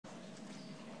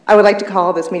I would like to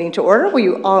call this meeting to order.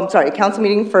 Council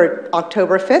meeting for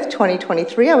October 5th,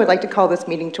 2023. I would like to call this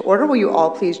meeting to order. Will you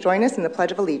all please join us in the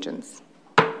Pledge of Allegiance?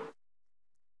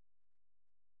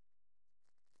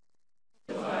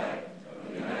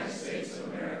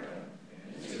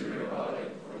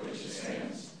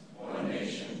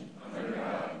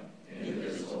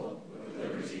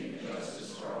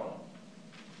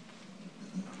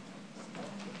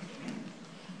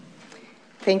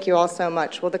 Thank you all so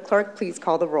much. Will the clerk please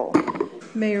call the roll?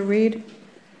 Mayor Reed.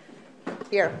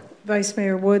 Here. Vice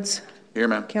Mayor Woods. Here,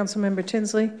 ma'am. Councilmember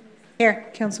Tinsley. Here.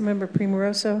 Councilmember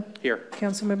Primoroso. Here.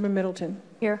 Councilmember Middleton.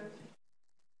 Here.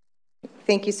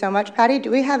 Thank you so much, Patty. Do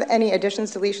we have any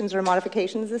additions, deletions, or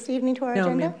modifications this evening to our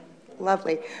agenda? No,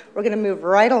 Lovely. We're going to move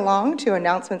right along to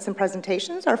announcements and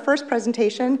presentations. Our first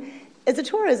presentation is a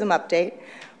tourism update.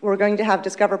 We're going to have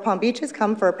Discover Palm Beaches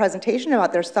come for a presentation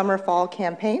about their summer-fall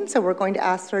campaign. So we're going to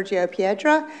ask Sergio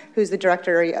Piedra, who's the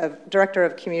Director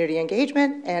of Community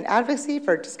Engagement and Advocacy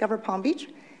for Discover Palm Beach.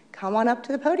 Come on up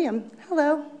to the podium.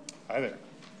 Hello. Hi there.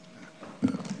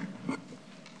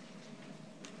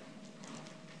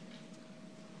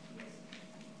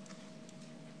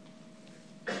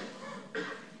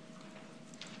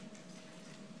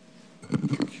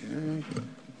 Okay.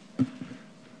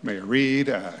 Mayor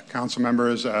Reed, council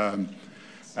members,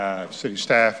 city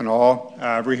staff and all.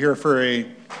 We're here for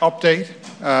an update.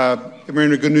 We're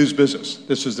in a good news business.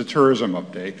 This is the tourism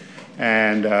update.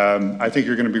 And I think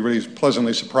you're going to be really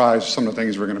pleasantly surprised with some of the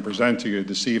things we're going to present to you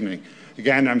this evening.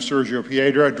 Again, I'm Sergio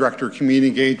Piedra, Director of Community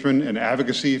Engagement and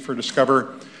Advocacy for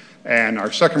Discover. And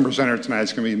our second presenter tonight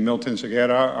is going to be Milton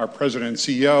Seguera, our President and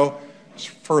CEO, his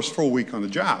first full week on the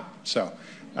job.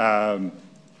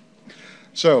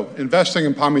 So investing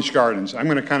in Palm Beach Gardens, I'm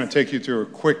going to kind of take you through a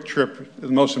quick trip. The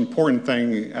most important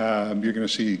thing you're going to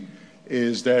see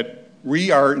is that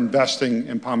we are investing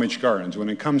in Palm Beach Gardens. When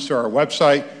it comes to our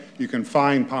website, you can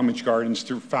find Palm Beach Gardens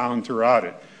found throughout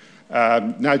it.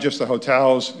 Not just the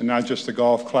hotels and not just the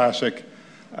Golf Classic,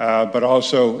 but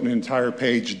also an entire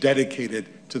page dedicated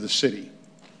to the city.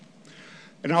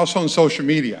 And also on social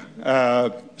media.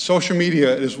 Social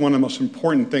media is one of the most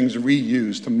important things we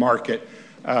use to market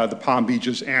the Palm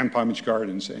Beaches and Palm Beach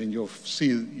Gardens. And you'll see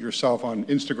yourself on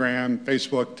Instagram,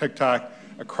 Facebook, TikTok,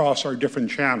 across our different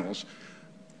channels.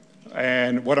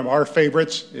 And one of our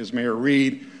favorites is Mayor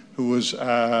Reed, who was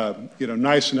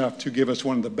nice enough to give us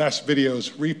one of the best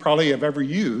videos we probably have ever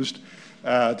used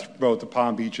to promote the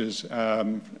Palm Beaches.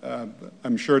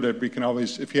 I'm sure that we can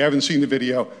always, if you haven't seen the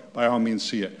video, by all means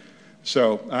see it.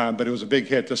 So, but it was a big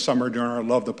hit this summer during our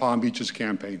Love the Palm Beaches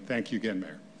campaign. Thank you again,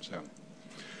 Mayor.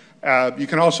 You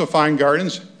can also find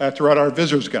gardens throughout our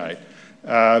visitor's guide.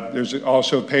 There's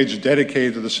also a page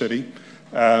dedicated to the city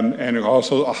and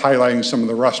also highlighting some of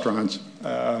the restaurants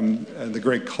and the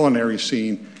great culinary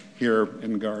scene here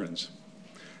in the gardens.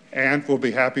 And we'll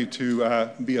be happy to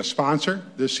be a sponsor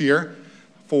this year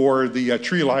for the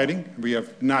tree lighting. We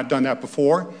have not done that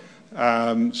before,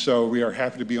 so we are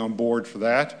happy to be on board for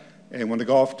that. And when the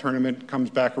golf tournament comes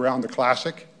back around, the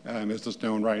Classic, as it's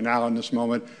known right now in this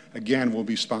moment, again, we'll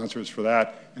be sponsors for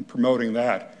that and promoting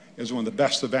that as one of the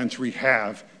best events we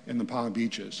have in the Palm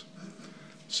Beaches.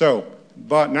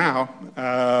 But now,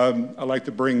 I'd like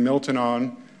to bring Milton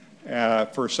on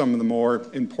for some of the more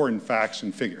important facts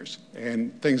and figures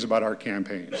and things about our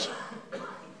campaigns.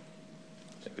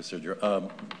 Thank you, Sergio.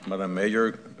 Madam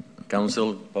Mayor,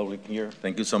 Council, public here,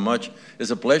 thank you so much.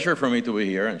 It's a pleasure for me to be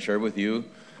here and share with you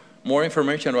more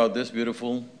information about this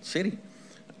beautiful city.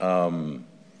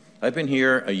 I've been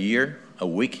here a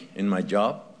week in my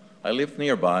job. I live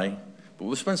nearby, but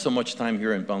we spend so much time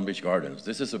here in Palm Beach Gardens.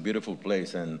 This is a beautiful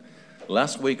place, and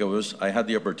last week I had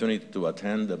the opportunity to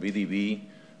attend the BDB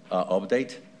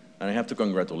update, and I have to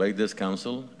congratulate this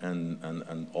council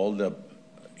and all the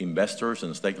investors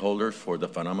and stakeholders for the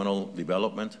phenomenal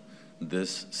development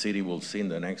this city will see in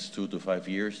the next 2 to 5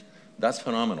 years. That's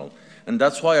phenomenal. And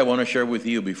that's why I want to share with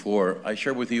you, before I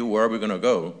share with you where we're going to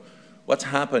go, what's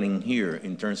happening here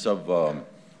in terms of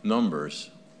numbers.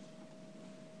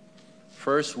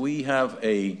 First, we have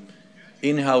a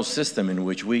in-house system in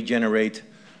which we generate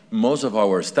most of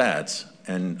our stats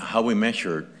and how we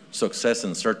measure success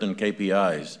in certain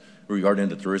KPIs regarding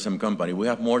the tourism company. We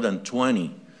have more than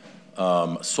 20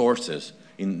 sources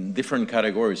in different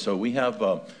categories. So we have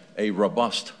a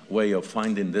robust way of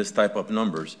finding this type of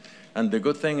numbers. And the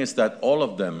good thing is that all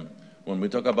of them, when we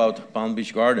talk about Palm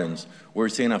Beach Gardens, we're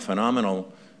seeing a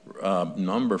phenomenal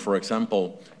number. For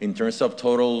example, in terms of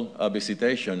total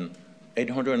visitation,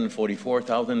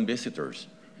 844,000 visitors,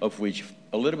 of which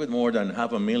a little bit more than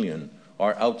 500,000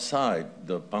 are outside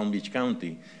the Palm Beach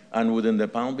County. And within the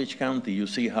Palm Beach County, you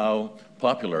see how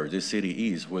popular this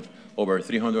city is with over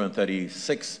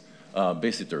 336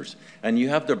 visitors. And you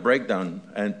have the breakdown,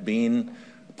 and being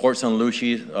Port St.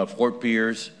 Lucie, Fort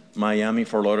Pierce, Miami,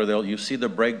 Fort Lauderdale, you see the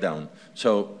breakdown.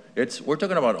 So we're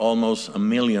talking about almost 1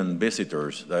 million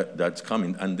visitors that's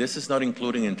coming. And this is not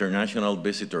including international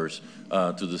visitors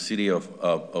to the city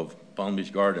of Palm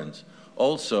Beach Gardens.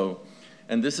 Also,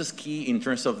 and this is key in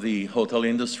terms of the hotel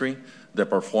industry, the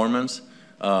performance,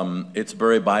 it's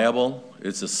very viable.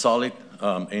 It's a solid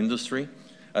industry.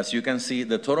 As you can see,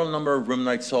 the total number of room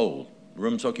nights sold,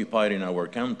 rooms occupied in our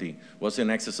county, was in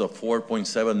excess of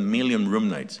 4.7 million room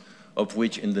nights, of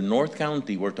which in the North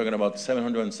County, we're talking about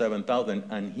 707,000,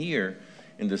 and here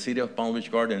in the city of Palm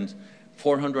Beach Gardens,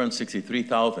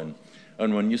 463,000.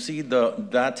 And when you see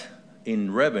that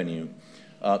in revenue,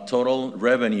 total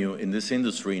revenue in this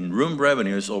industry, in room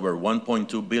revenue, is over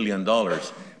 $1.2 billion.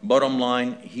 Bottom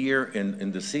line here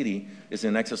in the city is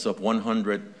in excess of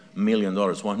 $100 million,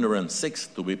 106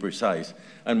 to be precise.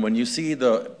 And when you see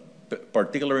the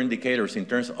particular indicators in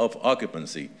terms of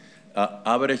occupancy,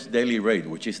 average daily rate,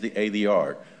 which is the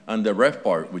ADR, and the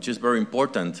RevPAR, which is very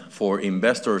important for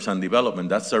investors and development,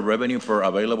 that's the revenue per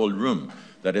available room.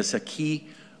 That is a key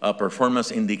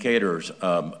performance indicators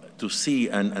to see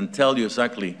and tell you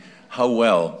exactly how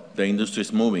well the industry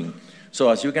is moving. So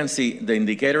as you can see, the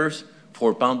indicators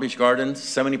for Palm Beach Gardens,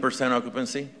 70%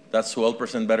 occupancy, that's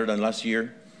 12% better than last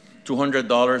year,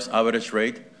 $200 average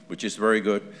rate, which is very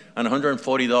good, and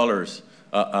 $140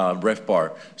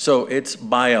 RevPAR. So it's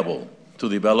viable to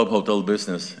develop hotel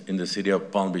business in the city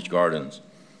of Palm Beach Gardens.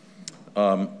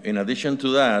 In addition to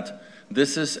that,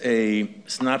 this is a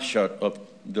snapshot of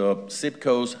the zip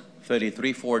codes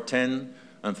 33410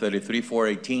 and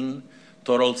 33418,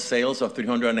 total sales of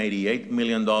 $388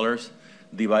 million,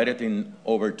 divided in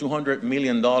over $200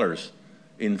 million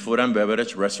in food and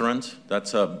beverage restaurants.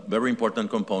 That's a very important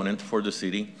component for the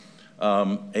city.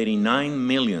 89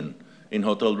 million in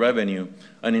hotel revenue,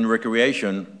 and in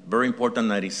recreation, very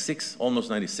important, almost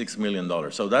 $96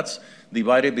 million. So that's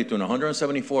divided between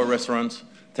 174 restaurants,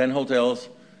 10 hotels,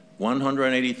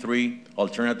 183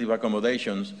 alternative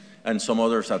accommodations, and some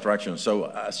other attractions. So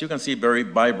as you can see, very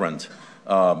vibrant,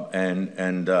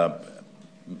 and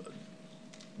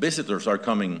visitors are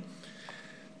coming.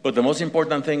 But the most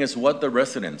important thing is what the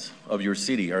residents of your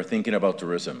city are thinking about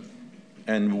tourism.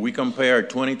 And we compare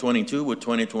 2022 with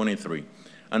 2023.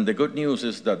 And the good news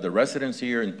is that the residents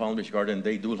here in Palm Beach Garden,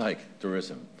 they do like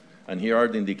tourism. And here are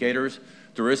the indicators.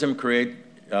 Tourism create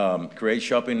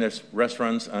shopping,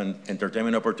 restaurants, and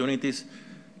entertainment opportunities.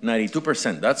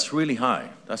 92%, that's really high.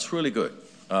 That's really good.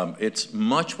 It's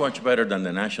much, much better than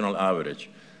the national average.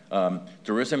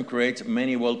 Tourism creates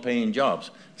many well-paying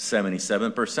jobs,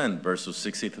 77% versus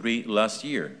 63% last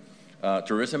year.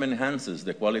 Tourism enhances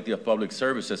the quality of public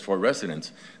services for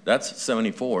residents. That's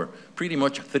 74%. Pretty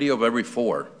much 3 of every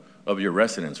 4 of your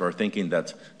residents are thinking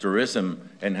that tourism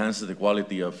enhances the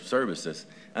quality of services.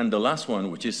 And the last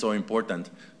one, which is so important,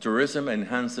 tourism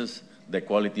enhances the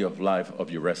quality of life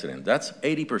of your resident. That's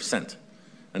 80%,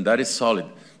 and that is solid.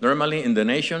 Normally in the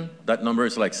nation, that number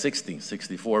is like 60,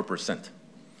 64%.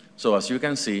 So as you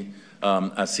can see,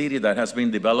 a city that has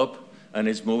been developed and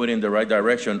is moving in the right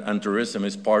direction, and tourism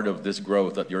is part of this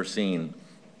growth that you're seeing.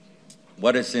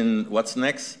 What's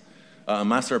next?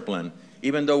 Master plan.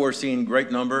 Even though we're seeing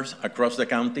great numbers across the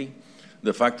county,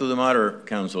 the fact of the matter,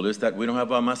 Council, is that we don't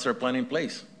have a master plan in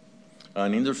place.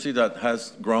 An industry that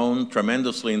has grown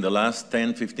tremendously in the last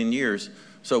 10, 15 years,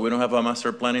 so we don't have a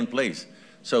master plan in place.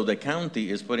 So the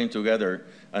county is putting together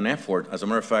an effort. As a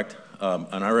matter of fact,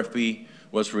 an RFP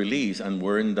was released, and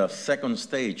we're in the second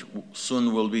stage.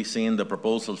 Soon we'll be seeing the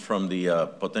proposals from the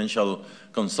potential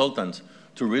consultants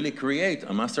to really create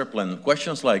a master plan.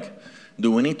 Questions like,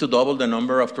 do we need to double the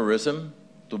number of tourism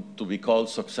to be called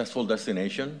successful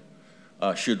destination?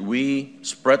 Should we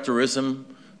spread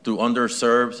tourism to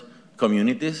underserved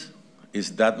communities?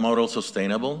 Is that model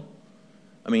sustainable?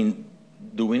 I mean,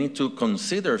 do we need to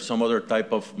consider some other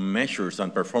type of measures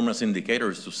and performance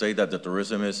indicators to say that the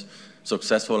tourism is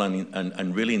successful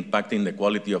and really impacting the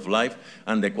quality of life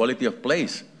and the quality of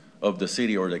place of the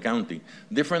city or the county?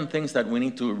 Different things that we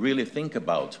need to really think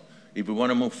about if we want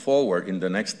to move forward in the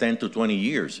next 10 to 20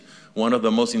 years. One of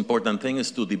the most important things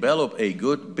is to develop a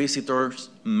good visitors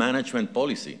management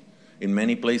policy, in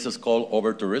many places called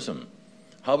over-tourism.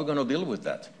 How are we going to deal with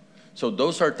that? So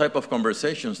those are type of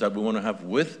conversations that we want to have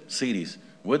with cities,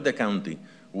 with the county,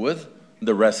 with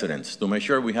the residents, to make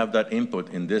sure we have that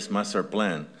input in this master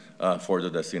plan for the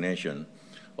destination.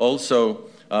 Also,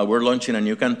 we're launching a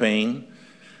new campaign.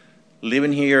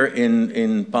 living here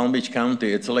in Palm Beach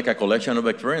County, it's like a collection of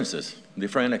experiences,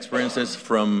 different experiences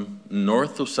from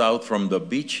north to south, from the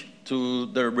beach to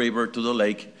the river to the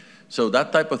lake. So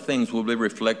that type of things will be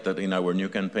reflected in our new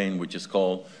campaign, which is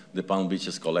called the Palm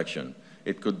Beaches Collection.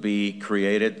 It could be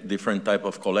created, different type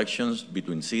of collections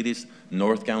between cities,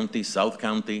 North County, South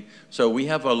County. So we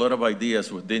have a lot of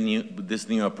ideas with this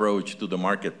new approach to the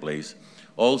marketplace.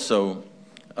 Also,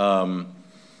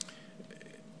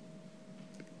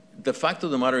 the fact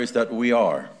of the matter is that we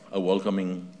are a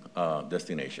welcoming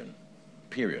destination,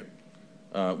 period.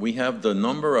 We have the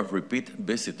number of repeat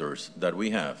visitors that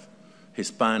we have,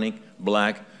 Hispanic,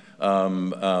 Black,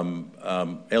 LGBTQ,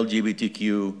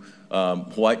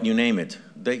 white, you name it.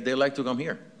 They like to come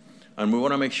here. And we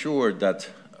want to make sure that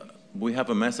we have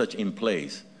a message in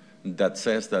place that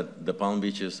says that the Palm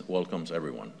Beaches welcomes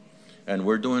everyone. And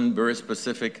we're doing very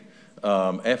specific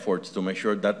efforts to make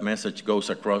sure that message goes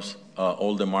across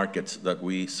all the markets that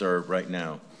we serve right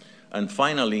now. And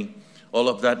finally, all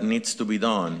of that needs to be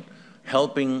done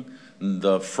helping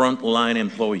the frontline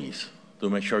employees to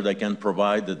make sure they can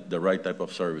provide the right type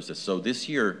of services. So this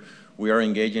year, we are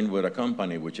engaging with a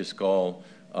company which is called,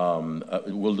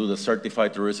 we'll do the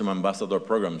Certified Tourism Ambassador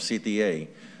Program, CTA,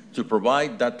 to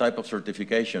provide that type of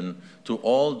certification to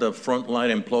all the frontline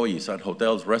employees at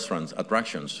hotels, restaurants,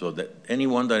 attractions, so that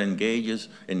anyone that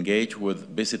engage with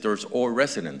visitors or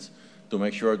residents to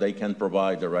make sure they can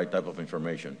provide the right type of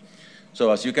information.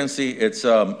 So as you can see, it's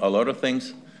a lot of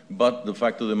things, but the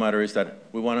fact of the matter is that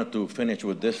we wanted to finish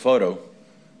with this photo.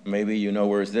 Maybe you know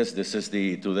where is this. This is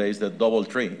today's the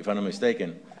DoubleTree, if I'm not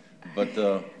mistaken. But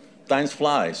times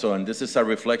fly, so, and this is a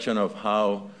reflection of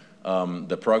how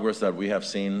the progress that we have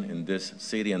seen in this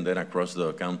city and then across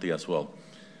the county as well.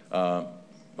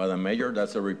 Madam Mayor,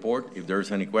 that's a report. If there's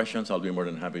any questions, I'll be more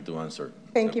than happy to answer.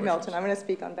 Thank you, Milton. I'm going to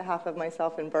speak on behalf of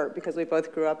myself and Bert because we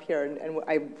both grew up here. And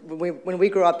when we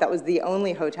grew up, that was the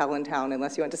only hotel in town,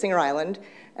 unless you went to Singer Island,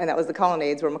 and that was the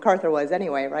Colonnades, where MacArthur was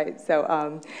anyway, right?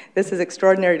 So this is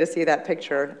extraordinary to see that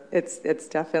picture. It's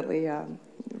definitely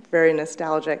very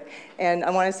nostalgic. And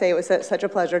I want to say it was such a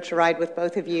pleasure to ride with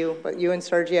both of you, you and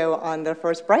Sergio, on the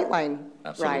first Brightline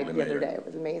ride the other day. It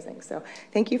was amazing. So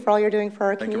thank you for all you're doing for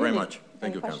our community. Thank you very much.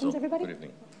 Thank you, questions, Council. everybody? Good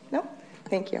evening. No?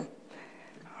 Thank you.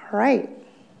 All right.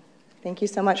 Thank you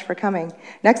so much for coming.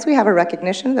 Next, we have a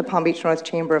recognition of the Palm Beach North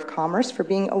Chamber of Commerce for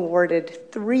being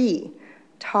awarded 3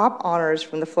 top honors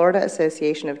from the Florida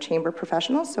Association of Chamber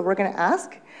Professionals. So we're going to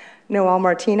ask Noel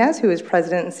Martinez, who is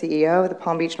President and CEO of the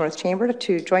Palm Beach North Chamber,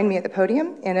 to join me at the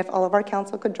podium. And if all of our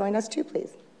council could join us too,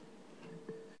 please.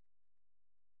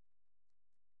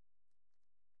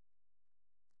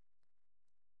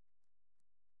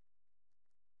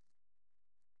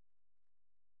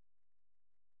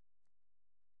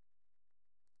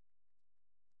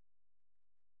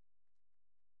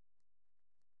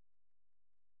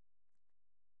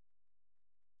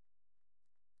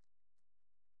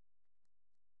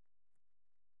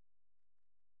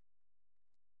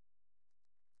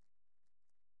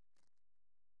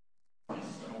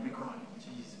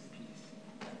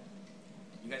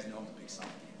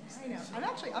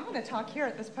 I'm going to talk here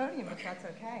at this podium, if that's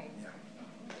okay.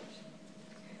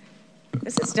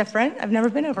 This is different. I've never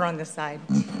been over on this side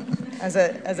as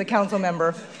a council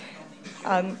member.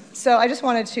 So I just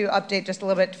wanted to update just a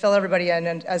little bit, fill everybody in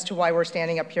as to why we're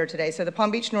standing up here today. So the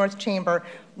Palm Beach North Chamber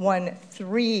won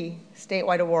 3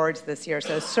 statewide awards this year.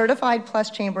 So Certified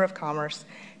Plus Chamber of Commerce,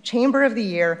 Chamber of the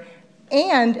Year,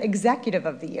 and Executive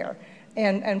of the Year.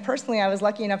 And personally, I was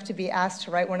lucky enough to be asked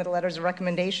to write one of the letters of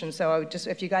recommendation. So I would just,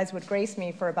 if you guys would grace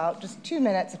me for about just 2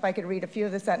 minutes, if I could read a few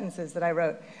of the sentences that I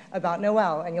wrote about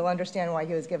Noel, and you'll understand why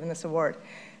he was given this award.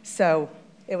 So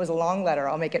it was a long letter.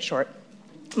 I'll make it short.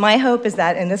 My hope is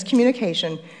that in this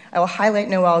communication, I will highlight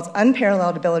Noel's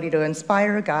unparalleled ability to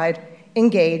inspire, guide,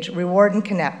 engage, reward, and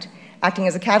connect, acting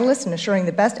as a catalyst and assuring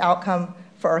the best outcome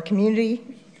for our community,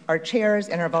 our chairs,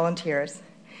 and our volunteers.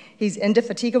 He's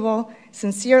indefatigable,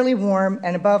 sincerely warm,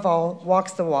 and above all,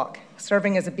 walks the walk,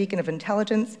 serving as a beacon of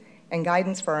intelligence and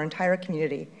guidance for our entire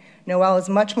community. Noel is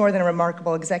much more than a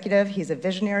remarkable executive. He's a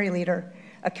visionary leader,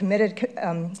 committed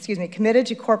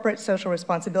to corporate social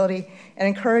responsibility, and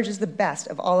encourages the best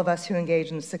of all of us who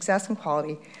engage in the success and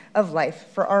quality of life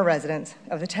for our residents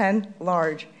of the 10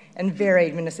 large and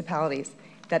varied municipalities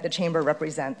that the Chamber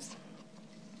represents.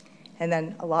 And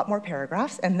then a lot more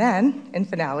paragraphs, and then, in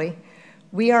finale,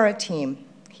 we are a team,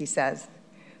 he says.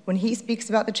 When he speaks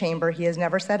about the Chamber, he has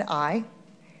never said I,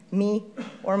 me,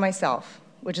 or myself,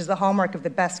 which is the hallmark of the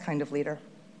best kind of leader.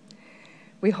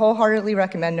 We wholeheartedly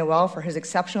recommend Noel for his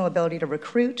exceptional ability to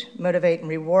recruit, motivate, and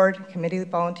reward committee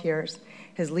volunteers,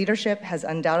 His leadership has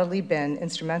undoubtedly been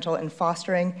instrumental in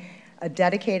fostering a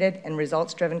dedicated and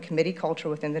results-driven committee culture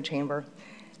within the chamber.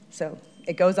 So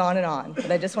it goes on, but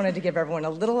I just wanted to give everyone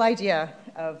a little idea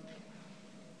of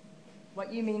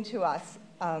what you mean to us.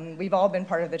 We've all been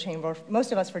part of the chamber,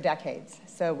 most of us for decades.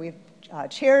 So we've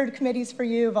chaired committees for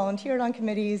you, volunteered on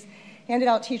committees, handed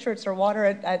out t-shirts or water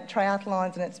at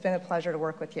triathlons, and it's been a pleasure to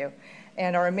work with you.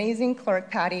 And our amazing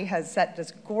clerk, Patty, has set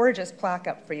this gorgeous plaque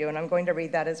up for you, and I'm going to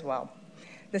read that as well.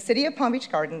 The City of Palm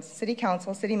Beach Gardens, City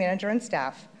Council, City Manager, and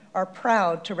staff are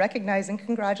proud to recognize and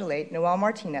congratulate Noel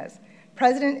Martinez,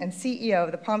 President and CEO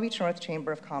of the Palm Beach North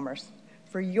Chamber of Commerce,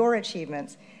 for your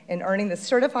achievements in earning the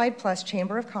Certified Plus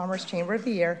Chamber of Commerce Chamber of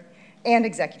the Year and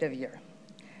Executive Year.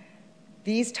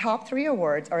 These top 3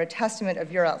 awards are a testament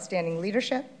of your outstanding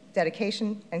leadership,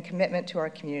 dedication, and commitment to our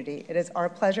community. It is our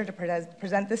pleasure to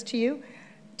present this to you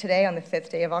today on the 5th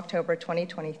day of October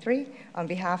 2023 on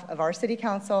behalf of our City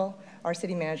Council, our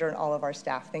City Manager, and all of our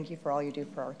staff. Thank you for all you do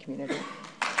for our community.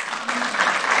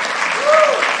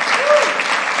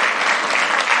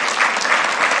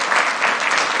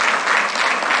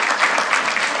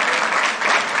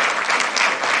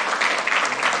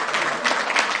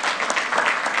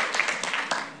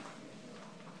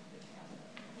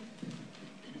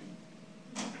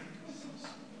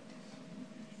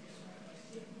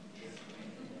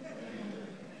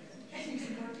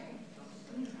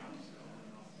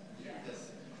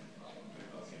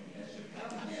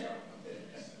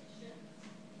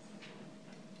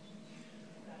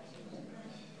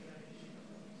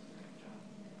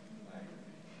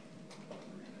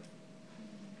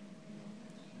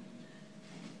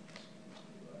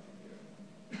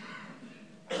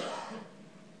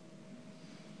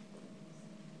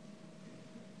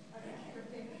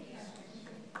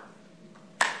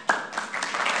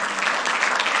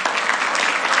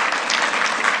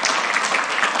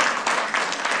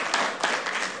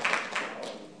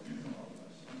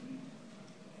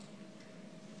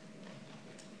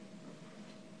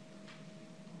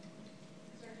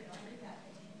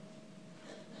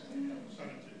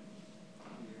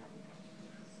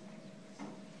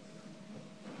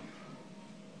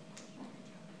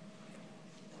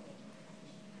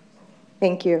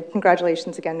 Thank you.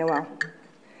 Congratulations again, Noel.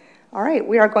 All right,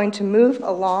 we are going to move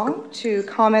along to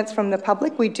comments from the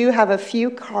public. We do have a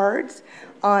few cards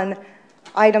on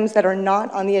items that are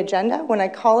not on the agenda. When I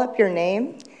call up your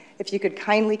name, if you could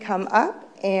kindly come up,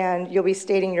 and you'll be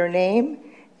stating your name,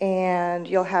 and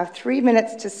you'll have 3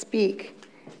 minutes to speak.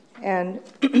 And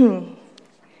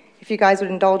if you guys would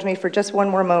indulge me for just one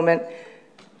more moment.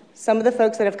 Some of the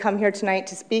folks that have come here tonight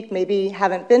to speak maybe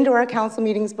haven't been to our council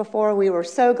meetings before. We were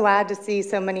so glad to see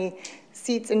so many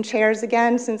seats and chairs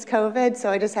again since COVID. So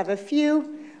I just have a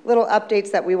few little updates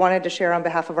that we wanted to share on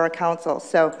behalf of our council.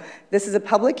 So this is a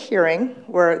public hearing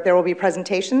where there will be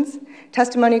presentations,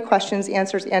 testimony, questions,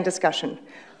 answers, and discussion.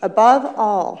 Above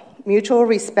all, mutual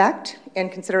respect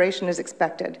and consideration is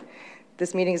expected.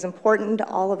 This meeting is important to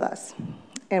all of us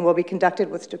and will be conducted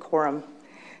with decorum.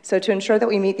 So to ensure that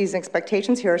we meet these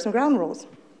expectations, here are some ground rules.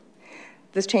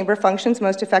 This chamber functions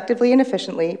most effectively and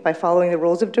efficiently by following the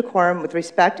rules of decorum with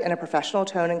respect and a professional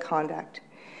tone and conduct.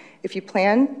 If you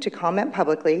plan to comment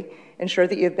publicly, ensure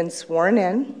that you have been sworn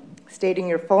in, stating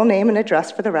your full name and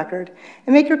address for the record,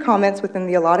 and make your comments within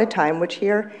the allotted time, which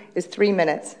here is 3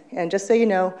 minutes. And just so you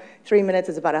know, 3 minutes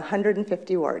is about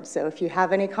 150 words. So if you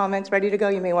have any comments ready to go,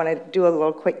 you may want to do a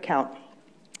little quick count.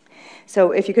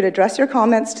 So if you could address your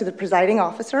comments to the presiding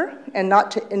officer and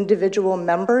not to individual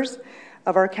members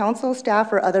of our council,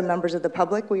 staff, or other members of the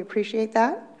public, we appreciate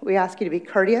that. We ask you to be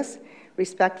courteous,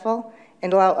 respectful,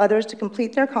 and allow others to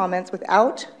complete their comments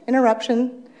without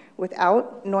interruption,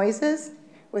 without noises,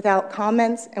 without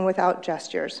comments, and without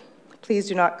gestures. Please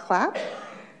do not clap.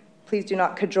 Please do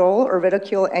not cajole or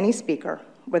ridicule any speaker,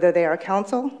 whether they are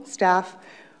council, staff,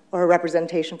 or a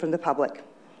representation from the public.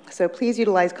 So please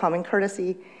utilize common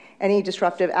courtesy. Any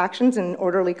disruptive actions and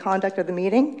orderly conduct of the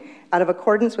meeting out of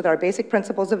accordance with our basic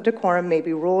principles of decorum may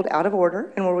be ruled out of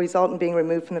order and will result in being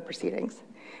removed from the proceedings.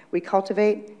 We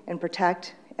cultivate and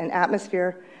protect an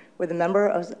atmosphere where the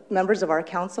members of our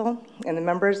council and the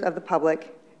members of the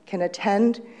public can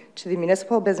attend to the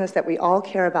municipal business that we all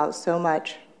care about so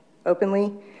much,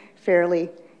 openly, fairly,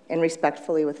 and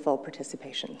respectfully with full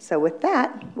participation. So with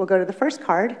that, we'll go to the first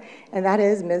card, and that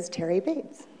is Ms. Terry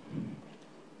Bates.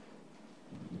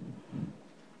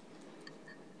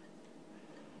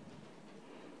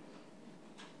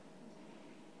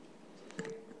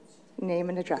 Name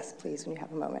and address, please, when you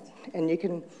have a moment. And you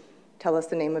can tell us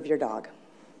the name of your dog.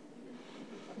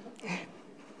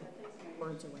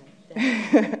 Words away.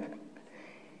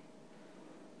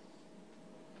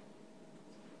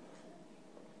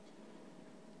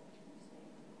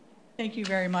 Thank you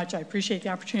very much. I appreciate the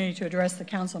opportunity to address the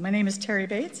council. My name is Terry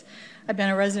Bates. I've been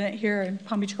a resident here in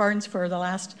Palm Beach Gardens for the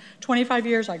last 25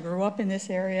 years. I grew up in this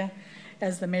area,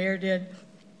 as the mayor did.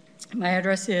 My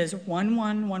address is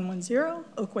 11110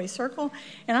 Oakway Circle,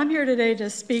 and I'm here today to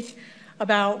speak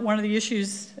about one of the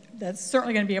issues that's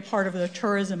certainly going to be a part of the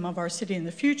tourism of our city in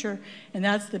the future, and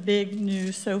that's the big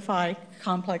new SoFi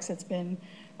complex that's been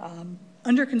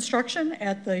under construction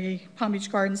at the Palm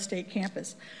Beach Gardens State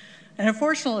Campus. And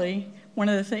unfortunately, one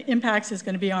of the impacts is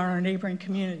going to be on our neighboring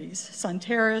communities, Sun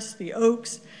Terrace, the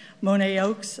Oaks, Monet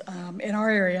Oaks in our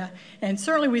area. And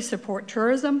certainly we support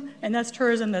tourism, and that's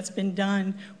tourism that's been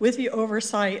done with the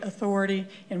oversight authority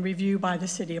and review by the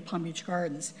city of Palm Beach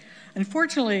Gardens.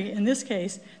 Unfortunately, in this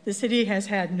case, the city has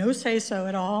had no say-so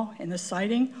at all in the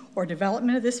siting or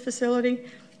development of this facility.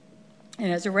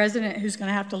 And as a resident who's going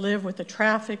to have to live with the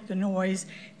traffic, the noise,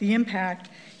 the impact,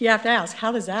 you have to ask,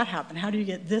 how does that happen? How do you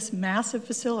get this massive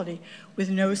facility with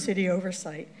no city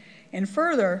oversight? And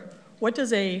further, what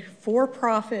does a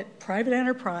for-profit private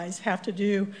enterprise have to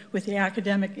do with the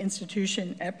academic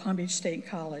institution at Palm Beach State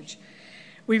College?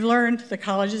 We've learned the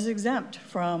college is exempt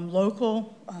from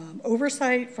local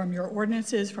oversight, from your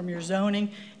ordinances, from your zoning,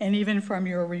 and even from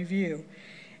your review.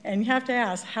 And you have to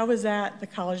ask, how is that the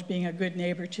college being a good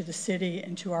neighbor to the city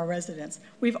and to our residents?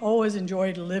 We've always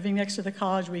enjoyed living next to the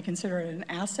college. We consider it an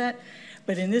asset,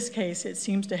 but in this case, it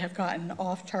seems to have gotten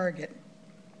off target.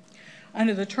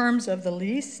 Under the terms of the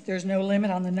lease, there's no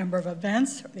limit on the number of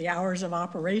events, the hours of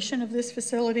operation of this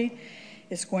facility.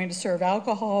 It's going to serve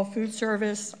alcohol, food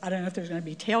service. I don't know if there's going to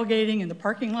be tailgating in the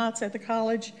parking lots at the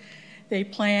college. They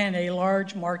plan a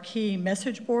large marquee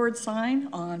message board sign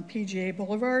on PGA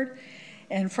Boulevard.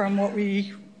 And from what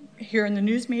we hear in the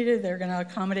news media, they're going to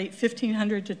accommodate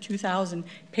 1,500 to 2,000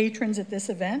 patrons at this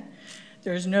event.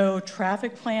 There's no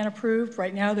traffic plan approved.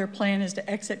 Right now, their plan is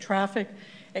to exit traffic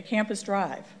at Campus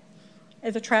Drive,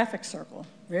 at the traffic circle.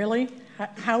 Really?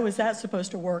 How is that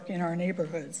supposed to work in our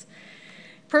neighborhoods?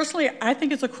 Personally, I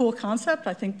think it's a cool concept.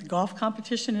 I think the golf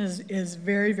competition is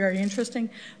very, very interesting,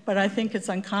 but I think it's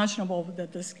unconscionable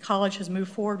that this college has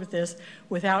moved forward with this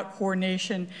without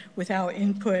coordination, without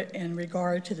input in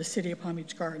regard to the city of Palm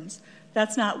Beach Gardens.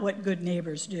 That's not what good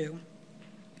neighbors do.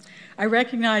 I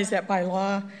recognize that by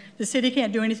law, the city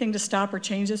can't do anything to stop or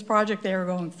change this project. They are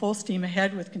going full steam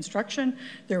ahead with construction.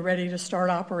 They're ready to start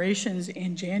operations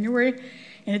in January.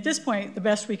 And at this point, the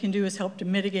best we can do is help to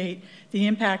mitigate the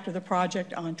impact of the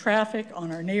project on traffic,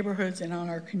 on our neighborhoods, and on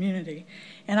our community.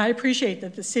 And I appreciate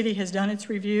that the city has done its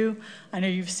review. I know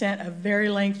you've sent a very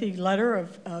lengthy letter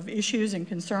of issues and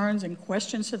concerns and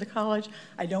questions to the college.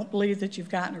 I don't believe that you've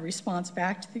gotten a response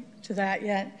back to that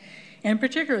yet. And in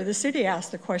particular, the city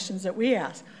asked the questions that we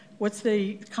asked. What's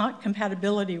the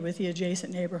compatibility with the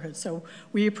adjacent neighborhoods? So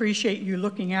we appreciate you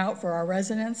looking out for our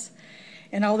residents.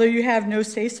 And although you have no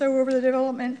say-so over the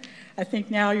development, I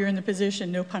think now you're in the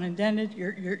position, no pun intended,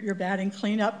 you're batting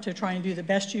cleanup to try and do the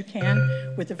best you can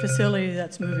with the facility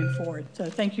that's moving forward. So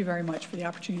thank you very much for the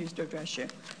opportunities to address you.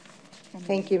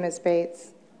 Thank you, Ms. Bates.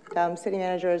 City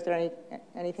Manager, is there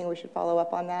anything we should follow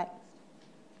up on that?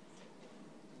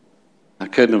 I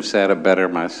couldn't have said it better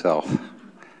myself.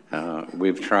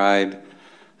 We've tried,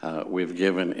 we've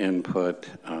given input,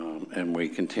 and we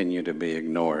continue to be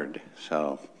ignored.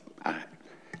 So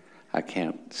I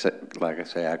can't say, like I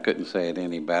say, I couldn't say it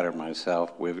any better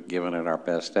myself. We've given it our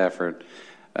best effort,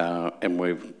 and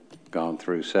we've gone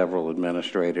through several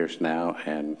administrators now,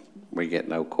 and we get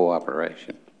no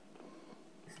cooperation.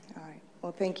 All right.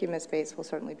 Well, thank you, Ms. Bates. We'll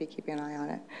certainly be keeping an eye on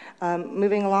it.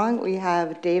 Moving along, we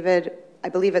have David, I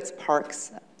believe it's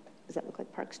Parks. Does that look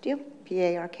like Parks to you?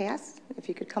 P-A-R-K-S. If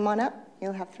you could come on up.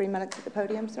 You'll have 3 minutes at the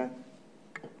podium, sir.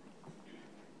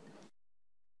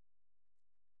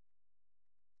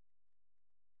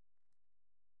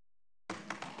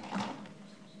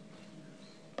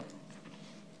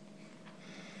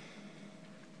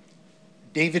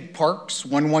 David Parks,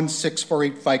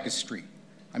 11648 Ficus Street.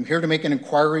 I'm here to make an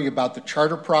inquiry about the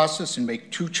charter process and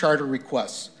make 2 charter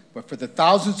requests. But for the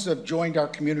thousands that have joined our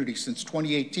community since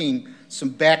 2018, some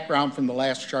background from the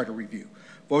last charter review.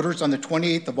 Voters on the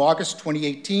 28th of August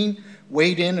 2018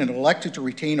 weighed in and elected to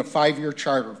retain a 5-year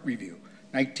charter review,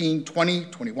 19, 20,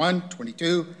 21,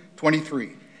 22, 23.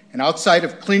 And outside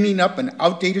of cleaning up an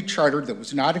outdated charter that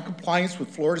was not in compliance with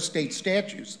Florida state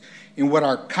statutes, in what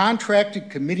our contracted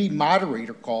committee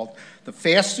moderator called the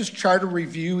fastest charter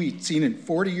review he'd seen in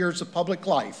 40 years of public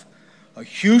life, a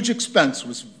huge expense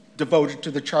was devoted to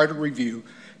the charter review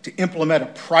to implement a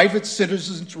private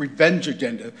citizen's revenge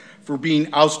agenda for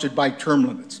being ousted by term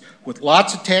limits, with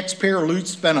lots of taxpayer loot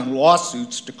spent on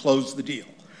lawsuits to close the deal.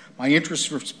 My interests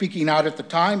for speaking out at the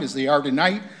time, as they are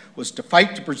tonight, was to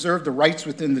fight to preserve the rights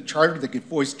within the charter that give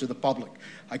voice to the public.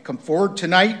 I come forward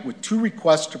tonight with 2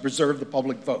 requests to preserve the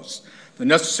public votes. The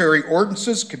necessary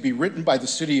ordinances could be written by the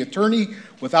city attorney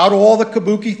without all the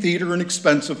kabuki theater and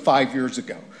expense of 5 years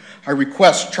ago. I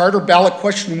request Charter Ballot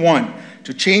Question 1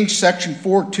 to change Section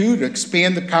 4.2 to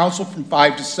expand the council from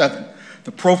 5 to 7.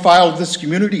 The profile of this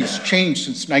community has changed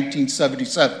since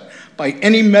 1977. By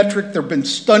any metric, there have been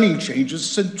stunning changes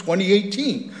since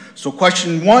 2018. So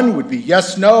question 1 would be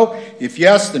yes, no. If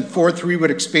yes, then 4.3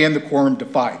 would expand the quorum to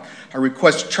 5. I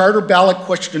request Charter Ballot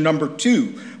Question number 2,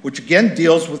 which again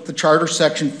deals with the Charter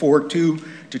Section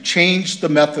 4.2 to change the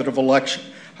method of election.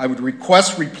 I would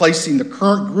request replacing the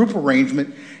current group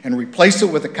arrangement and replace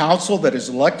it with a council that is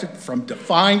elected from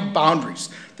defined boundaries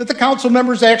that the council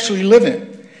members actually live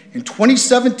in. In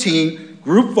 2017,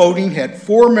 group voting had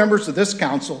 4 members of this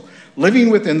council living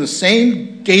within the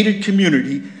same gated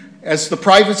community as the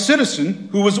private citizen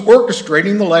who was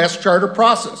orchestrating the last charter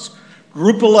process.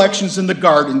 Group elections in the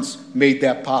Gardens made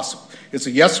that possible. It's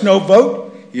a yes-no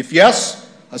vote. If yes,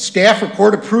 a staff or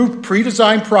court-approved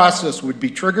pre-designed process would be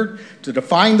triggered to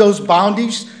define those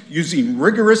boundaries using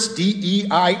rigorous DEI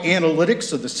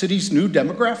analytics of the city's new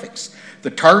demographics.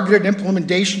 The targeted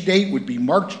implementation date would be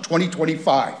March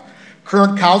 2025.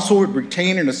 Current council would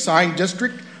retain an assigned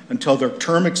district until their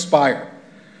term expired.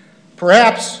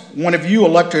 Perhaps one of you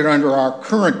elected under our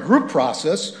current group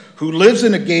process who lives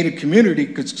in a gated community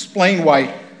could explain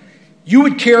why you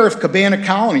would care if Cabana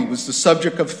Colony was the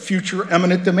subject of a future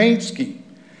eminent domain scheme.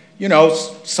 You know,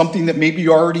 something that may be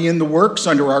already in the works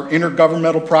under our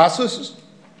intergovernmental processes.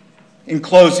 In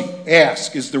closing,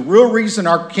 ask, is the real reason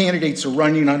our candidates are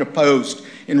running unopposed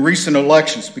in recent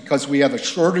elections because we have a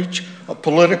shortage of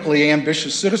politically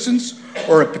ambitious citizens,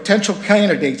 or a potential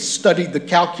candidate studied the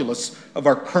calculus of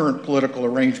our current political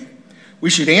arrangement?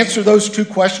 We should answer those 2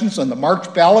 questions on the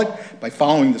March ballot by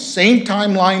following the same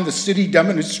timeline the city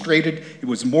demonstrated it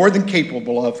was more than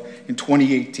capable of in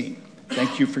 2018.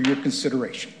 Thank you for your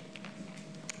consideration.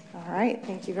 All right,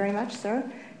 thank you very much, sir.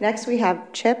 Next, we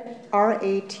have Chip,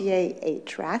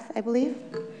 R-A-T-A-H, Rath, I believe.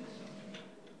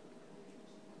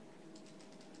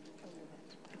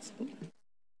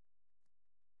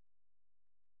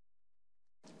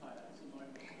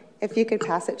 If you could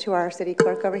pass it to our city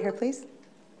clerk over here, please.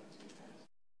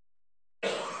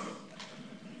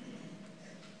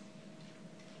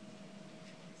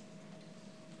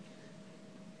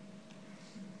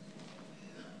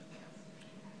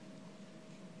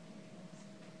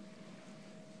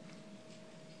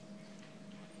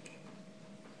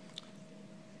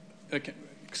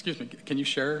 Excuse me, can you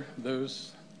share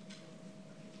those?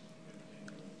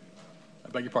 I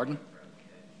beg your pardon?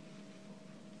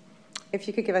 If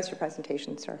you could give us your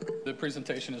presentation, sir. The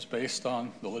presentation is based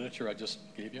on the literature I just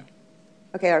gave you.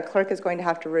 Okay, our clerk is going to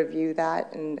have to review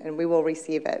that, and we will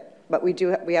receive it. But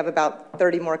we have about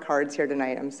 30 more cards here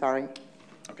tonight. I'm sorry.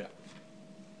 Okay.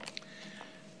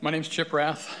 My name's Chip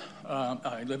Rath.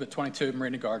 I live at 22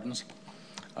 Marina Gardens.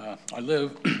 I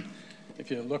live, if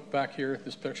you look back here at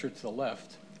this picture to the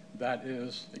left, that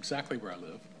is exactly where I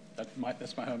live.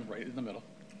 That's my home right in the middle.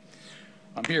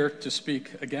 I'm here to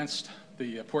speak against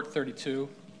the Port 32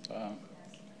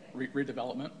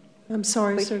 redevelopment. I'm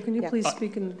sorry, sir. Can you Yeah. please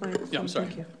speak in the microphone? Yeah, I'm sorry.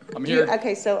 Thank you. I'm here.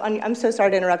 Okay, so I'm so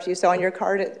sorry to interrupt you. So on your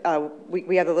card,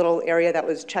 we have a little area that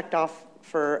was checked off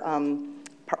for,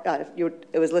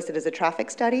 it was listed as a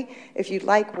traffic study. If you'd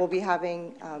like, we'll be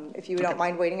having, if you don't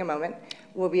mind waiting a moment,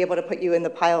 we'll be able to put you in the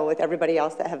pile with everybody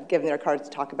else that have given their cards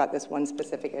to talk about this one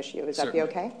specific issue. Is that be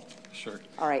okay? Sure.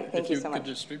 All right, thank you so much. If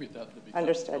you could distribute that, that'd be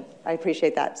Understood. I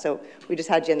appreciate that. So we just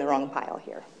had you in the wrong pile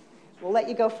here. We'll let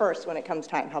you go first when it comes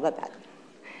time. How about that?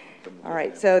 All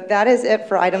right, so that is it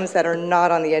for items that are not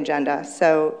on the agenda.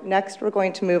 So next, we're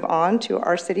going to move on to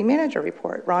our city manager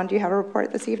report. Ron, do you have a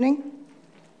report this evening?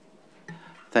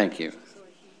 Thank you.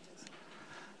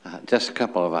 Just a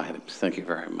couple of items. Thank you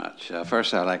very much.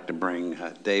 First, I'd like to bring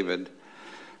David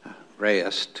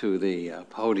Reyes to the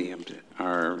podium,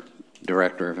 our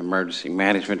Director of Emergency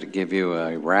Management, to give you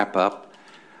a wrap-up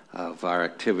of our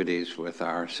activities with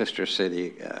our sister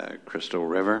city, Crystal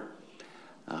River.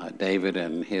 David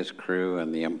and his crew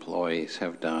and the employees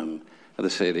have done, the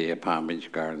city of Palm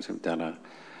Beach Gardens have done a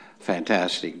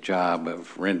fantastic job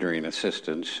of rendering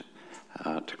assistance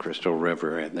to Crystal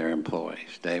River and their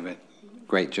employees. David,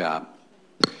 great job.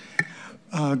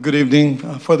 Good evening.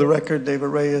 For the record, David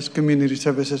Reyes, Community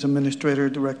Services Administrator,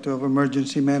 Director of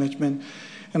Emergency Management.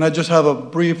 And I just have a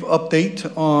brief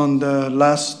update on the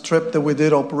last trip that we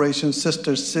did, Operation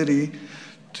Sister City,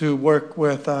 to work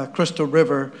with Crystal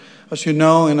River. As you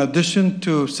know, in addition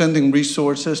to sending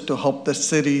resources to help the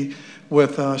city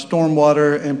with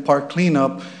stormwater and park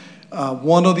cleanup,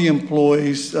 One of the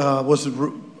employees was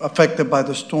affected by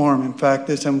the storm. In fact,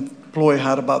 this employee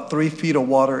had about 3 feet of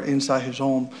water inside his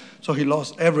home, so he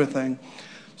lost everything.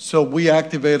 So we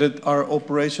activated our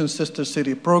Operation Sister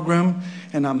City program,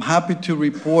 and I'm happy to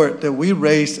report that we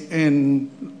raised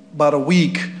in about a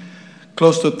week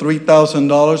close to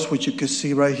 $3,000, which you can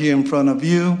see right here in front of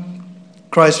you.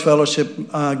 Christ Fellowship,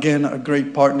 again, a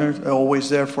great partner, always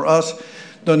there for us,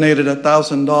 donated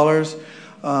 $1,000.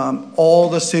 All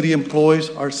the city employees,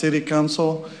 our city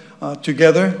council,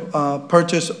 together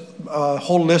purchased a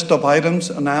whole list of items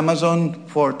on Amazon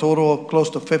for a total of close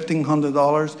to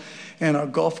 $1,500. And our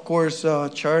golf course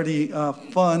charity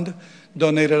fund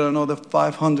donated another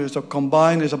 $500. So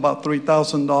combined is about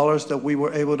 $3,000 that we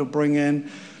were able to bring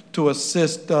in to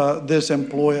assist this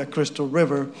employee at Crystal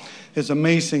River. It's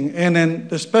amazing. And then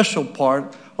the special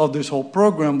part of this whole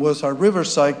program was our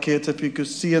Riverside kids. If you could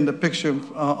see in the picture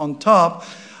on top,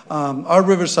 our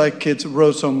Riverside kids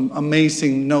wrote some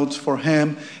amazing notes for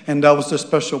him, and that was the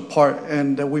special part,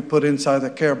 and that we put inside the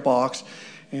care box,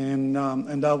 and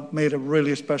that made it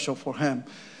really special for him.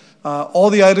 All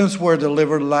the items were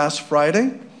delivered last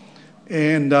Friday,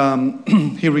 and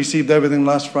he received everything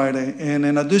last Friday. And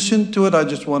in addition to it, I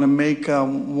just want to make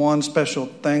one special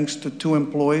thanks to 2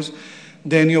 employees,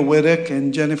 Daniel Wittick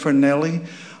and Jennifer Nelly.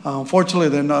 Unfortunately,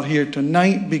 they're not here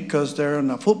tonight because they're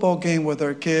in a football game with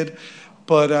their kid,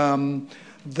 but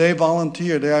they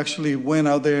volunteered. They actually went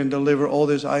out there and delivered all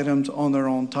these items on their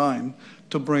own time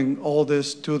to bring all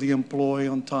this to the employee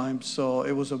on time. So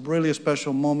it was a really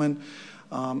special moment.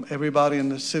 Everybody in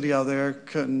the city out there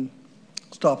couldn't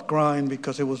stop crying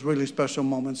because it was really special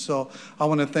moment. So I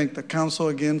want to thank the council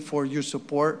again for your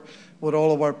support with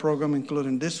all of our program,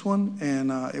 including this one.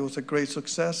 And it was a great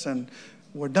success. And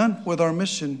we're done with our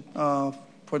mission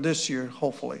for this year,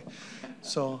 hopefully.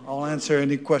 So I'll answer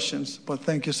any questions, but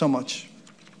thank you so much.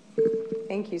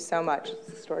 Thank you so much. It's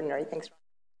extraordinary. Thanks.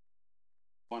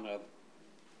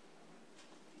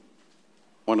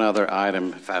 One other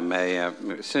item, if I may. I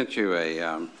sent you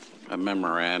a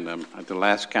memorandum. At the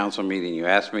last council meeting, you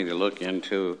asked me to look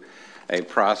into a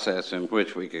process in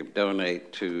which we could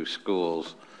donate to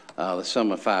schools the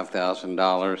sum of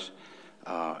 $5,000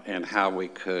 and how we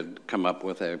could come up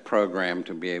with a program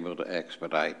to be able to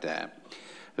expedite that.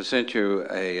 I sent you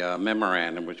a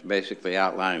memorandum which basically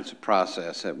outlines the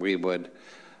process that we would,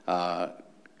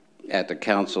 at the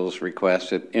council's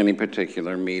request at any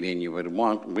particular meeting you would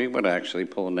want, we would actually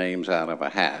pull names out of a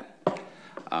hat.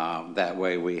 That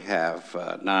way we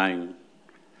have 9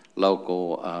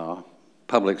 local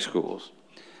public schools.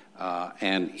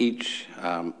 And each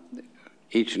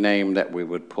name that we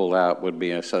would pull out would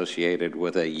be associated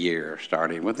with a year,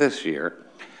 starting with this year,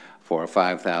 for a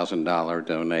 $5,000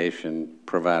 donation,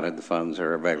 provided the funds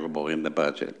are available in the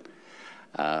budget.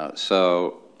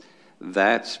 So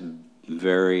that's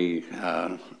very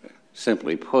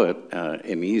simply put,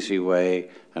 an easy way,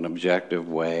 an objective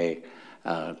way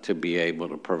to be able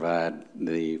to provide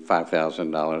the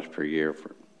 $5,000 per year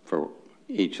for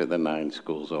each of the 9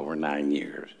 schools over 9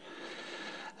 years.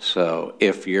 So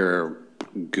if you're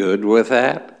good with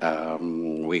that,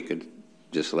 we could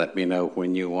just let me know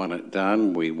when you want it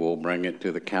done. We will bring it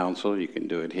to the council. You can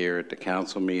do it here at the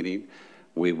council meeting.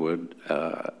 We would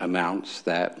announce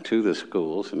that to the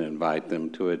schools and invite them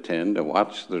to attend to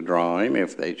watch the drawing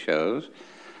if they chose.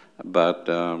 But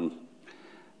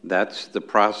that's the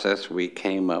process we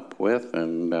came up with,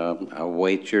 and I'll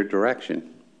await your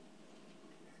direction.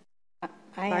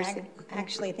 I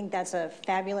actually think that's a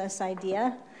fabulous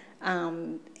idea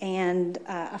and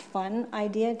a fun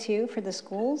idea too for the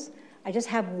schools. I just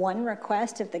have one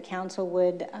request, if the council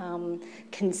would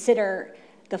consider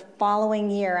the following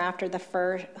year after the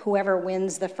first, whoever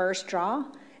wins the first draw,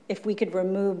 if we could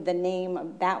remove the name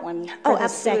of that one for the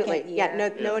second year. Yeah,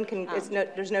 no one can,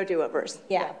 there's no do-overs.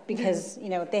 Yeah, because, you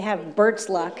know, if they have Bert's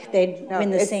luck, they'd win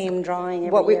the same drawing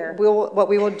every year. What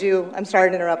we will do, I'm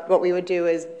sorry to interrupt, what we would do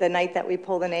is the night that we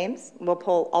pull the names, we'll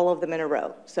pull all of them in a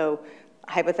row. So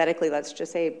hypothetically, let's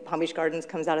just say Palm Beach Gardens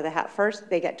comes out of the hat first,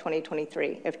 they get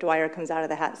 2023. If Dwyer comes out of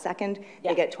the hat second,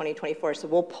 they get 2024. So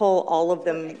we'll pull all of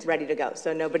them ready to go.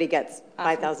 So nobody gets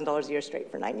 $5,000 a year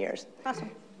straight for 9 years. Awesome.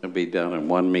 It'll be done in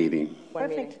one meeting.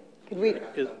 Perfect. Could we?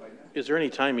 Is there any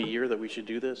time of year that we should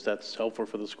do this that's helpful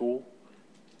for the school?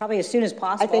 Probably as soon as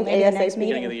possible. I think maybe the next ASAP. Beginning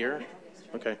meeting. of the year?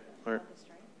 Okay, all right.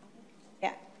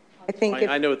 Yeah. I think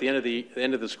I know at the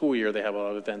end of the school year, they have a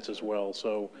lot of events as well,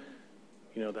 so,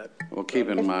 you know, that. Well, keep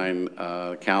in mind,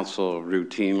 council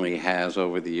routinely has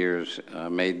over the years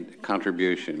made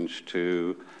contributions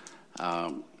to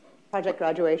Project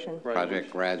graduation.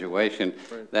 Project Graduation.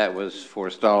 That was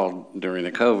forestalled during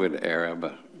the COVID era,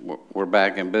 but we're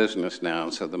back in business now,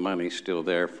 so the money's still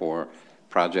there for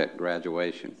Project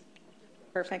Graduation.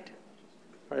 Perfect.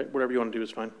 All right, whatever you want to do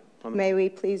is fine. May we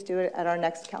please do it at our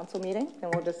next council meeting,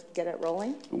 and we'll just get it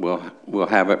rolling? We'll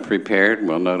have it prepared.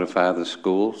 We'll notify the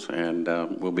schools, and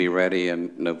we'll be ready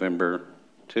in November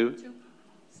 2.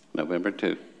 November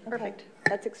 2. Perfect.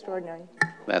 That's extraordinary.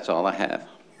 That's all I have.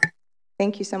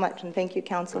 Thank you so much, and thank you,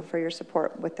 council, for your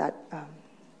support with that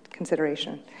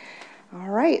consideration. All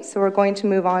right, so we're going to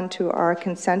move on to our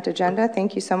consent agenda.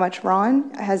 Thank you so much,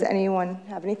 Ron. Has anyone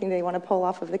have anything they want to pull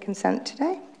off of the consent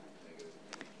today?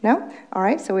 No? All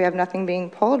right, so we have nothing being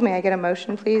pulled. May I get a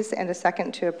motion, please, and a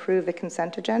second to approve the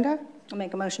consent agenda? I'll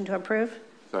make a motion to approve.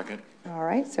 Second. All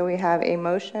right, so we have a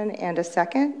motion and a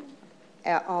second.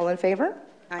 All in favor?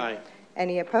 Aye.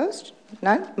 Any opposed?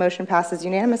 None? Motion passes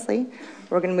unanimously.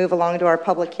 We're going to move along to our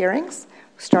public hearings,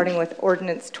 starting with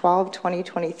Ordinance 12,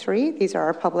 2023. These are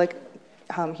our public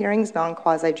hearings,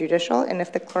 non-quasi-judicial, and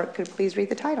if the clerk could please read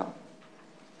the title.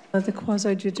 The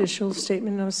quasi-judicial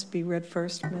statement must be read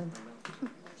first, ma'am.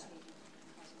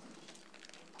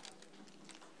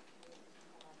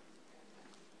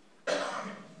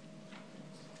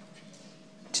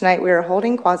 Tonight, we are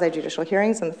holding quasi-judicial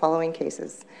hearings in the following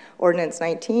cases. Ordinance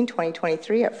 19,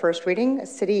 2023, at first reading, a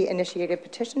city-initiated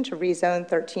petition to rezone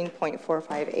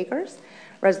 13.45 acres.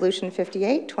 Resolution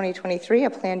 58, 2023, a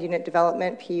planned unit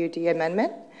development PUD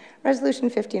amendment.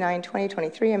 Resolution 59,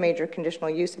 2023, a major conditional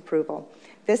use approval.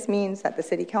 This means that the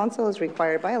City Council is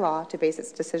required by law to base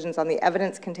its decisions on the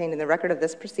evidence contained in the record of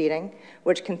this proceeding,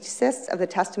 which consists of the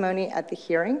testimony at the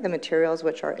hearing, the materials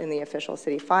which are in the official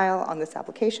city file on this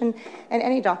application, and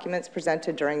any documents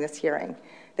presented during this hearing.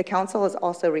 The Council is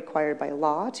also required by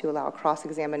law to allow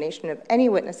cross-examination of any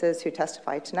witnesses who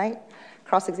testify tonight.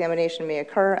 Cross-examination may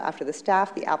occur after the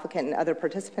staff, the applicant, and other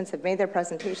participants have made their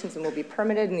presentations and will be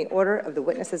permitted in the order of the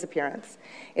witness's appearance.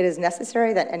 It is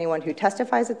necessary that anyone who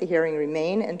testifies at the hearing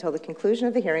remain until the conclusion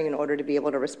of the hearing in order to be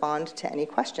able to respond to any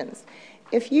questions.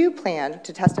 If you plan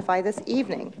to testify this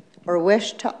evening or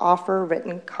wish to offer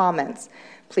written comments,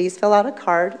 please fill out a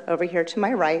card over here to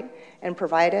my right and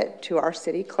provide it to our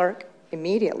city clerk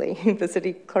immediately. The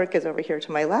city clerk is over here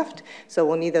to my left, so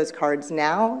we'll need those cards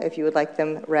now if you would like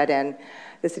them read in.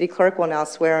 The city clerk will now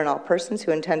swear in all persons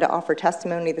who intend to offer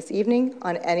testimony this evening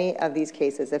on any of these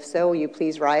cases. If so, will you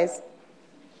please rise?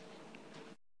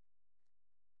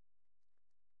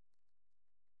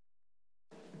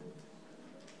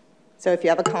 So if you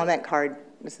have a comment card,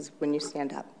 this is when you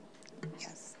stand up.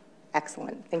 Yes.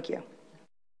 Excellent. Thank you.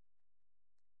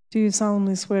 Do you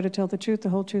solemnly swear to tell the truth, the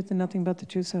whole truth, and nothing but the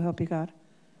truth, so help you God?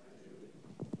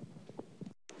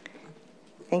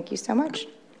 Thank you so much.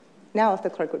 Now, if the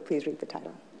clerk would please read the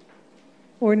title.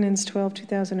 Ordinance 12,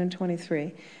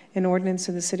 2023, an ordinance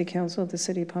of the City Council of the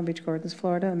City of Palm Beach Gardens,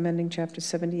 Florida, amending Chapter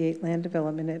 78, Land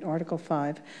Development at Article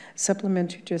 5,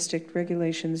 Supplementary District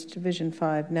Regulations, Division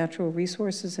 5, Natural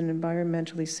Resources and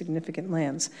Environmentally Significant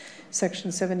Lands,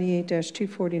 Section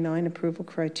 78-249, Approval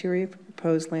Criteria for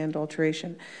Proposed Land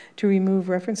Alteration, to remove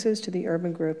references to the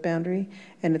urban growth boundary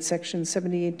and its Section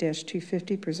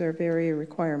 78-250, Preserve Area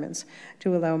Requirements,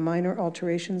 to allow minor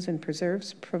alterations in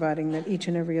preserves, providing that each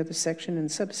and every other section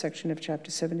and subsection of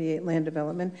Chapter 78, Land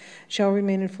Development, shall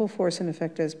remain in full force and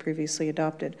effect as previously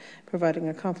adopted, providing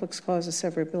a conflicts clause, a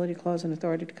severability clause, and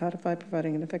authority to codify,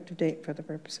 providing an effective date for the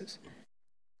purposes.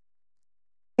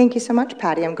 Thank you so much,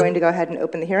 Patty. I'm going to go ahead and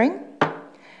open the hearing.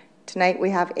 Tonight we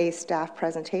have a staff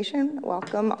presentation.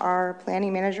 Welcome our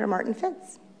planning manager, Martin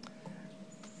Fitz.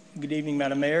 Good evening,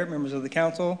 Madam Mayor, members of the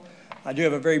council. I do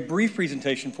have a very brief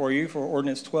presentation for you for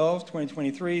Ordinance 12,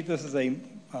 2023. This is a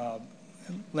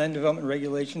Land Development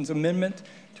Regulations amendment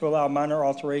to allow minor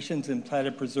alterations in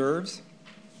platted preserves.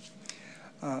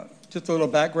 Just a little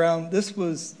background. This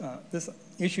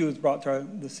issue was brought to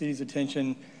the city's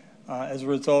attention as a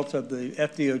result of the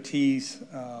FDOT's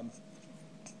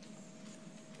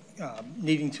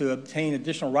needing to obtain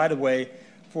additional right-of-way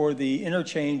for the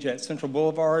interchange at Central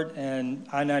Boulevard and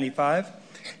I-95.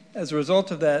 As a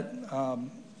result of that,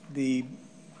 the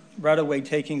right-of-way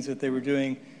takings that they were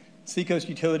doing, Seacoast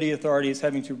Utility Authority is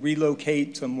having to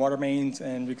relocate some water mains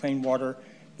and reclaimed water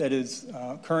that is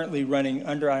currently running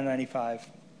under I-95.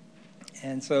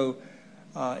 And so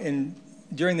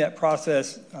during that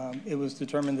process, it was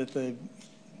determined that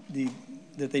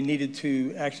that they needed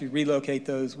to actually relocate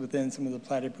those within some of the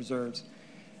platted preserves.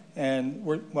 And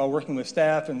while working with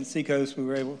staff and Seacoast, we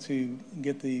were able to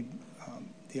get the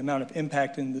amount of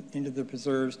impact into the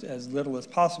preserves as little as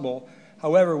possible.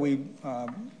 However, we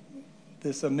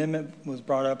this amendment was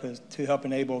brought up as to help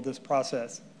enable this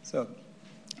process. So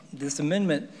this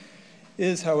amendment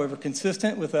is, however,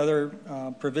 consistent with other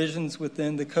provisions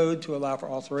within the code to allow for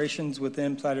alterations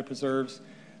within platted preserves,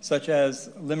 such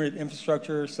as limited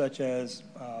infrastructure, such as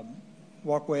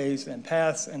walkways and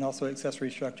paths, and also accessory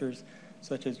structures,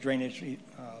 such as drainage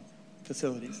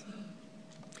facilities.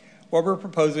 What we're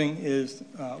proposing is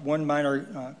one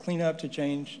minor cleanup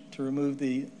to remove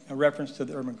the reference to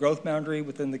the urban growth boundary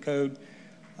within the code,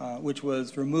 which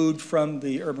was removed from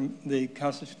the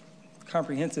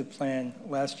comprehensive plan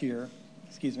last year.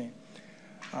 Excuse me.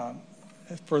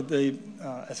 For the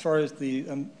as far as the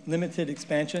limited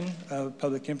expansion of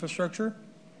public infrastructure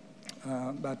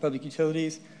by public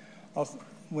utilities, also,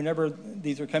 whenever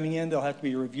these are coming in, they'll have to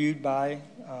be reviewed by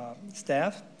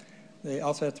staff. They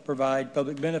also have to provide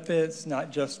public benefits,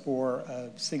 not just for a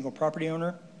single property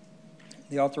owner.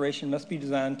 The alteration must be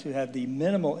designed to have the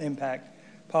minimal impact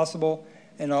possible,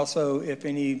 and also if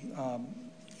any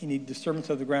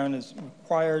disturbance of the ground is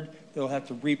required, they'll have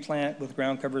to replant with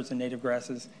ground covers and native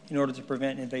grasses in order to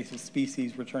prevent invasive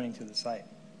species returning to the site.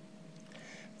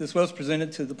 This was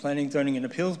presented to the Planning, Zoning, and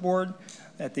Appeals Board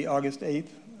at the August 8th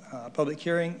public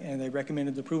hearing, and they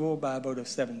recommended approval by a vote of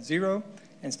 7-0,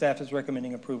 and staff is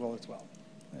recommending approval as well.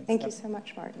 Thank you so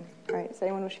much, Martin. All right, is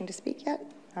anyone wishing to speak yet?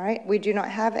 All right, we do not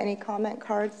have any comment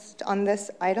cards on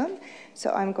this item,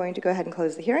 so I'm going to go ahead and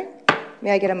close the hearing.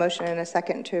 May I get a motion and a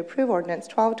second to approve Ordinance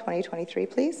 12, 2023,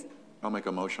 please? I'll make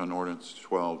a motion on Ordinance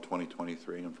 12,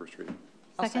 2023 on first reading.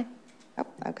 Second. Oh,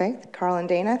 okay, Carl and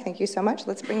Dana, thank you so much.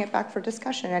 Let's bring it back for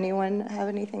discussion. Anyone have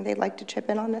anything they'd like to chip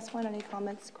in on this one? Any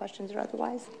comments, questions, or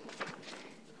otherwise?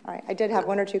 All right, I did have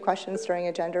one or two questions during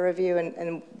agenda review,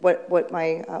 and what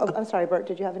my, I'm sorry, Bert,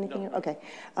 did you have anything? No. Okay.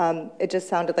 It just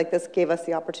sounded like this gave us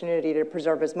the opportunity to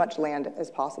preserve as much land as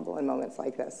possible in moments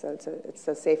like this. So it's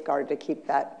a safeguard to keep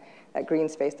that green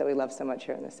space that we love so much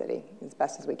here in the city as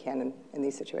best as we can in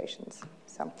these situations.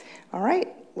 So, all right,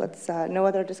 let's, no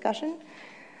other discussion.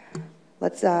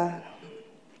 Let's get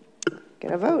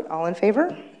a vote. All in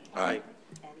favor? Aye.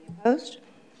 Any opposed?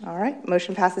 All right,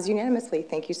 motion passes unanimously.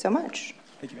 Thank you so much.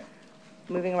 Thank you, ma'am.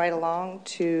 Moving right along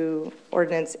to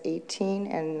Ordinance 18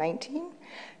 and 19.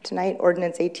 Tonight,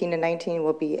 Ordinance 18 and 19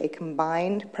 will be a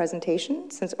combined presentation.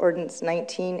 Since Ordinance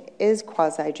 19 is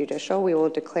quasi-judicial, we will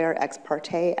declare ex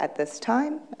parte at this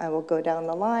time. I will go down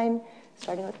the line,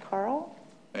 starting with Carl.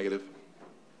 Negative.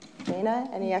 Dana,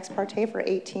 any ex parte for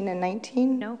 18 and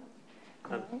 19? No.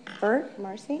 Bert,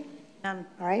 Marcy? None.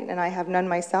 All right, and I have none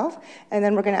myself. And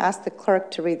then we're going to ask the clerk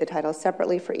to read the titles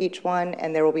separately for each one,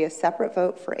 and there will be a separate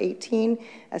vote for 18,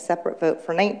 a separate vote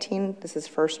for 19. This is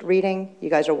first reading. You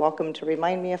guys are welcome to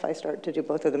remind me if I start to do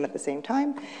both of them at the same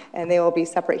time. And they will be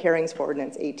separate hearings for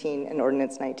Ordinance 18 and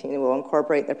Ordinance 19. And we'll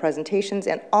incorporate the presentations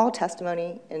and all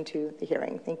testimony into the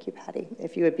hearing. Thank you, Patty.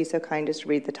 If you would be so kind as to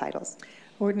read the titles.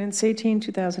 Ordinance 18,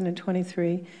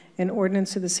 2023, an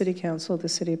ordinance of the City Council of the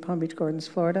City of Palm Beach Gardens,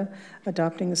 Florida,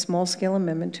 adopting a small-scale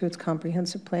amendment to its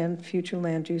comprehensive plan future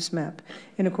land use map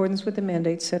in accordance with the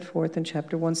mandates set forth in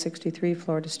Chapter 163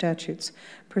 Florida statutes,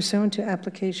 pursuant to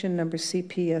application number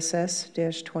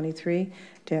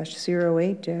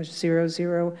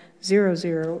CPSS-23-08-0000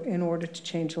 in order to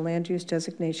change the land use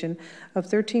designation of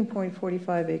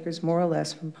 13.45 acres more or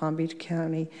less from Palm Beach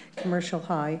County Commercial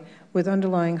High with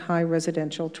underlying high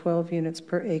residential 12 units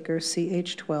per acre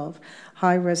CH12,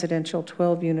 high residential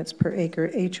 12 units per acre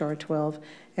HR12,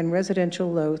 and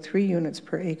residential low 3 units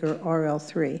per acre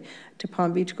RL3 to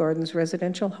Palm Beach Gardens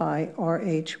Residential High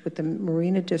RH with the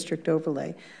Marina District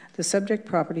overlay, the subject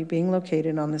property being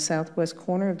located on the southwest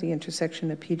corner of the intersection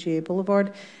of PGA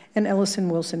Boulevard and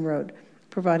Ellison-Wilson Road,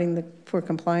 providing for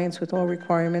compliance with all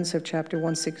requirements of Chapter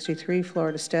 163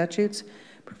 Florida statutes,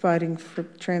 providing for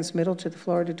transmittal to the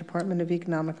Florida Department of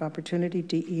Economic Opportunity,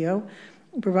 DEO,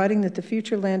 providing that the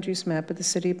future land use map of the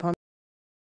City of Palm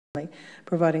Beach,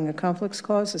 providing a conflicts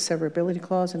clause, a severability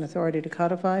clause, and authority to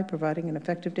codify, providing an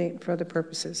effective date and for other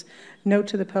purposes. Note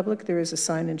to the public, there is a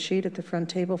sign-in sheet at the front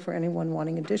table for anyone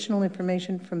wanting additional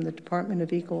information from the Department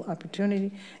of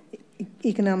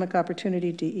Economic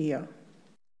Opportunity, DEO.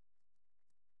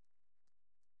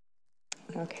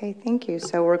 Okay, thank you.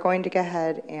 So we're going to go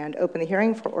ahead and open the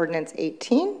hearing for Ordinance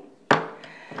 18.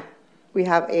 We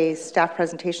have a staff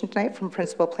presentation tonight from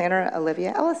Principal Planner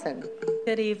Olivia Ellison.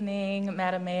 Good evening,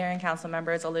 Madam Mayor and Council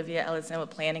members. Olivia Ellison with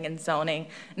Planning and Zoning.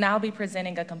 Now I'll be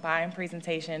presenting a combined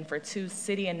presentation for two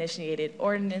city-initiated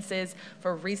ordinances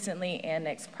for recently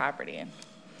annexed property.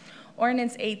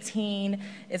 Ordinance 18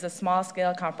 is a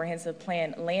small-scale comprehensive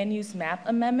plan land use map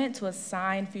amendment to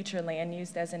assign future land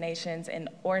use designations, and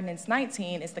Ordinance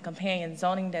 19 is the companion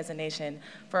zoning designation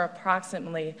for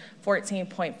approximately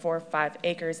 14.45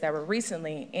 acres that were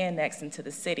recently annexed into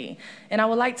the city. And I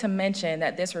would like to mention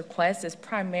that this request is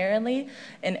primarily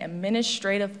an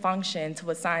administrative function to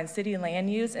assign city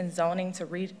land use and zoning to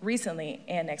recently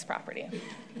annexed property.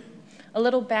 A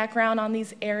little background on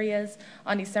these areas.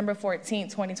 On December 14,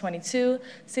 2022,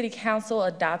 City Council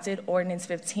adopted Ordinance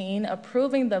 15,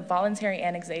 approving the voluntary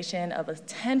annexation of a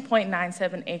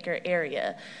 10.97 acre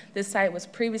area. This site was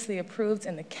previously approved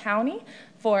in the county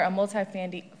for a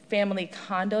multifamily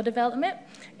condo development.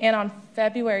 And on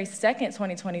February 2nd,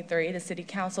 2023, the City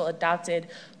Council adopted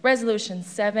Resolution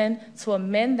 7 to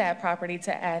amend that property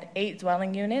to add 8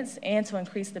 dwelling units and to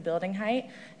increase the building height.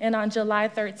 And on July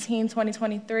 13,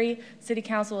 2023, City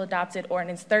Council adopted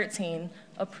Ordinance 13,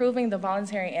 approving the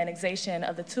voluntary annexation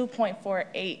of the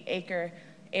 2.48 acre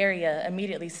area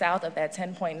immediately south of that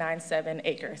 10.97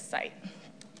 acre site.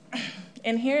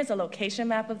 And here's a location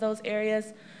map of those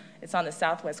areas. It's on the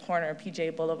southwest corner of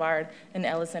PJ Boulevard and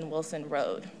Ellison Wilson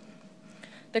Road.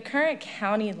 The current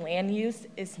county land use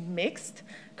is mixed,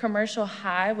 commercial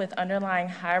high with underlying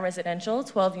high residential,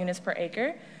 12 units per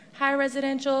acre, high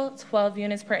residential, 12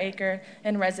 units per acre,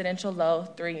 and residential low,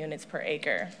 3 units per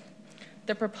acre.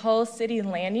 The proposed city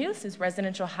land use is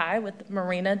residential high with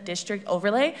Marina District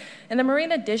overlay, and the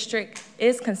Marina District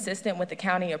is consistent with the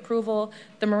county approval.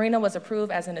 The Marina was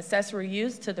approved as an accessory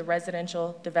use to the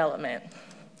residential development.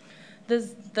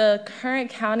 The current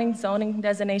county zoning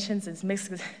designations is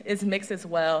mixed as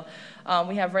well.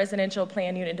 We have residential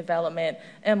plan unit development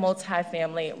and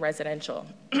multifamily residential.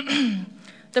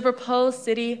 The proposed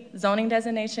city zoning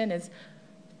designation is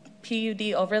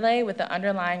PUD overlay with the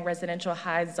underlying residential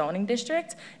high zoning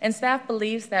district, and staff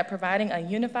believes that providing a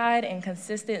unified and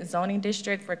consistent zoning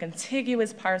district for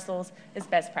contiguous parcels is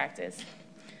best practice.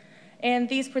 And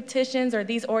these petitions or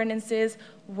these ordinances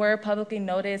were publicly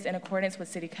noticed in accordance with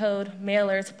city code,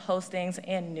 mailers, postings,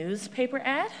 and newspaper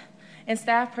ad. And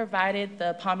staff provided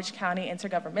the Palm Beach County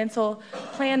Intergovernmental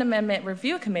Plan Amendment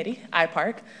Review Committee,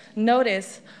 IPARC,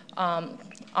 notice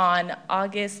on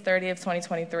August 30th,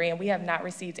 2023, and we have not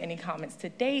received any comments to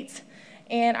date.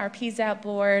 And our PZAP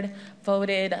board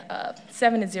voted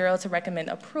 7-0 to recommend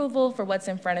approval for what's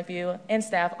in front of you, and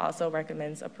staff also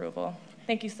recommends approval.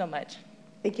 Thank you so much.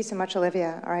 Thank you so much,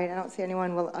 Olivia. All right, I don't see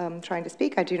anyone trying to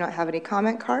speak. I do not have any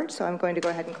comment cards, so I'm going to go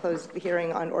ahead and close the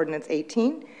hearing on Ordinance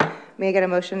 18. May I get a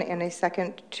motion and a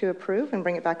second to approve and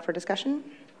bring it back for discussion?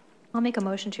 I'll make a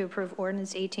motion to approve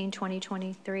Ordinance 18,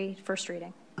 2023, first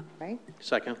reading. All right.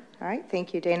 Second. All right,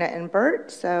 thank you, Dana and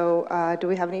Bert. So do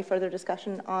we have any further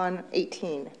discussion on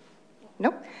 18?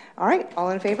 Nope. All right, all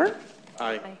in favor?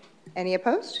 Aye. Any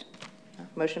opposed?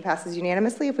 Motion passes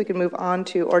unanimously. If we could move on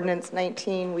to Ordinance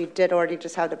 19. We did already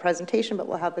just have the presentation, but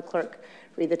we'll have the clerk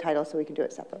read the title so we can do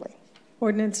it separately.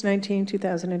 Ordinance 19,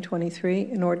 2023,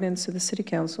 an ordinance of the City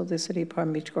Council of the City of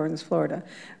Palm Beach Gardens, Florida,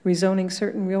 rezoning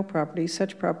certain real property,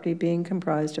 such property being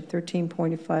comprised of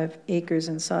 13.5 acres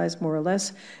in size, more or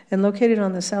less, and located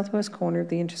on the southwest corner of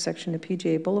the intersection of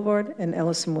PGA Boulevard and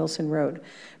Ellison Wilson Road,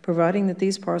 providing that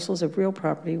these parcels of real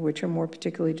property, which are more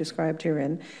particularly described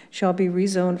herein, shall be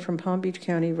rezoned from Palm Beach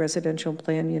County Residential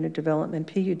Plan Unit Development,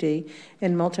 PUD,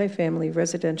 and multifamily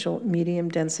residential medium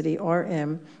density,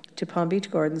 RM, to Palm Beach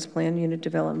Gardens Plan Unit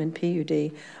Development,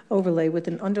 PUD, overlay with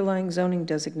an underlying zoning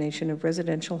designation of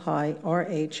residential high,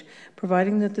 RH,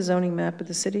 providing that the zoning map of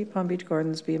the City of Palm Beach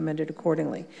Gardens be amended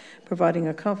accordingly, providing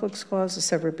a conflicts clause, a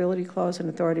severability clause, and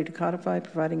authority to codify,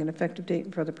 providing an effective date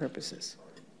and for other purposes.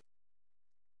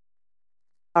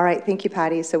 All right, thank you,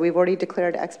 Patty. So we've already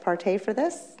declared ex parte for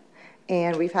this,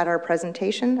 and we've had our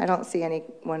presentation. I don't see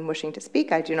anyone wishing to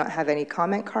speak. I do not have any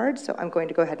comment cards, so I'm going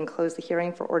to go ahead and close the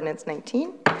hearing for Ordinance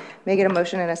 19. May I get a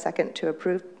motion and a second to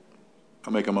approve?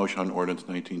 I'll make a motion on Ordinance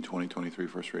 19, 2023,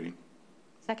 first reading.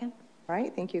 Second. All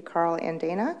right, thank you, Carl and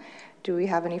Dana. Do we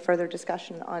have any further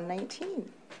discussion on 19?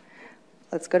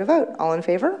 Let's go to vote. All in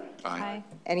favor? Aye.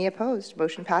 Any opposed?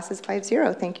 Motion passes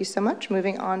 5-0. Thank you so much.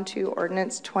 Moving on to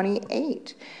Ordinance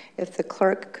 28. If the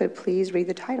clerk could please read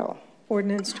the title.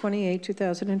 Ordinance 28,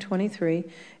 2023,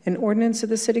 an ordinance of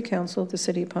the City Council of the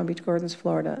City of Palm Beach Gardens,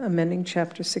 Florida, amending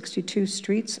Chapter 62,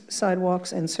 Streets,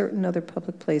 Sidewalks, and Certain Other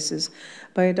Public Places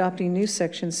by adopting new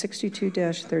Section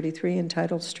 62-33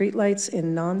 entitled Streetlights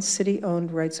in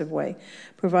Non-City-Owned Rights-of-Way,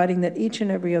 providing that each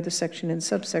and every other section and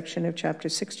subsection of Chapter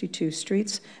 62,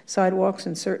 Streets, Sidewalks,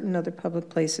 and Certain Other Public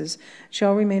Places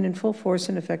shall remain in full force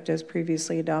and effect as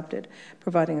previously adopted,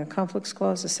 providing a conflicts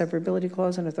clause, a severability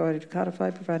clause, and authority to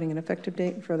codify, providing an effective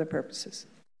date and for other purposes.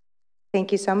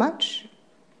 Thank you so much.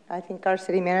 I think our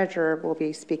city manager will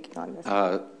be speaking on this.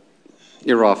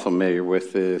 You're all familiar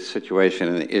with the situation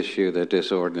and the issue that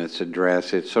this ordinance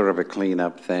addresses. It's sort of a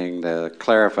cleanup thing to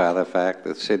clarify the fact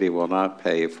that the city will not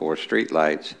pay for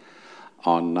streetlights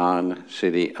on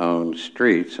non-city owned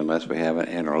streets unless we have an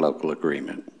interlocal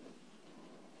agreement.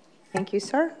 Thank you,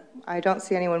 sir. I don't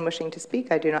see anyone wishing to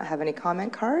speak. I do not have any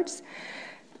comment cards.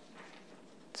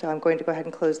 So I'm going to go ahead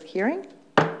and close the hearing.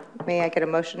 May I get a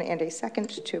motion and a second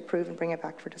to approve and bring it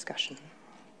back for discussion?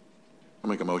 I'll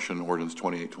make a motion, ordinance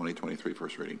 28, 2023,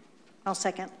 first reading. I'll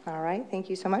second. All right, thank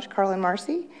you so much, Carl and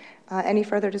Marcy. Any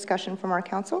further discussion from our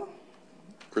council?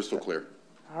 Crystal clear.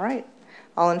 All right,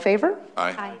 all in favor?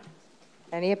 Aye. Aye.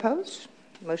 Any opposed?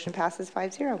 Motion passes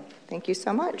 5-0. Thank you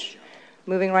so much.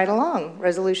 Moving right along,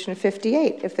 Resolution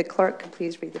 58. If the clerk could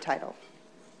please read the title.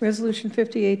 Resolution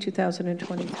 58,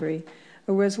 2023,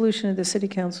 a resolution of the City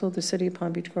Council of the City of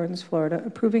Palm Beach Gardens, Florida,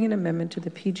 approving an amendment to the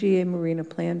PGA Marina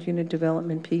Planned Unit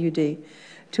Development, PUD,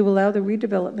 to allow the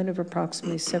redevelopment of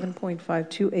approximately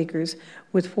 7.52 acres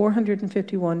with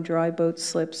 451 dry boat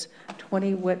slips,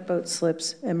 20 wet boat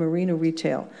slips, and marina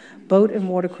retail, boat and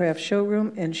watercraft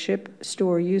showroom, and ship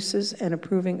store uses, and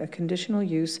approving a conditional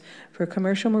use for a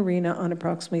commercial marina on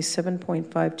approximately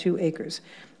 7.52 acres.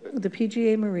 The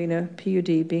PGA Marina,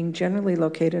 PUD, being generally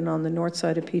located on the north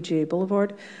side of PGA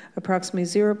Boulevard, approximately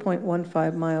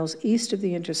 0.15 miles east of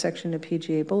the intersection of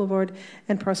PGA Boulevard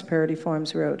and Prosperity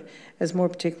Farms Road, as more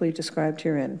particularly described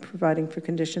herein, providing for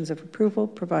conditions of approval,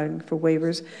 providing for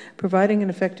waivers, providing an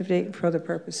effective date, and for other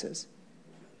purposes.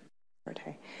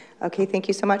 Okay, thank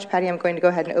you so much, Patty. I'm going to go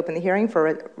ahead and open the hearing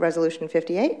for Resolution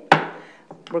 58.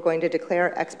 We're going to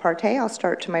declare ex parte. I'll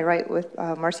start to my right with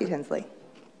Marcy Tinsley.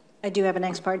 I do have an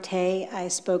ex parte. I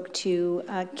spoke to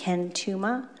Ken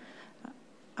Tuma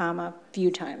a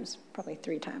few times, probably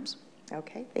 3 times.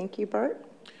 Okay, thank you, Bert.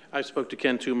 I spoke to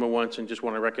Ken Tuma once and just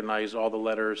want to recognize all the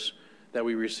letters that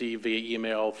we received via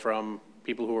email from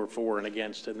people who were for and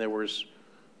against, and there was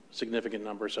significant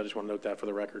numbers, so I just want to note that for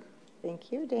the record.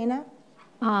 Thank you. Dana?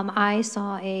 I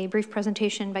saw a brief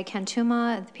presentation by Ken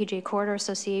Tuma at the PGA Corridor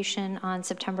Association on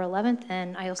September 11th,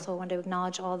 and I also want to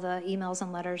acknowledge all the emails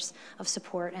and letters of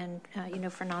support and,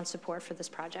 for non-support for this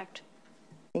project.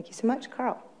 Thank you so much.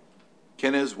 Carl?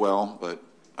 Ken as well, but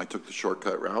I took the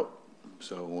shortcut route,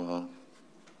 so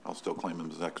I'll still claim him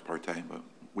as ex parte, but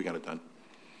we got it done.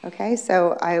 Okay,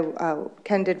 so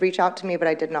Ken did reach out to me, but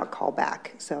I did not call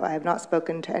back. So I have not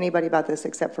spoken to anybody about this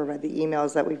except for the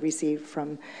emails that we received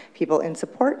from people in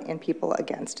support and people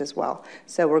against as well.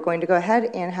 So we're going to go ahead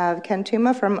and have Ken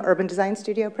Tuma from Urban Design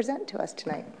Studio present to us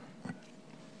tonight.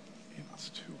 It's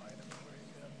 2 items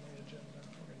on the agenda.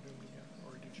 We're going to do them again,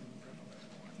 or did you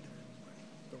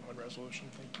the one resolution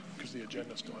thing? Because the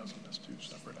agenda still has them as 2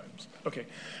 separate items. Okay.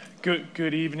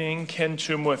 Good evening. Ken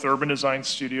Tuma with Urban Design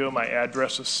Studio. My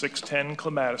address is 610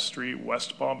 Clematis Street,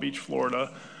 West Palm Beach,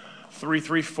 Florida,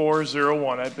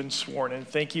 33401. I've been sworn in.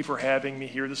 Thank you for having me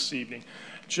here this evening.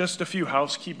 Just a few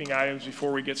housekeeping items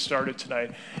before we get started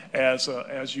tonight.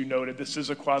 As you noted, this is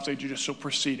a quasi-judicial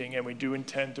proceeding, and we do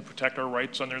intend to protect our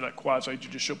rights under that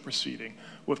quasi-judicial proceeding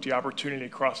with the opportunity to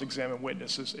cross-examine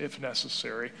witnesses if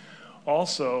necessary.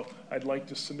 Also, I'd like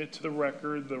to submit to the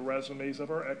record the resumes of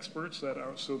our experts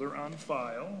so they're on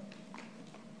file.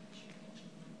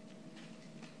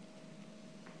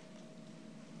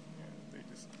 They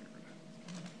disappeared.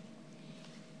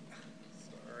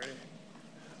 Sorry.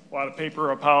 A lot of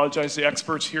paper. I apologize. The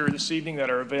experts here this evening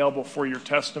that are available for your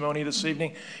testimony this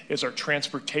evening is our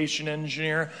transportation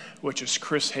engineer, which is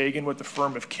Chris Hagan with the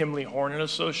firm of Kimley Horn and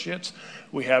Associates.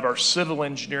 We have our civil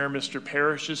engineer, Mr.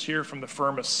 Parrish, is here from the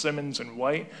firm of Simmons and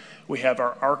White. We have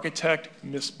our architect,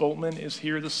 Ms. Boltman, is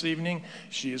here this evening.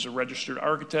 She is a registered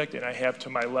architect, and I have to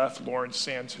my left Lauren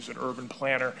Sands, who's an urban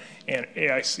planner and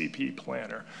AICP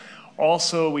planner.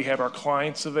 Also, we have our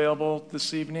clients available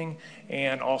this evening,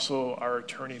 and also our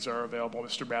attorneys are available.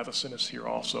 Mr. Matheson is here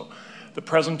also. The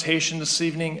presentation this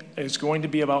evening is going to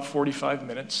be about 45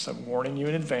 minutes. I'm warning you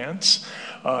in advance.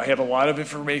 I have a lot of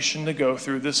information to go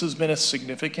through. This has been a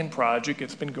significant project.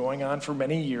 It's been going on for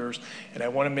many years, and I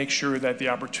want to make sure that the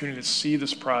opportunity to see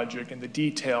this project and the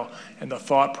detail and the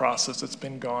thought process that's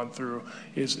been gone through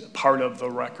is part of the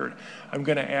record. I'm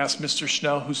going to ask Mr.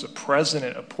 Schnell, who's the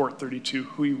president of Port 32,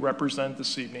 who we represent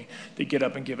this evening, to get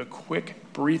up and give a quick,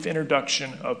 brief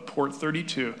introduction of Port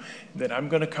 32. Then I'm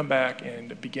going to come back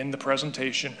and begin the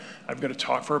presentation. I'm going to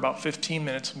talk for about 15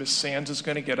 minutes. Ms. Sands is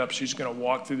going to get up. She's going to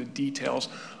walk through the details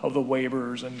of the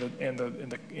waivers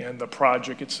and the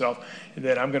project itself. And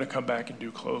then I'm going to come back and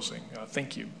do closing.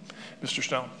 Thank you. Mr.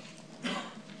 Schnell.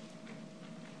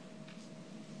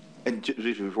 And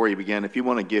just before you begin, if you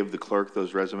want to give the clerk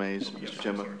those resumes, Mr.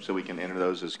 Chimba, so we can enter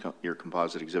those as your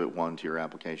composite exhibit 1 to your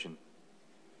application.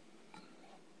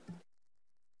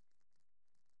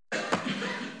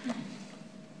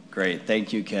 Great.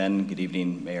 Thank you, Ken. Good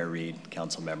evening, Mayor Reed,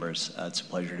 council members. It's a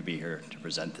pleasure to be here to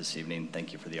present this evening.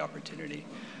 Thank you for the opportunity.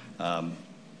 And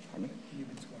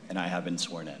I have been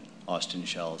sworn in. Austin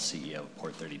Shell, CEO of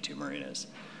Port 32 Marinas.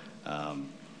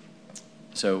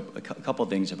 So a couple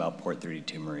things about Port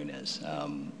 32 Marinas.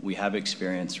 We have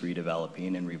experience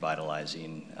redeveloping and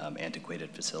revitalizing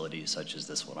antiquated facilities such as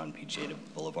this one on PGA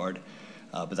Boulevard,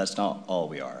 but that's not all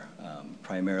we are.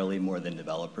 Primarily, more than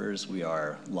developers, we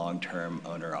are long-term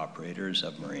owner-operators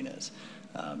of marinas.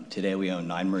 Today we own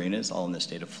 9 marinas, all in the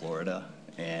state of Florida,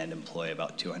 and employ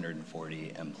about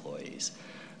 240 employees.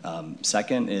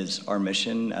 Second is our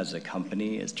mission as a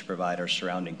company is to provide our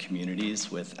surrounding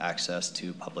communities with access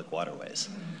to public waterways.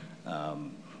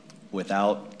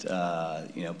 Without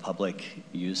public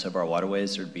use of our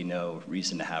waterways, there'd be no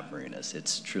reason to have marinas.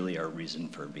 It's truly our reason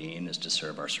for being is to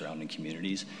serve our surrounding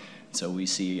communities. So we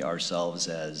see ourselves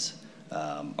as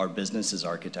our business is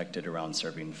architected around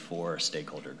serving 4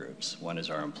 stakeholder groups. One is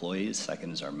our employees,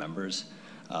 second is our members,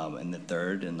 and the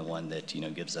third, and the one that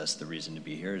gives us the reason to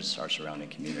be here, is our surrounding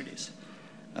communities.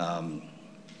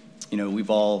 We've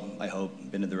all, I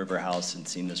hope, been to the River House and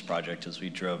seen this project as we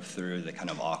drove through the kind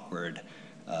of awkward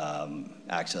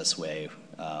access way,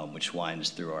 which winds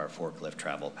through our forklift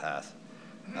travel path.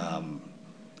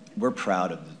 We're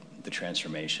proud of the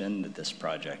transformation that this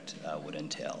project would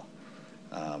entail.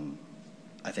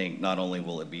 I think not only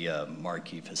will it be a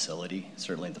marquee facility,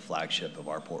 certainly the flagship of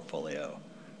our portfolio,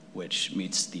 which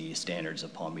meets the standards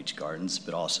of Palm Beach Gardens,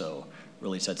 but also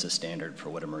really sets a standard for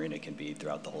what a marina can be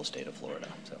throughout the whole state of Florida.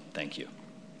 So thank you.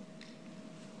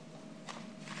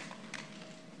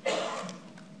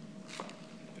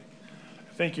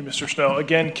 Thank you, Mr. Snell.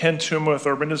 Again, Ken Tuma with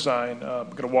Urban Design. I'm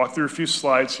going to walk through a few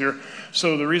slides here.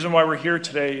 So the reason why we're here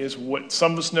today is what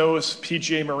some of us know as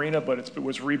PGA Marina, but it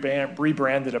was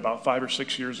rebranded about 5 or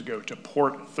 6 years ago to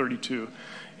Port 32.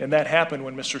 And that happened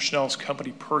when Mr. Snell's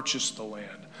company purchased the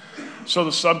land. So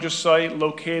the subject site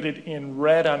located in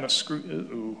red on the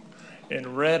screen,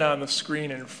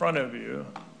 in front of you.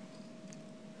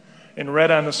 In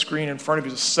red on the screen in front of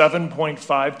you is a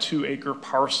 7.52 acre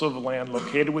parcel of land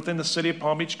located within the city of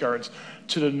Palm Beach Gardens.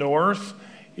 To the north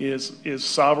is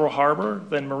Salvo Harbor,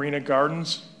 then Marina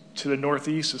Gardens. To the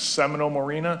northeast is Seminole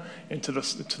Marina, and to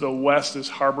the west is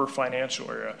Harbor Financial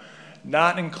Area.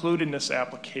 Not included in this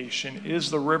application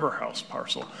is the River House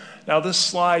parcel. Now this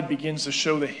slide begins to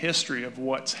show the history of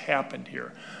what's happened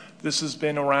here. This has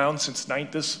been around since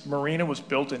this marina was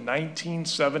built in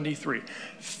 1973,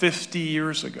 50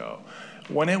 years ago.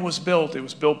 When it was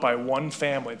built by one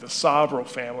family, the Savro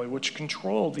family, which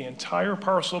controlled the entire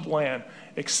parcel of land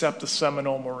except the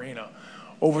Seminole Marina.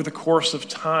 Over the course of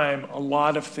time, a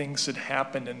lot of things had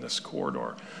happened in this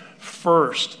corridor.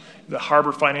 First, the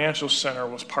Harbor Financial Center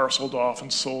was parceled off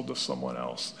and sold to someone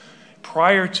else.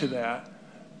 Prior to that,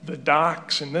 the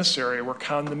docks in this area were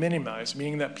condominiumized,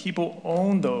 meaning that people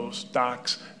own those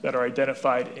docks that are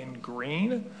identified in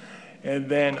green. And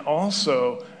then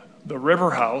also the River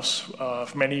House,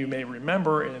 many of you may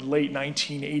remember, in late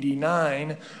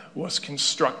 1989 was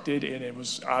constructed, and it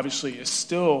was obviously is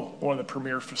still one of the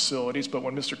premier facilities. But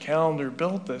when Mr. Callender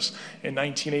built this in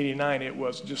 1989, it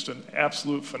was just an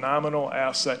absolute phenomenal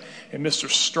asset. And Mr.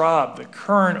 Straub, the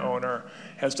current owner,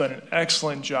 has done an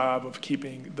excellent job of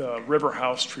keeping the River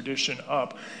House tradition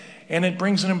up. And it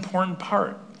brings an important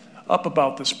part up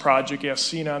about this project as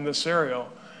seen on this aerial.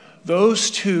 Those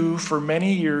two, for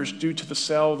many years, due to the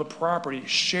sale of the property,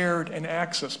 shared an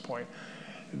access point.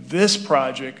 This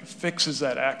project fixes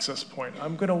that access point.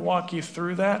 I'm going to walk you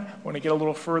through that when I get a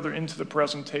little further into the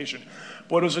presentation.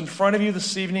 What is in front of you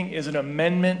this evening is an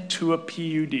amendment to a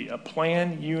PUD, a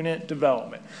planned unit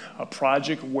development, a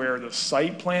project where the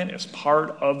site plan is part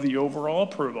of the overall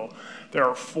approval. There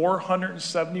are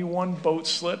 471 boat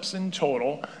slips in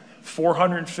total.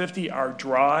 450 are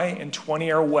dry and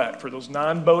 20 are wet. For those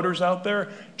non-boaters out there,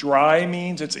 dry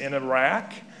means it's in a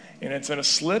rack and it's in a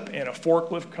slip and a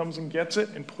forklift comes and gets it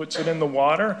and puts it in the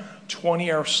water.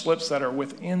 20 are slips that are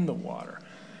within the water.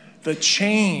 The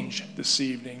change this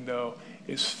evening, though,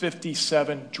 is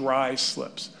 57 dry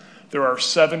slips. There are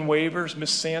 7 waivers. Ms.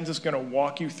 Sands is going to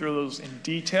walk you through those in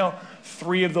detail.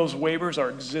 3 of those waivers are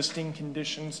existing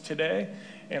conditions today,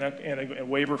 and a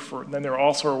waiver for, and then there are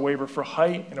also a waiver for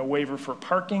height and a waiver for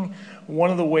parking.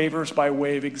 One of the waivers, by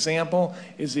way of example,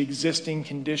 is the existing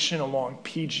condition along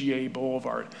PGA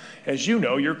Boulevard. As you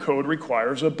know, your code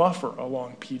requires a buffer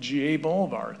along PGA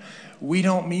Boulevard. We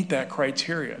don't meet that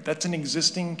criteria. That's an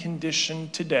existing condition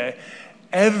today.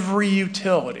 Every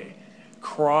utility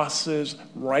crosses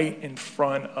right in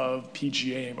front of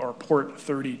PGA or Port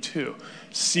 32.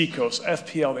 Seacoast,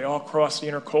 FPL, they all cross the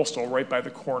intercoastal right by the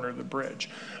corner of the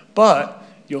bridge. But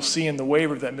you'll see in the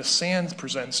waiver that Ms. Sands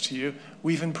presents to you,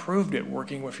 we've improved it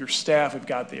working with your staff. We've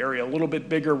got the area a little bit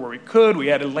bigger where we could.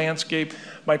 We added landscape.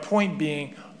 My point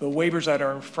being, the waivers that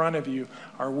are in front of you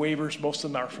are waivers, most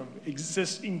of them are from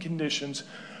existing conditions.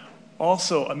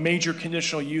 Also, a major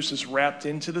conditional use is wrapped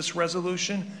into this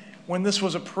resolution. When this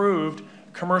was approved,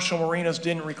 commercial marinas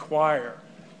didn't require,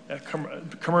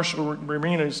 commercial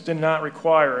marinas did not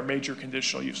require a major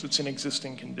conditional use. It's an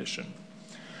existing condition.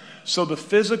 So the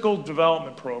physical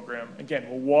development program, again,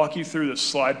 we'll walk you through this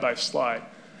slide by slide.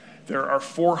 There are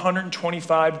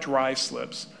 425 dry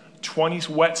slips,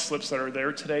 20 wet slips that are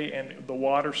there today, and the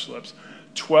water slips.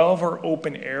 12 are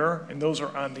open air, and those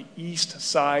are on the east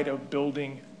side of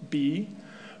Building B.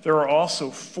 There are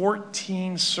also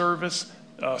 14 service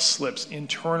slips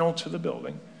internal to the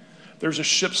building. There's a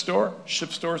ship store.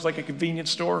 Ship store is like a convenience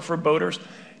store for boaters.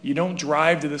 You don't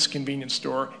drive to this convenience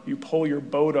store. You pull your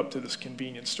boat up to this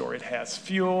convenience store. It has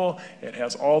fuel. It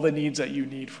has all the needs that you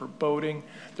need for boating.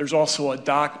 There's also a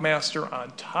dock master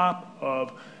on top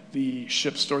of the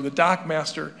ship store. The dock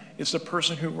master is the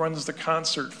person who runs the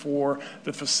concert for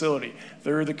the facility.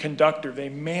 They're the conductor. They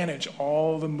manage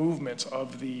all the movements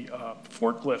of the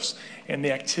forklifts and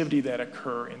the activity that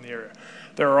occur in the area.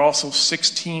 There are also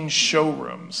 16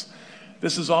 showrooms.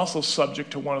 This is also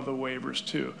subject to one of the waivers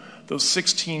too. Those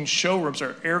 16 showrooms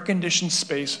are air-conditioned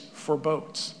space for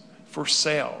boats, for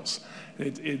sails.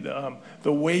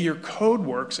 The way your code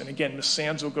works, and again, Ms.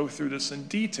 Sands will go through this in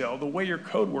detail, the way your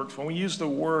code works, when we use the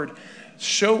word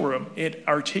showroom, it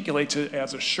articulates it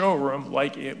as a showroom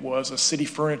like it was a city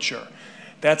furniture.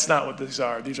 That's not what these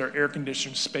are. These are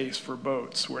air-conditioned space for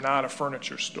boats. We're not a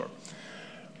furniture store.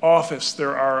 Office,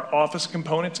 there are office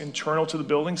components internal to the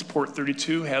buildings. Port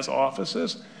 32 has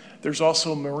offices. There's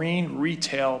also marine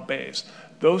retail bays.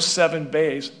 Those 7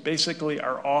 bays basically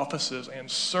are offices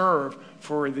and serve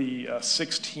for the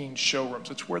 16 showrooms.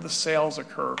 It's where the sales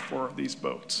occur for these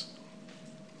boats.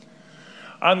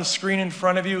 On the screen in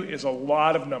front of you is a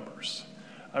lot of numbers.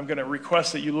 I'm going to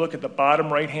request that you look at the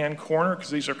bottom right-hand corner because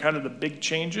these are kind of the big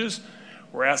changes.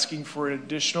 We're asking for an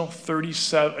additional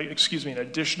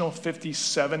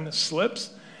 57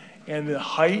 slips, and the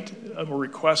height, we're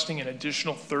requesting an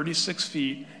additional 36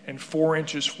 feet and 4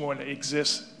 inches from what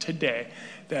exists today.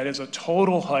 That is a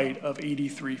total height of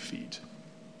 83 feet.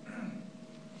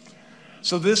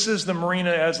 So this is the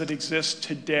marina as it exists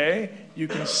today. You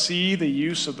can see the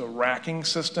use of the racking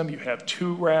system. You have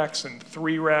 2 racks and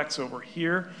 3 racks over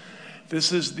here.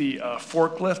 This is the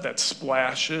forklift that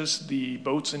splashes the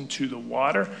boats into the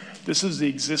water. This is the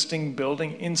existing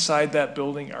building. Inside that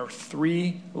building are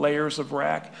 3 layers of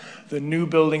rack. The new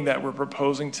building that we're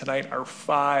proposing tonight are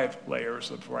 5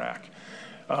 layers of rack.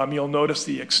 You'll notice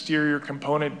the exterior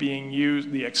component being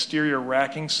used, the exterior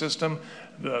racking system,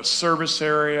 the service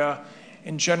area,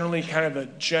 and generally kind of the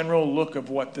general look of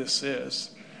what this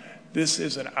is. This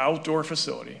is an outdoor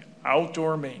facility,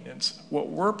 outdoor maintenance. What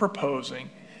we're proposing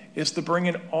is to bring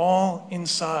it all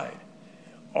inside.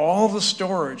 All the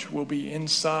storage will be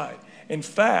inside. In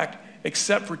fact,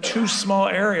 except for 2 small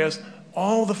areas,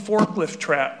 all the forklift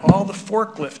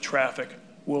traffic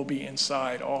will be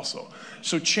inside also.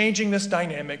 So changing this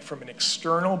dynamic from an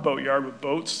external boatyard with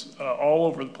boats all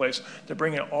over the place to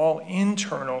bring it all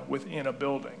internal within a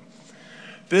building.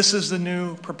 This is the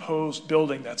new proposed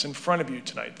building that's in front of you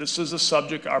tonight. This is the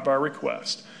subject of our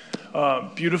request.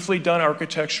 Beautifully done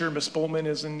architecture. Ms. Boltman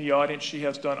is in the audience. She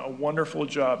has done a wonderful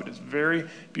job. It is very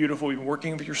beautiful. We've been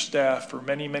working with your staff for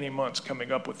many, many months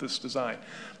coming up with this design.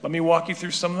 Let me walk you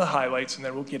through some of the highlights, and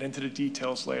then we'll get into the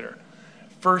details later.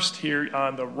 First, here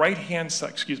on the right-hand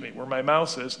side, where my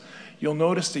mouse is, you'll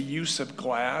notice the use of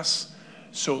glass.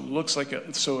 So it looks like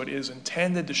so it is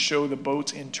intended to show the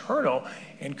boat's internal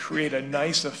and create a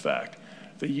nice effect.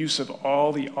 The use of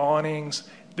all the awnings.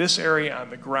 This area on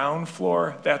the ground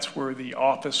floor, that's where the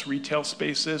office retail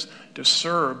space is to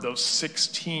serve those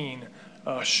 16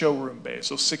 showroom bays.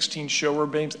 So 16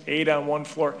 showroom bays, 8 on one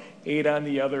floor, 8 on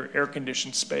the other,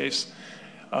 air-conditioned space.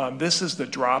 This is the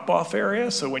drop-off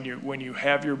area. So when you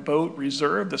have your boat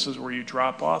reserved, this is where you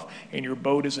drop off, and your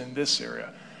boat is in this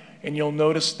area. And you'll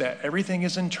notice that everything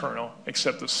is internal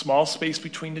except the small space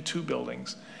between the 2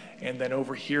 buildings. and then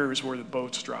over here is where the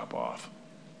boats drop off.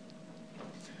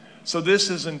 So this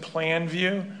is in plan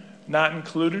view, not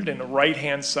included in the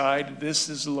right-hand side. This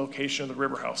is the location of the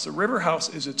river house. The river house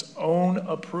is its own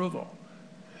approval.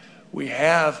 We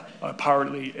have,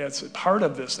 partly as a part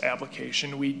of this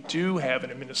application, we do have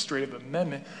an administrative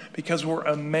amendment because we're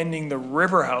amending the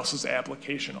river house's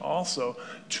application also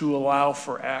to allow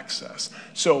for access.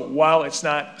 So while it's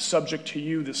not subject to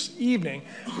you this evening,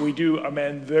 we do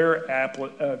amend their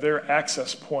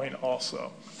access point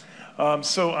also.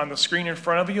 So on the screen in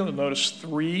front of you, you'll notice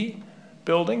 3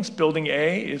 buildings. Building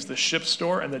A is the ship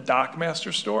store and the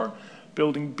dockmaster store.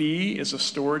 Building B is a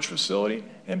storage facility,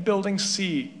 and Building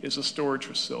C is a storage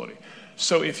facility.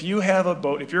 So if you have a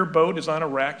boat, if your boat is on a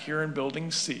rack here in Building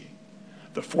C,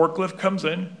 the forklift comes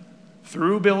in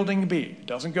through Building B. It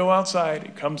doesn't go outside,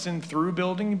 it comes in through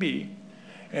Building B,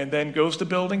 and then goes to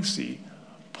Building C,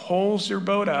 pulls your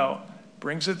boat out,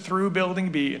 brings it through Building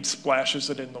B, and splashes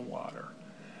it in the water.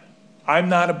 I'm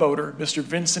not a boater. Mr.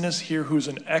 Vincent is here, who's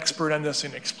an expert on this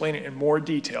and explain it in more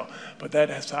detail, but that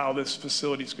is how this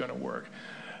facility is going to work.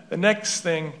 The next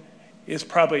thing is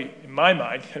probably, in my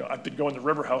mind, I've been going to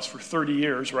River House for 30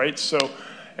 years, right? So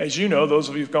as you know, those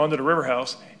of you who've gone to the River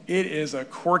House, it is a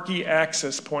quirky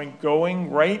access point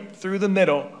going right through the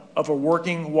middle of a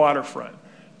working waterfront.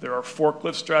 There are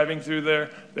forklifts driving through there.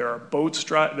 There are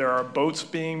boats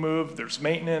being moved. There's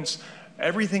maintenance.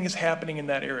 Everything is happening in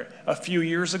that area. A few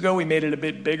years ago, we made it a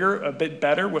bit bigger, a bit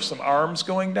better with some arms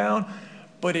going down,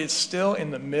 but it's still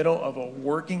in the middle of a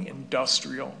working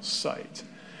industrial site.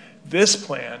 This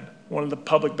plan, one of the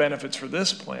public benefits for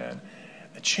this plan,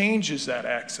 changes that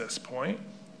access point.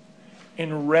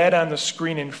 In red on the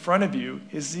screen in front of you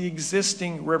is the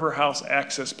existing River House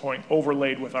access point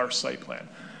overlaid with our site plan.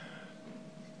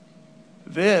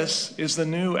 This is the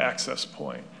new access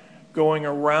point, going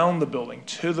around the building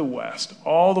to the west,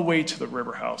 all the way to the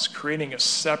River House, creating a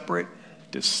separate,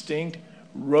 distinct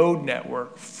road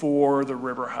network for the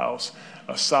River House,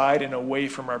 aside and away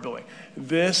from our building.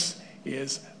 This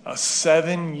is a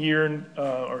 7-year,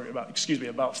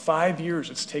 about 5 years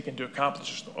it's taken to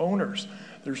accomplish.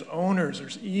 There's owners,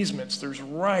 there's easements, there's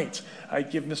rights. I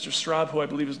give Mr. Straub, who I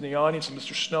believe is in the audience, and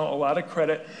Mr. Snow a lot of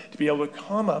credit to be able to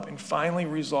come up and finally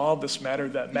resolve this matter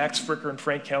that Max Fricker and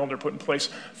Frank Callender put in place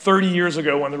 30 years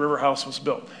ago when the River House was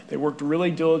built. They worked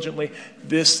really diligently.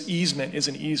 This easement is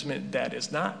an easement that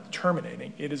is not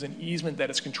terminating. It is an easement that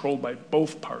is controlled by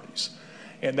both parties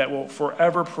and that will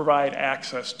forever provide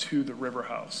access to the River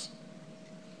House.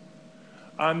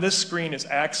 On this screen is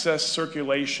access,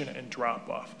 circulation, and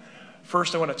drop-off.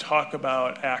 First, I want to talk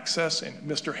about access, and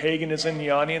Mr. Hagan is in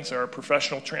the audience, our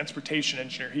professional transportation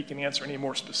engineer. He can answer any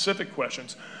more specific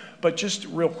questions, but just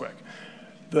real quick.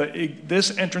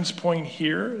 This entrance point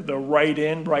here, the right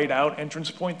in, right out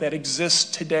entrance point that exists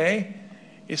today,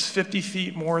 is 50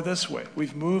 feet more this way.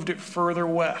 We've moved it further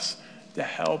west to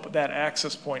help that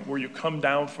access point where you come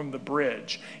down from the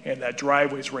bridge, and that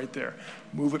driveway's right there.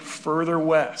 Move it further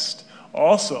west.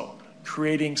 Also,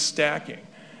 creating stacking.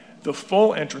 The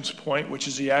full entrance point, which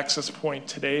is the access point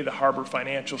today, the Harbor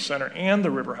Financial Center and the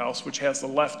River House, which has the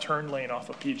left turn lane off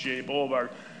of PGA Boulevard,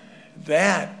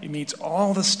 that meets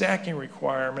all the stacking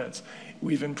requirements.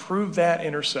 We've improved that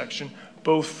intersection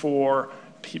both for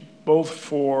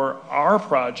our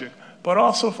project, but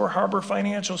also for Harbor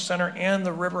Financial Center and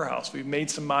the River House. We've made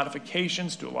some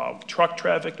modifications to allow truck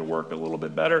traffic to work a little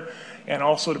bit better and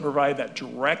also to provide that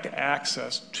direct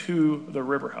access to the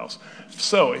River House.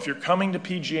 So if you're coming to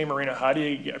PGA Marina, how do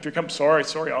you get, if you come, sorry,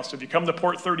 Austin, if you come to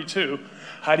Port 32,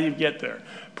 how do you get there?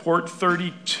 Port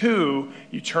 32,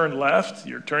 you turn left,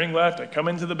 you're turning left, I come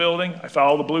into the building, I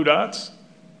follow the blue dots,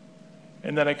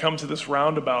 and then I come to this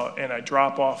roundabout and I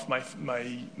drop off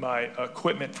my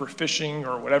equipment for fishing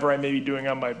or whatever I may be doing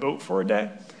on my boat for a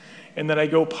day. And then I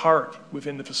go park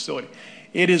within the facility.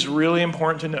 It is really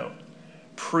important to note,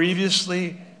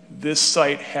 previously this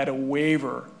site had a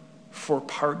waiver for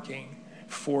parking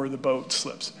for the boat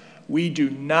slips. We do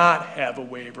not have a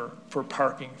waiver for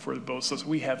parking for the boat slips.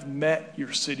 We have met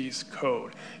your city's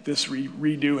code. This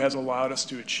redo has allowed us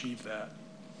to achieve that.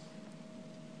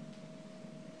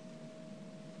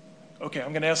 Okay,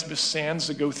 I'm going to ask Ms. Sands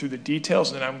to go through the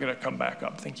details, and then I'm going to come back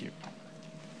up. Thank you.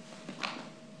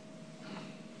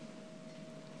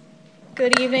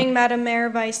 Good evening, Madam Mayor,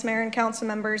 Vice Mayor, and council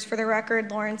members. For the record,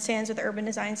 Lauren Sands with Urban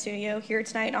Design Studio here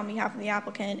tonight on behalf of the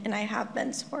applicant, and I have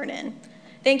been sworn in.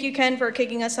 Thank you, Ken, for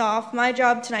kicking us off. My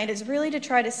job tonight is really to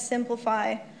try to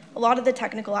simplify a lot of the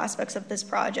technical aspects of this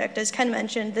project. As Ken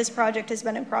mentioned, this project has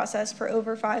been in process for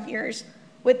over 5 years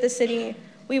with the city.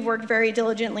 We've worked very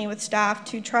diligently with staff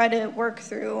to try to work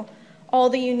through all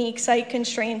the unique site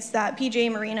constraints that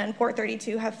PGA Marina and Port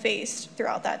 32 have faced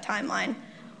throughout that timeline.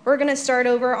 We're going to start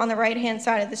over on the right-hand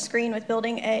side of the screen with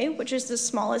Building A, which is the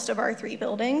smallest of our 3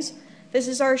 buildings. This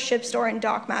is our ship store and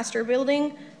dockmaster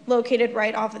building, located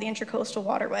right off of the Intracoastal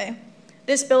Waterway.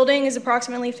 This building is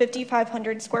approximately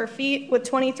 5,500 square feet with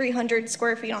 2,300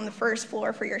 square feet on the first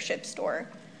floor for your ship store.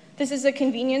 This is a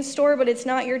convenience store, but it's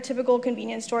not your typical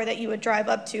convenience store that you would drive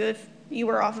up to if you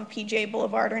were off of PGA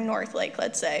Boulevard or North Lake,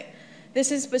 let's say.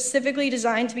 This is specifically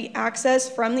designed to be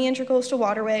accessed from the Intracoastal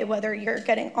Waterway, whether you're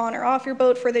getting on or off your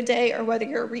boat for the day or whether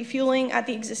you're refueling at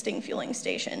the existing fueling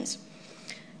stations.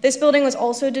 This building was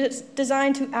also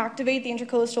designed to activate the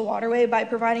Intracoastal Waterway by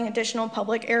providing additional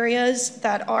public areas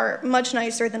that are much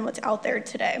nicer than what's out there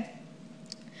today.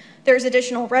 There's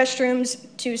additional restrooms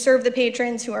to serve the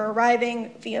patrons who are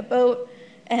arriving via boat,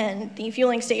 and the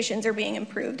fueling stations are being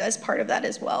improved as part of that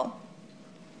as well.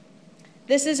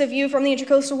 This is a view from the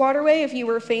Intracoastal Waterway. If you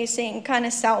were facing kind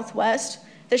of southwest,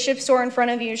 the ship store in front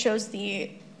of you shows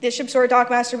the ship store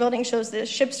dockmaster building shows the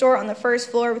ship store on the first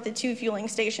floor with the 2 fueling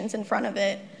stations in front of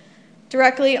it.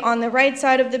 Directly on the right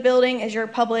side of the building is your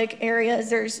public areas.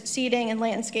 There's seating and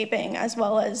landscaping as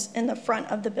well as in the front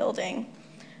of the building.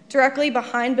 Directly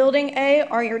behind Building A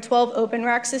are your 12 open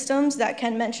rack systems that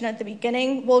Ken mentioned at the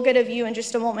beginning. We'll get a view in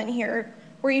just a moment here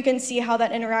where you can see how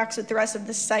that interacts with the rest of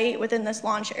the site within this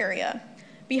launch area.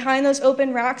 Behind those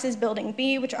open racks is Building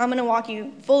B, which I'm going to walk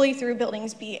you fully through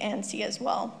buildings B and C as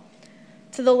well.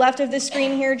 To the left of the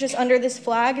screen here, just under this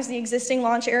flag, is the existing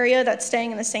launch area that's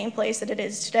staying in the same place that it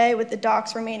is today, with the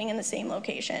docks remaining in the same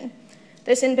location.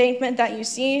 This embankment that you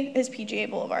see is PGA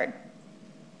Boulevard.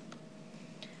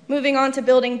 Moving on to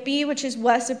Building B, which is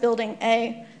west of Building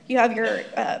A, you have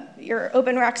your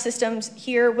open rack systems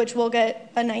here, which we'll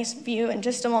get a nice view in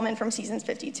just a moment from Seasons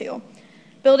 52.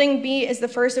 Building B is the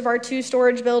first of our 2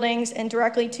 storage buildings, and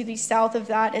directly to the south of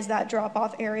that is that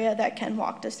drop-off area that Ken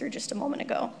walked us through just a moment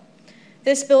ago.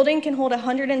 This building can hold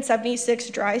 176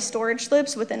 dry storage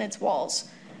slips within its walls.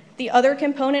 The other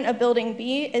component of Building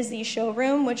B is the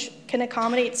showroom, which can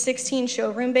accommodate 16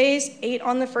 showroom bays, 8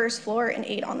 on the first floor and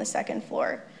 8 on the second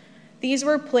floor. These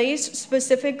were placed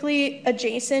specifically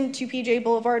adjacent to PGA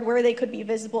Boulevard where they could be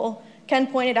visible. Ken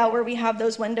pointed out where we have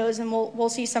those windows, and we'll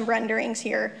see some renderings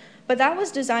here. But that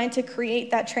was designed to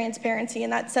create that transparency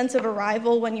and that sense of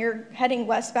arrival when you're heading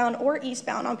westbound or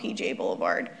eastbound on PGA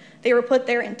Boulevard. They were put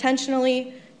there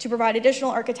intentionally to provide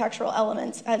additional architectural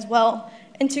elements as well,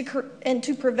 and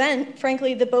to prevent,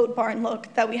 frankly, the boat barn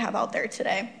look that we have out there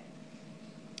today.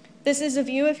 This is a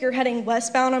view if you're heading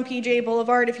westbound on PGA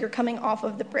Boulevard, if you're coming off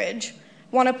of the bridge.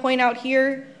 I want to point out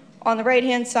here on the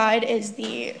right-hand side is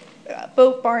the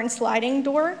boat barn sliding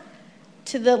door.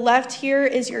 To the left here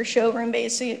is your showroom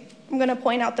base. So I'm going to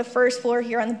point out the first floor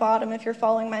here on the bottom. If you're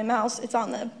following my mouse, it's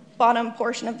on the bottom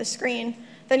portion of the screen.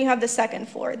 Then you have the second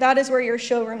floor. That is where your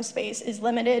showroom space is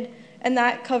limited, and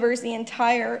that covers the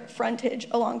entire frontage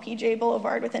along PGA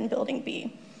Boulevard within Building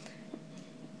B.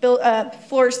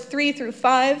 Floors 3 through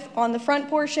 5 on the front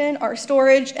portion are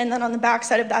storage, and then on the back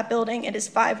side of that building, it is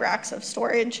 5 racks of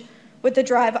storage with the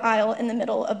drive aisle in the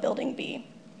middle of Building B.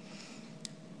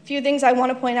 A few things I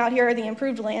want to point out here are the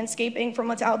improved landscaping from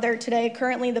what's out there today.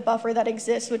 Currently, the buffer that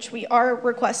exists, which we are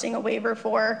requesting a waiver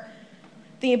for,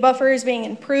 the buffer is being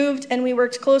improved, and we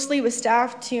worked closely with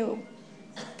staff to,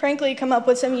 frankly, come up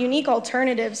with some unique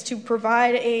alternatives to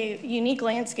provide a unique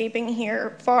landscaping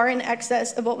here far in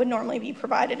excess of what would normally be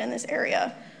provided in this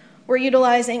area. We're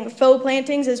utilizing faux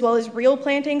plantings as well as real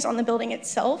plantings on the building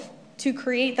itself to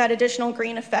create that additional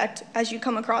green effect as you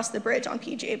come across the bridge on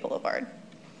PGA Boulevard.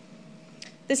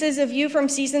 This is a view from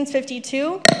Seasons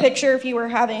 52. Picture if you were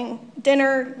having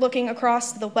dinner looking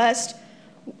across to the west.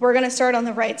 We're going to start on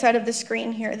the right side of the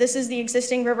screen here. This is the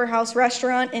existing River House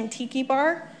restaurant and tiki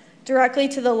bar. Directly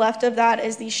to the left of that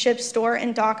is the ship store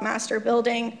and dockmaster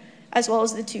building, as well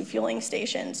as the 2 fueling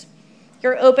stations.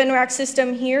 Your open rack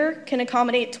system here can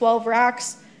accommodate 12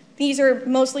 racks. These are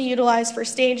mostly utilized for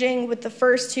staging, with the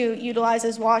first 2 utilized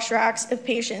as wash racks if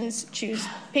patrons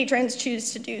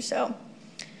choose to do so.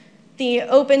 The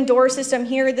open door system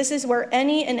here, this is where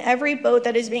any and every boat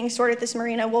that is being stored at this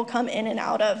marina will come in and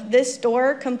out of. This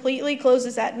door completely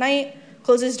closes at night,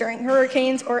 closes during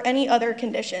hurricanes or any other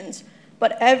conditions.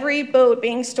 But every boat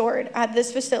being stored at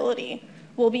this facility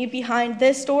will be behind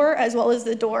this door as well as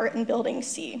the door in Building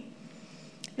C.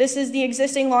 This is the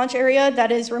existing launch area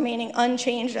that is remaining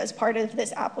unchanged as part of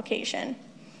this application.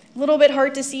 A little bit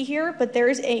hard to see here, but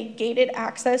there's a gated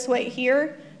access way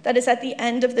here that is at the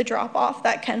end of the drop-off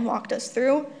that Ken walked us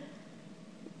through.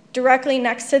 Directly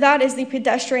next to that is the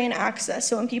pedestrian access.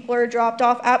 So when people are dropped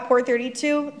off at Port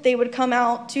 32, they would come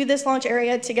out to this launch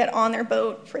area to get on their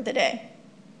boat for the day.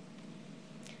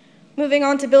 Moving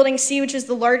on to Building C, which is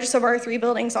the largest of our 3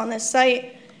 buildings on this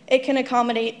site, it can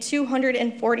accommodate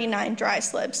 249 dry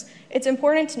slips. It's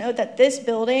important to note that this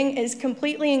building is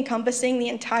completely encompassing the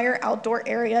entire outdoor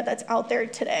area that's out there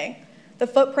today. The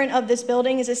footprint of this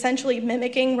building is essentially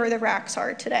mimicking where the racks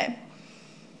are today.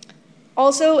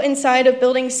 Also inside of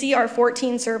Building C are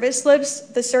 14 service slips.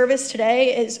 The service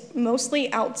today is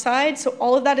mostly outside, so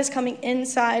all of that is coming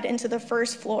inside into the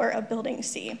first floor of Building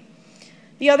C.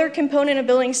 The other component of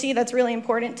Building C that's really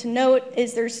important to note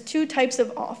is there's 2 types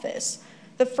of office.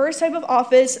 The first type of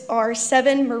office are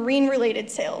 7 marine-related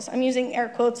sales. I'm using air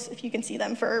quotes if you can see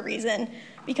them for a reason,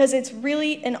 because it's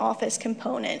really an office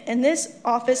component. And this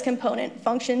office component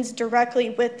functions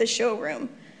directly with the showroom.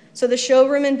 So the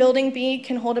showroom in Building B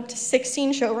can hold up to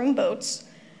 16 showroom boats.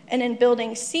 And in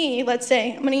Building C, let's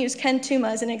say, I'm going to use Ken Tuma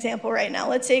as an example right now.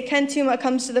 Let's say Ken Tuma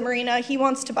comes to the marina, he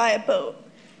wants to buy a boat.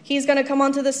 He's going to come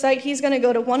onto the site, he's going to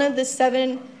go to one of the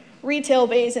 7 retail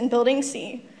bays in Building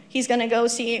C. He's going to go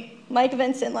see Mike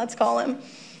Vincent, let's call him,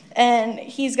 and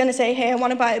he's going to say, hey, I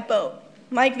want to buy a boat.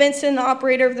 Mike Vincent, the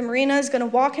operator of the marina, is going to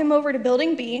walk him over to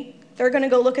Building B. They're going to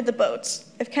go look at the boats.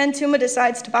 If Ken Tuma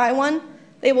decides to buy one,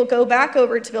 they will go back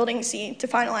over to Building C to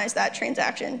finalize that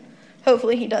transaction.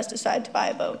 Hopefully he does decide to buy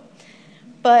a boat.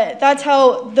 But that's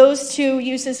how those 2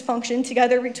 uses function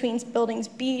together between Buildings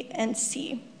B and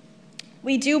C.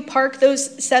 We do park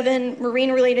those 7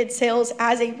 marine-related sales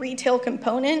as a retail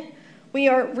component. We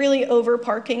are really over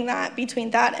parking that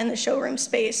between that and the showroom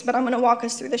space, but I'm going to walk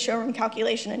us through the showroom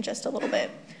calculation in just a little bit.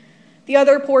 The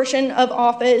other portion of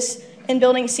office in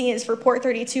Building C is for Port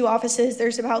 32 offices.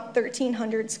 There's about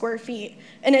 1,300 square feet,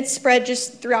 and it's spread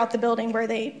just throughout the building where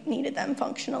they needed them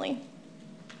functionally.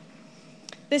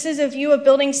 This is a view of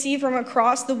Building C from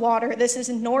across the water. This is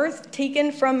north,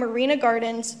 taken from Marina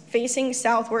Gardens, facing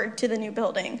southward to the new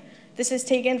building. This is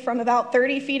taken from about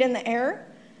 30 feet in the air.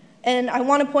 And I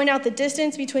want to point out the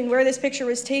distance between where this picture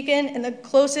was taken and the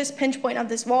closest pinch point of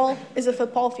this wall is a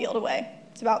football field away.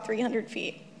 It's about 300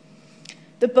 feet.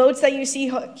 The boats that you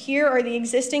see here are the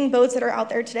existing boats that are out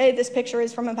there today. This picture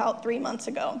is from about 3 months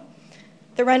ago.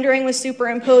 The rendering was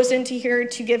superimposed into here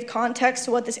to give context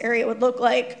to what this area would look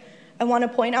like. I want to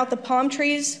point out the palm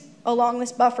trees along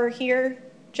this buffer here,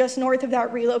 just north of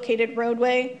that relocated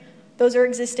roadway. Those are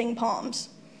existing palms.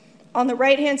 On the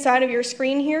right-hand side of your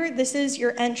screen here, this is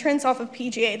your entrance off of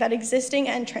PGA, that existing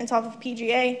entrance off of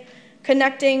PGA,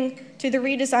 connecting to the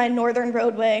redesigned northern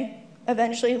roadway,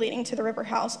 eventually leading to the River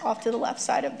House off to the left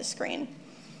side of the screen.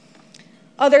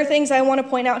 Other things I want to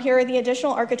point out here are the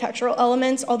additional architectural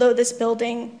elements. Although this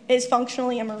building is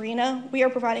functionally a marina, we are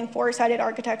providing 4-sided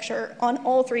architecture on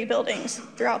all 3 buildings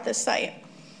throughout this site.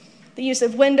 The use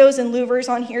of windows and louvers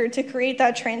on here to create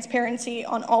that transparency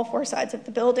on all 4 sides of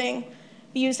the building.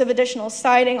 The use of additional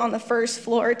siding on the first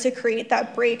floor to create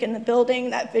that break in the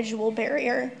building, that visual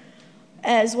barrier,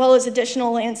 as well as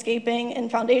additional landscaping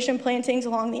and foundation plantings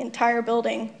along the entire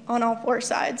building on all 4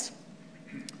 sides.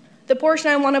 The portion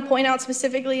I want to point out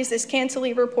specifically is this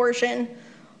cantilever portion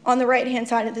on the right-hand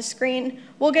side of the screen.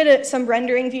 We'll get some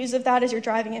rendering views of that as you're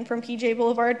driving in from PGA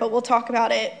Boulevard, but we'll talk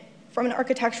about it from an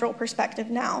architectural perspective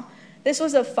now. This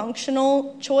was a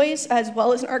functional choice as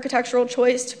well as an architectural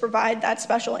choice to provide that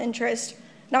special interest,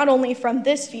 not only from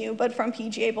this view, but from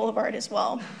PGA Boulevard as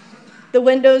well. The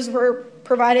windows were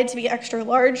provided to be extra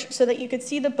large so that you could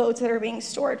see the boats that are being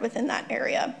stored within that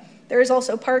area. There is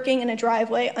also parking and a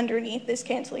driveway underneath this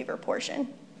cantilever portion.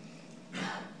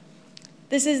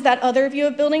 This is that other view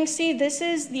of Building C. This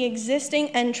is the existing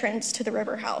entrance to the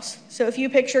River House. So if you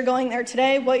picture going there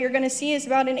today, what you're going to see is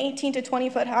about an 18 to 20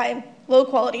 foot high, low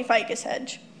quality ficus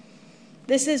hedge.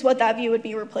 This is what that view would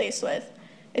be replaced with.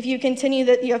 If you continue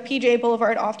that, you have PGA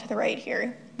Boulevard off to the right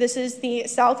here. This is the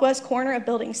southwest corner of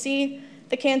Building C.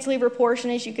 The cantilever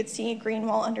portion, as you could see, green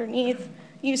wall underneath,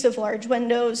 use of large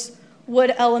windows,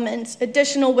 wood elements,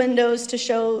 additional windows to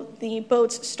show the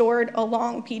boats stored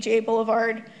along PGA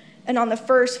Boulevard. And on the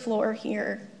first floor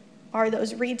here are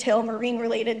those retail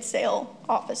marine-related sale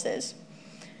offices.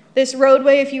 This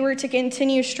roadway, if you were to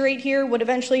continue straight here, would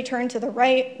eventually turn to the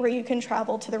right where you can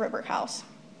travel to the River House.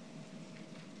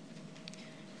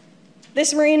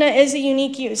 This marina is a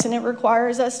unique use, and it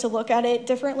requires us to look at it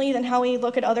differently than how we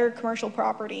look at other commercial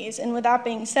properties. And with that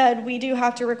being said, we do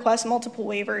have to request multiple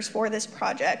waivers for this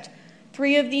project.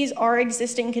 3 of these are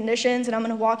existing conditions, and I'm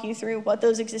going to walk you through what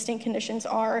those existing conditions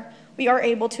are. We are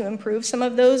able to improve some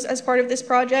of those as part of this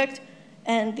project,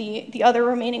 and the other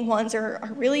remaining ones are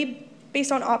really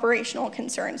based on operational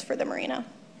concerns for the marina.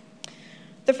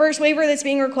 The first waiver that's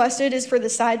being requested is for the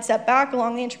side setback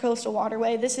along the Intracoastal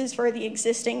Waterway. This is for the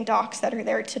existing docks that are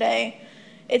there today.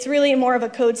 It's really more of a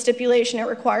code stipulation. It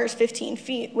requires 15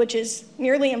 feet, which is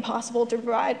nearly impossible to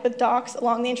provide with docks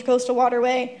along the Intracoastal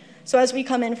Waterway. So as we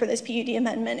come in for this PUD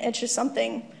amendment, it's just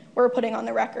something we're putting on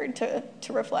the record to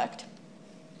reflect.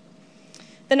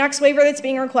 The next waiver that's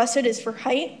being requested is for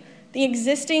height. The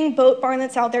existing boat barn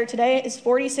that's out there today is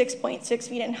 46.6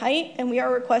 feet in height, and we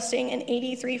are requesting an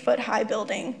 83-foot high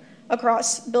building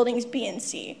across buildings B and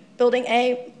C. Building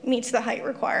A meets the height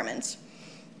requirements.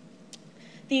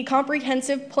 The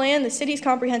comprehensive plan, the city's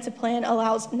comprehensive plan,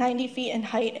 allows 90 feet in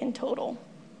height in total.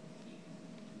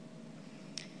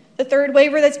 The third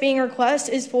waiver that's being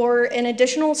requested is for an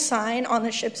additional sign on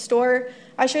the ship store.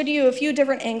 I showed you a few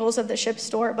different angles of the ship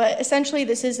store, but essentially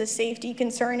this is a safety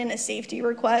concern and a safety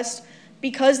request.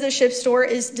 Because the ship store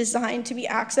is designed to be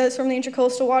accessed from the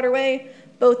Intracoastal Waterway,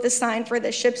 both the sign for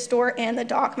the ship store and the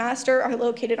dockmaster are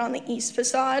located on the east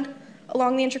facade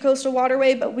along the Intracoastal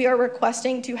Waterway, but we are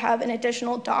requesting to have an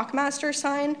additional dockmaster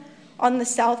sign on the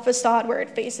south facade where it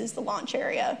faces the launch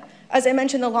area. As I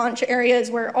mentioned, the launch area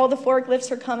is where all the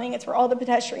forklifts are coming. It's where all the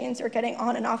pedestrians are getting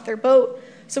on and off their boat.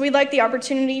 So we'd like the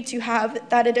opportunity to have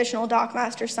that additional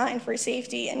dockmaster sign for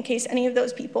safety in case any of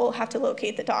those people have to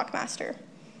locate the dockmaster.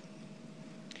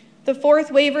 The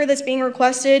fourth waiver that's being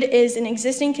requested is an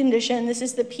existing condition. This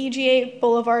is the PGA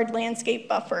Boulevard landscape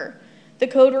buffer. The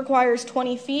code requires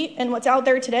 20 feet, and what's out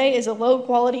there today is a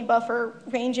low-quality buffer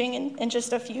ranging in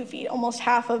just a few feet. Almost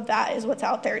half of that is what's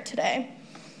out there today.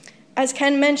 As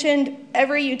Ken mentioned,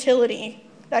 every utility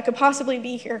that could possibly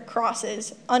be here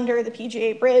crosses under the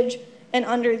PGA Bridge and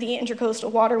under the Intracoastal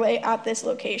Waterway at this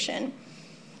location.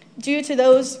 Due to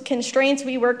those constraints,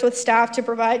 we worked with staff to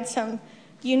provide some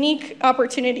unique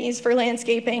opportunities for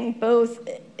landscaping, both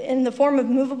in the form of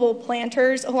movable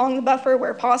planters along the buffer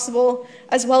where possible,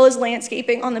 as well as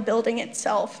landscaping on the building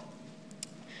itself.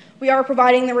 We are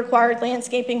providing the required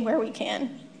landscaping where we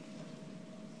can.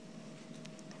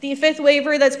 The fifth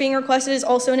waiver that's being requested is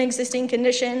also an existing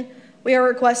condition. We are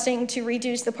requesting to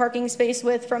reduce the parking space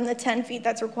width from the 10 feet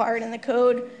that's required in the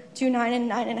code to 9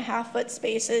 and 9.5 foot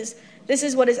spaces. This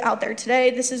is what is out there today.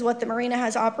 This is what the marina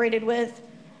has operated with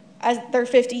as their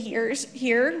 50 years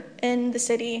here in the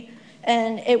city,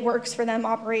 and it works for them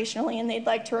operationally, and they'd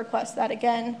like to request that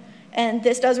again. And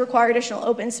this does require additional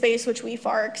open space, which we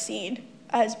far exceed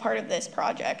as part of this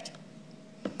project.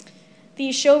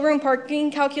 The showroom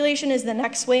parking calculation is the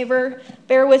next waiver.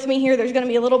 Bear with me here, there's gonna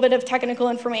be a little bit of technical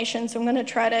information, so I'm gonna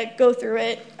try to go through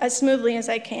it as smoothly as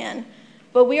I can.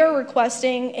 But we are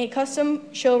requesting a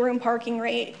custom showroom parking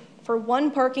rate for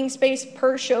one parking space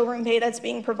per showroom bay that's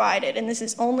being provided, and this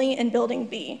is only in Building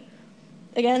B.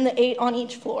 Again, the 8 on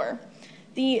each floor.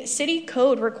 The city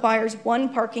code requires one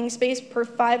parking space per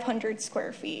 500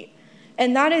 square feet.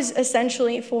 And that is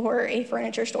essentially for a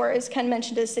furniture store. As Ken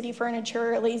mentioned, a City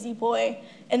Furniture, a Lazy Boy,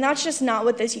 and that's just not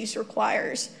what this use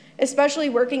requires, especially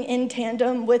working in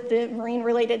tandem with the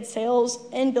marine-related sales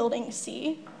in Building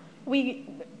C.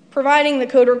 Providing the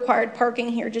code-required parking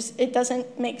here, it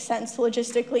doesn't make sense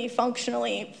logistically,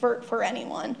 functionally for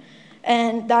anyone.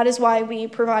 And that is why we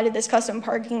provided this custom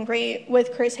parking rate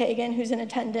with Chris Hagan, who's in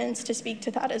attendance, to speak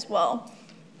to that as well.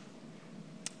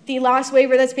 The last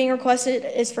waiver that's being requested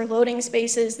is for loading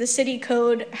spaces. The city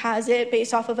code has it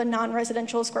based off of a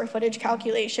non-residential square footage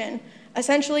calculation.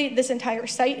 Essentially, this entire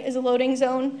site is a loading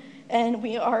zone, and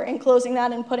we are enclosing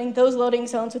that and putting those loading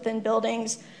zones within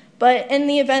buildings. But in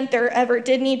the event there ever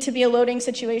did need to be a loading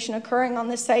situation occurring on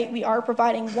this site, we are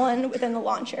providing one within the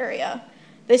launch area.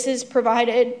 This is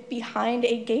provided behind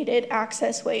a gated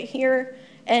access way here,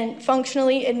 and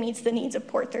functionally it meets the needs of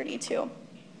Port 32.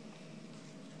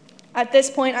 At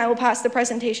this point, I will pass the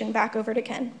presentation back over to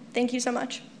Ken. Thank you so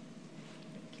much.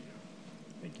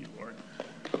 Thank you, Lauren.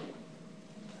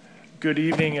 Good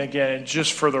evening again.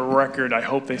 Just for the record, I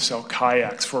hope they sell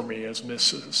kayaks for me, as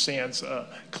Ms. Sands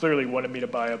clearly wanted me to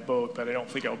buy a boat, but I don't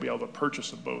think I'll be able to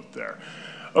purchase a boat there.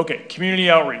 Okay, community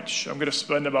outreach. I'm going to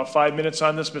spend about 5 minutes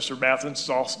on this. Mr.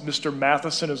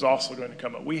 Matheson is also going to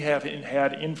come up. We have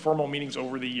had informal meetings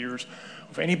over the years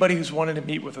with anybody who's wanted to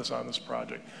meet with us on this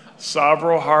project.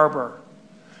 Savro Harbor,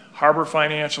 Harbor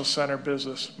Financial Center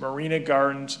Business, Marina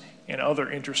Gardens, and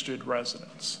other interested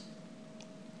residents.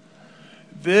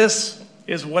 This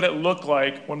is what it looked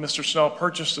like when Mr. Snell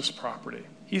purchased this property.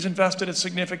 He's invested a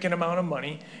significant amount of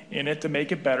money in it to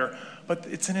make it better, but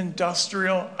it's an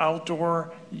industrial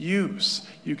outdoor use.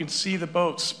 You can see the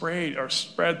boats sprayed or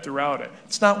spread throughout it.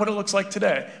 It's not what it looks like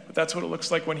today, but that's what it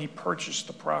looks like when he purchased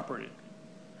the property.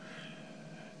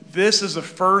 This is the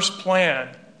first plan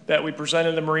that we presented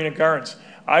in the Marina Gardens.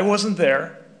 I wasn't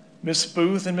there, Ms.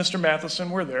 Booth and Mr.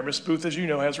 Matheson were there. Ms. Booth, as you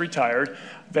know, has retired.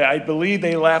 I believe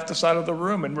they laughed us out of the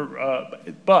room.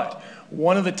 But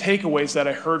one of the takeaways that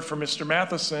I heard from Mr.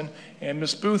 Matheson and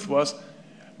Ms. Booth was,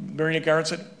 Marina Gardens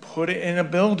said, put it in a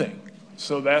building.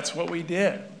 So that's what we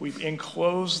did. We've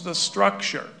enclosed the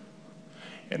structure.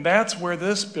 And that's where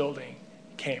this building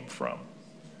came from.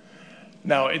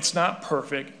 Now, it's not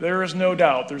perfect. There is no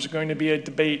doubt there's going to be a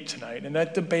debate tonight, and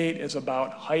that debate is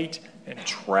about height and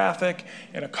traffic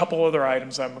and a couple other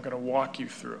items I'm going to walk you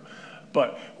through.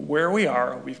 But where we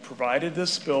are, we've provided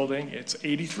this building. It's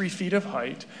 83 feet of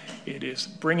height. It is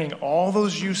bringing all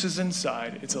those uses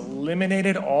inside. It's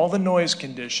eliminated all the noise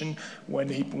condition. When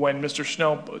Mr.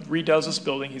 Snell redoes this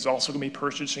building, he's also going to be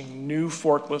purchasing new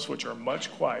forklifts, which are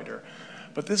much quieter.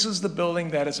 But this is the building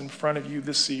that is in front of you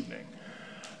this evening.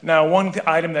 Now, one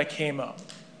item that came up.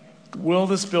 Will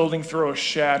this building throw a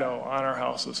shadow on our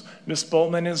houses? Ms.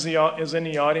 Boltman is in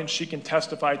the audience. She can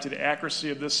testify to the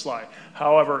accuracy of this slide.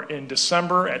 However, in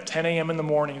December at 10 a.m. in the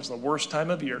morning is the worst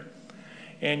time of year.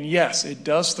 And yes, it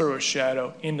does throw a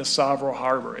shadow into Savro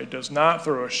Harbor. It does not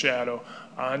throw a shadow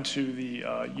onto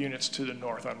the units to the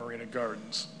north on Marina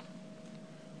Gardens.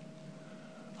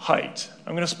 Height.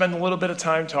 I'm going to spend a little bit of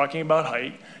time talking about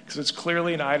height because it's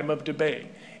clearly an item of debate.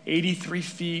 83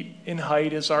 feet in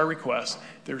height is our request.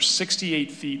 There's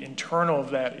 68 feet internal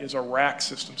of that is a rack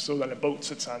system so that a boat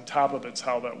sits on top of it. It's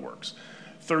how that works.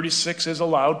 36 is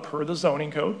allowed per the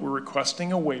zoning code. We're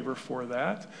requesting a waiver for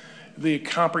that. The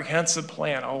comprehensive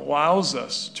plan allows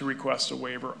us to request a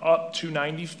waiver up to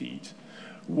 90 feet.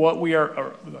 What we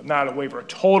are, not a waiver, a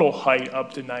total height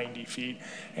up to 90 feet.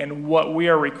 And what we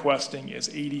are requesting is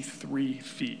 83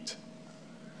 feet.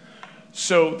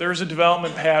 So there's a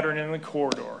development pattern in the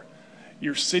corridor.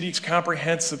 Your city's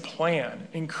comprehensive plan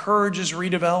encourages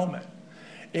redevelopment.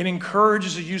 It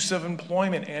encourages the use of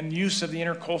employment and use of the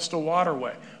intercoastal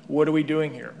waterway. What are we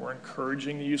doing here? We're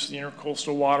encouraging the use of the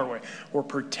intercoastal waterway. We're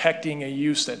protecting a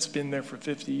use that's been there for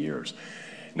 50 years.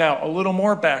 Now, a little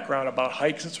more background about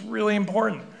height, because it's really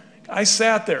important. I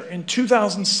sat there in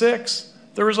 2006.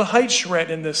 There was a height charrette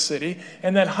in this city,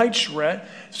 and that height charrette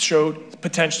showed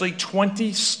potentially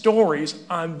 20 stories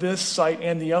on this site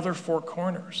and the other four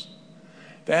corners.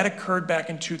 That occurred back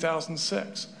in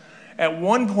 2006. At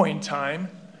one point in time,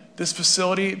 this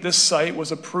facility, this site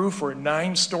was approved for a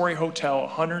 9-story hotel,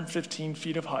 115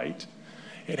 feet of height.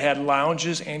 It had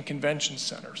lounges and convention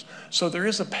centers. So there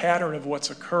is a pattern of what's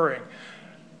occurring.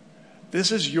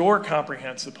 This is your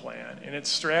comprehensive plan, and its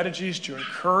strategies to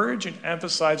encourage and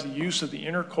emphasize the use of the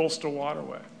intercoastal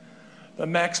waterway. The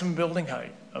maximum building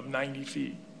height of 90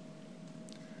 feet.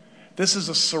 This is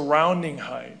a surrounding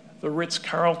height. The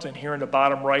Ritz-Carlton here in the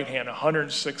bottom right hand,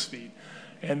 106 feet.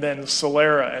 And then the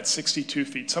Solera at 62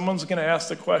 feet. Someone's going to ask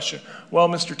the question, well,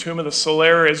 Mr. Tuma, the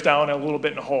Solera is down a little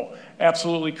bit in the hole.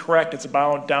 Absolutely correct. It's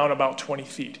down about 20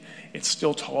 feet. It's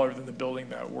still taller than the building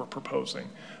that we're proposing.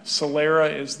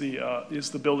 Solera is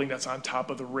the building that's on top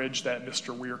of the ridge that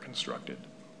Mr. Weir constructed.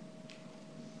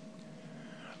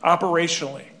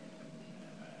 Operationally,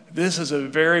 this is a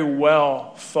very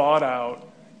well thought out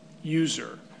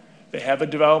user. They have a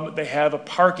development, they have a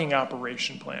parking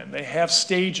operation plan, they have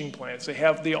staging plans, they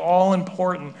have the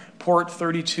all-important Port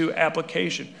 32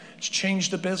 application. It's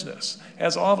changed the business,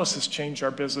 as all of us has changed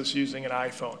our business using an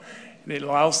iPhone. It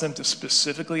allows them to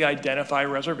specifically identify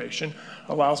reservation,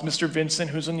 allows Mr.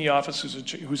 Vincent, who's in the office,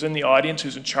 who's in the audience,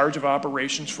 who's in charge of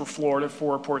operations for Florida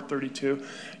for Port 32,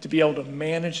 to be able to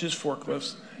manage his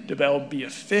forklifts, to be able to be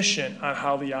efficient on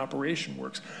how the operation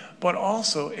works. But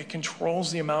also, it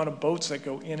controls the amount of boats that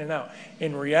go in and out.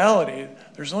 In reality,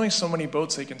 there's only so many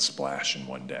boats they can splash in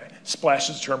one day.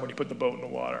 Splash is the term when you put the boat in the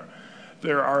water.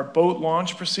 There are boat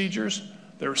launch procedures.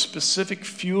 There are specific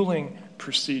fueling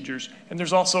procedures, and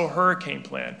there's also a hurricane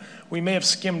plan. We may have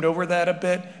skimmed over that a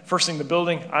bit. First thing, the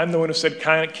building, I'm the one who said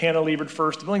cantilevered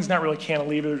first. The building's not really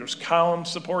cantilevered. There's columns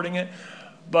supporting it,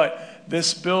 but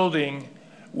this building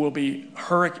will be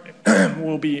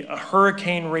a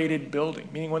hurricane-rated building,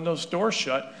 meaning when those doors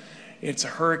shut, it's a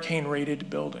hurricane-rated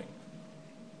building.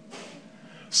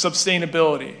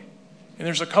 Sustainability, and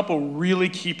there's a couple really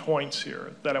key points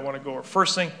here that I want to go over.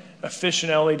 First thing,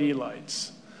 efficient LED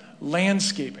lights.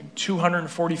 Landscaping,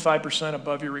 245%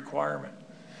 above your requirement.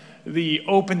 The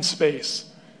open space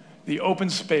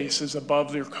is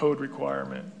above their code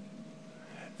requirement.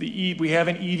 We have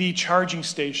an EV charging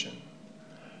station.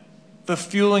 The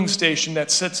fueling station that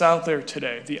sits out there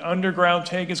today, the underground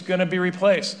tank is going to be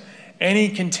replaced. Any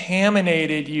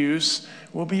contaminated use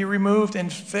will be removed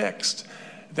and fixed.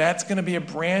 That's going to be a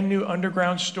brand new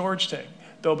underground storage tank.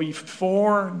 There'll be new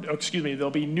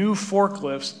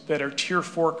forklifts that are Tier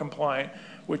 4 compliant,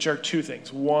 which are two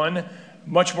things. One,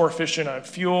 much more efficient on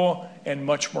fuel and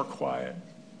much more quiet.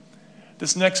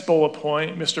 This next bullet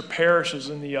point, Mr. Parrish is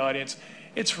in the audience.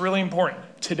 It's really important.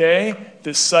 Today,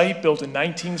 this site built in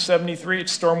 1973,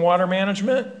 it's stormwater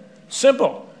management.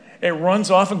 Simple. It runs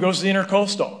off and goes to the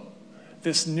intercoastal.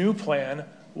 This new plan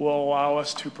will allow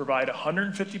us to provide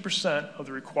 150% of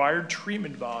the required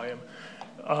treatment volume,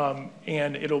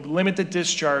 and it'll limit the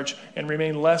discharge and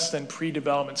remain less than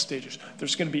pre-development stages.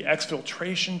 There's going to be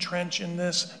exfiltration trench in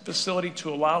this facility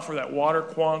to allow for that water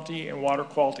quantity and water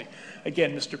quality.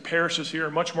 Again, Mr. Parrish is here,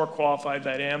 much more qualified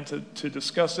than I am to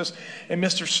discuss this. And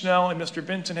Mr. Snell and Mr.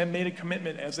 Vinton have made a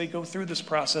commitment as they go through this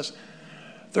process.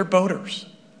 They're boaters.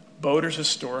 Boaters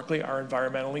historically are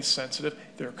environmentally sensitive.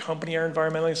 Their company are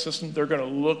environmentally sensitive. They're going to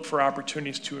look for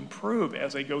opportunities to improve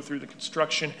as they go through the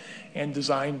construction and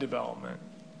design development.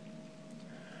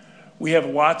 We have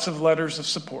lots of letters of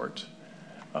support.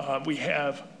 We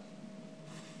have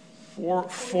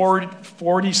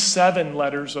 47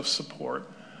 letters of support.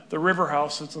 The River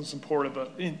House is in support of us.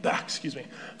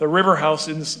 The River House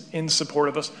is in support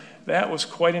of us. That was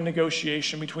quite a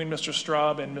negotiation between Mr.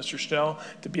 Straub and Mr. Snell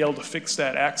to be able to fix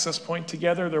that access point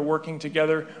together. They're working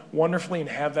together wonderfully and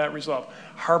have that resolved.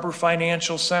 Harbor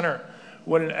Financial Center,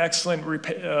 what an excellent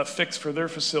fix for their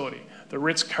facility. The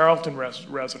Ritz-Carlton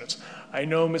residents. I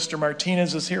know Mr.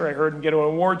 Martinez is here. I heard him get an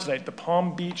award tonight. The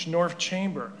Palm Beach North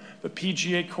Chamber, the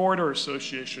PGA Corridor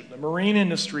Association, the Marine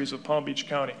Industries of Palm Beach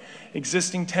County,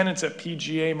 existing tenants at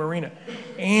PGA Marina,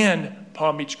 and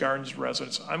Palm Beach Gardens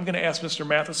residents. I'm going to ask Mr.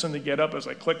 Matheson to get up as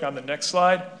I click on the next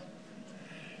slide.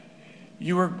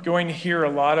 You are going to hear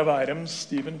a lot of items.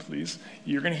 Stephen, please.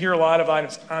 You're going to hear a lot of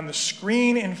items. On the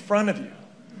screen in front of you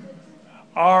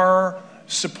are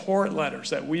support letters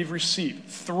that we've received.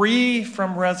 3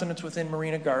 from residents within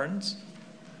Marina Gardens,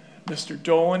 Mr.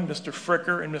 Dolan, Mr.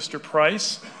 Fricker, and Mr.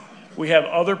 Price. We have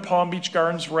other Palm Beach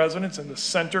Gardens residents in the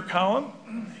center column.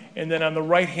 And then on the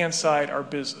right-hand side, our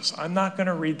business. I'm not going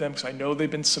to read them because I know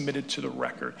they've been submitted to the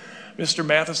record. Mr.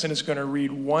 Matheson is going to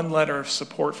read one letter of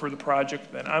support for the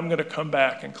project, then I'm going to come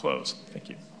back and close. Thank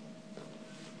you.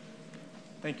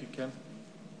 Thank you, Ken.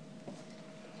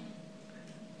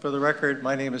 For the record,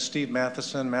 my name is Steve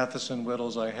Matheson, Matheson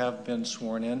Whittles. I have been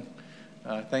sworn in.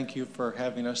 Thank you for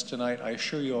having us tonight. I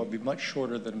assure you I'll be much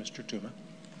shorter than Mr. Tuma.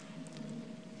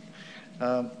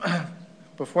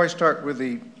 Before I start with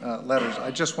the letters, I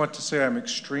just want to say I'm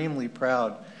extremely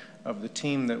proud of the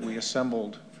team that we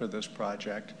assembled for this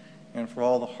project and for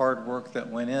all the hard work that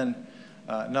went in,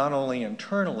 not only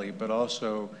internally, but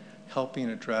also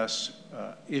helping address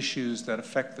issues that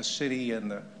affect the city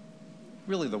and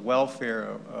really the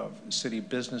welfare of city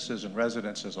businesses and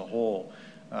residents as a whole.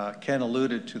 Ken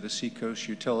alluded to the Seacoast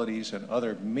utilities and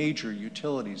other major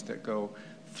utilities that go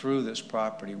through this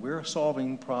property. We're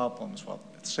solving problems while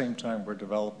at the same time we're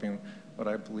developing what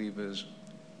I believe is,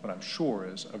 what I'm sure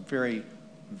is a very,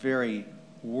 very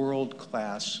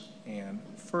world-class and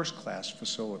first-class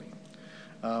facility.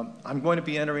 I'm going to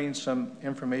be entering some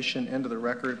information into the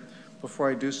record. Before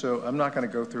I do so, I'm not going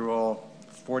to go through all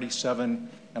 47,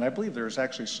 and I believe there's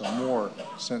actually some more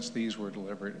since these were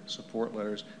delivered, support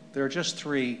letters. There are just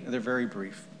 3, and they're very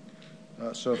brief.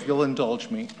 So if you'll indulge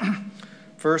me.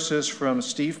 First is from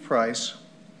Steve Price.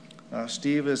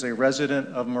 Steve is a resident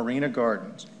of Marina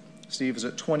Gardens. Steve is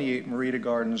at 28 Marina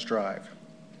Gardens Drive.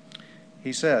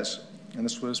 He says, and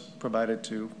this was provided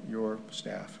to your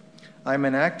staff, I'm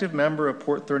an active member of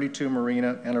Port 32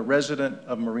 Marina and a resident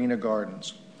of Marina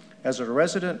Gardens. As a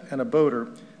resident and a boater,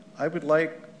 I would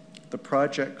like the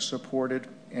project supported,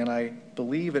 and I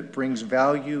believe it brings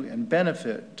value and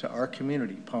benefit to our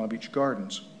community, Palm Beach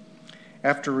Gardens.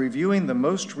 After reviewing the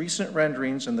most recent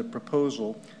renderings and the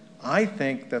proposal, I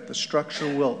think that the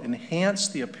structure will enhance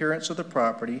the appearance of the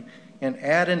property and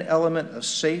add an element of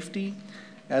safety,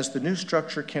 as the new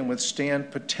structure can withstand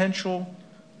potential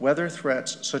weather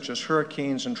threats such as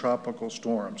hurricanes and tropical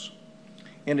storms.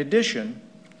 In addition,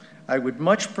 I would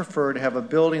much prefer to have a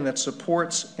building that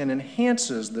supports and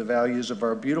enhances the values of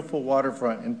our beautiful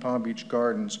waterfront in Palm Beach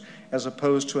Gardens, as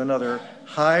opposed to another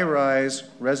high-rise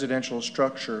residential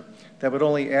structure that would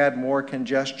only add more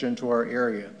congestion to our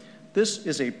area. This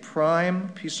is a prime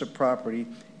piece of property,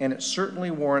 and it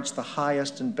certainly warrants the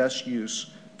highest and best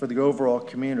use for the overall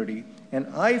community, and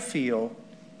I feel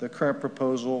the current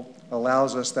proposal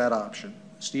allows us that option.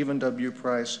 Stephen W.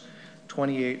 Price,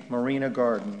 28 Marina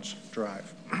Gardens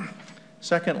Drive.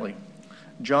 Secondly,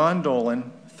 John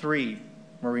Dolan, 3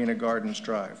 Marina Gardens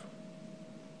Drive.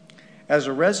 As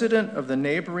a resident of the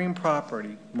neighboring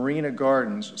property, Marina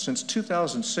Gardens, since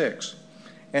 2006,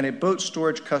 and a boat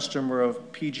storage customer of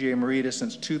PGA Marina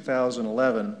since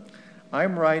 2011,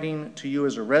 I'm writing to you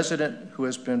as a resident who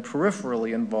has been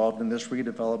peripherally involved in this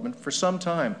redevelopment for some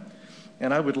time,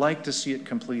 and I would like to see it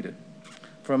completed.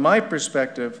 From my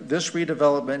perspective, this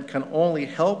redevelopment can only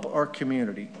help our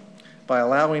community by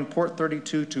allowing Port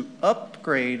 32 to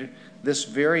upgrade this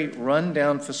very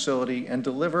rundown facility and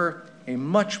deliver a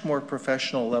much more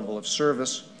professional level of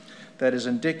service that is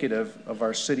indicative of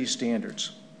our city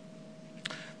standards.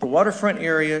 The waterfront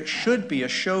area should be a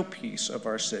showpiece of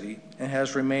our city and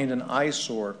has remained an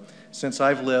eyesore since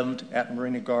I've lived at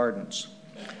Marina Gardens.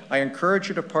 I encourage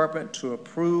your department to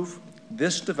approve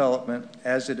this development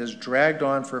as it has dragged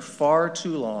on for far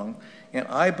too long and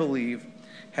I believe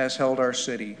has held our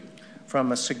city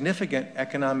from a significant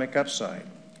economic upside.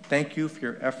 Thank you for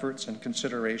your efforts and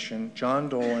consideration. John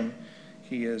Dolan,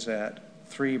 he is at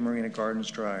 3 Marina Gardens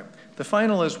Drive. The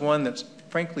final is one that's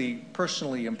frankly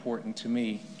personally important to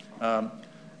me.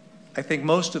 I think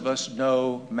most of us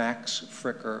know Max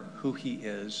Fricker, who he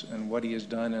is and what he has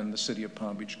done in the city of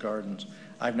Palm Beach Gardens.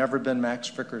 I've never been Max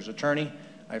Fricker's attorney.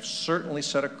 I've certainly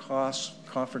sat across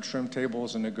conference room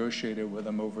tables and negotiated with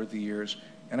him over the years,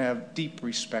 and I have deep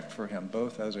respect for him,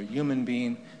 both as a human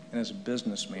being and as a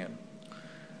businessman.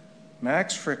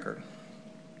 Max Fricker.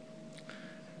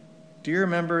 Dear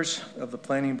members of the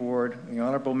Planning Board and the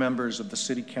honorable members of the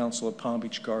City Council of Palm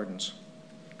Beach Gardens,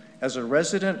 as a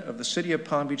resident of the City of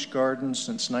Palm Beach Gardens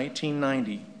since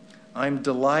 1990, I'm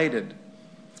delighted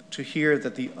to hear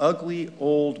that the ugly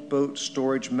old boat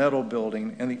storage metal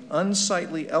building and the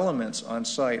unsightly elements on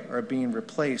site are being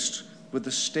replaced with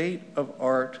the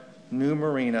state-of-art new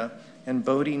marina and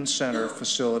boating center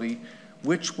facility,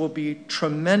 which will be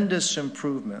tremendous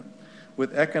improvement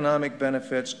with economic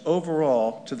benefits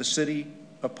overall to the City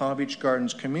of Palm Beach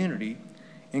Gardens community,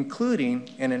 including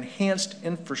an enhanced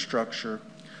infrastructure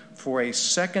for a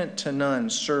second-to-none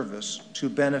service to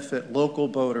benefit local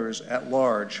boaters at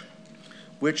large,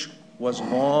 which was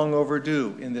long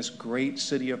overdue in this great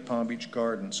city of Palm Beach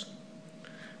Gardens.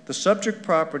 The subject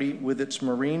property with its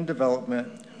marine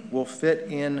development will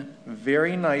fit in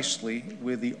very nicely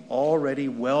with the already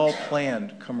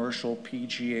well-planned commercial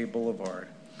PGA Boulevard.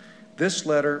 This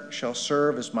letter shall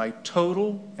serve as my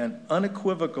total and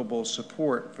unequivocal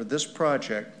support for this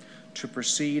project to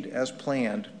proceed as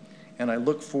planned, and I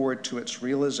look forward to its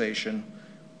realization.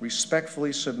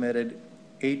 Respectfully submitted,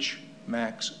 H.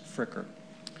 Max Fricker.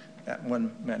 That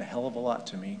one meant a hell of a lot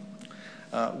to me.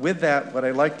 With that, what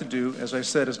I'd like to do, as I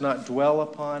said, is not dwell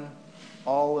upon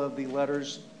all of the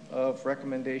letters of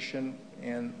recommendation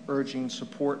and urging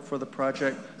support for the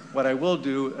project. What I will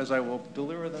do is I will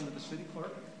deliver them to the city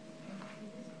clerk.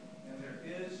 And there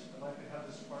is, I'd like to have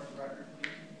this part of the record, please.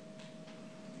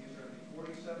 These are the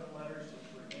 47 letters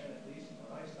which were in at least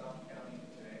when I stopped counting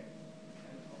today.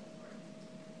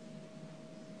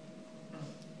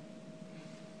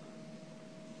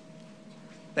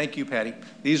 Thank you, Patty.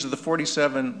 These are the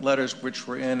 47 letters which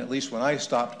were in, at least when I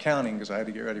stopped counting, because I had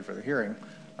to get ready for the hearing.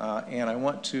 And I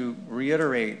want to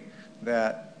reiterate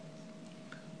that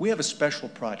we have a special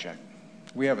project.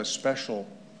 We have a special,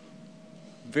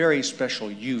 very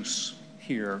special use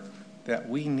here that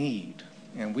we need.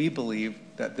 And we believe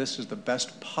that this is the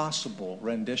best possible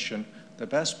rendition, the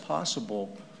best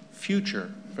possible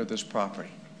future for this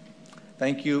property.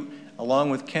 Thank you.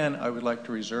 Along with Ken, I would like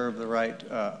to reserve the right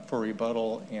for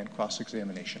rebuttal and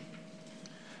cross-examination.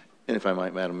 And if I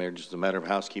might, Madam Mayor, just a matter of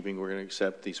housekeeping, we're going to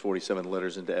accept these 47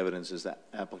 letters into evidence as the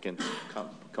applicant's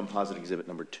composite exhibit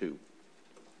number 2.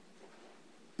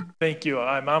 Thank you.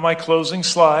 I'm on my closing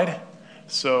slide,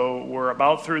 so we're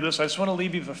about through this. I just want to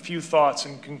leave you with a few thoughts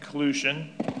in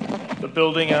conclusion. The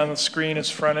building on the screen in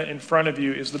front of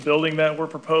you is the building that we're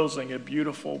proposing, a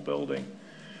beautiful building.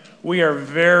 We are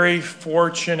very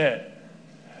fortunate.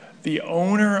 The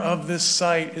owner of this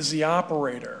site is the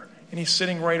operator, and he's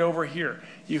sitting right over here.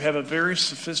 You have a very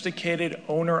sophisticated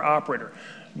owner-operator.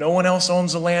 No one else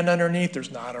owns the land underneath.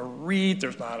 There's not a REIT,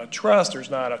 there's not a trust, there's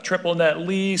not a triple net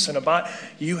lease, and a bond.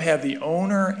 You have the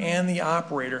owner and the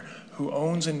operator who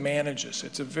owns and manages.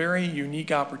 It's a very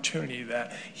unique opportunity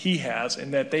that he has,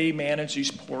 and that they manage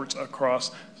these ports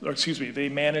across, they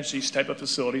manage these type of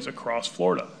facilities across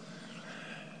Florida.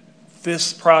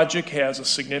 This project has a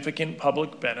significant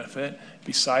public benefit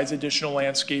besides additional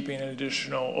landscaping and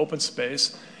additional open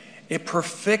space. It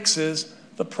prefixes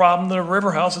the problem of the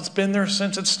river house. It's been there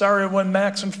since it started when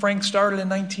Max and Frank started in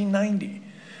 1990.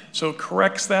 So it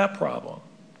corrects that problem.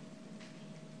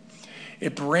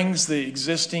 It brings the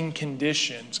existing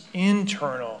conditions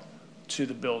internal to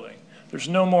the building. There's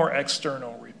no more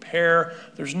external repair.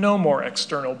 There's no more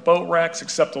external boat racks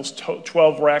except those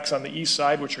 12 racks on the east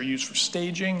side, which are used for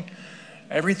staging.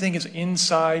 Everything is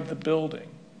inside the building.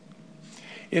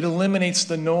 It eliminates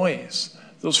the noise.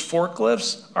 Those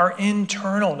forklifts are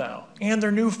internal now, and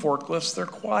they're new forklifts. They're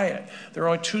quiet. There are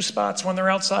only two spots when they're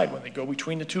outside, when they go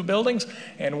between the two buildings,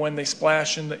 and when they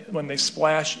splash into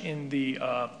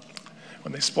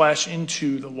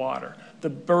the water.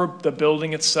 The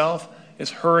building itself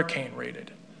is hurricane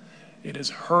rated. It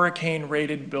is a hurricane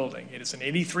rated building. It is an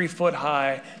 83-foot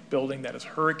high building that is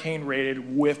hurricane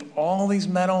rated with all these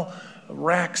metal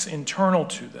racks internal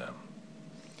to them.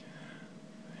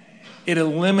 It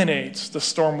eliminates the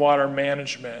stormwater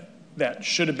management that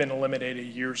should have been eliminated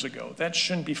years ago. That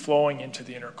shouldn't be flowing into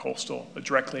the intercoastal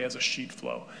directly as a sheet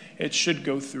flow. It should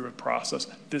go through a process.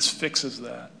 This fixes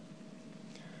that.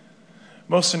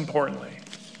 Most importantly,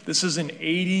 this is an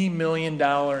 $80 million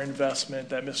investment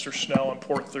that Mr. Snell and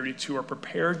Port 32 are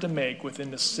prepared to make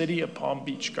within the city of Palm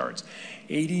Beach Gardens.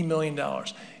 $80 million.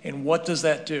 And what does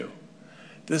that do?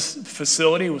 This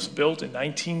facility was built in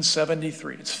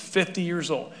 1973. It's 50 years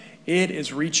old. It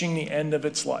is reaching the end of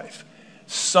its life.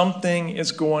 Something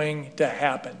is going to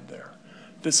happen there.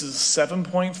 This is a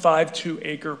 7.52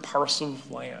 acre parcel of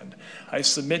land. I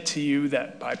submit to you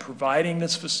that by providing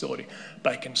this facility,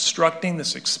 by constructing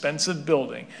this expensive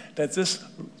building, that this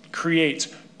creates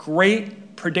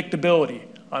great predictability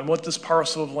on what this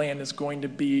parcel of land is going to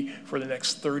be for the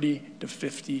next 30 to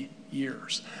 50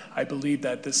 years. I believe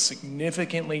that this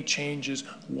significantly changes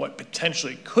what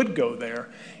potentially could go there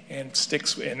and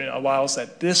it allows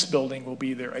that this building will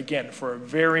be there again for a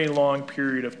very long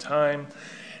period of time.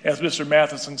 As Mr.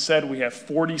 Matheson said, we have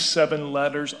 47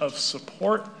 letters of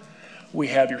support. We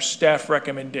have your staff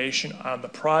recommendation on the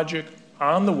project,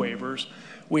 on the waivers.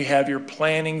 We have your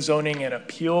Planning, Zoning, and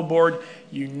Appeal Board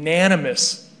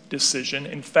unanimous decision.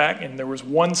 In fact, and there was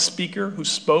one speaker who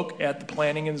spoke at the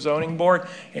Planning and Zoning Board,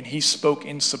 and he spoke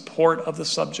in support of the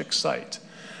subject site.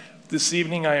 This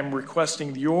evening, I am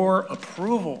requesting your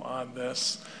approval on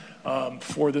this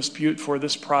for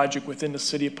this project within the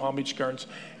city of Palm Beach Gardens.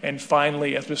 And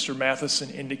finally, as Mr. Matheson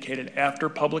indicated, after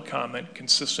public comment,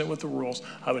 consistent with the rules,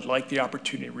 I would like the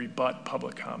opportunity to rebut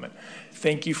public comment.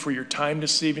 Thank you for your time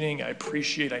this evening. I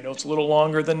know it's a little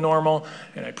longer than normal,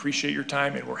 and I appreciate your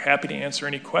time, and we're happy to answer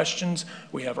any questions.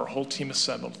 We have our whole team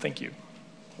assembled. Thank you.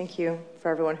 Thank you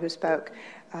for everyone who spoke.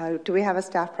 Do we have a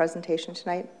staff presentation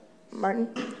tonight, Martin?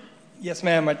 Yes,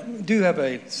 ma'am. I do have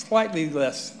a slightly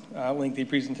less lengthy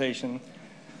presentation.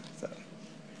 So.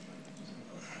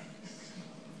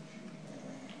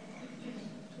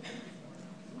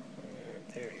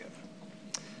 There you go.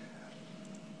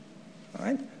 All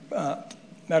right.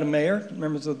 Madam Mayor,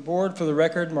 members of the board, for the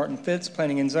record, Martin Fitz,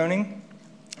 Planning and Zoning.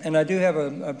 And I do have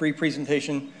a brief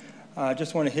presentation. I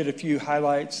just want to hit a few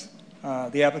highlights.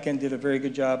 The applicant did a very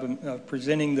good job of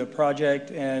presenting the project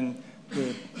and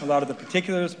a lot of the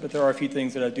particulars, but there are a few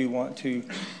things that I do want to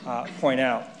point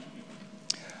out.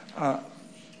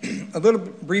 A little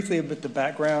briefly about the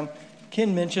background.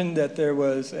 Ken mentioned that there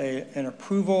was an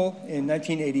approval in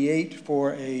 1988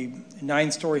 for a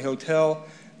 9-story hotel.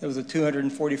 There was a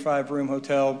 245-room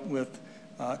hotel with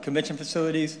convention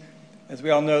facilities. As we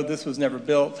all know, this was never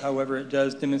built. However, it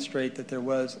does demonstrate that there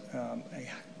was a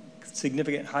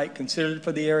significant height considered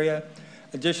for the area.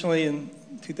 Additionally, in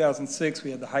 2006,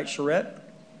 we had the Hyatt Charette.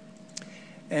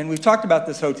 And we've talked about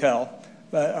this hotel,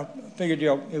 but I figured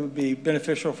it would be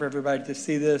beneficial for everybody to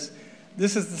see this.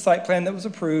 This is the site plan that was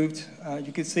approved.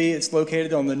 You can see it's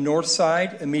located on the north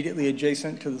side, immediately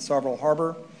adjacent to the Sauvrille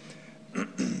Harbor.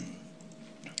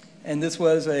 And this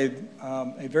was a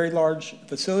very large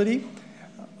facility.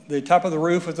 The top of the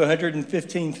roof was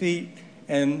 115 feet,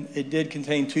 and it did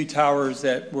contain 2 towers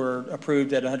that were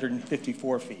approved at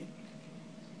 154 feet.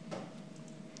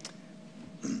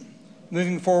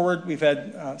 Moving forward, we've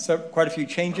had quite a few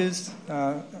changes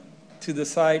to the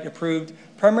site approved,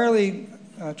 primarily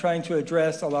trying to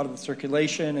address a lot of the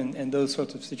circulation and those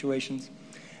sorts of situations.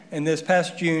 And this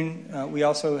past June, we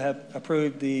also have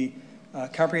approved the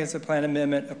comprehensive plan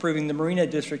amendment approving the Marina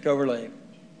District overlay,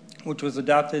 which was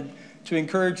adopted to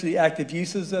encourage the active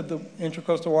uses of the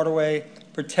Intracoastal Waterway,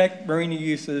 protect marina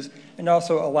uses, and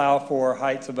also allow for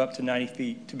heights of up to 90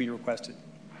 feet to be requested.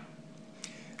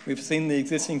 We've seen the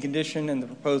existing condition and the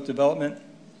proposed development.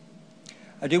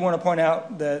 I do want to point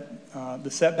out that the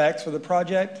setbacks for the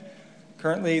project,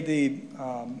 currently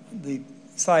the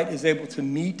site is able to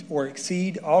meet or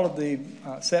exceed all of the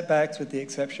setbacks with the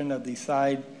exception of the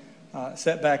side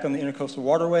setback on the Intercoastal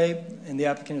Waterway, and the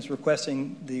applicant is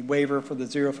requesting the waiver for the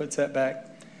 0-foot setback.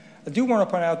 I do want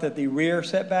to point out that the rear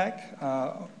setback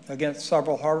against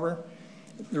Sauvrille Harbor,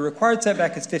 the required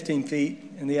setback is 15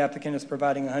 feet, and the applicant is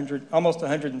providing almost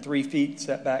 103 feet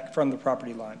setback from the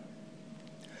property line.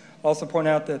 Also point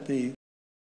out that the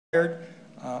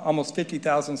almost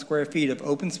 50,000 square feet of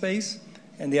open space,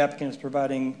 and the applicant is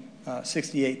providing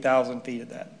 68,000 feet of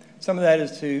that. Some of that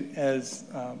is as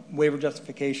waiver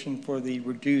justification for the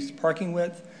reduced parking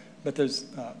width, but there's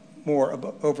more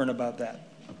over and above that.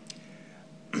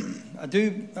 I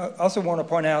do also want to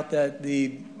point out that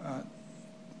the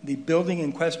building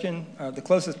in question, the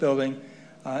closest building,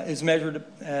 is measured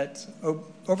at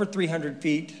over 300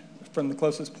 feet from the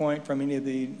closest point from any of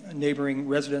the neighboring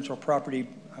residential property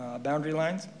boundary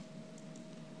lines.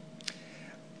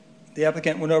 The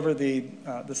applicant went over the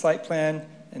site plan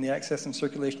and the access and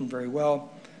circulation very well.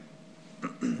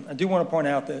 I do want to point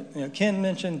out that Ken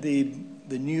mentioned the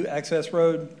new access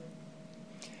road.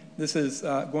 This is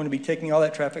going to be taking all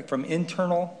that traffic from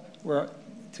internal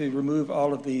to remove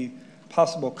all of the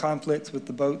possible conflicts with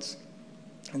the boats.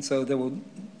 And so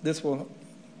this will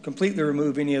completely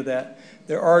remove any of that.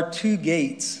 There are 2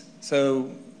 gates,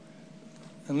 so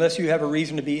unless you have a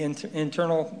reason to be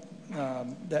internal,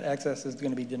 that access is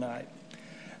going to be denied.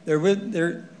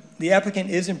 The applicant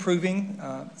is improving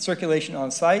circulation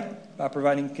on site by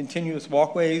providing continuous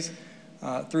walkways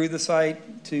through the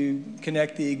site to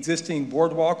connect the existing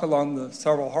boardwalk along the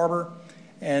Starville Harbor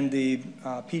and the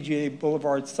PGA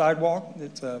Boulevard sidewalk.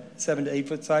 It's a 7 to 8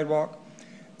 foot sidewalk.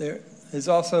 There is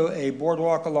also a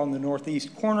boardwalk along the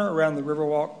northeast corner around the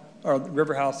Riverwalk or the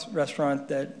River House restaurant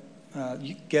that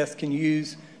guests can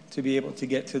use to be able to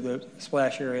get to the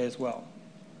splash area as well.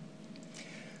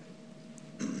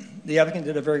 The applicant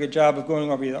did a very good job of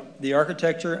going over the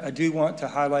architecture. I do want to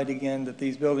highlight again that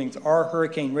these buildings are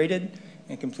hurricane rated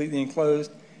and completely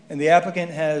enclosed, and the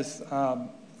applicant has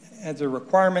a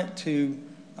requirement to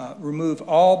remove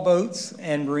all boats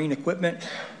and marine equipment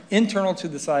internal to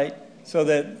the site so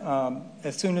that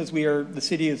as soon as the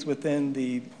city is within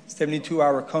the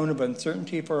 72-hour cone of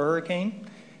uncertainty for a hurricane,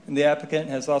 and the applicant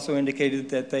has also indicated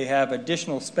that they have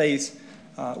additional space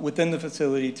within the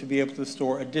facility to be able to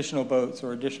store additional boats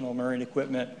or additional marine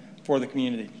equipment for the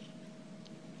community.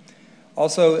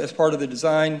 Also, as part of the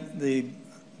design,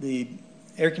 the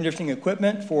air conditioning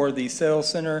equipment for the sales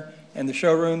center and the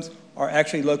showrooms are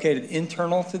actually located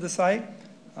internal to the site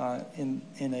in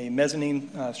a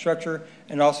mezzanine structure,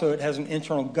 and also it has an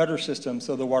internal gutter system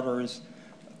so the water is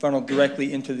funneled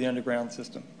directly into the underground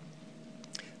system.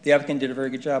 The applicant did a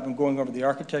very good job in going over the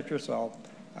architecture, so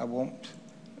I won't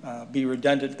be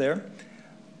redundant there.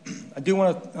 I do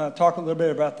want to talk a little bit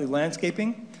about the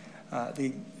landscaping.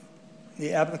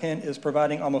 The applicant is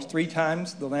providing almost 3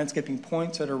 times the landscaping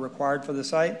points that are required for the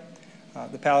site.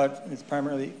 The palette is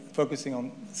primarily focusing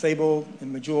on sable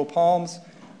and medjool palms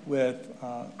with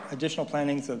additional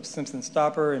plantings of Simpson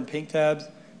stopper and pink tabs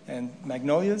and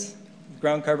magnolias,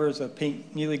 ground covers of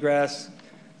pink neelygrass,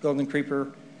 golden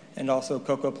creeper, and also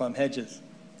cocoa plum hedges.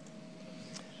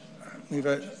 We've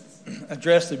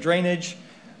addressed the drainage.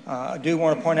 I do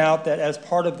want to point out that as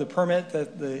part of the permit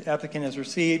that the applicant has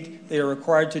received, they are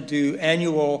required to do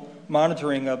annual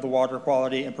monitoring of the water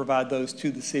quality and provide those to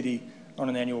the city on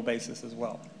an annual basis as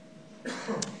well.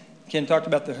 Ken talked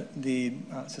about the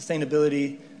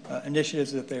sustainability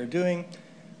initiatives that they're doing.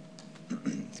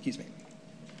 Excuse me.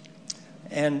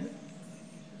 And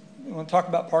I want to talk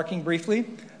about parking briefly.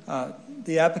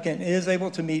 The applicant is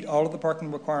able to meet all of the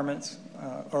parking requirements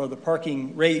or the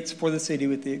parking rates for the city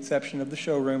with the exception of the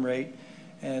showroom rate.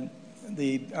 And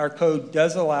our code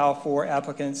does allow for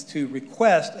applicants to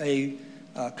request a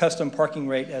custom parking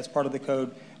rate as part of the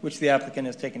code, which the applicant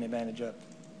has taken advantage of.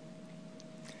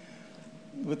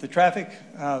 With the traffic,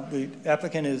 the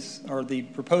applicant or the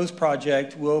proposed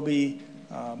project will be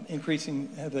increasing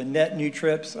the net new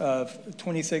trips of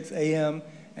 26 a.m.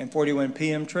 and 41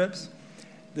 p.m. trips.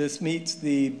 This meets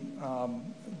the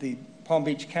Palm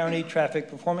Beach County traffic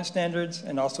performance standards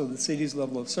and also the city's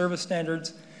level of service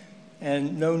standards,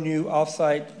 and no new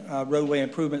off-site roadway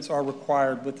improvements are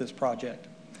required with this project.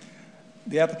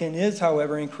 The applicant is,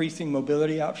 however, increasing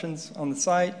mobility options on the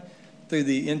site through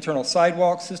the internal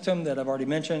sidewalk system that I've already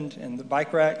mentioned and the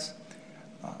bike racks.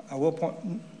 I will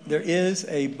point, there is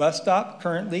a bus stop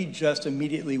currently just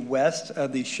immediately west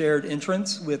of the shared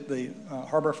entrance with the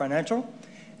Harbor Financial,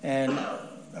 and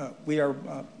we are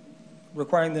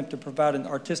requiring them to provide an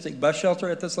artistic bus shelter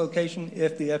at this location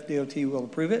if the FDOT will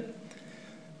approve it.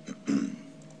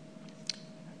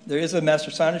 There is a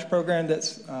master signage program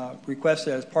that's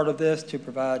requested as part of this to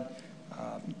provide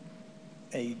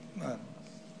a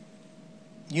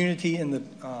unity in the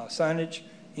signage,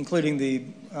 including the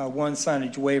one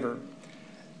signage waiver.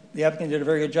 The applicant did a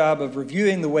very good job of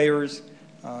reviewing the waivers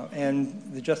and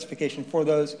the justification for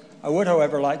those. I would,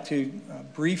 however, like to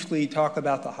briefly talk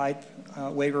about the height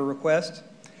waiver request.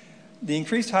 The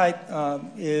increased height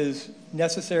is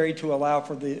necessary to allow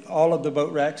for all of the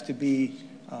boat racks to be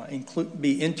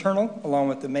internal, along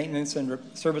with the maintenance and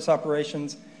service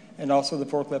operations, and also the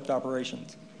forklift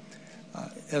operations.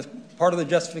 As part of the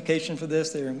justification for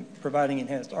this, they're providing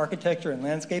enhanced architecture and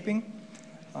landscaping,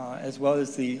 as well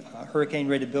as the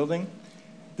hurricane-rated building.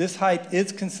 This height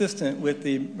is consistent with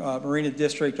the Marina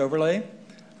District overlay,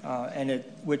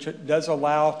 which does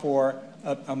allow for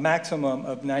a maximum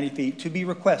of 90 feet to be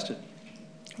requested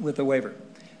with a waiver.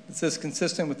 This is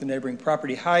consistent with the neighboring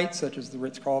property heights, such as the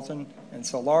Ritz-Carlton and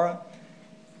Solara,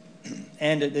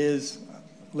 and it is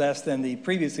less than the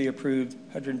previously approved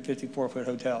 154-foot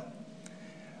hotel.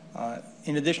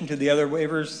 In addition to the other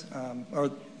waivers,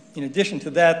 or in addition to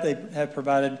that, they have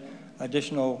provided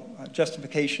additional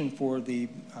justification for the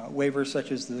waivers,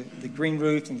 such as the green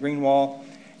roof and green wall,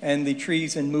 and the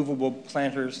trees and movable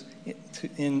planters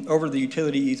over the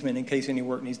utility easement in case any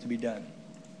work needs to be done.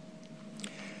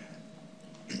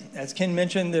 As Ken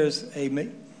mentioned, there's a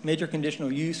major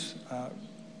conditional use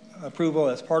approval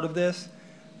as part of this.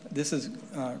 This is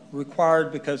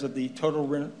required because of the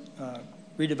total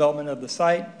redevelopment of the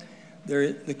site.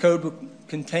 The code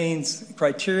contains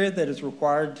criteria that is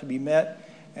required to be met,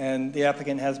 and the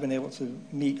applicant has been able to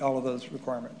meet all of those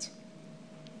requirements.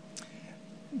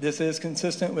 This is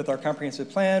consistent with our comprehensive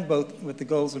plan, both with the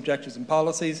goals, objectives, and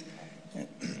policies,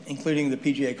 including the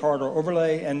PGA corridor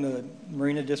overlay and the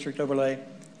Marina District overlay,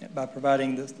 by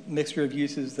providing the mixture of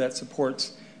uses that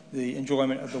supports the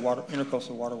enjoyment of the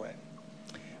intercoastal waterway.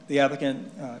 The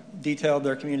applicant detailed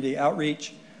their community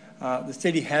outreach. The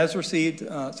city has received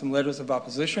some letters of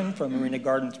opposition from Marina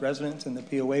Gardens residents and the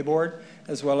POA board,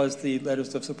 as well as the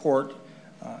letters of support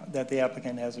that the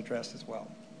applicant has addressed as well.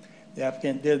 The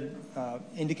applicant did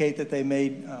indicate that they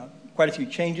made quite a few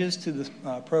changes to this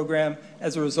program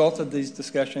as a result of these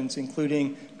discussions,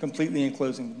 including completely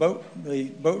enclosing the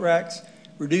boat racks,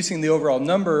 reducing the overall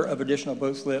number of additional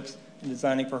boat slips, and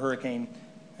designing for hurricane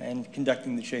and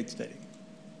conducting the shade study.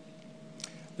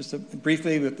 Just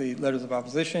briefly, with the letters of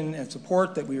opposition and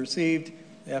support that we received,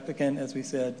 the applicant, as we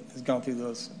said, has gone through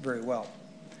those very well.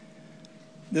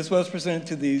 This was presented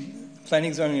to the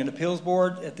Planning, Zoning, and Appeals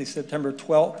Board at the September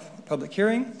 12th public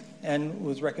hearing and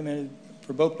was recommended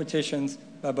for both petitions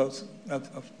by votes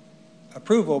of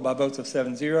approval by votes of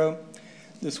 7-0.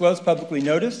 This was publicly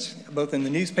noticed, both in the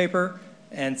newspaper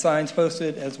and signs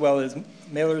posted, as well as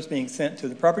mailers being sent to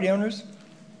the property owners.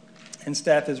 And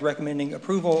staff is recommending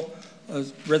approval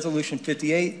of Resolution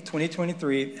 58,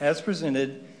 2023, as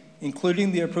presented,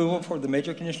 including the approval for the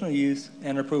major conditional use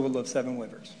and approval of 7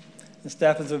 waivers. The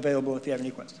staff is available if you have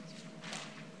any questions.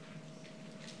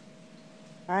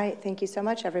 All right, thank you so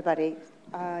much, everybody.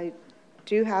 I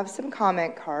do have some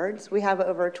comment cards. We have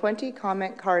over 20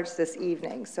 comment cards this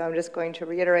evening, so I'm just going to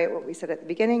reiterate what we said at the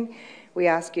beginning. We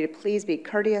ask you to please be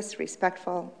courteous,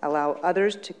 respectful, allow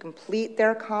others to complete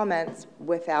their comments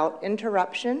without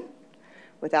interruption,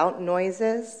 without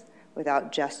noises,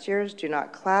 without gestures. Do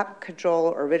not clap, cajole,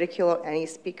 or ridicule any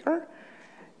speaker.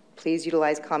 Please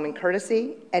utilize common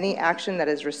courtesy. Any action that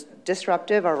is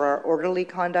disruptive of our orderly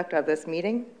conduct of this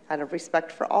meeting, out of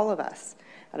respect for all of us,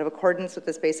 out of accordance with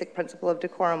this basic principle of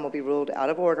decorum, will be ruled out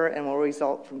of order and will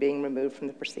result from being removed from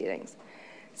the proceedings.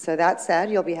 So that said,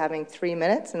 you'll be having 3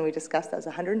 minutes, and we discussed those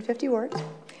 150 words.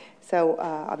 So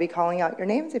I'll be calling out your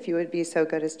names. If you would be so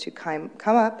good as to come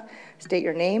up, state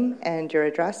your name and your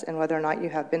address and whether or not you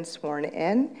have been sworn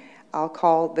in. I'll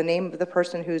call the name of the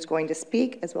person who's going to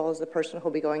speak, as well as the person who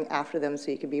will be going after them,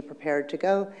 so you can be prepared to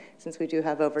go, since we do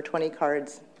have over 20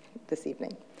 cards this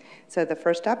evening. So the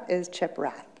first up is Chip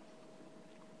Rath.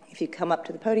 If you come up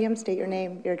to the podium, state your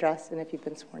name, your address, and if you've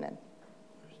been sworn in.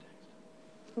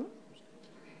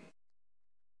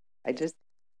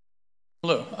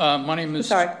 Hello, my name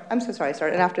is... I'm so sorry, sir.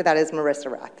 And after that is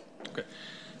Marissa Rath. Okay.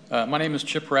 My name is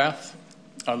Chip Rath.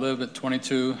 I live at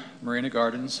 22 Marina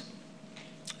Gardens,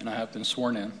 and I have been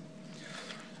sworn in.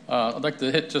 I'd like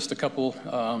to hit just a couple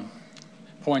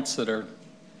points that are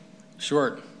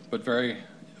short, but very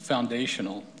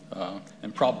foundational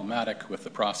and problematic with the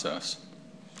process.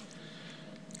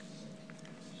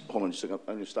 Hold on just a second.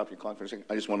 I'm going to stop your clock for a second.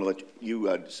 I just want to let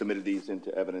you submitted these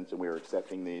into evidence, and we are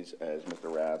accepting these as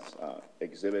Mr. Rath's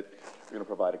exhibit. We're going to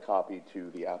provide a copy to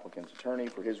the applicant's attorney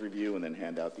for his review and then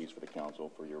hand out these for the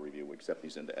council for your review. We accept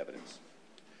these into evidence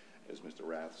as Mr.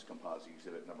 Rath's composite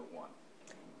exhibit number 1. All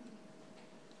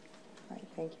right,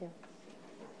 thank you.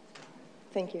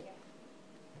 Thank you.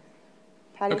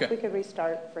 Patty, Okay. If we could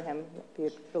restart for him,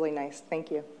 it'd be really nice.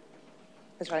 Thank you.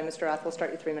 That's right, Mr. Rath, we'll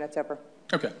start you 3 minutes over.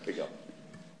 Okay. There you go.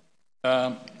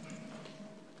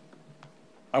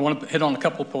 I want to hit on a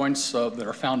couple of points that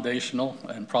are foundational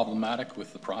and problematic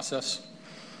with the process.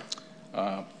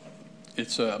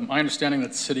 It's my understanding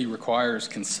that the city requires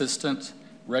consistent,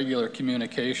 regular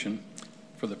communication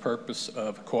for the purpose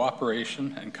of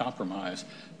cooperation and compromise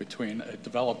between a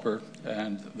developer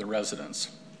and the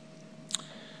residents.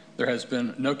 There has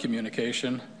been no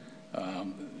communication,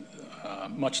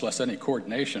 much less any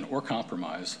coordination or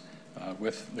compromise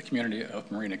with the community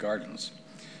of Marina Gardens.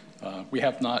 We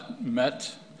have not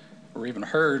met or even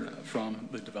heard from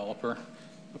the developer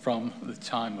from the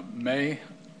time of May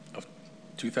of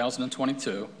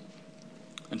 2022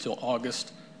 until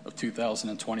August of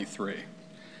 2023.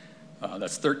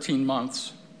 That's 13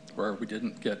 months where we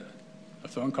didn't get a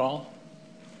phone call,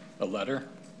 a letter,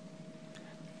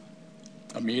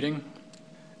 a meeting,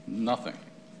 nothing.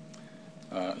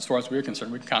 As far as we were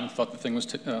concerned, we kind of thought the thing was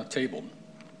tabled.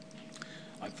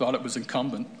 I thought it was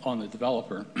incumbent on the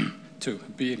developer to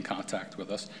be in contact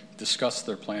with us, discuss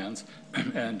their plans,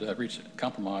 and reach a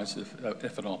compromise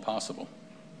if at all possible.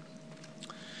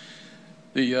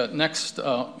 The next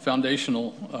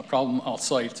foundational problem I'll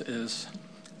cite is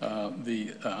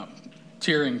the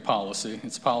tiering policy.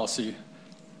 It's policy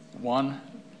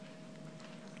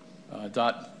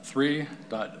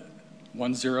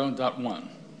 1.3.10.1.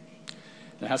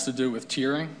 It has to do with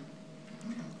tiering,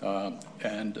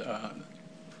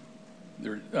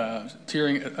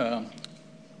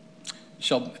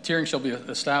 tiering shall be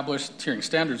established, tiering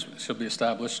standards shall be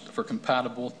established for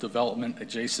compatible development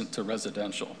adjacent to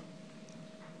residential.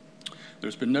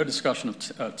 There's been no discussion of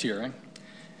tiering.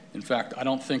 In fact, I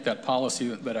don't think that policy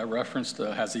that I referenced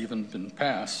has even been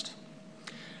passed.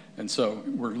 And so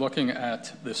we're looking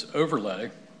at this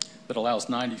overlay that allows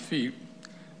 90 feet,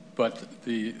 but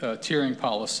the tiering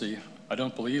policy I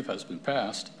don't believe has been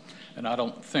passed, and I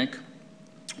don't think,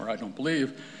 or I don't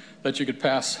believe, that you could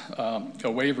pass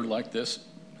a waiver like this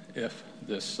if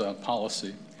this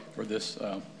policy or this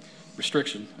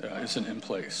restriction isn't in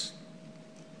place.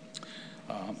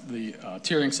 The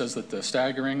tiering says that the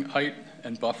staggering height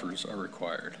and buffers are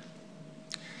required.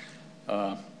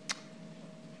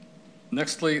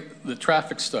 Nextly, the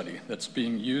traffic study that's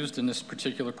being used in this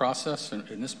particular process,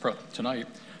 in this tonight,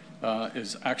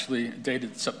 is actually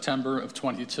dated September of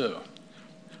 22.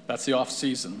 That's the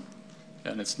off-season,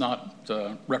 and it's not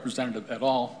representative at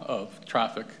all of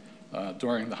traffic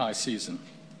during the high season.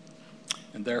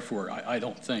 And therefore, I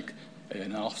don't think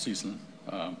an off-season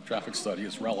traffic study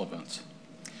is relevant.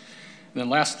 And then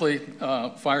lastly,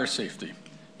 fire safety.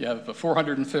 You have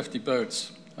 450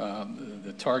 boats.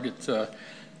 The target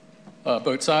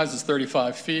boat size is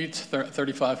 35 feet.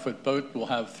 35-foot boat will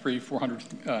have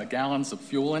 400 gallons of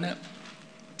fuel in it.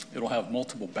 It'll have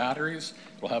multiple batteries.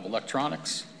 It'll have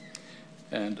electronics.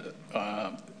 And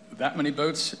that many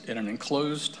boats in an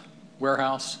enclosed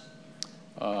warehouse,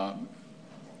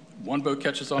 one boat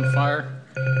catches on fire,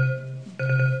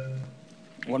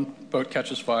 one boat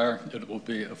catches fire, it will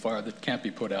be a fire that can't be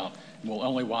put out. And we'll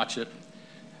only watch it.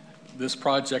 This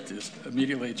project is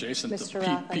immediately adjacent to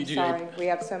Rath, PGA. I'm sorry. We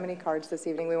have so many cards this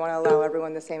evening. We want to allow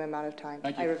everyone the same amount of time.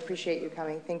 Thank you. I appreciate you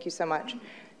coming. Thank you so much.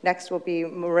 Next will be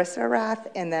Marissa Rath,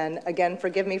 and then, again,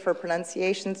 forgive me for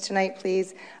pronunciations tonight,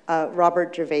 please,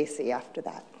 Robert Gervasi after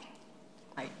that.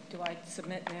 Do I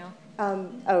submit now?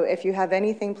 If you have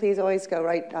anything, please always go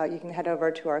right. You can head over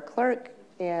to our clerk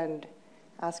and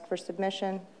ask for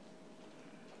submission.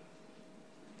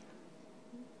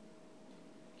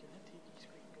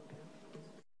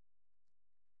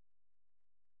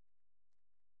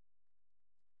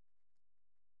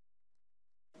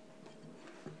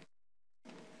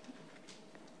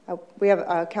 We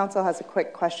have, council has a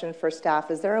quick question for staff.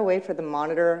 Is there a way for the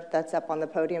monitor that's up on the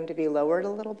podium to be lowered a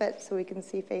little bit so we can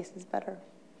see faces better?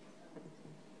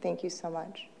 Thank you so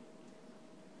much.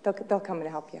 They'll come and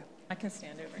help you. I can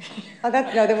stand over here.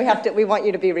 No, then we want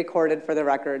you to be recorded for the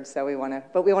record, so we want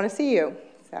to see you.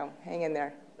 So hang in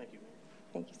there. Thank you.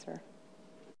 Thank you, sir.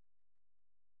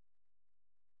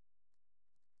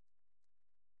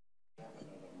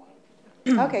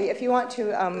 Okay, if you want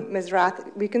to, Ms. Rath,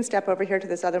 we can step over here to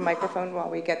this other microphone while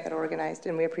we get that organized,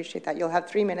 and we appreciate that. You'll have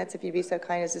 3 minutes if you'd be so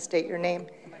kind as to state your name.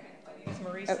 My name is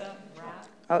Marissa Rath.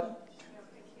 Oh.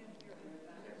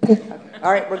 Okay.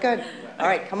 All right, we're good. All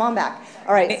right, come on back.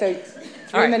 All right, so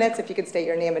 3 minutes if you could state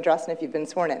your name, address, and if you've been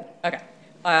sworn in. Okay.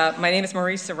 My name is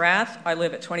Marissa Rath. I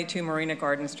live at 22 Marina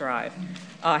Gardens Drive.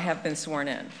 I have been sworn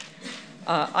in.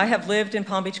 I have lived in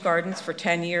Palm Beach Gardens for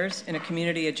 10 years in a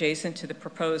community adjacent to the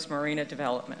proposed marina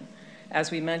development.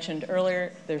 As we mentioned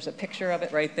earlier, there's a picture of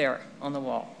it right there on the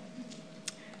wall.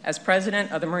 As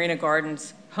president of the Marina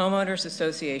Gardens Homeowners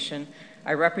Association,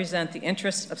 I represent the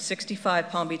interests of 65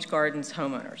 Palm Beach Gardens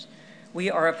homeowners. We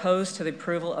are opposed to the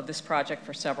approval of this project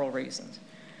for several reasons.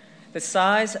 The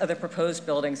size of the proposed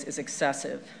buildings is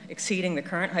excessive, exceeding the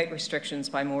current height restrictions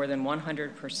by more than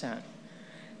 100%.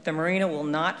 The marina will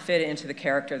not fit into the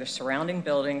character of the surrounding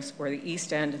buildings or the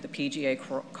east end of the PGA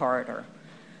corridor.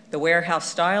 The warehouse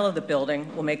style of the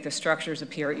building will make the structures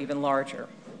appear even larger.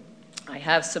 I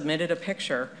have submitted a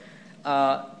picture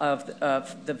of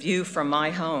the view from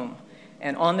my home,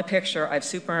 and on the picture I've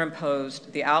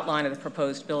superimposed the outline of the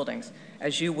proposed buildings.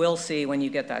 As you will see when you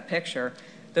get that picture,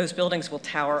 those buildings will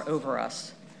tower over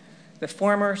us. The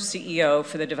former CEO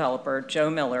for the developer, Joe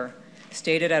Miller,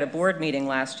 stated at a board meeting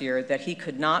last year that he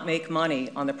could not make money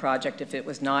on the project if it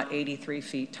was not 83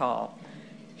 feet tall.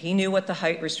 He knew what the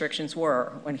height restrictions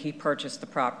were when he purchased the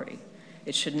property.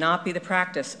 It should not be the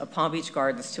practice of Palm Beach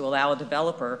Gardens to allow a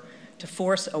developer to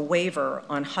force a waiver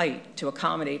on height to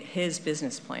accommodate his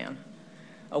business plan.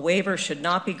 A waiver should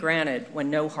not be granted when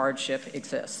no hardship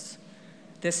exists.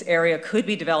 This area could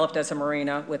be developed as a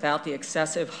marina without the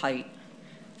excessive height.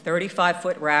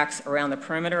 35-foot racks around the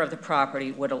perimeter of the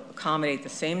property would accommodate the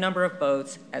same number of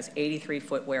boats as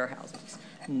 83-foot warehouses.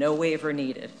 No waiver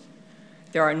needed.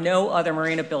 There are no other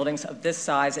marina buildings of this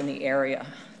size in the area.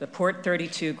 The Port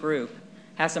 32 group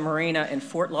has a marina in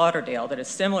Fort Lauderdale that is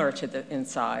similar in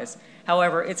size.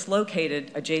 However, it's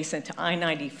located adjacent to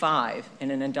I-95 in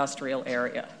an industrial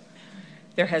area.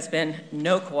 There has been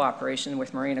no cooperation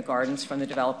with Marina Gardens from the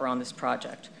developer on this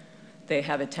project. They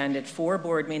have attended 4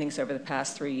 board meetings over the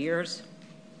past 3 years.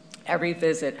 Every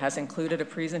visit has included a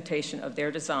presentation of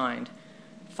their design,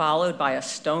 followed by a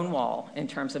stone wall in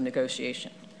terms of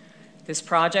negotiation. This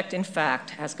project, in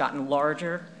fact, has gotten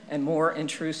larger and more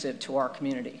intrusive to our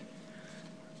community.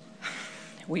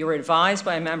 We were advised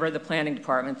by a member of the planning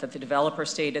department that the developer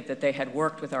stated that they had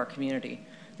worked with our community.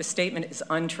 The statement is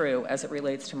untrue as it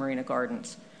relates to Marina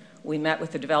Gardens. We met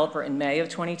with the developer in May of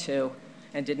 '22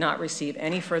 and did not receive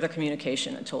any further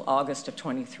communication until August of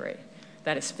 '23.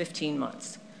 That is 15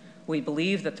 months. We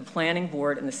believe that the planning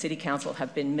board and the city council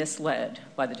have been misled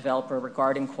by the developer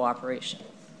regarding cooperation.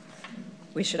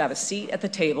 We should have a seat at the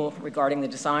table regarding the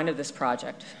design of this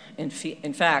project. In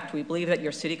fact, we believe that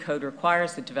your city code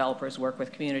requires the developers work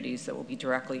with communities that will be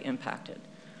directly impacted.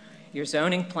 Your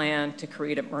zoning plan to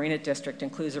create a marina district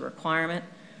includes a requirement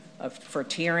for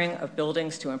tiering of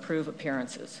buildings to improve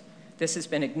appearances. This has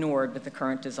been ignored with the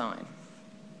current design.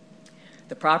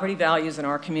 The property values in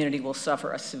our community will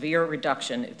suffer a severe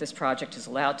reduction if this project is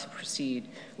allowed to proceed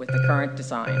with the current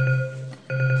design.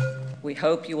 We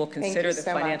hope you will consider the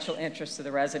financial interests of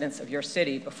the residents of your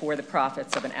city before the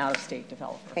profits of an out-of-state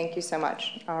developer. Thank you so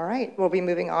much. All right, we'll be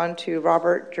moving on to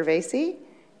Robert Gervasi.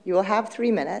 You will have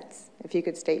 3 minutes. If you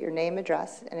could state your name,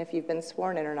 address, and if you've been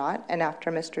sworn in or not. And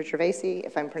after Mr. Gervasi,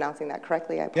 if I'm pronouncing that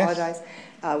correctly, I apologize,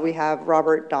 we have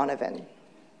Robert Donovan.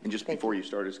 And just before you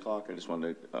start his clock, I just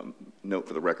wanted to note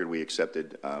for the record, we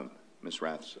accepted Ms.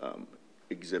 Rath's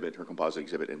exhibit, her composite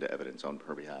exhibit, into evidence on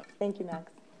her behalf. Thank you,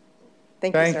 Max.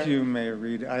 Thank you, Mayor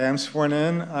Reed. I am sworn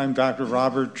in. I'm Dr.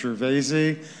 Robert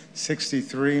Gervasi,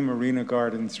 63 Marina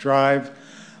Gardens Drive.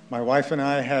 My wife and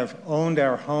I have owned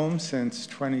our home since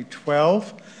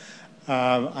 2012.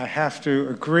 I have to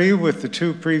agree with the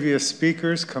 2 previous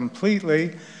speakers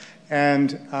completely,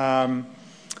 and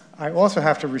I also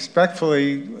have to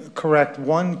respectfully correct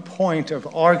one point of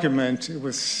argument. It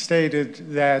was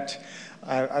stated that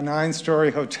a 9-story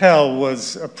hotel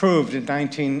was approved in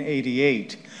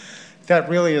 1988. That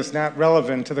really is not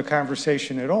relevant to the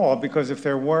conversation at all, because if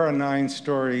there were a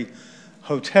 9-story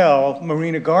hotel,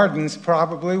 Marina Gardens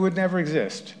probably would never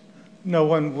exist. No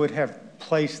one would have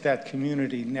placed that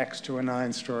community next to a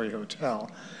 9-story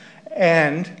hotel.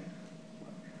 And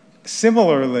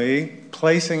similarly,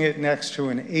 placing it next to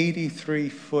an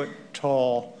 83-foot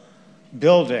tall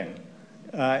building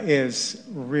is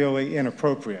really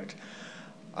inappropriate.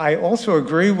 I also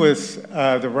agree with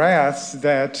the Raths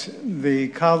that the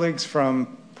colleagues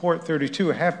from Port 32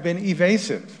 have been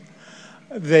evasive.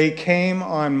 They came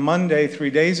on Monday, 3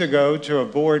 days ago, to a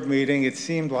board meeting. It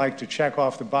seemed like to check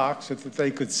off the box that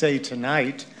they could say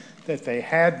tonight that they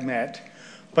had met,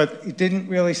 but it didn't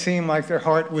really seem like their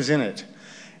heart was in it.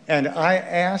 And I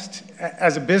asked,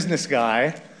 as a business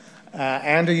guy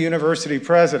and a university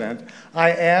president,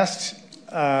 I asked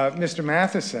Mr.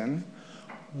 Matheson,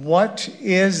 what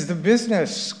is the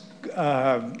business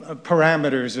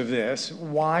parameters of this?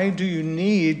 Why do you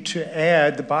need to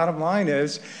add, the bottom line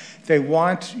is, they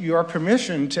want your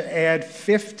permission to add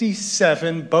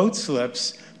 57 boat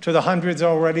slips to the hundreds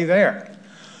already there.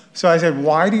 So I said,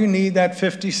 why do you need that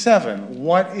 57?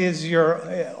 What is your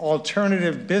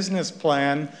alternative business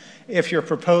plan if your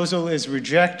proposal is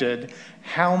rejected,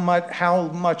 how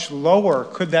much lower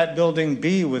could that building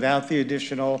be without the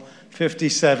additional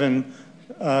 57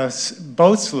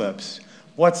 boat slips?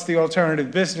 What's the alternative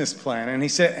business plan? And he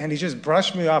said, and he just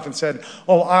brushed me off and said,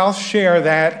 oh, I'll share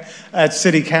that at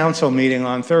City Council meeting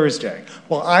on Thursday.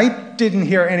 Well, I didn't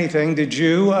hear anything, did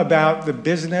you, about the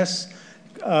business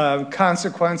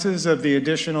consequences of the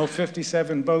additional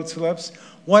 57 boat slips?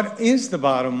 What is the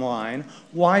bottom line?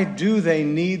 Why do they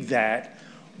need that?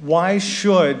 Why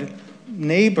should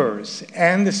neighbors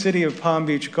and the city of Palm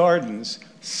Beach Gardens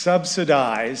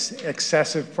subsidize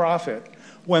excessive profit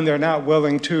when they're not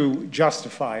willing to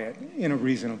justify it in a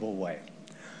reasonable way?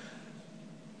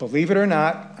 Believe it or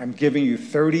not, I'm giving you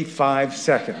 35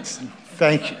 seconds.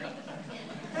 Thank you.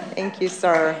 Thank you,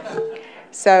 sir.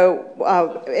 So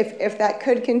if that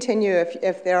could continue,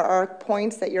 if there are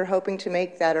points that you're hoping to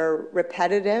make that are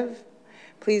repetitive,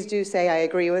 please do say, I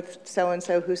agree with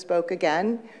so-and-so who spoke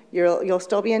again. You'll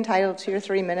still be entitled to your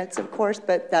 3 minutes, of course,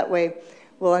 but that way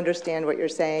we'll understand what you're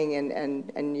saying,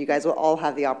 and you guys will all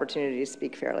have the opportunity to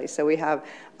speak fairly. So we have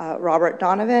Robert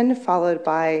Donovan, followed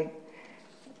by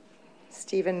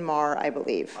Stephen Marr, I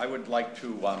believe. I would like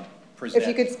to If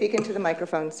you could speak into the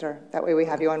microphone, sir. That way we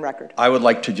have you on record. I would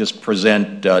like to just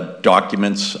present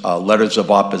documents, letters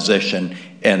of opposition,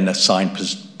 and a signed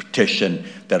petition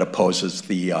that opposes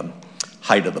the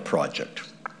height of the project.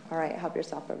 All right, help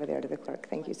yourself over there to the clerk.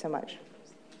 Thank you so much.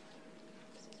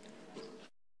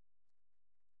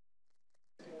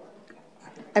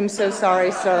 I'm so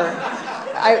sorry, sir.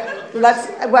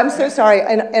 I'm so sorry.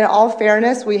 In all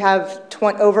fairness, we have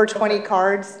over 20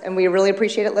 cards, and we really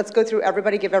appreciate it. Let's go through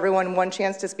everybody, give everyone one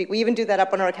chance to speak. We even do that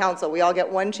up on our council. We all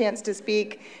get one chance to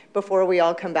speak before we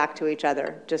all come back to each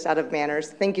other, just out of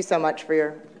manners. Thank you so much for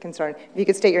your concern. If you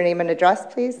could state your name and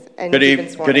address, please. And Good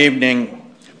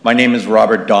evening. My name is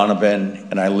Robert Donovan,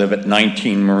 and I live at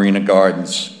 19 Marina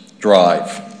Gardens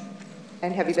Drive.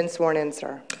 And have you been sworn in,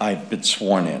 sir? I've been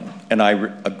sworn in, and I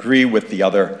agree with the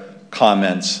other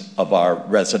comments of our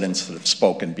residents that have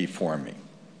spoken before me.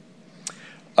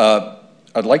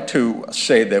 I'd like to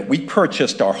say that we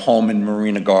purchased our home in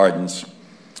Marina Gardens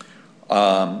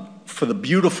for the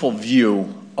beautiful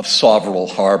view of Sauverall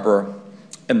Harbor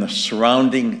and the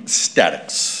surrounding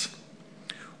aesthetics.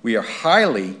 We are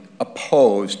highly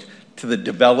opposed to the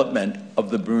development of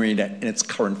the marina in its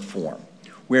current form.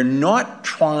 We're not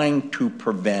trying to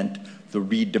prevent the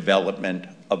redevelopment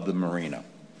of the marina.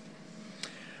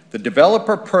 The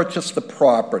developer purchased the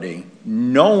property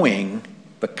knowing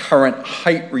the current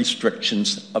height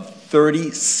restrictions of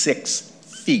 36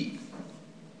 feet.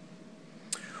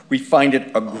 We find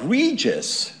it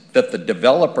egregious that the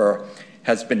developer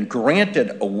has been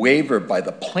granted a waiver by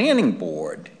the planning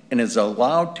board and is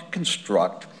allowed to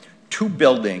construct 2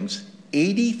 buildings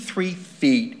 83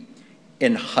 feet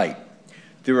in height.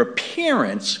 Their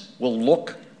appearance will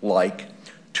look like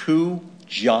 2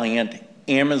 giant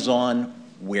Amazon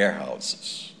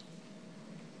warehouses.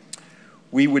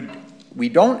 We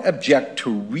don't object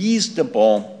to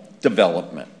reasonable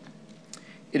development.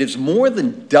 It is more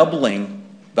than doubling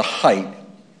the height,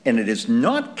 and it is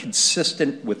not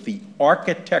consistent with the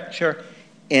architecture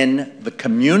in the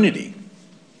community.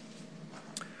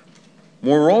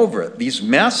 Moreover, these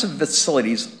massive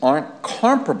facilities aren't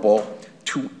comparable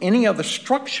to any other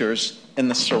structures in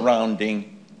the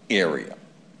surrounding area.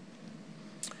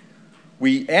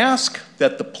 We ask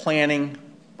that the planning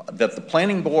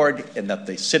board and that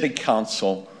the city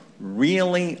council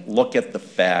really look at the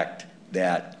fact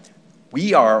that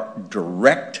we are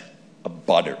direct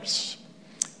abutters.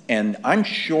 And I'm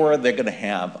sure they're going to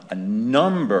have a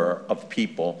number of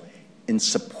people in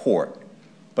support.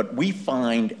 But we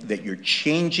find that you're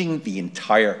changing the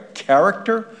entire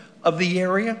character of the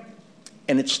area,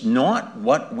 and it's not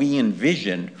what we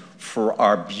envisioned for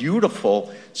our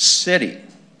beautiful city.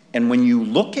 And when you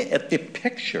look at the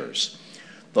pictures,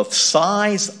 the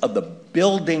size of the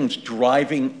buildings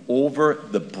driving over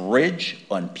the bridge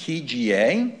on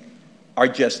PGA are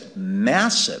just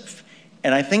massive.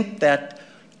 And I think that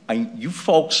you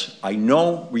folks, I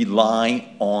know,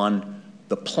 rely on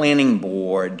the planning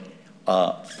board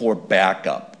for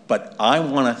backup. But I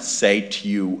want to say to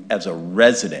you as a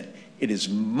resident, it is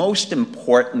most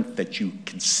important that you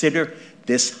consider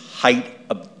this height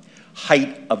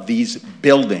of these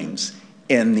buildings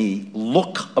and the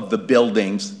look of the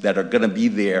buildings that are going to be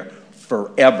there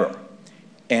forever.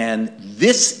 And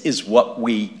this is what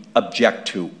we object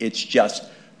to. It's just,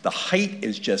 the height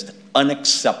is just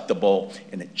unacceptable,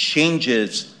 and it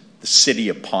changes the city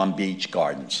of Palm Beach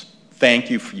Gardens. Thank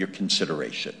you for your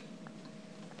consideration.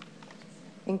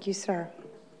 Thank you, sir.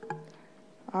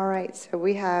 All right, so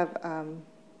we have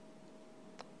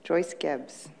Joyce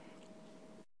Gibbs.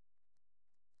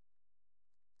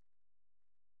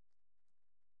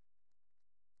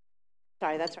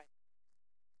 Sorry, that's right.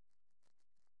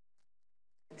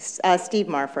 Steve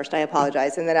Marr first, I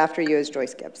apologize, and then after you is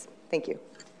Joyce Gibbs. Thank you.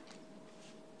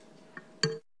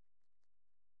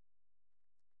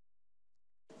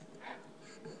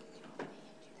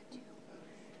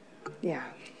 Yeah.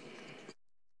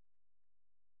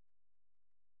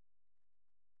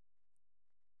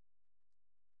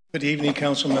 Good evening,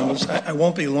 council members. I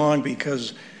won't be long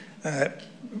because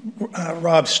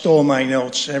Rob stole my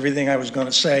notes. Everything I was going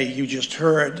to say, you just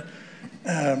heard,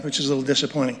 which is a little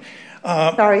disappointing.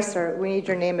 Sorry, sir. We need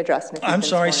your name, address, and if you've I'm been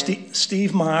sorry, sworn in.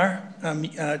 Steve Marr,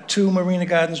 2 Marina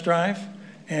Gardens Drive,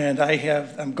 and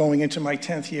I'm going into my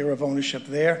 10th year of ownership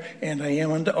there, and I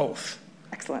am under oath.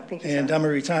 Excellent. Thank you, And sir. I'm a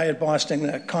retired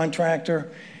Boston contractor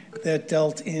that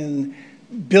dealt in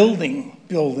building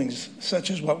buildings such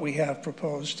as what we have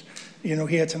proposed,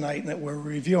 here tonight and that we're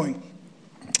reviewing.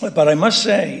 But I must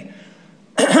say,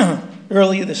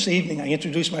 earlier this evening, I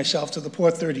introduced myself to the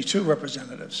Port 32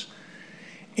 representatives.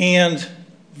 And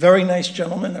very nice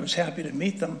gentlemen, I was happy to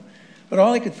meet them. But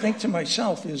all I could think to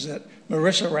myself is that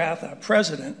Marissa Rath, our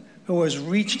president, who has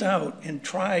reached out and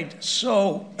tried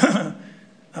so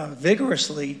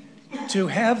vigorously to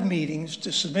have meetings,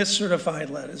 to submit certified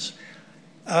letters,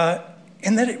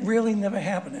 and that it really never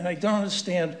happened. And I don't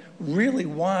understand really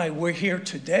why we're here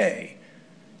today,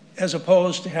 as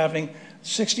opposed to having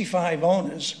 65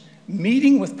 owners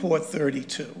meeting with Port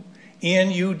 32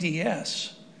 and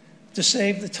UDS to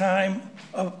save the time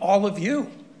of all of you.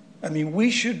 I mean, we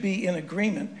should be in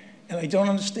agreement, and I don't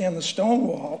understand the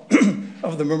stonewall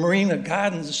of the Marina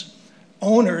Gardens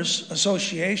Owners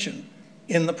Association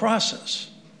in the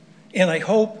process. And I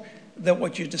hope that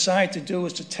what you decide to do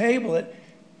is to table it,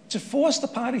 to force the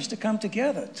parties to come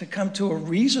together, to come to a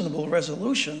reasonable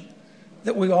resolution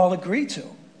that we all agree to.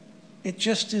 It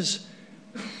just is,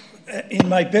 in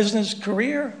my business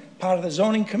career, part of the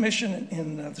zoning commission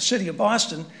in the city of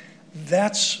Boston,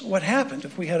 that's what happened.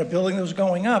 If we had a building that was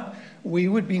going up, we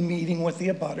would be meeting with the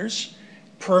abutters,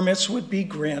 permits would be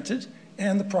granted,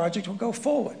 and the project would go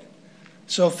forward.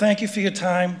 So thank you for your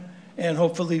time, and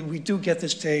hopefully we do get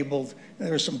this tabled.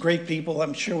 There are some great people.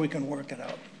 I'm sure we can work it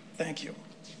out. Thank you.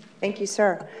 Thank you,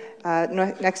 sir.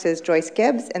 Next is Joyce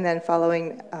Gibbs, and then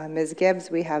following Ms. Gibbs,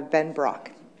 we have Ben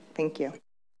Brock. Thank you.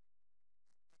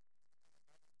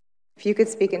 If you could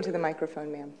speak into the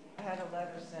microphone, ma'am. I had a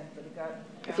letter sent, but it got...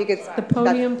 If you could... The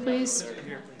podium, please.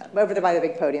 Over there by the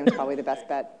big podium is probably the best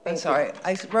bet. I'm sorry.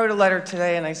 I wrote a letter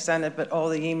today and I sent it, but all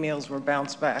the emails were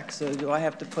bounced back. So do I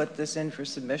have to put this in for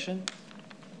submission?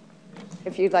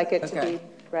 If you'd like it to be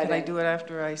read Can I in. do it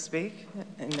after I speak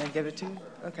and then give it to you?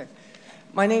 Okay.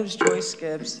 My name is Joyce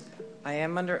Gibbs. I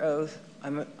am under oath.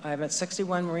 I'm at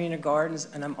 61 Marina Gardens,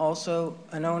 and I'm also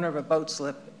an owner of a boat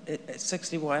slip at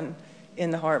 61 in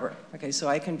the harbor. Okay, so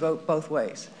I can vote both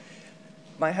ways.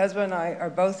 My husband and I are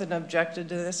both objected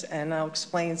to this, and I'll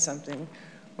explain something.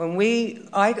 When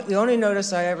the only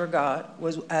notice I ever got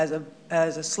was as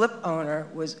a slip owner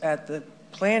was at the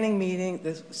planning meeting,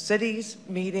 the city's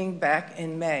meeting back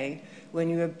in May when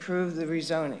you approved the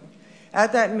rezoning.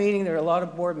 At that meeting, there were a lot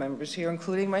of board members here,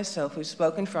 including myself, who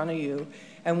spoke in front of you,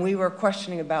 and we were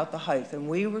questioning about the height, and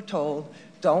we were told,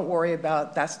 don't worry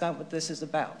about, that's not what this is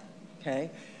about, okay?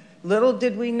 Little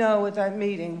did we know at that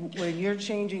meeting, when you're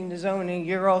changing the zoning,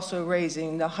 you're also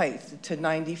raising the height to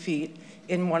 90 feet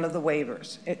in one of the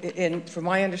waivers. And from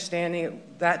my understanding,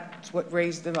 that's what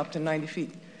raised them up to 90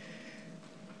 feet.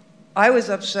 I was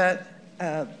upset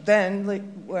then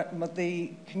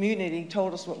the community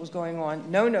told us what was going on,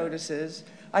 no notices.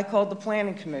 I called the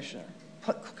planning commissioner,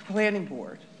 planning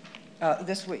board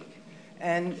this week.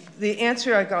 And the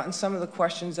answer I got in some of the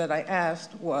questions that I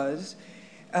asked was,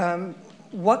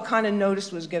 what kind of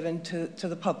notice was given to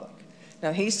the public?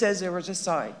 Now, he says there was a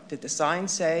sign. Did the sign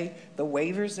say the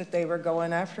waivers that they were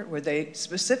going after? Were they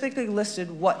specifically listed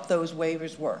what those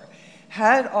waivers were?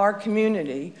 Had our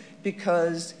community,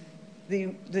 because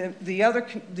the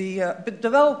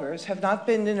developers have not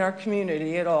been in our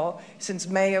community at all since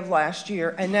May of last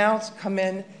year, and now it's come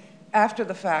in after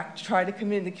the fact to try to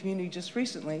come into the community just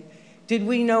recently. Did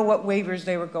we know what waivers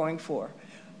they were going for?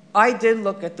 I did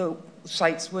look at the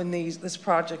sites when this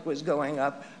project was going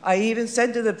up. I even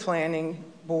said to the planning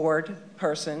board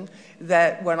person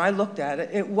that when I looked at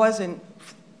it, it wasn't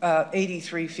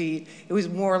 83 feet. It was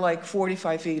more like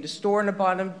 45 feet, a store on the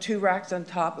bottom, 2 racks on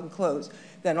top and closed.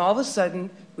 Then all of a sudden,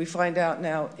 we find out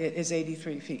now it is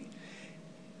 83 feet.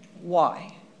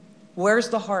 Why? Where's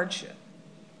the hardship?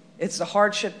 It's a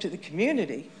hardship to the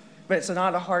community, but it's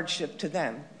not a hardship to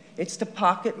them. It's to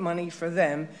pocket money for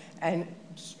them and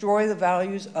destroy the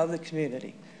values of the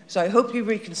community. So I hope you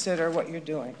reconsider what you're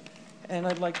doing. And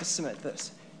I'd like to submit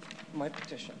this, my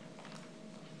petition.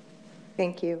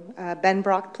 Thank you. Ben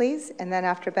Brock, please. And then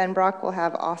after Ben Brock, we'll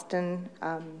have Austin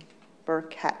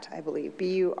Burkett, I believe.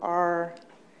 B-U-R-K-E-T-T.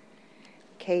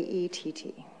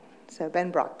 So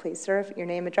Ben Brock, please, sir, your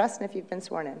name, address, and if you've been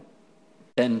sworn in.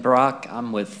 Ben Brock,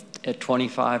 I'm at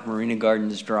 25 Marina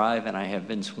Gardens Drive, and I have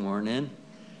been sworn in.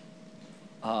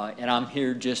 And I'm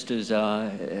here just as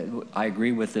I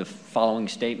agree with the following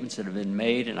statements that have been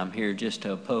made, and I'm here just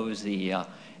to oppose the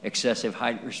excessive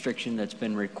height restriction that's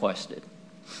been requested.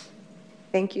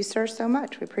 Thank you, sir, so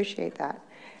much. We appreciate that.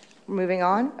 Moving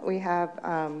on, we have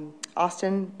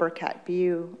Austin Burkett,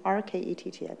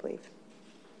 B-U-R-K-E-T-T, I believe.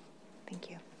 Thank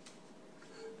you.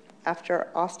 After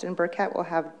Austin Burkett, we'll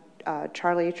have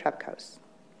Charlie Trepkos.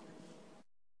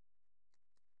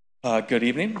 Good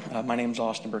evening. My name is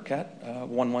Austin Burkett,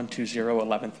 1120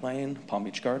 11th Lane, Palm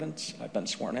Beach Gardens. I've been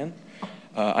sworn in.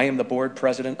 I am the board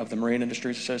president of the Marine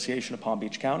Industries Association of Palm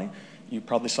Beach County. You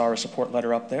probably saw our support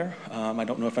letter up there. I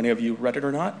don't know if any of you read it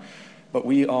or not, but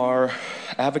we are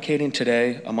advocating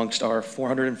today amongst our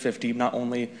 450, not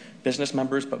only business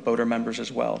members, but boater members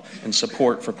as well, in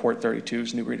support for Port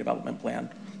 32's new redevelopment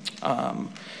plan.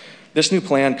 This new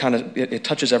plan it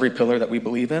touches every pillar that we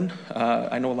believe in.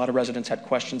 I know a lot of residents had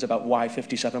questions about why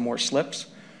 57 more slips,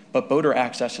 but boater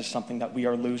access is something that we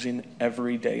are losing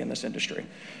every day in this industry.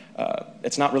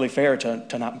 It's not really fair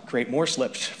to not create more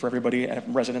slips for everybody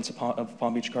and residents of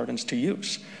Palm Beach Gardens to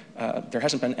use. There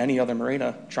hasn't been any other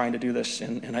marina trying to do this,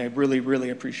 and I really, really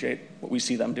appreciate what we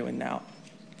see them doing now.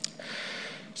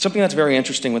 Something that's very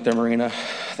interesting with their marina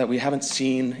that we haven't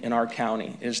seen in our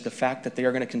county is the fact that they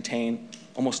are going to contain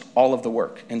almost all of the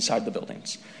work inside the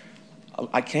buildings.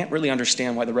 I can't really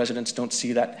understand why the residents don't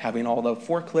see that having all the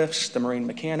forklifts, the marine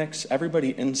mechanics,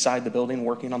 everybody inside the building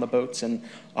working on the boats and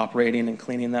operating and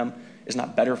cleaning them is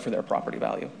not better for their property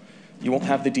value. You won't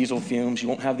have the diesel fumes, you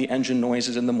won't have the engine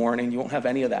noises in the morning, you won't have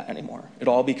any of that anymore.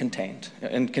 It'll all be contained.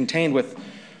 And contained with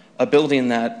a building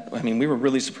that, I mean, we were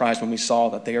really surprised when we saw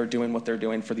that they are doing what they're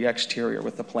doing for the exterior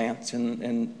with the plants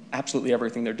and absolutely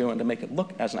everything they're doing to make it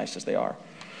look as nice as they are.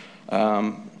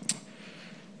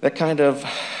 That kind of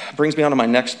brings me on to my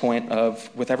next point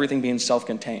of, with everything being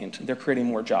self-contained, they're creating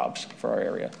more jobs for our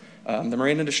area. The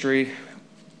marine industry,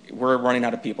 we're running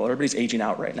out of people. Everybody's aging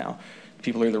out right now.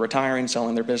 People are either retiring,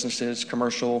 selling their businesses,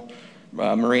 commercial,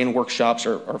 marine workshops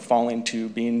are falling to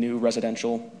being new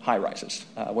residential high-rises.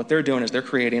 What they're doing is they're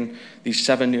creating these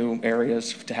 7 new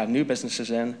areas to have new businesses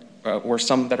in, or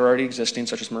some that are already existing,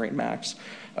 such as Marine Max,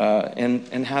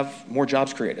 and have more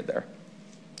jobs created there.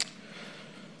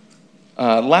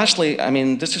 Lastly, I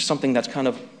mean, this is something that's kind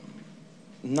of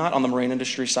not on the marine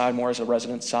industry side, more as a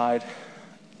resident side.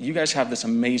 You guys have this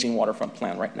amazing waterfront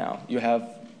plan right now. You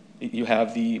have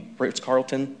the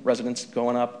Ritz-Carlton residents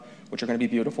going up, which are going to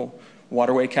be beautiful.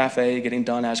 Waterway Cafe getting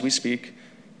done as we speak.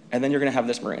 And then you're going to have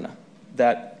this marina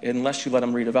that, unless you let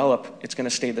them redevelop, it's going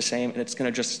to stay the same, and it's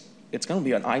going to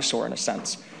be an eyesore in a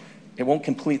sense. It won't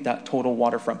complete that total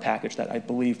waterfront package that I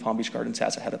believe Palm Beach Gardens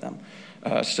has ahead of them.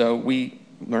 So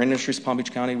Marine Industries Palm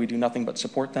Beach County, we do nothing but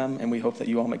support them, and we hope that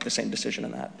you all make the same decision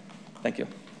in that. Thank you.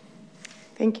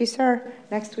 Thank you, sir.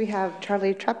 Next, we have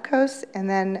Charlie Trepkos, and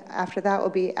then after that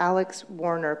will be Alex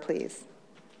Warner, please.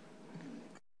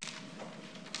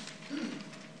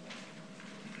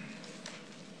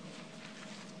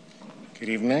 Good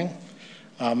evening.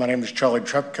 My name is Charlie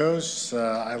Trepkos.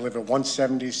 I live at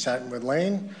 170 Satinwood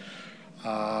Lane.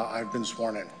 I've been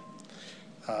sworn in.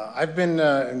 I've been,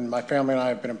 and my family and I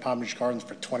have been in Palm Beach Gardens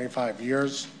for 25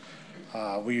 years.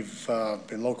 We've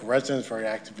been local residents, very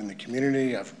active in the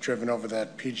community. I've driven over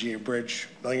that PGA Bridge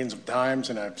millions of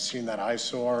times, and I've seen that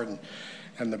eyesore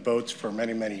and the boats for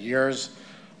many, many years.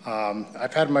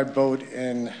 I've had my boat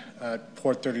in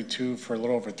Port 32 for a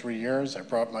little over 3 years. I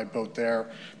brought my boat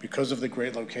there because of the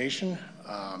great location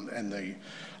and the,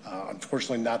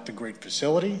 unfortunately, not the great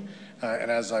facility.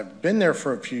 And as I've been there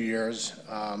for a few years,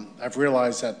 I've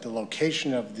realized that the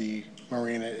location of the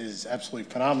marina is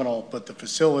absolutely phenomenal, but the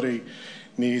facility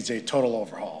needs a total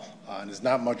overhaul. And there's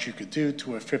not much you could do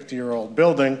to a 50-year-old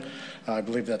building. I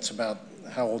believe that's about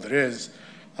how old it is.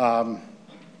 And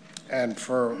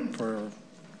for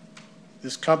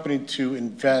this company to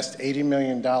invest $80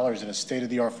 million in a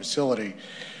state-of-the-art facility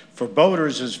for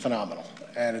boaters is phenomenal.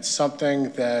 And it's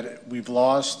something that we've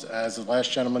lost, as the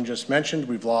last gentleman just mentioned,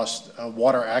 we've lost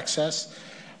water access.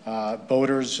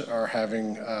 Boaters are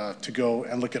having to go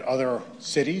and look at other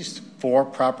cities for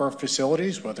proper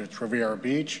facilities, whether it's Riviera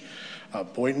Beach,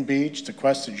 Boynton Beach, to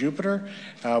Quest to Jupiter,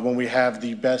 when we have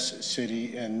the best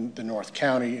city in the North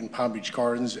County in Palm Beach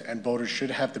Gardens, and boaters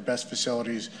should have the best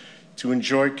facilities to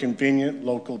enjoy convenient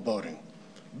local boating.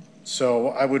 So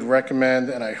I would recommend,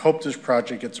 and I hope this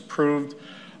project gets approved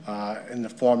in the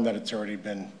form that it's already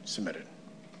been submitted.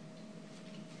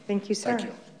 Thank you, sir. Thank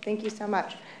you. Thank you so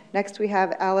much. Next, we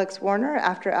have Alex Warner.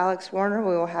 After Alex Warner,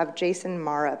 we will have Jason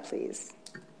Mara, please.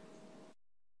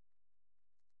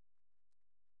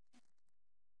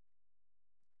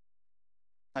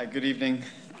 Hi, good evening.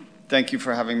 Thank you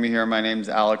for having me here. My name is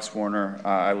Alex Warner.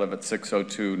 I live at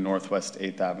 602 Northwest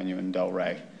 8th Avenue in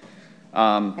Delray.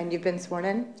 And you've been sworn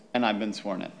in? And I've been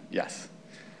sworn in, yes.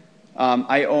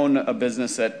 I own a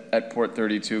business at Port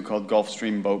 32 called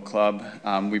Gulfstream Boat Club.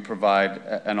 We provide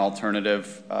an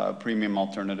alternative, premium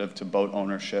alternative to boat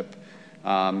ownership,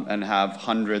 and have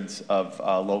hundreds of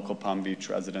local Palm Beach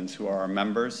residents who are our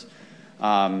members.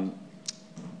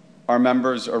 Our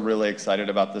members are really excited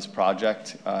about this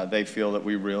project. They feel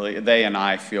that they and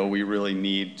I feel we really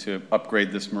need to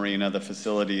upgrade this marina, the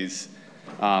facilities,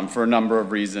 for a number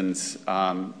of reasons.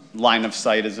 Line of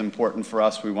sight is important for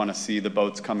us. We want to see the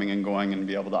boats coming and going and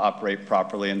be able to operate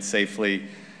properly and safely.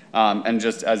 And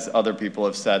just as other people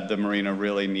have said, the marina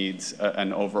really needs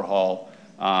an overhaul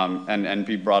and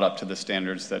be brought up to the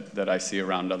standards that I see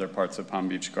around other parts of Palm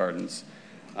Beach Gardens.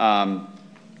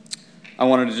 I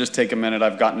wanted to just take a minute.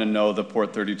 I've gotten to know the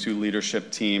Port 32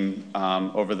 leadership team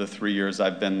over the 3 years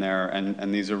I've been there,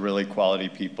 and these are really quality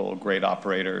people, great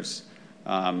operators.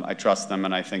 I trust them,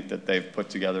 and I think that they've put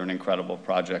together an incredible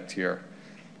project here.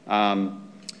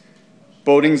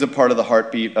 Boating's a part of the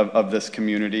heartbeat of this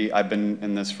community. I've been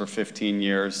in this for 15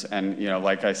 years, and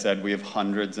like I said, we have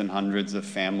hundreds and hundreds of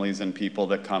families and people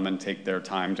that come and take their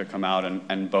time to come out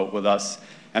and boat with us,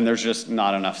 and there's just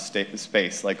not enough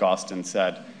space, like Austin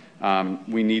said.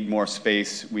 We need more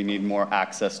space. We need more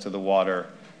access to the water.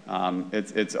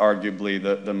 It's arguably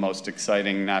the most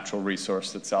exciting natural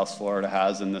resource that South Florida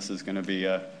has, and this is going to be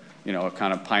a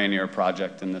kind of pioneer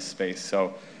project in this space.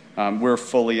 So we're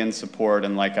fully in support,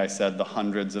 and like I said, the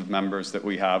hundreds of members that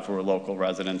we have who are local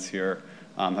residents here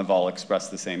have all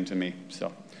expressed the same to me.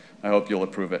 So I hope you'll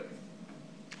approve it.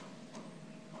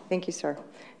 Thank you, sir.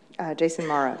 Jason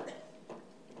Mara.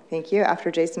 Thank you.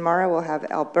 After Jason Mara, we'll have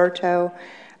Alberto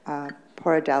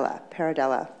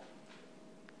Paradella.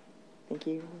 Thank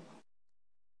you.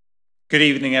 Good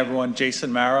evening, everyone.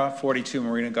 Jason Mara, 42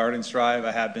 Marina Gardens Drive.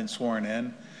 I have been sworn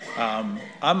in. I'm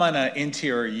on an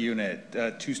interior unit,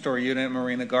 a 2-story unit in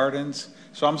Marina Gardens,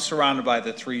 so I'm surrounded by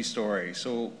the 3-story.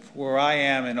 So where I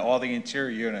am in all the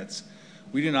interior units,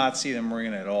 we do not see the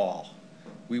marina at all.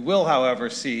 We will, however,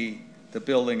 see the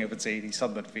building if it's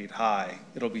 80-something feet high.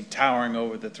 It'll be towering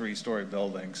over the 3-story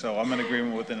building. So I'm in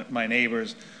agreement with my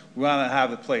neighbors. We want to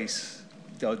have the place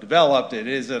developed. It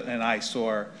is an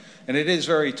eyesore, and it is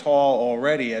very tall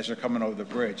already as you're coming over the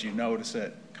bridge. You notice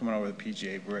it coming over the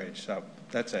PGA Bridge. So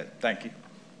that's it. Thank you.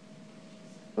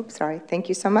 Oops, sorry. Thank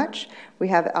you so much. We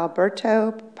have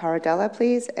Alberto Paradella,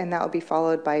 please, and that will be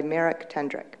followed by Merrick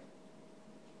Tendrick.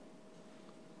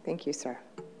 Thank you, sir.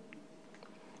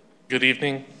 Good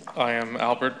evening. I am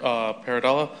Albert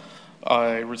Paradella.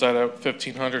 I reside at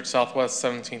 1500 Southwest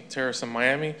 17th Terrace in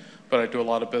Miami, but I do a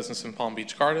lot of business in Palm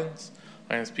Beach Gardens.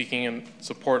 I am speaking in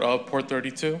support of Port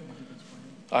 32.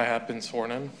 I have been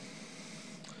sworn in.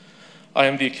 I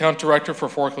am the account director for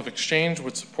Forklift Exchange,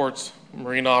 which supports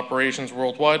marina operations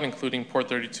worldwide, including Port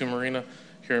 32 Marina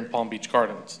here in Palm Beach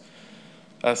Gardens.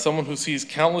 As someone who sees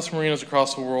countless marinas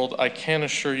across the world, I can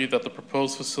assure you that the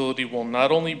proposed facility will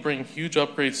not only bring huge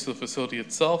upgrades to the facility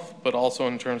itself, but also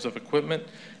in terms of equipment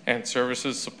and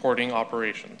services supporting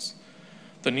operations.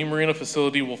 The new marina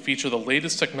facility will feature the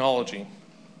latest technology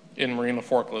in marina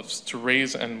forklifts to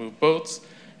raise and move boats,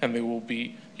 and they will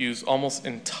be used almost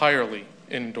entirely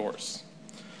indoors.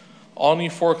 All new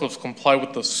forklifts comply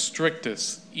with the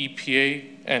strictest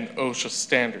EPA and OSHA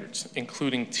standards,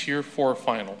 including Tier 4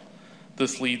 final.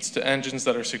 This leads to engines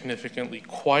that are significantly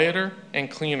quieter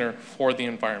and cleaner for the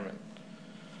environment.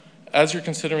 As you're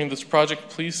considering this project,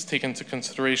 please take into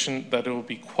consideration that it will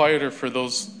be quieter for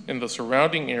those in the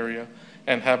surrounding area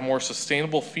and have more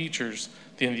sustainable features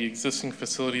than the existing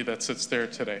facility that sits there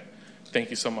today. Thank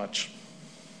you so much.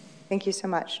 Thank you so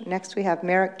much. Next, we have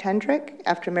Merrick Tendrick.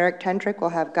 After Merrick Tendrick,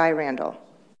 we'll have Guy Randall.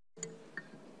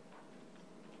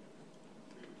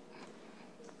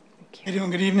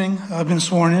 Good evening. I've been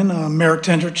sworn in. Merrick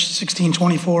Tendrick,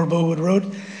 1624 Bowood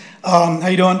Road. How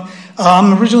you doing?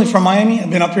 I'm originally from Miami. I've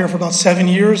been up here for about 7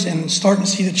 years and starting to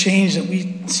see the change that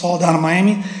we saw down in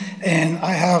Miami. And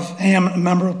I am a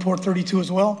member of Port 32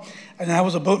 as well. And I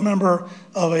was a boat member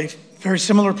of a very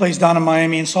similar place down in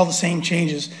Miami and saw the same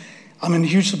changes. I'm in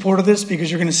huge support of this because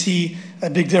you're going to see a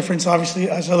big difference, obviously,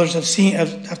 as others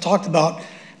have talked about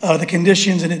the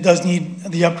conditions, and it does need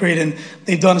the upgrade. And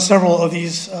they've done several of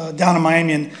these down in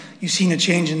Miami, and you've seen a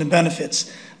change in the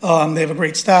benefits. They have a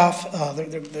great staff.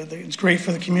 It's great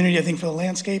for the community, I think, for the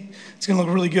landscape. It's going to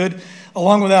look really good.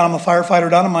 Along with that, I'm a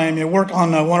firefighter down in Miami. I work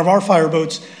on one of our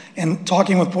fireboats, and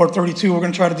talking with Port 32, we're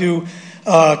going to try to do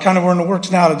we're in the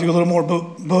works now to do a little more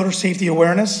boater safety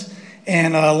awareness,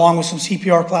 and along with some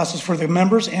CPR classes for the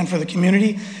members and for the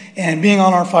community. And being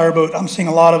on our fireboat, I'm seeing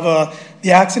a lot of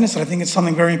the accidents, and I think it's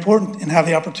something very important, and have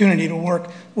the opportunity to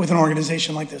work with an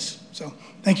organization like this. So,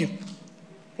 thank you.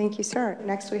 Thank you, sir.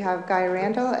 Next we have Guy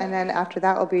Randall, and then after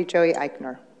that will be Joey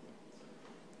Eichner.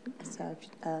 So,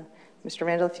 Mr.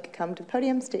 Randall, if you could come to the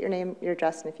podium, state your name, your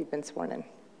address, and if you've been sworn in.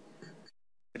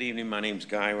 Good evening. My name's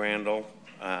Guy Randall.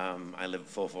 I live at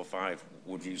 445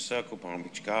 Woodview Circle, Palm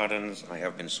Beach Gardens. I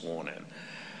have been sworn in.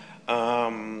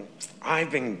 I've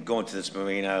been going to this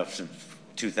marina since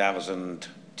 2000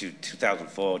 to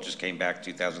 2004, just came back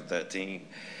 2013.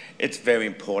 It's very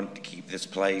important to keep this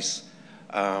place.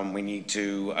 We need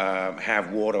to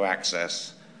have water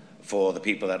access for the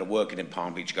people that are working in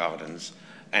Palm Beach Gardens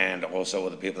and also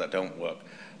the people that don't work.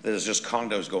 There's just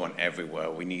condos going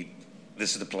everywhere.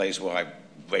 This is the place where I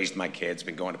raised my kids,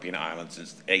 been going to Peanut Island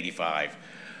since '85.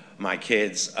 My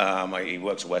kids, he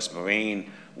works at West Marine.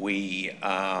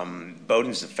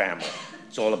 Boating's a family.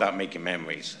 It's all about making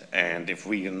memories. And if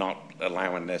we are not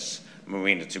allowing this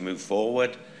marina to move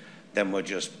forward, then we're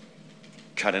just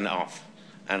cutting it off.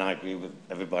 And I agree with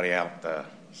everybody out there.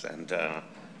 And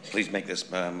please make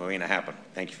this marina happen.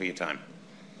 Thank you for your time.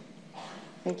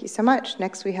 Thank you so much.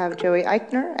 Next we have Joey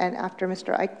Eichner, and after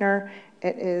Mr. Eichner,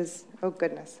 it is, oh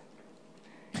goodness.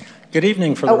 Good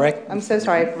evening for the record. I'm so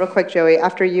sorry, real quick, Joey.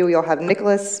 After you, you'll have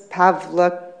Nicholas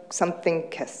Pavluk something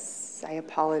Kiss. I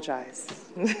apologize.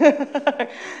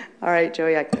 All right,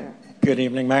 Joey Eichner. Good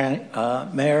evening,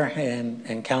 Mayor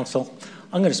and Council.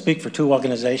 I'm going to speak for two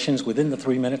organizations within the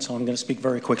 3 minutes, so I'm going to speak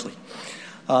very quickly.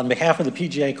 On behalf of the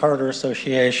PGA Corridor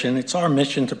Association, it's our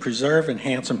mission to preserve,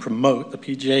 enhance, and promote the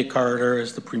PGA Corridor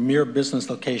as the premier business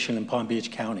location in Palm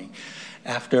Beach County.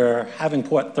 After having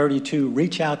Port 32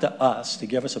 reach out to us to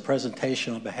give us a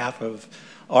presentation on behalf of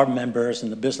our members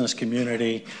and the business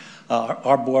community,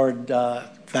 our board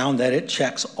found that it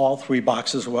checks all three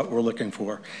boxes of what we're looking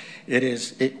for.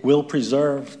 It will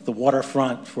preserve the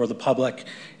waterfront for the public.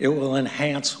 It will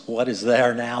enhance what is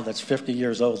there now that's 50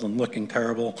 years old and looking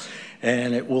terrible,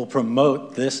 and it will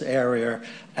promote this area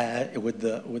with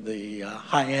the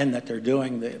high end that they're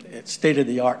doing. It's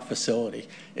state-of-the-art facility.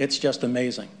 It's just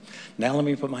amazing. Now let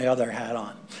me put my other hat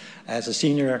on. As a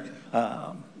senior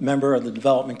member of the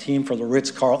development team for the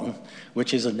Ritz-Carlton,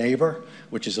 which is a neighbor,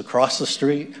 which is across the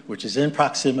street, which is in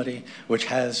proximity, which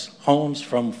has homes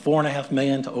from $4.5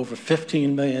 million to over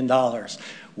 $15 million,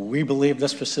 we believe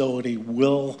this facility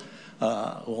will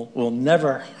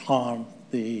never harm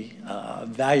the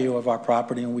value of our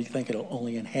property, and we think it'll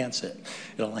only enhance it.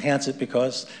 It'll enhance it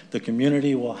because the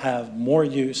community will have more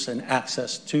use and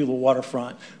access to the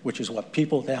waterfront, which is what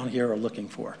people down here are looking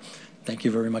for. Thank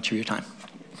you very much for your time.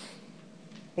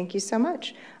 Thank you so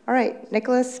much. All right,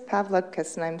 Nicholas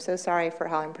Pavlukis, and I'm so sorry for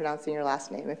how I'm pronouncing your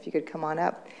last name. If you could come on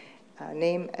up.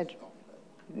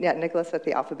 Nicholas with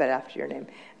the alphabet after your name.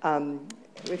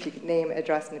 If you could name,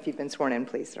 address, and if you've been sworn in,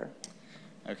 please, sir.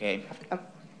 Okay.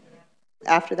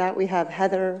 After that, we have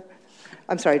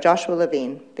Joshua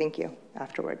Levine. Thank you.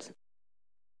 Afterwards.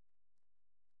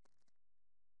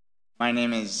 My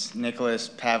name is Nicholas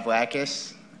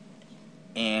Pavlakis,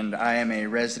 and I am a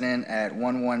resident at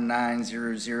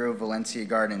 11900 Valencia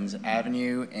Gardens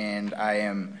Avenue, and I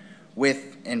am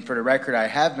and for the record, I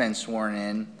have been sworn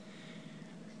in.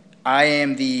 I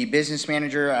am the business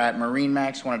manager at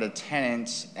MarineMax, one of the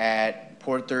tenants at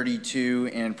Port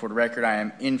 32, and for the record, I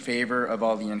am in favor of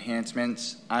all the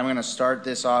enhancements. I'm going to start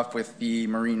this off with the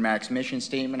MarineMax mission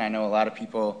statement. I know a lot of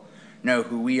people know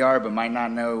who we are, but might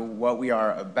not know what we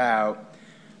are about.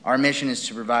 Our mission is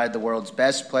to provide the world's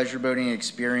best pleasure boating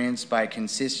experience by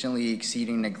consistently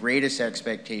exceeding the greatest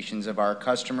expectations of our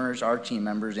customers, our team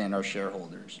members, and our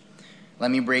shareholders. Let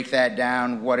me break that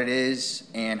down, what it is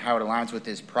and how it aligns with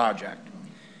this project.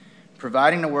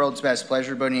 Providing the world's best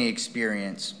pleasure boating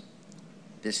experience.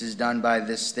 This is done by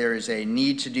this. There is a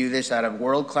need to do this out of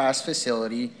world-class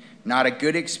facility, not a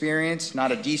good experience,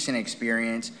 not a decent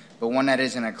experience, but one that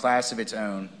is in a class of its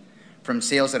own. from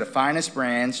sales of the finest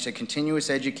brands to continuous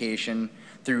education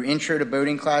through intro to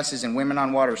boating classes and women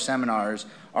on water seminars,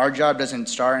 our job doesn't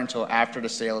start until after the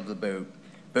sale of the boat.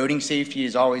 Boating safety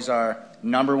is always our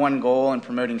 #1 goal, and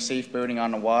promoting safe boating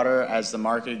on the water as the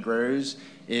market grows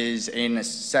is a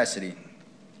necessity.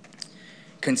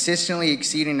 Consistently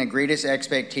exceeding the greatest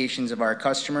expectations of our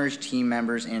customers, team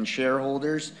members, and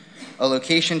shareholders, a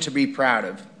location to be proud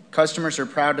of. Customers are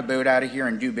proud to boat out of here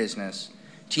and do business.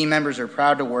 Team members are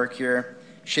proud to work here.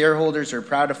 Shareholders are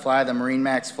proud to fly the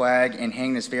MarineMax flag and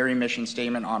hang this very mission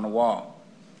statement on the wall.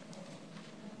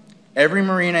 Every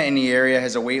marina in the area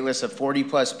has a wait list of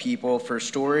 40-plus people for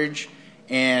storage,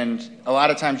 and a lot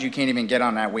of times you can't even get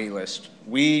on that wait list.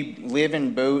 We live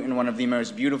and boat in one of the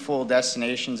most beautiful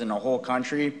destinations in the whole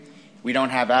country. We don't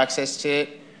have access to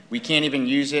it. We can't even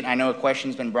use it. I know a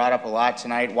question's been brought up a lot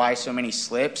tonight, why so many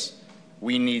slips?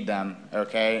 We need them,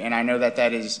 okay? And I know that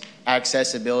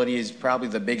accessibility is probably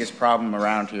the biggest problem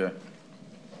around here.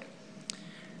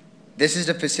 This is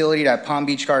the facility that Palm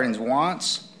Beach Gardens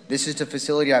wants. This is the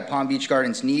facility that Palm Beach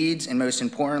Gardens needs. And most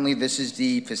importantly, this is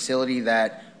the facility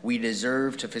that we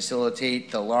deserve to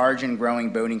facilitate the large and growing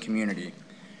boating community.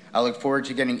 I look forward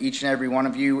to getting each and every one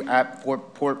of you at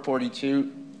Port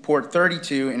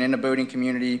 32 and in the boating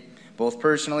community, both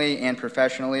personally and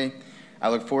professionally. I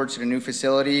look forward to the new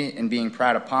facility and being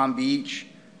proud of Palm Beach,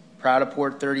 proud of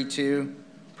Port 32,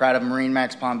 proud of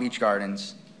MarineMax Palm Beach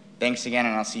Gardens. Thanks again,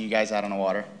 and I'll see you guys out on the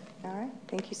water. All right,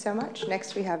 thank you so much.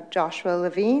 Next we have Joshua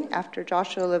Levine. After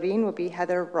Joshua Levine will be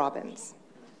Heather Robbins.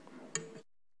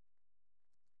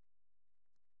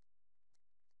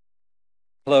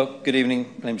 Hello, good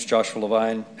evening. My name is Joshua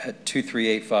Levine at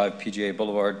 2385 PGA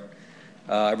Boulevard.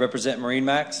 I represent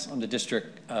MarineMax. I'm the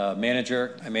district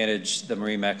manager. I manage the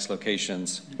MarineMax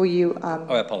locations. Will you?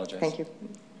 I apologize. Thank you.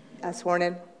 Sworn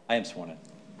in? I am sworn in,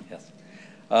 yes.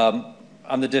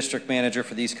 I'm the district manager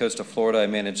for the east coast of Florida. I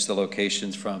manage the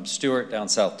locations from Stewart down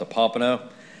south to Pompano.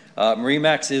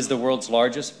 MarineMax is the world's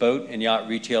largest boat and yacht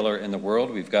retailer in the world.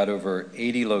 We've got over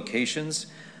 80 locations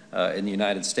in the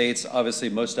United States, obviously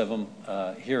most of them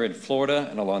here in Florida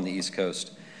and along the east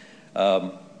coast.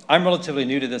 I'm relatively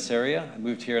new to this area. I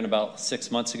moved here in about 6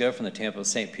 months ago from the Tampa,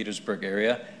 St. Petersburg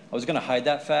area. I was going to hide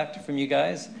that fact from you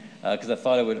guys because I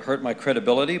thought it would hurt my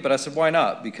credibility, but I said, why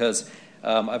not? Because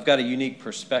I've got a unique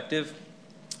perspective.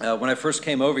 When I first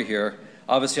came over here,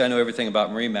 obviously I know everything about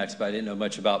MarineMax, but I didn't know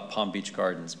much about Palm Beach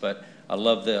Gardens. But I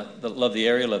love the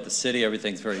area, love the city.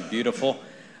 Everything's very beautiful.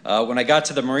 When I got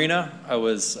to the marina, I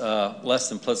was less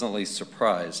than pleasantly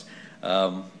surprised.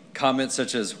 Comments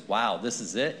such as, wow, this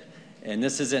is it? And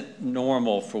this isn't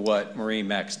normal for what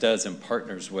MarineMax does and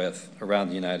partners with around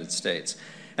the United States.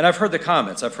 And I've heard the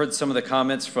comments. I've heard some of the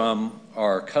comments from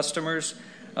our customers,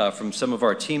 from some of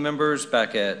our team members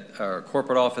back at our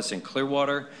corporate office in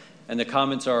Clearwater, and the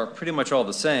comments are pretty much all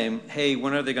the same. Hey,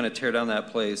 when are they going to tear down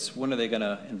that place? When are they going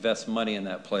to invest money in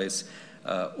that place?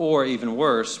 Or even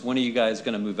worse, when are you guys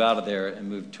going to move out of there and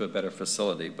move to a better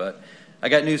facility? But I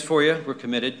got news for you. We're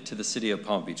committed to the city of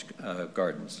Palm Beach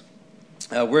Gardens.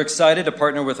 We're excited to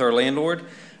partner with our landlord.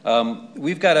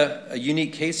 We've got a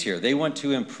unique case here. They want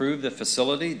to improve the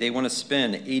facility. They want to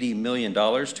spend $80 million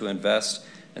to invest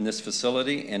in this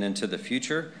facility and into the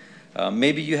future.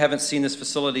 Maybe you haven't seen this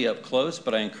facility up close,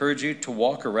 but I encourage you to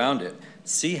walk around it.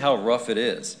 See how rough it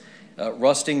is.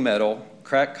 Rusting metal,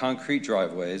 cracked concrete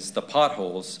driveways, the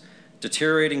potholes,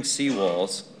 deteriorating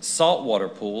seawalls, saltwater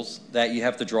pools that you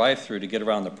have to drive through to get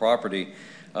around the property.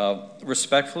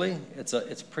 Respectfully,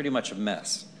 it's pretty much a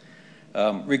mess.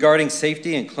 Regarding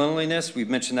safety and cleanliness, we've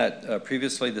mentioned that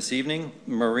previously this evening.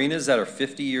 Marinas that are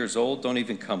 50 years old don't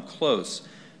even come close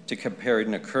to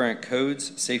comparing to current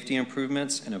codes, safety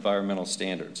improvements, and environmental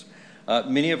standards.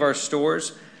 Many of our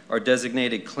stores are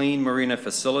designated clean marina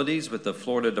facilities with the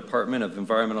Florida Department of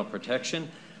Environmental Protection.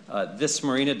 This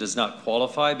marina does not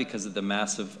qualify because of the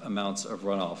massive amounts of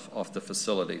runoff off the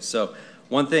facility. So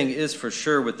one thing is for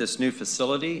sure with this new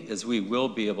facility is we will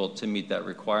be able to meet that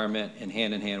requirement in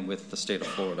hand with the state of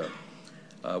Florida.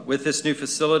 With this new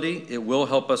facility, it will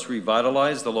help us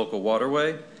revitalize the local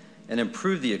waterway and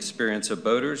improve the experience of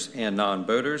boaters and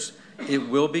non-boaters. It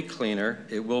will be cleaner,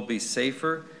 it will be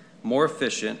safer, more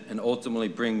efficient, and ultimately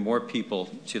bring more people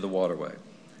to the waterway.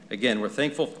 Again, we're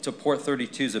thankful to Port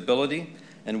 32's ability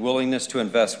and willingness to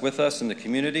invest with us in the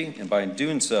community, and by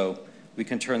doing so, we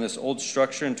can turn this old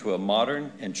structure into a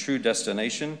modern and true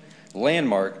destination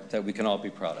landmark that we can all be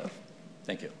proud of.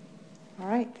 Thank you. All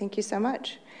right, thank you so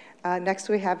much. Next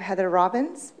we have Heather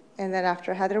Robbins, and then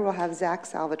after Heather, we'll have Zach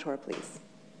Salvatore, please.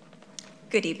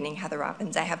 Good evening, Heather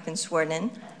Robbins. I have been sworn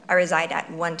in. I reside at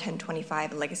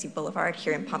 11025 Legacy Boulevard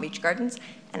here in Palm Beach Gardens,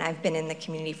 and I've been in the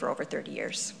community for over 30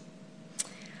 years.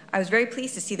 I was very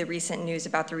pleased to see the recent news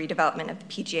about the redevelopment of the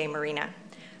PGA Marina.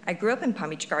 I grew up in Palm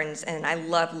Beach Gardens, and I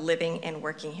love living and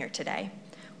working here today.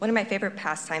 One of my favorite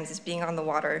pastimes is being on the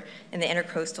water in the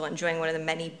Intercoastal, enjoying one of the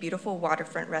many beautiful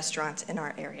waterfront restaurants in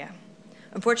our area.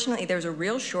 Unfortunately, there's a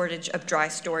real shortage of dry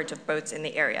storage of boats in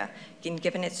the area. Again,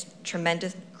 given its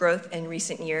tremendous growth in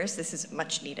recent years, this is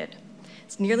much needed.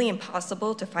 It's nearly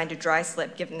impossible to find a dry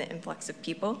slip given the influx of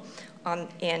people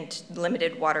and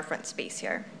limited waterfront space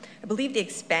here. I believe the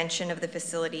expansion of the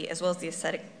facility as well as the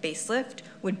aesthetic facelift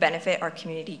would benefit our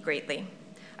community greatly.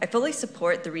 I fully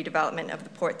support the redevelopment of the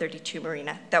Port 32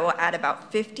 Marina that will add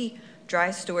about 50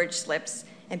 dry storage slips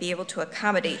and be able to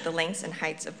accommodate the lengths and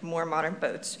heights of more modern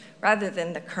boats rather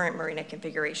than the current marina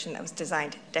configuration that was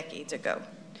designed decades ago.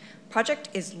 The project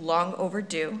is long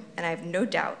overdue, and I have no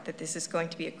doubt that this is going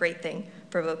to be a great thing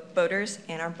for both boaters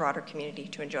and our broader community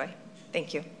to enjoy.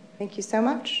 Thank you. Thank you so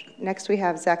much. Next we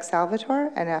have Zach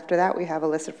Salvatore, and after that we have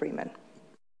Alyssa Freeman.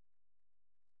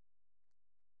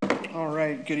 All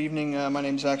right, good evening. My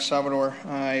name is Zach Salvador.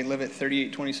 I live at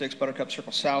 3826 Buttercup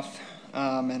Circle South,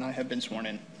 and I have been sworn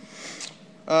in.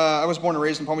 I was born and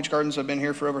raised in Palm Beach Gardens. I've been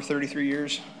here for over 33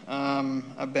 years.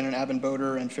 I've been an avid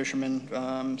boater and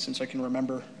fisherman since I can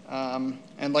remember.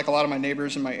 And like a lot of my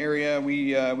neighbors in my area,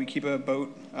 we keep a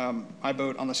boat, my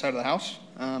boat, on the side of the house.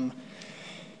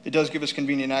 It does give us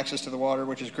convenient access to the water,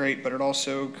 which is great, but it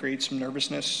also creates some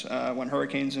nervousness when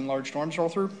hurricanes and large storms roll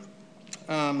through.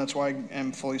 That's why I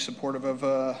am fully supportive of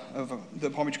the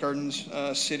Palm Beach Gardens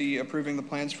city approving the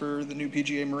plans for the new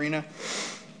PGA Marina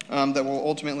that will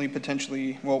ultimately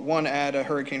potentially, well, one, add a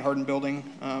hurricane-hardened building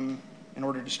in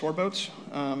order to store boats.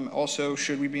 Also,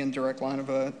 should we be in direct line of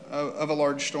a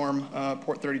large storm,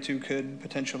 Port 32 could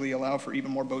potentially allow for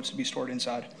even more boats to be stored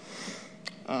inside.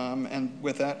 And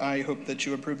with that, I hope that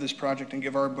you approve this project and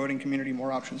give our boating community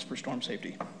more options for storm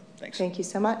safety. Thanks. Thank you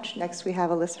so much. Next we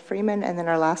have Alyssa Freeman, and then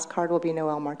our last card will be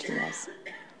Noel Martinez.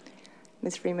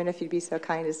 Ms. Freeman, if you'd be so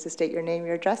kind as to state your name,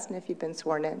 your address, and if you've been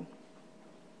sworn in.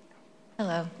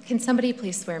 Hello. Can somebody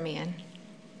please swear me in?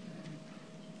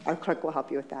 Our clerk will help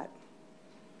you with that.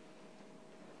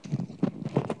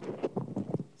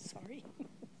 Sorry.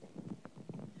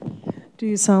 Do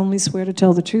you solemnly swear to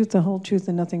tell the truth, the whole truth,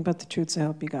 and nothing but the truth, so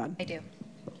help you God? I do.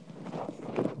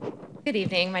 Good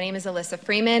evening. My name is Alyssa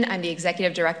Freeman. I'm the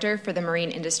Executive Director for the Marine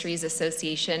Industries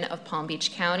Association of Palm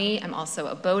Beach County. I'm also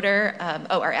a boater.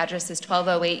 Our address is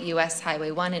 1208 US Highway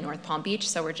 1 in North Palm Beach,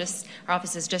 so our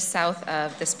office is just south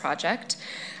of this project.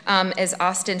 As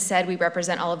Austin said, we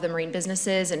represent all of the marine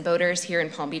businesses and boaters here in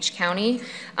Palm Beach County,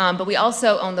 but we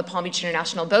also own the Palm Beach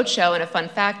International Boat Show, and a fun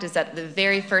fact is that the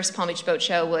very first Palm Beach Boat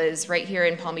Show was right here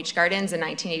in Palm Beach Gardens in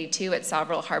 1982 at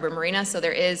Sauvril Harbor Marina, so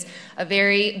there is a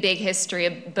very big history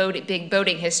of big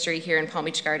boating history here in Palm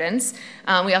Beach Gardens.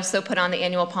 We also put on the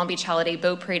annual Palm Beach Holiday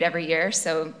Boat Parade every year,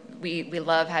 so we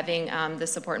love having the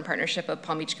support and partnership of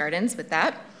Palm Beach Gardens with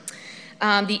that.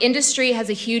 The industry has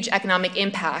a huge economic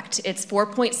impact. It's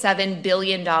 $4.7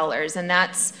 billion, and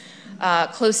that's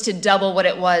close to double what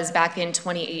it was back in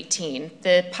 2018.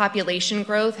 The population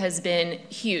growth has been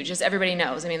huge, as everybody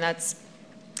knows. I mean,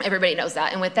 everybody knows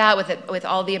that. And with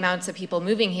all the amounts of people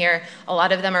moving here, a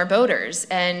lot of them are boaters.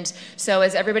 And so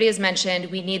as everybody has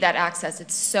mentioned, we need that access.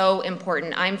 It's so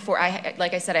important.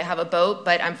 Like I said, I have a boat,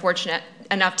 but I'm fortunate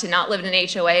enough to not live in an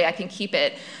HOA. I can keep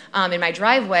it in my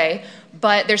driveway.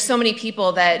 But there's so many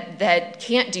people that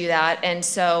can't do that. And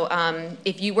so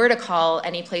if you were to call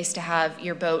any place to have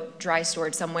your boat dry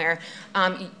stored somewhere,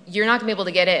 you're not going to be able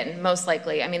to get in, most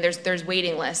likely. I mean, there's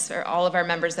waiting lists. Or all of our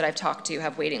members that I've talked to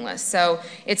have waiting lists. So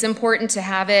it's important to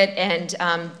have it. And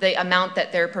the amount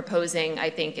that they're proposing, I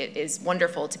think it is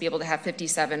wonderful to be able to have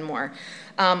 57 more.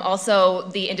 Also,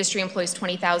 the industry employs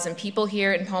 20,000 people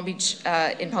here in Palm Beach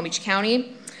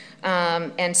County.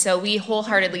 And so we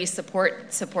wholeheartedly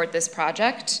support this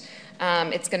project.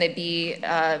 It's going to be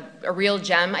a real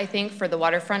gem, I think, for the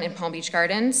waterfront in Palm Beach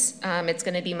Gardens. It's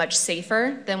going to be much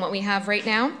safer than what we have right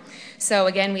now. So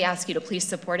again, we ask you to please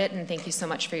support it, and thank you so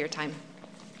much for your time.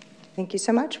 Thank you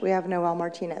so much. We have Noel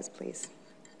Martinez, please.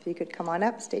 If you could come on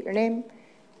up, state your name,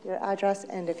 your address,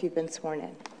 and if you've been sworn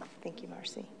in. Thank you,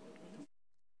 Marcy.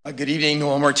 Good evening,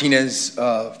 Noel Martinez,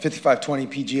 5520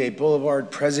 PGA Boulevard,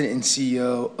 President and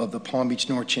CEO of the Palm Beach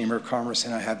North Chamber of Commerce,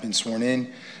 and I have been sworn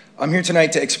in. I'm here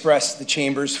tonight to express the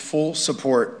Chamber's full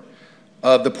support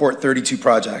of the Port 32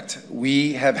 project.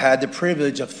 We have had the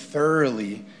privilege of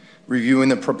thoroughly reviewing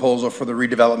the proposal for the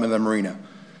redevelopment of the marina.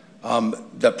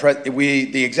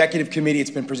 The executive committee,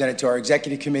 it's been presented to our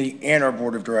executive committee and our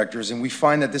board of directors, and we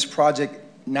find that this project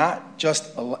is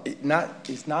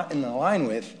not in line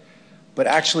with, but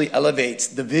actually elevates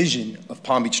the vision of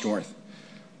Palm Beach North.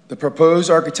 The proposed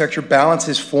architecture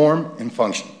balances form and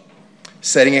function,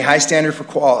 setting a high standard for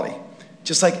quality,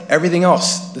 just like everything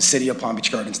else the city of Palm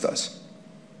Beach Gardens does.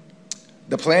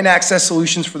 The planned access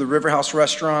solutions for the River House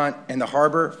Restaurant and the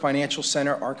Harbor Financial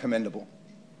Center are commendable.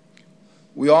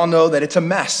 We all know that it's a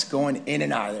mess going in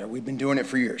and out of there. We've been doing it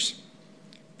for years.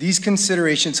 These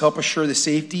considerations help assure the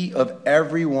safety of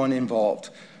everyone involved,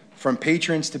 from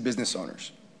patrons to business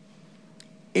owners.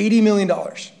 $80 million,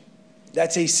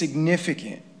 that's a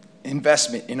significant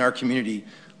investment in our community,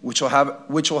 which will have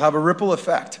a ripple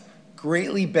effect,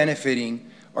 greatly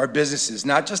benefiting our businesses,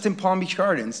 not just in Palm Beach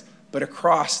Gardens, but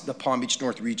across the Palm Beach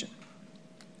North region.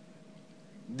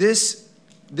 This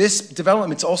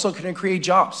development's also going to create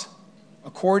jobs.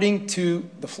 According to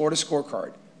the Florida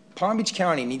Scorecard, Palm Beach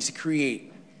County needs to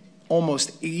create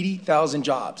almost 80,000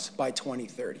 jobs by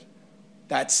 2030.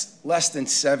 That's less than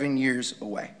 7 years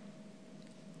away.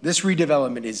 This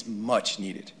redevelopment is much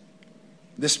needed.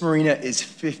 This marina is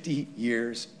 50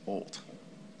 years old.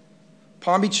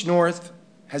 Palm Beach North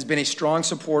has been a strong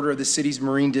supporter of the city's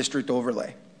Marine District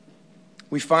overlay.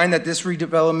 We find that this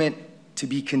redevelopment to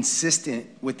be consistent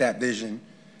with that vision.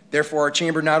 Therefore, our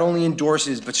chamber not only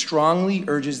endorses, but strongly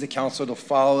urges the council to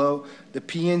follow the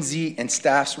P&Z and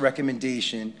staff's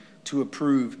recommendation to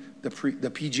approve the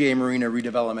PGA Marina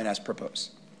redevelopment as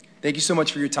proposed. Thank you so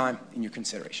much for your time and your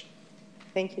consideration.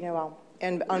 Thank you, Noel.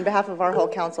 And on behalf of our whole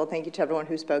council, thank you to everyone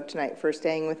who spoke tonight for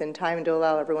staying within time and to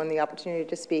allow everyone the opportunity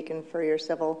to speak and for your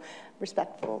civil,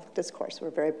 respectful discourse. We're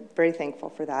very, very thankful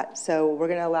for that. So we're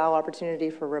going to allow opportunity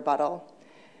for rebuttal.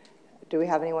 Do we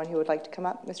have anyone who would like to come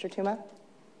up? Mr. Tuma?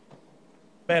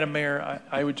 Madam Mayor,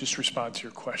 I would just respond to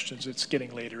your questions. It's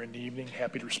getting later in the evening.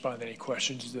 Happy to respond to any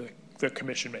questions the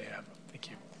commission may have. Thank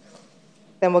you.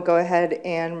 Then we'll go ahead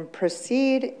and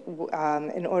proceed.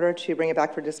 In order to bring it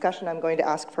back for discussion, I'm going to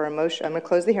ask for a motion. I'm going to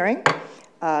close the hearing,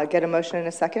 get a motion in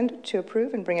a second to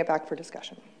approve and bring it back for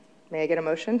discussion. May I get a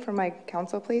motion from my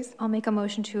council, please? I'll make a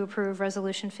motion to approve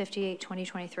Resolution 58,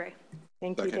 2023.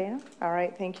 Thank you, Dana. All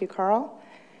right, thank you, Carl.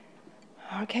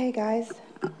 Okay, guys.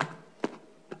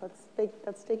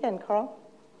 Let's dig in. Carl?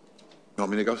 You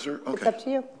want me to go, sir? Okay. It's up to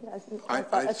you.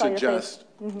 I suggest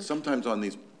sometimes on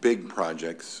these big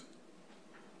projects,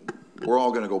 we're all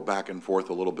going to go back and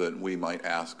forth a little bit, and we might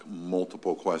ask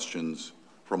multiple questions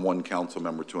from one council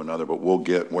member to another, but we'll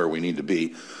get where we need to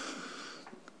be,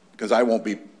 because I won't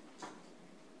be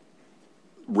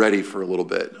ready for a little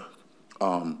bit.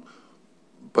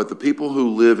 But the people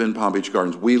who live in Palm Beach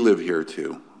Gardens, we live here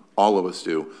too, all of us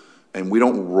do, and we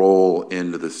don't roll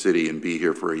into the city and be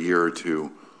here for a year or two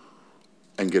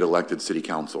and get elected city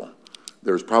council.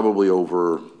 There's probably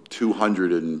over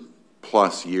 200 and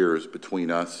plus years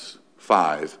between us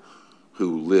 5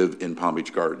 who live in Palm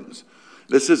Beach Gardens.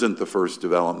 This isn't the first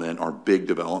development or big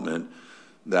development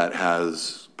that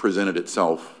has presented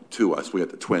itself to us. We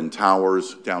have the Twin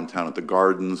Towers downtown at the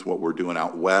Gardens, what we're doing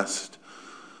out west.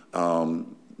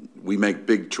 We make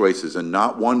big choices, and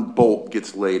not one bolt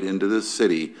gets laid into this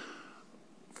city,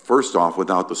 first off,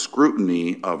 without the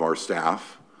scrutiny of our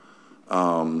staff,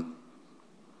 and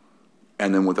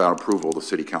then without approval of the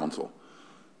city council.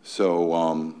 So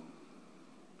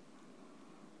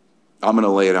I'm going to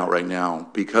lay it out right now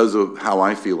because of how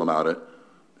I feel about it,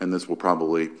 and this will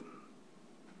probably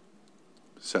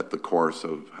set the course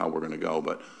of how we're going to go.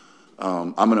 But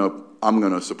I'm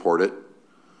going to support it,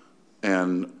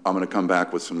 and I'm going to come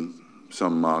back with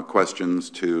some questions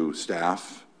to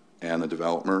staff and the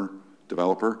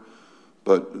developer.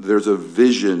 But there's a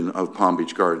vision of Palm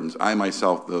Beach Gardens. I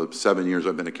myself, the 7 years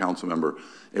I've been a council member,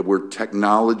 we're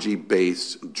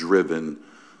technology-based driven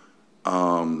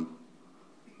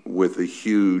with a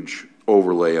huge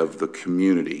overlay of the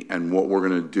community and what we're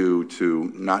going to do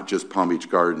to not just Palm Beach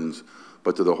Gardens,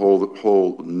 but to the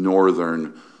whole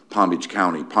northern Palm Beach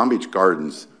County. Palm Beach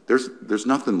Gardens, there's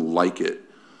nothing like it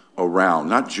around.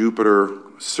 Not Jupiter,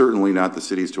 certainly not the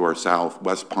cities to our south,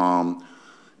 West Palm.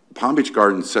 Palm Beach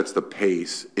Gardens sets the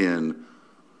pace in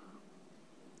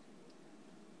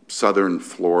southern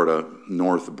Florida,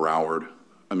 north of Broward,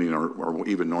 or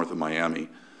even north of Miami.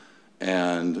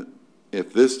 And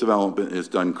if this development is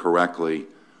done correctly,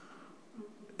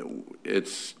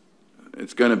 it's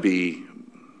going to be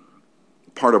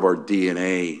part of our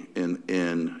DNA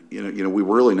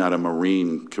we're really not a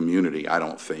marine community, I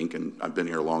don't think, and I've been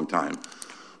here a long time,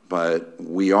 but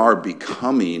we are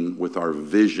becoming, with our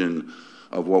vision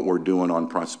of what we're doing on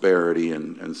prosperity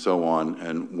and so on,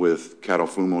 and with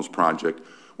Catafumo's project,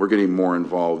 we're getting more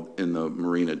involved in the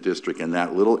Marina District, and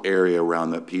that little area around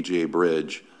that PGA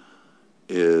Bridge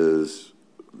is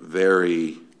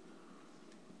very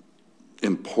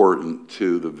important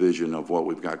to the vision of what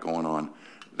we've got going on.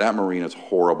 That marina is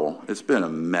horrible. It's been a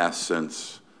mess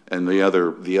since, and the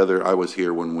other, I was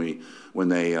here when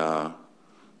they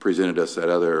presented us that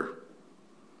other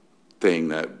thing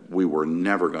that we were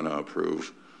never going to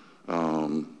approve.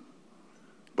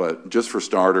 But just for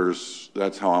starters,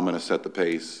 that's how I'm going to set the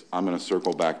pace. I'm going to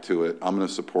circle back to it. I'm going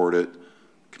to support it.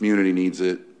 Community needs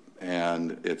it,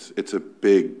 and it's a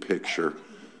big picture.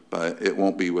 But it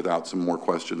won't be without some more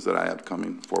questions that I have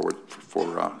coming forward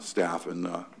for staff and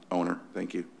owner.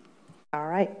 Thank you. All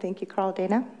right. Thank you, Carl.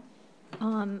 Dana?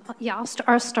 Yeah,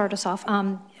 I'll start us off.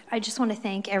 I just want to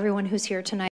thank everyone who's here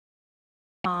tonight.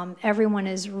 Everyone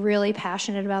is really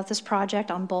passionate about this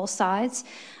project on both sides.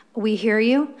 We hear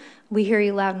you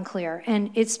loud and clear.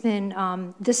 And it's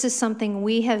been, this is something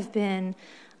we have been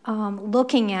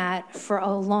looking at for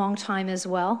a long time as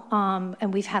well.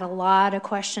 And we've had a lot of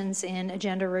questions in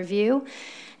agenda review,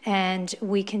 and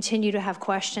we continue to have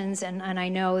questions. And I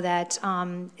know that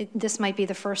this might be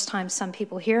the first time some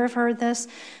people here have heard this,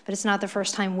 but it's not the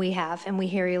first time we have. And we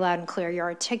hear you loud and clear. You're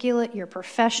articulate, you're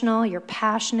professional, you're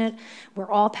passionate.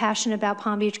 We're all passionate about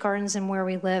Palm Beach Gardens and where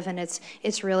we live, and it's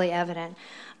really evident.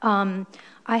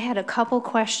 I had a couple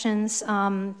questions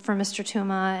for Mr.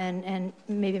 Tuma and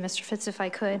maybe Mr. Fitz, if I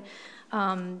could.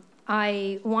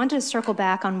 I wanted to circle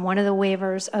back on one of the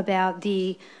waivers about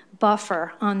the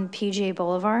buffer on PGA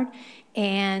Boulevard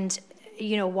and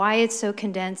why it's so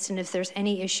condensed, and if there's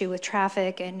any issue with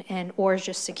traffic and or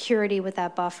just security with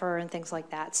that buffer and things like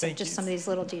that. So just some of these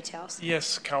little details.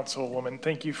 Yes, Councilwoman,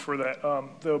 thank you for that.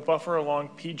 The buffer along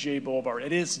PGA Boulevard,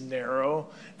 it is narrow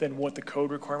than what the code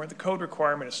requirement. The code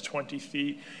requirement is 20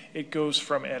 feet. It goes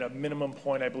from, at a minimum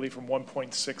point, I believe, from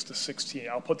 1.6 to 16.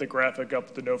 I'll put the graphic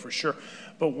up to know for sure.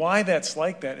 But why that's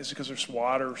like that is because there's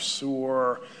water,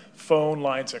 sewer, phone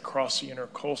lines that cross the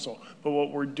intercoastal. But what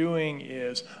we're doing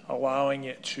is allowing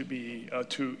it to be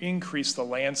to increase the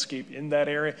landscape in that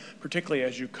area, particularly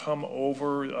as you come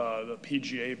over the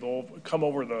PGA Bowl, come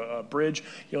over the bridge.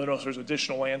 You'll notice there's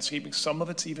additional landscaping. Some of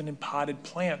it's even in potted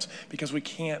plants because we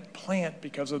can't plant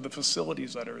because of the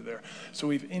facilities that are there. So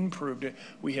we've improved it.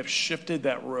 We have shifted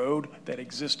that road, that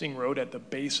existing road at the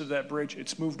base of that bridge.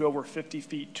 It's moved over 50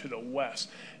 feet to the west.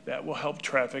 That will help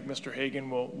traffic. Mr. Hagan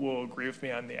will agree with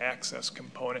me on the access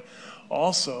component.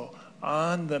 Also,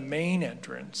 on the main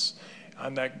entrance,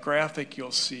 on that graphic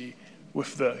you'll see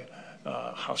with the,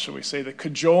 how shall we say, the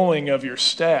cajoling of your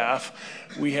staff,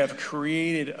 we have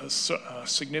created a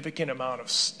significant amount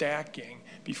of stacking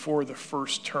before the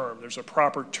first term. There's a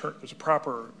proper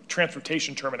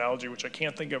transportation terminology, which I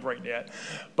can't think of right yet,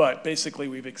 but basically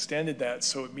we've extended that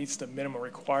so it meets the minimum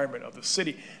requirement of the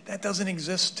city. That doesn't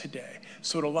exist today,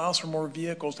 so it allows for more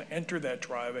vehicles to enter that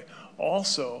driveway.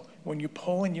 Also, when you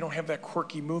pull in, you don't have that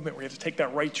quirky movement where you have to take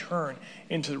that right turn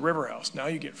into the River House. Now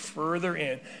you get further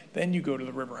in, then you go to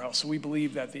the River House. So we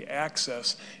believe that the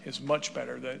access is much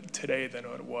better today than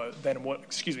it was,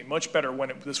 much better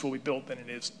when this will be built than it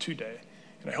is today.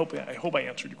 And I hope I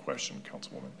answered your question,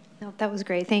 Councilwoman. No, that was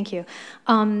great. Thank you.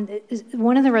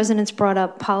 One of the residents brought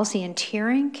up policy and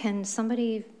tiering. Can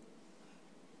somebody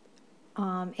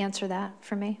answer that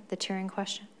for me, the tiering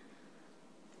question?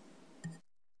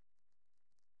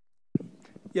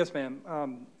 Yes,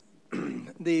 ma'am.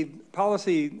 The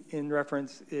policy in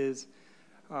reference is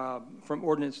from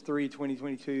Ordinance 3,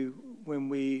 2022, when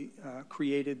we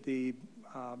created the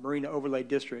Marina Overlay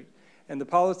District. And the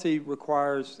policy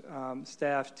requires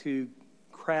staff to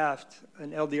craft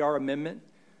an LDR amendment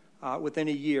within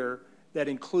a year that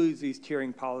includes these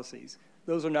tiering policies.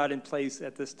 Those are not in place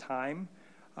at this time.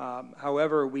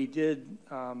 However, we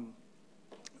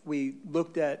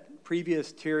looked at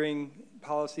previous tiering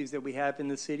policies that we have in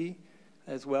the city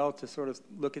as well to sort of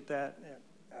look at that.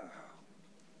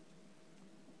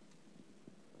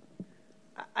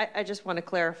 I just want to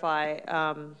clarify,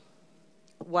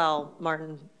 while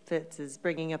Martin Fitz is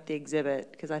bringing up the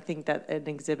exhibit, because I think that an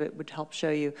exhibit would help show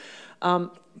you.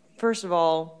 First of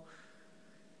all,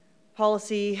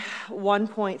 policy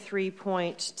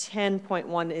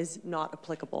 1.3.10.1 is not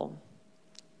applicable,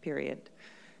 period.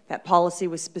 That policy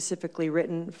was specifically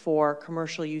written for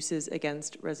commercial uses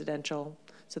against residential.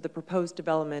 So the proposed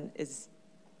development is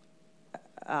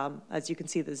as you can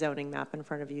see the zoning map in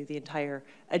front of you, the entire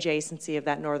adjacency of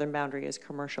that northern boundary is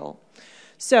commercial.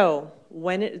 So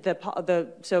when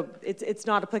it's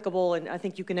not applicable, and I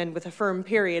think you can end with a firm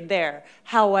period there.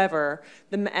 However,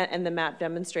 the map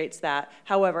demonstrates that.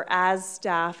 However, as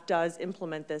staff does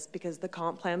implement this, because the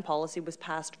comp plan policy was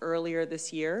passed earlier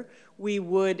this year, we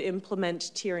would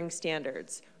implement tiering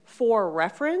standards. For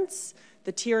reference,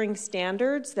 the tiering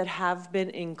standards that have been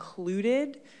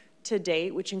included to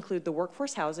date, which include the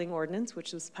workforce housing ordinance,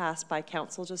 which was passed by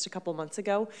council just a couple months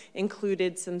ago,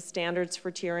 included some standards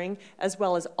for tiering, as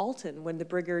well as Alton, when the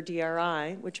Brigger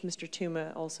DRI, which Mr.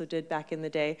 Tuma also did back in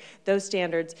the day, those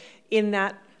standards. In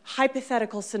that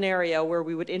hypothetical scenario where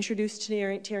we would introduce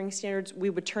tiering standards,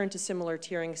 we would turn to similar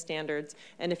tiering standards.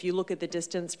 And if you look at the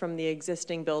distance from the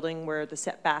existing building where the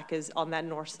setback is on that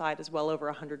north side is well over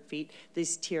 100 feet,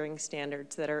 these tiering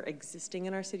standards that are existing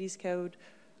in our city's code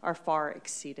are far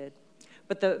exceeded.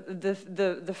 But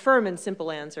the firm and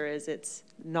simple answer is it's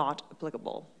not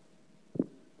applicable.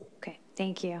 Okay,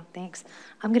 thank you, thanks.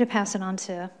 I'm gonna pass it on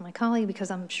to my colleague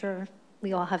because I'm sure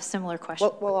we all have similar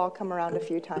questions. We'll all come around a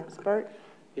few times. Bert?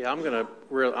 Yeah,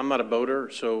 I'm not a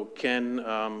boater, so Ken,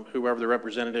 whoever the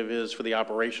representative is for the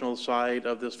operational side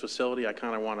of this facility, I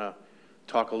kind of want to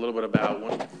talk a little bit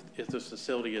about if this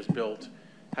facility is built,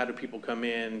 how do people come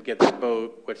in, get their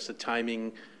boat, what's the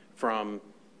timing from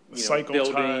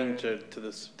building to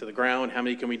the ground, how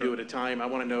many can we do at a time? I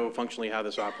want to know functionally how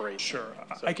this operates. Sure,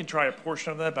 I can try a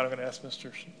portion of that, but I'm going to ask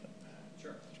Mr.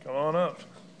 Sure. Come on up.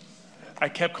 I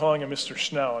kept calling him Mr.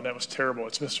 Snell, and that was terrible.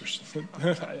 It's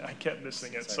Mr. I kept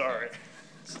missing it. Sorry.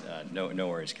 No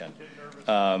worries, Ken.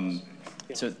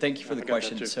 So thank you for the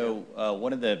question. So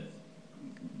one of the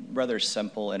rather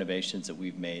simple innovations that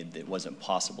we've made that wasn't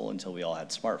possible until we all had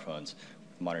smartphones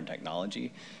with modern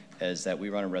technology is that we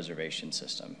run a reservation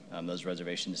system. Those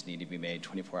reservations need to be made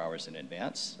 24 hours in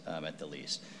advance at the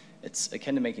least. It's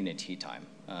akin to making a tee time,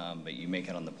 but you make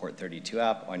it on the Port 32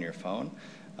 app on your phone.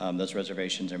 Those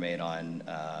reservations are made on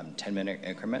 10-minute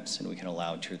increments, and we can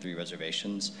allow 2 or 3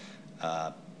 reservations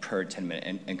per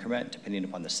 10-minute increment, depending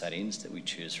upon the settings that we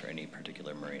choose for any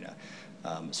particular marina.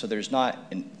 So there's not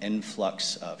an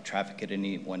influx of traffic at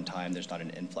any one time. There's not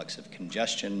an influx of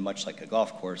congestion, much like a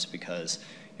golf course, because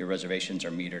your reservations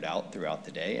are metered out throughout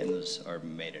the day, and those are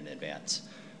made in advance.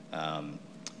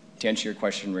 To answer your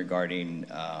question regarding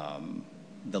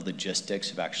the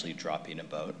logistics of actually dropping a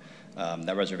boat,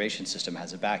 that reservation system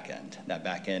has a back end. That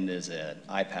back end is an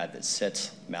iPad that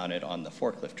sits mounted on the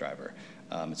forklift driver.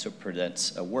 So it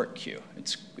presents a work queue.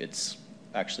 It's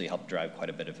actually helped drive quite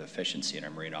a bit of efficiency in our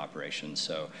marine operations.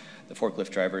 So the forklift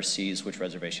driver sees which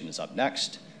reservation is up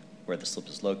next, where the slip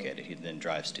is located. He then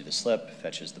drives to the slip,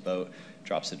 fetches the boat,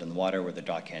 drops it in the water where the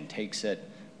dockhand takes it,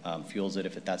 fuels it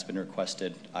if that's been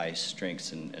requested, ice,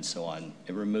 drinks, and so on.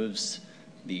 It removes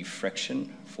the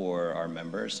friction for our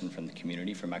members and from the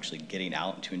community from actually getting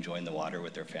out to enjoying the water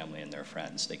with their family and their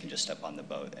friends. They can just step on the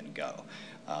boat and go.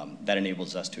 That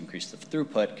enables us to increase the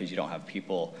throughput because you don't have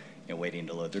people waiting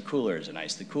to load their coolers and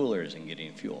ice the coolers and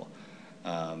getting fuel.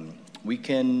 We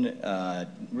can,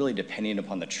 really depending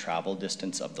upon the travel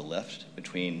distance of the lift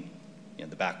between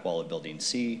the back wall of Building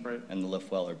C and the lift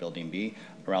well or Building B,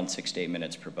 around 6 to 8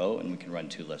 minutes per boat, and we can run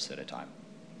 2 lifts at a time.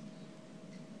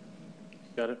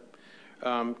 Got it.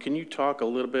 Can you talk a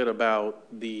little bit about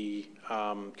the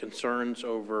concerns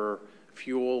over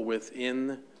fuel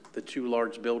within the 2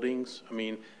 large buildings? I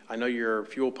mean, I know your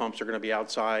fuel pumps are going to be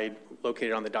outside,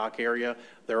 located on the dock area.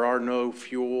 There are no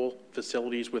fuel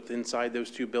facilities inside those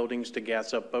 2 buildings to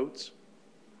gas up boats?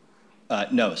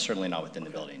 No, certainly not within the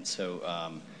buildings.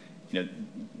 So,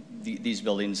 these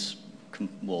buildings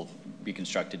will be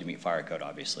constructed to meet fire code,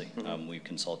 obviously. Mm-hmm. We've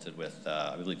consulted with,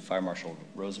 I believe, Fire Marshal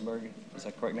Rosenberg, is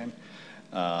that the correct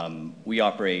name? We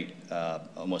operate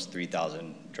almost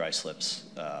 3,000 dry slips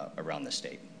around the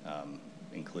state,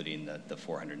 including the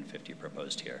 450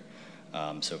 proposed here.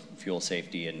 So fuel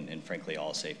safety and frankly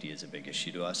all safety is a big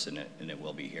issue to us, and it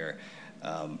will be here.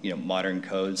 Modern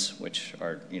codes, which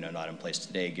are not in place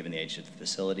today given the age of the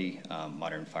facility,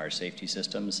 modern fire safety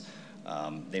systems,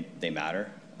 they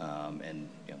matter, and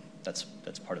that's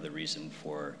part of the reason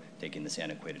for taking this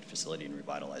antiquated facility and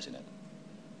revitalizing it.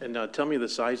 And tell me the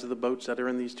size of the boats that are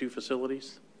in these 2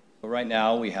 facilities. Well, right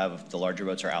now we have the larger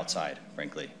boats are outside,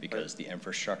 frankly, because the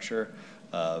infrastructure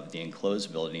of the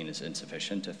enclosed building is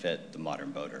insufficient to fit the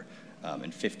modern boater.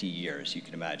 In 50 years, you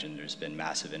can imagine there's been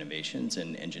massive innovations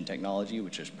in engine technology,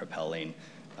 which is propelling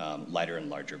lighter and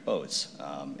larger boats.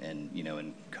 And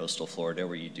in coastal Florida,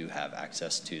 where you do have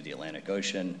access to the Atlantic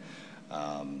Ocean,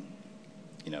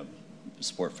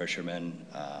 sport fishermen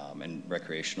and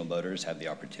recreational boaters have the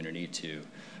opportunity to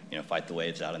fight the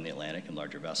waves out in the Atlantic in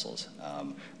larger vessels.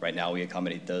 Right now, we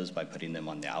accommodate those by putting them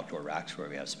on the outdoor racks where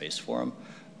we have space for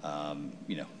them.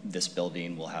 This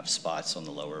building will have spots on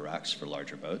the lower racks for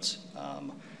larger boats.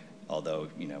 Although,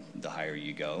 the higher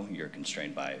you go, you're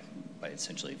constrained by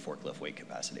essentially forklift weight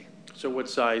capacity. So what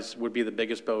size would be the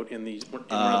biggest boat in one of these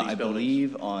buildings? I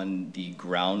believe on the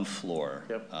ground floor,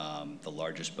 Yep. The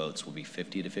largest boats will be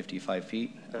 50 to 55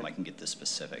 feet. Okay. I can get the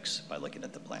specifics by looking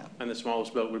at the plan. And the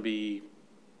smallest boat would be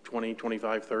 20,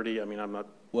 25, 30? I mean, I'm not...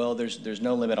 Well, there's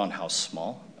no limit on how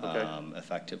small, Okay.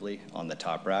 Effectively, on the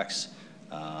top racks.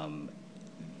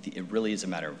 It really is a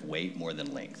matter of weight more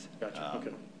than length. Gotcha,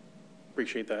 okay.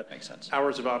 Appreciate that. Makes sense.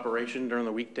 Hours of operation during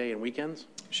the weekday and weekends?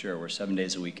 Sure, we're 7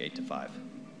 days a week, 8 to 5.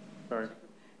 Sorry.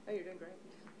 Oh, you're doing great.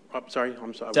 I'm sorry,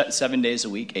 I'm sorry. 7 days a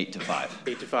week, 8 to 5.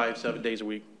 8 to 5, 7 days a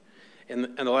week. And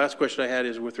the last question I had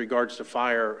is with regards to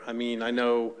fire. I mean, I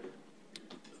know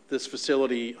this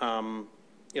facility,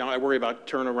 I worry about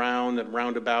turnaround and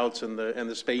roundabouts and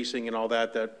the spacing and all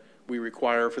that we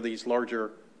require for these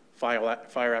larger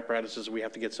fire apparatuses. We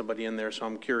have to get somebody in there, so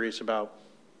I'm curious about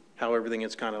how everything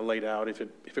is kind of laid out, if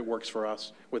it works for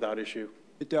us without issue.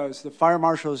 It does. The fire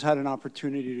marshal has had an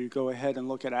opportunity to go ahead and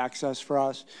look at access for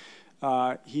us.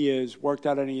 He has worked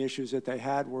out any issues that they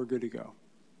had. We're good to go.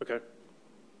 Okay.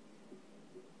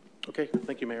 Okay,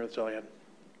 thank you, Mayor. That's all I had.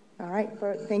 All right,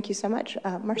 thank you so much.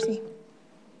 Marcy.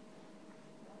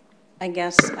 I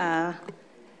guess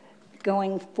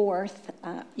going forth,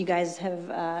 you guys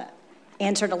have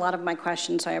answered a lot of my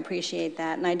questions, so I appreciate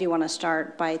that. And I do want to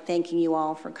start by thanking you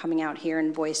all for coming out here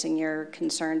and voicing your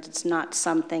concerns. It's not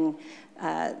something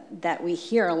that we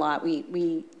hear a lot.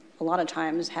 We a lot of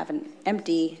times have an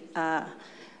empty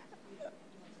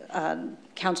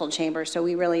council chamber, so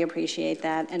we really appreciate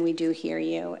that, and we do hear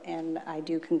you, and I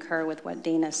do concur with what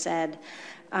Dana said.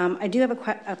 I do have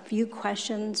a few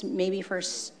questions, maybe for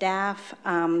staff.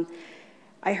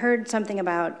 I heard something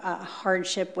about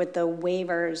hardship with the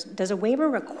waivers. Does a waiver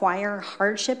require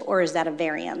hardship, or is that a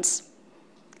variance?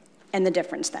 And the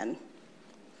difference then?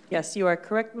 Yes, you are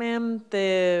correct, ma'am.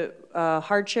 The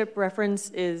hardship reference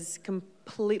is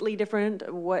completely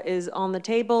different. What is on the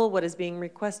table, what is being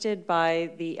requested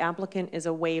by the applicant is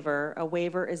a waiver. A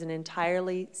waiver is an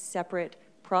entirely separate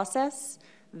process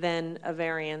than a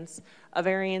variance. A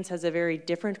variance has a very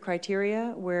different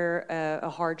criteria where a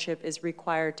hardship is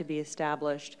required to be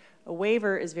established. A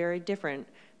waiver is very different.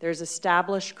 There's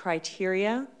established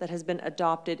criteria that has been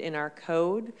adopted in our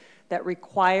code that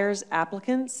requires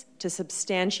applicants to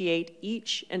substantiate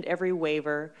each and every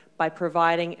waiver by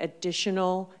providing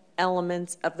additional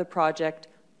elements of the project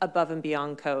above and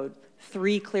beyond code.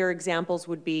 3 clear examples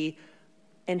would be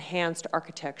enhanced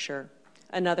architecture.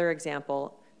 Another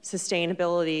example,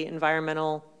 sustainability,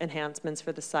 environmental enhancements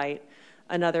for the site.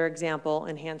 Another example,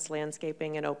 enhanced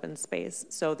landscaping and open space.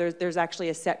 So there's actually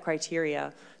a set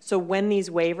criteria. So when these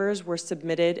waivers were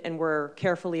submitted and were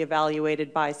carefully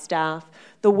evaluated by staff,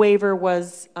 the waiver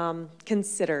was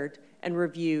considered and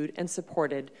reviewed and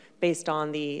supported based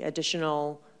on the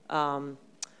additional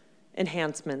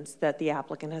enhancements that the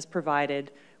applicant has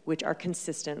provided, which are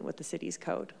consistent with the city's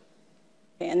code.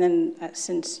 And then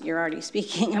since you're already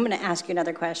speaking, I'm going to ask you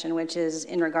another question, which is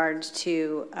in regards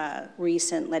to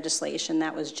recent legislation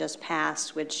that was just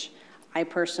passed, which I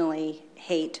personally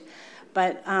hate.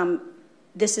 But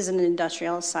this is an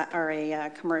industrial site or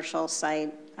a commercial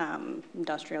site,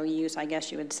 industrial use, I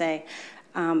guess you would say.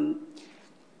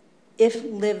 If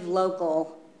Live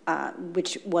Local,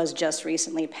 which was just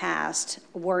recently passed,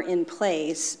 were in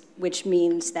place, which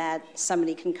means that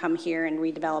somebody can come here and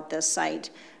redevelop this site,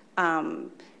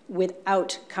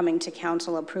 without coming to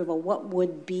council approval, what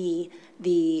would be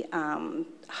the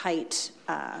height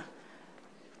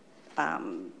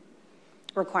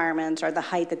requirements or the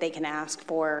height that they can ask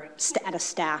for at a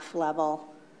staff level?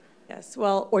 Yes,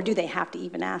 well... Or do they have to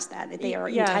even ask that? They are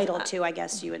entitled to, I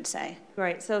guess you would say.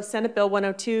 Right, so Senate Bill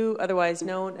 102, otherwise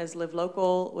known as Live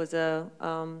Local, was a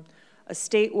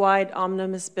statewide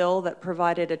omnibus bill that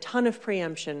provided a ton of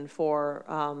preemption for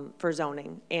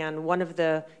zoning. And one of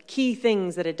the key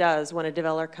things that it does when a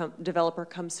developer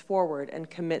comes forward and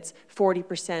commits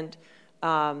 40%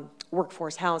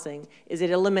 workforce housing is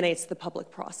it eliminates the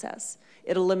public process.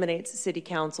 It eliminates city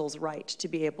council's right to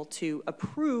be able to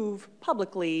approve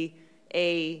publicly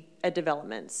a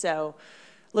development. So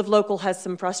Live Local has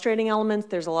some frustrating elements.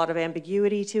 There's a lot of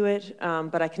ambiguity to it,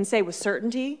 but I can say with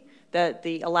certainty that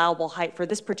the allowable height for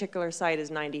this particular site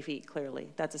is 90 feet, clearly.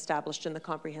 That's established in the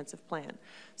comprehensive plan.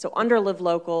 So under Live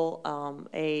Local,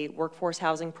 a workforce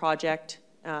housing project,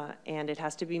 and it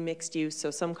has to be mixed use, so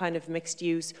some kind of mixed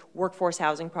use workforce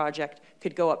housing project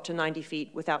could go up to 90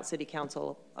 feet without city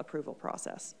council approval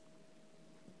process.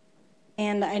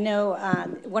 And I know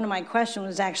one of my questions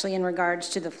was actually in regards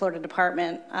to the Florida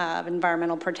Department of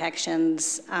Environmental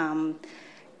Protection's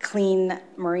clean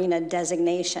marina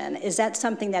designation. Is that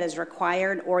something that is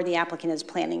required or the applicant is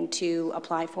planning to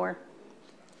apply for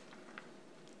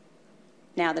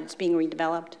now that it's being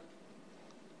redeveloped?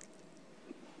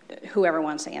 Whoever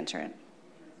wants to answer it.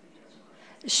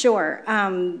 Sure.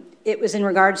 It was in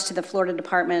regards to the Florida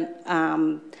Department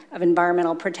of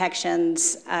Environmental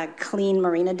Protection's clean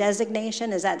marina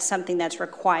designation. Is that something that's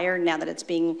required now that it's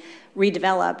being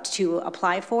redeveloped to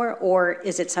apply for, or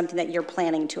is it something that you're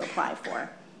planning to apply for,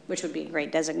 which would be a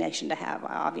great designation to have,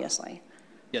 obviously?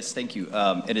 Yes, thank you.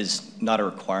 It is not a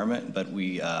requirement, but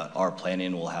we are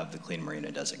planning will have the clean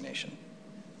marina designation.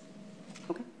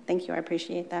 Okay, thank you. I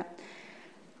appreciate that.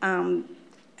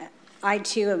 I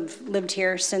too have lived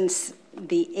here since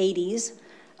the 80s,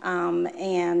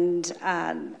 and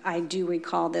I do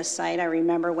recall this site. I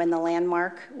remember when the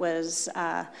landmark was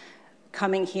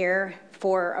coming here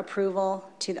for approval.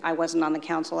 I wasn't on the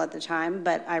council at the time,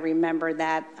 but I remember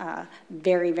that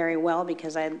very, very well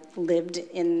because I lived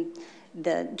in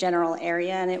the general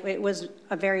area, and it was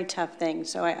a very tough thing.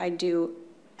 So I do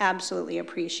absolutely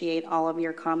appreciate all of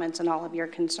your comments and all of your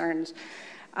concerns.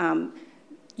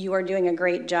 You are doing a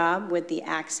great job with the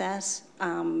access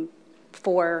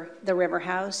for the River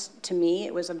House. To me,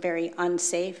 it was a very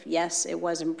unsafe. Yes, it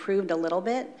was improved a little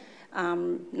bit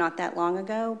not that long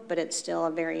ago, but it's still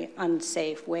a very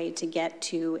unsafe way to get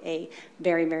to a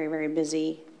very, very, very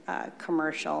busy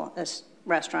commercial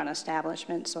restaurant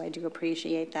establishment. So I do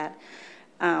appreciate that.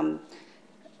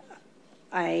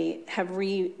 I have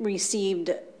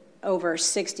received over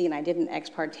 60, and I didn't ex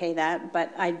parte that,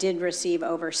 but I did receive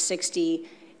over 60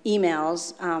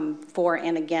 emails for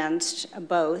and against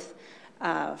both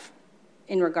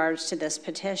in regards to this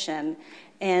petition.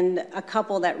 And a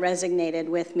couple that resonated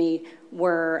with me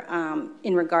were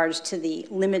in regards to the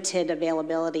limited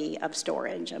availability of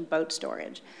storage, of boat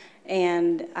storage.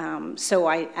 And so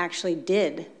I actually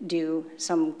did do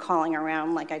some calling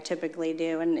around like I typically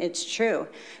do, and it's true.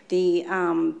 The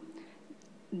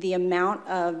amount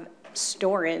of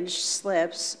storage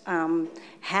slips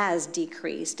has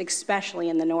decreased, especially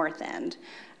in the north end.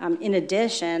 In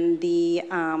addition, the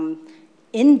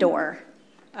indoor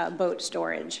boat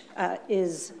storage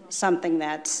is something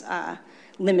that's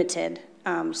limited.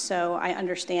 So I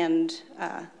understand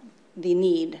the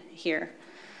need here.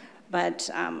 But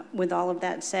with all of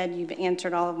that said, you've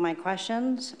answered all of my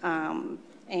questions,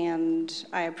 and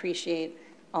I appreciate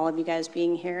all of you guys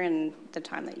being here and the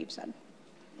time that you've said.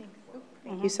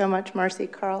 Thank you so much, Marcy.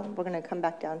 Carl, we're going to come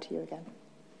back down to you again.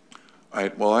 All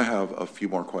right, well, I have a few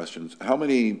more questions. How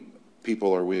many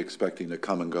people are we expecting to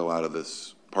come and go out of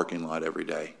this parking lot every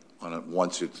day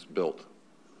once it's built?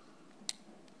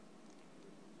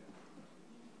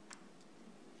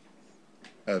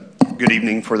 Good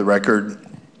evening. For the record,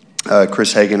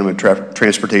 Chris Hagan. I'm a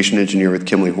transportation engineer with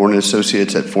Kimley Horn &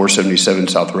 Associates at 477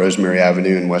 South Rosemary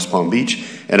Avenue in West Palm Beach,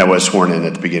 and I was sworn in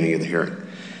at the beginning of the hearing.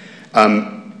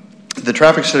 The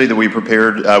traffic study that we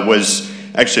prepared was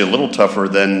actually a little tougher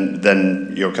than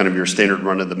kind of your standard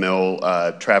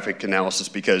run-of-the-mill traffic analysis,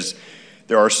 because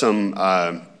there are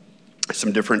some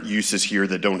different uses here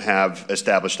that don't have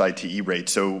established ITE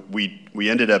rates. So we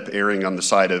ended up erring on the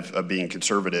side of being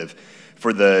conservative.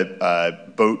 For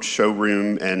the boat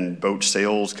showroom and boat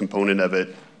sales component of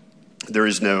it, there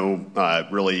is no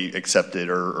really accepted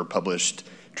or published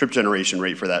trip generation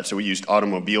rate for that. So we used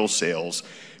automobile sales,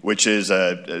 which is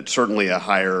certainly a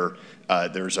higher,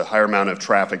 there's a higher amount of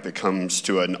traffic that comes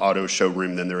to an auto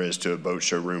showroom than there is to a boat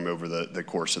showroom over the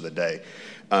course of the day.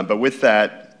 But with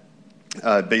that,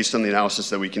 based on the analysis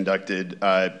that we conducted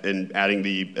in adding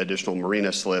the additional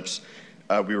marina slips,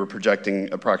 we were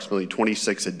projecting approximately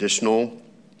 26 additional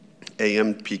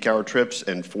AM peak hour trips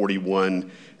and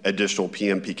 41 additional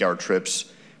PM peak hour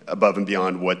trips above and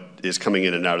beyond what is coming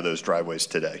in and out of those driveways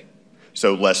today.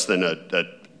 So less than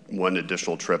one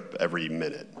additional trip every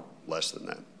minute, less than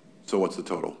that. So what's the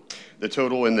total? The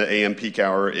total in the AM peak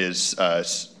hour is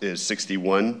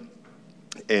 61,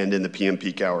 and in the PM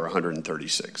peak hour,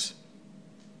 136.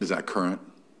 Is that current?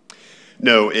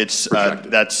 No, it's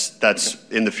that's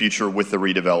in the future with the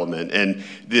redevelopment. And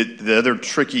the other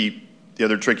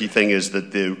tricky thing is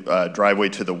that the driveway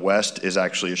to the west is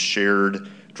actually a shared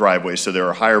driveway, so there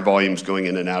are higher volumes going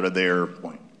in and out of there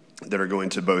that are going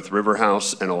to both River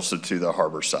House and also to the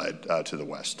harbor side to the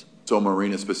west. So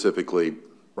marina specifically,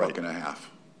 buck and a half,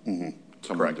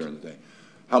 somewhere during the day.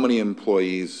 How many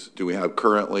employees do we have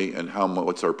currently, and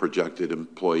what's our projected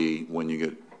employee when you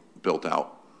get built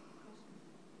out?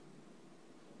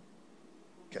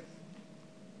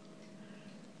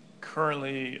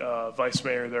 Currently, Vice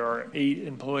Mayor, there are 8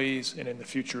 employees, and in the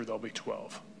future, there'll be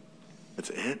 12.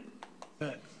 That's it?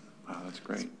 Good. Wow, that's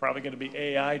great. Probably going to be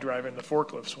AI driving the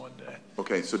forklifts one day.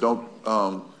 Okay, so don't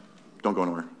go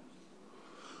anywhere.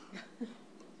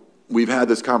 We've had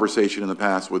this conversation in the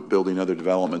past with building other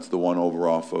developments, the one over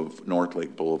off of North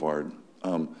Lake Boulevard.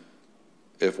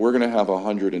 If we're going to have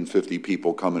 150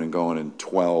 people coming and going and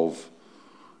 12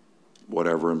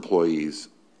 whatever employees,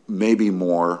 maybe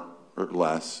more or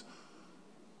less,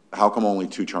 how come only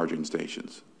 2 charging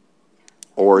stations?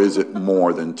 Or is it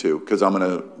more than 2? Because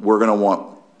we're gonna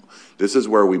want, this is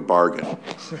where we bargain.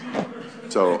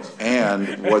 So,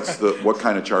 and what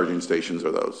kind of charging stations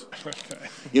are those?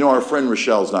 You know, our friend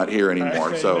Rochelle's not here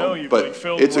anymore, but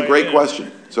it's a great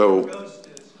question. So,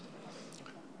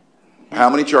 how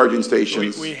many charging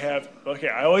stations? We have, okay,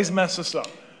 I always mess this up.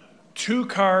 2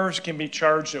 cars can be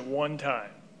charged at one time.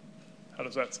 How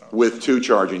does that sound? With 2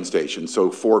 charging stations, so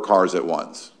 4 cars at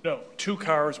once. No, 2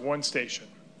 cars, 1 station.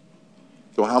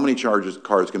 So how many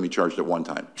cars can be charged at one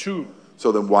time? 2.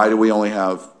 So then why don't we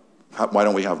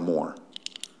have more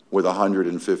with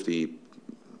 150?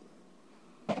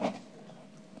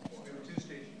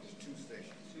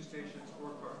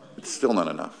 It's still not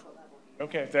enough.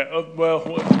 Okay, well,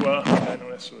 I don't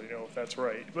necessarily know if that's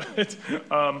right, but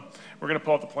we're going to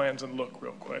pull out the plans and look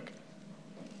real quick.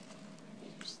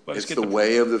 It's the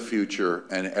way of the future,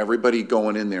 and everybody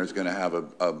going in there is going to have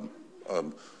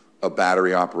a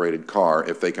battery-operated car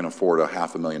if they can afford a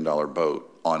 $500,000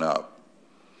 boat on up.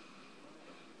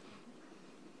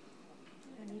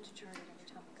 I need to charge it every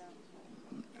time I go.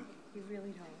 You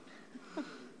really don't.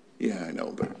 Yeah, I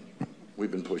know, but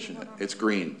we've been pushing it. It's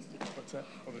green. What's that?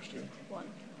 Oh, there's 2. 1.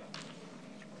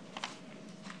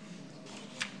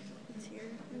 It's here,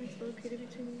 and it's located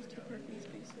between these 2 parking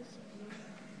spaces.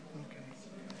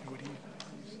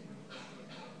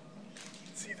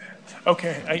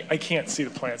 Okay, I can't see the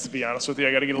plans, to be honest with you.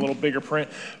 I got to get a little bigger print.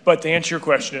 But to answer your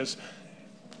question is,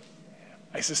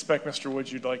 I suspect, Mr.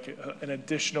 Woods, you'd like an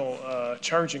additional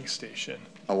charging station.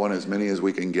 I want as many as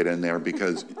we can get in there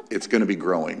because it's going to be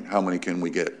growing. How many can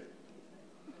we get?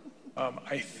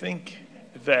 I think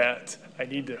that I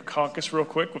need to caucus real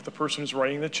quick with the person who's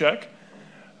writing the check.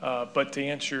 But to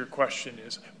answer your question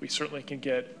is, we certainly can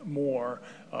get more.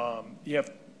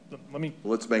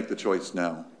 Let's make the choice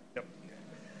now. Yep.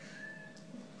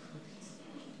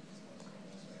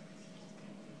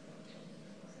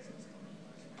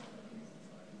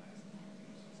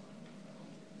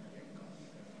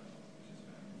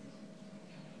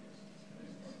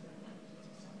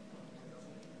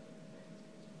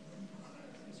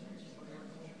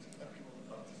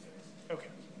 Okay.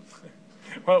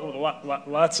 Well,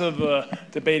 lots of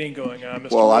debating going on,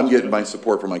 Mr. Well, I'm Woods. getting my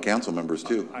support from my council members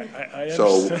too. I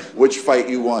So understand. which fight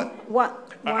you want?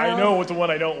 I know what the one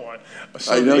I don't want.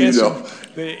 So I know you don't.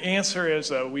 The answer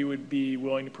is we would be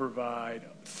willing to provide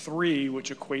 3, which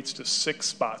equates to 6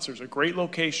 spots. There's a great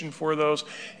location for those.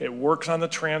 It works on the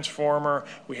transformer.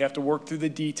 We have to work through the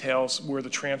details where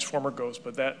the transformer goes,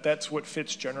 but that's what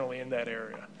fits generally in that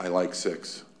area. I like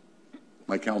 6.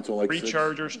 My council likes 3 6.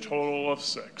 chargers, total of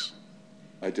 6.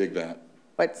 I dig that.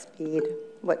 What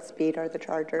speed are the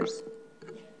chargers?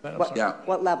 Yeah.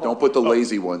 What level? Don't put the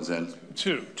lazy ones in.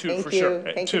 2 Thank for you. sure.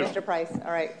 Thank 2. you, Mr. Price.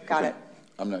 All right, got it.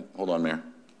 Hold on, Mayor.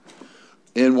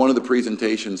 In one of the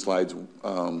presentation slides,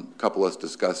 a couple of us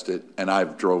discussed it, and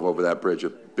I've drove over that bridge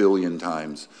 1 billion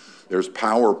times. There's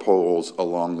power poles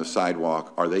along the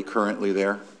sidewalk. Are they currently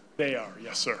there? They are,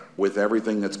 yes, sir. With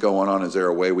everything that's going on, is there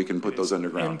a way we can put those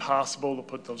underground? Impossible to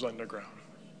put those underground.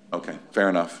 Okay, fair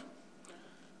enough.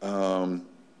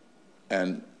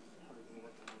 And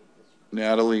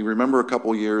Natalie, remember a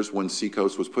couple years when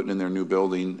Seacoast was putting in their new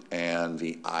building and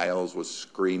the aisles was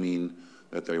screaming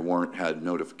that they had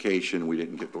notification, we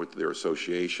didn't get with their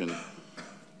association.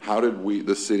 How did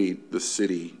the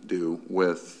city do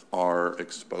with our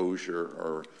exposure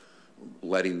or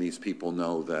letting these people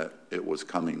know that it was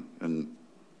coming? And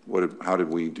how did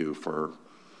we do for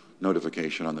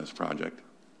notification on this project?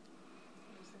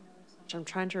 I'm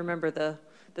trying to remember the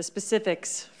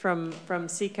specifics from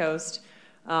Seacoast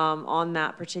on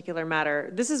that particular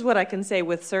matter. This is what I can say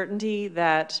with certainty,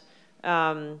 that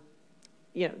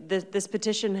this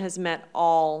petition has met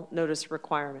all notice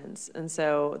requirements, and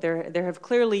so there have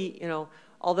clearly,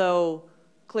 although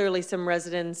clearly some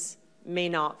residents may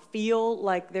not feel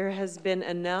like there has been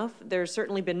enough, there's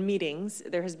certainly been meetings,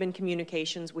 there has been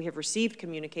communications, we have received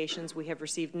communications, we have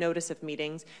received notice of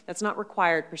meetings. That's not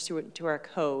required pursuant to our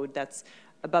code. That's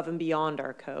above and beyond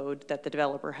our code, that the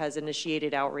developer has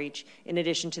initiated outreach in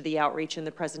addition to the outreach and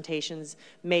the presentations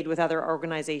made with other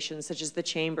organizations such as the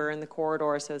Chamber and the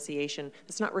Corridor Association.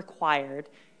 It's not required.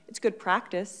 It's good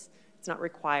practice. It's not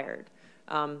required.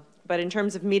 But in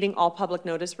terms of meeting all public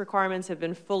notice requirements have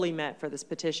been fully met for this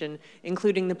petition,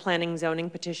 including the planning zoning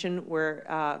petition where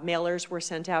mailers were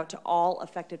sent out to all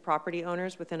affected property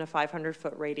owners within a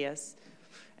 500-foot radius.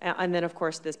 And then, of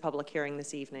course, this public hearing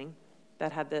this evening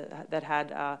that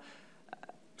had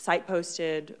site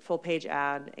posted, full-page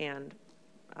ad, and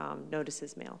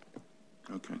notices mailed.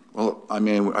 Okay. Well, I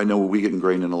mean, I know we get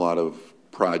ingrained in a lot of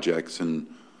projects, and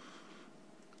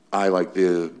I, like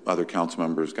the other council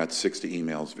members, got 60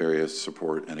 emails, various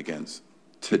support and against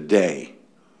today.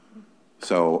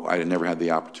 So I never had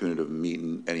the opportunity of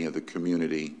meeting any of the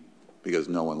community because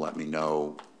no one let me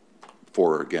know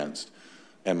for or against.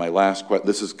 And my last question,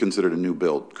 this is considered a new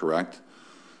build, correct?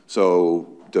 So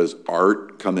does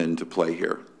art come into play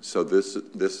here? So this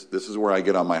is where I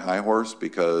get on my high horse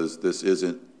because this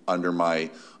isn't under my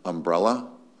umbrella.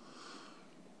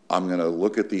 I'm gonna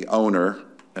look at the owner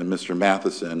and Mr.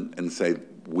 Matheson and say,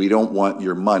 we don't want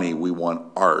your money, we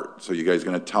want art. So you guys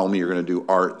gonna tell me you're gonna do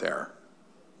art there?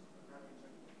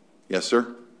 Yes,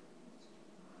 sir?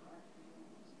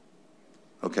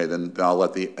 Okay, then I'll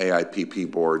let the AIPP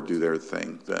board do their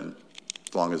thing then,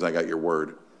 as long as I got your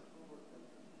word.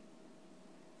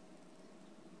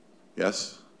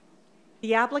 Yes?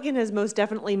 The applicant has most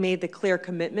definitely made the clear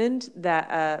commitment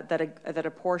that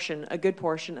a good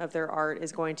portion of their art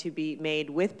is going to be made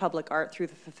with public art through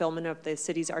the fulfillment of the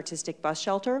city's artistic bus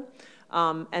shelter.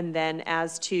 And then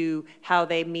as to how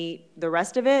they meet the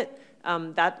rest of it,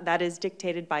 that is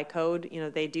dictated by code. You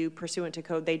know, they do, pursuant to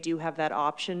code, they do have that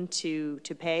option to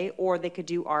pay, or they could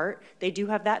do art. They do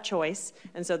have that choice,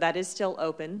 and so that is still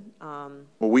open.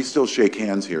 Well, we still shake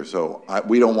hands here, so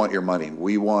we don't want your money.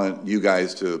 We want you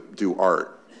guys to do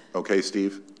art. Okay,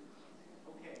 Steve?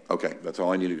 Okay, that's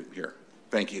all I need to hear.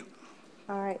 Thank you.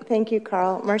 All right, thank you,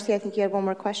 Carl. Mercy, I think you had one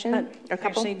more question, or a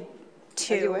couple? Actually,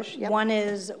 two. Yep. One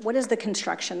is, what is the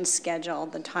construction schedule,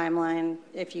 the timeline,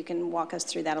 if you can walk us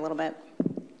through that a little bit?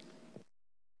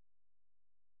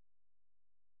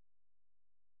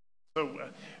 So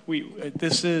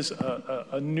this is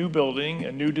a new building,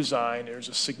 a new design. There's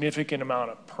a significant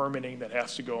amount of permitting that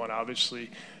has to go on, obviously,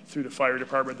 through the fire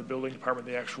department, the building department,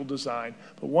 the actual design.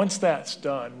 But once that's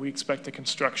done, we expect the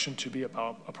construction to be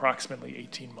about approximately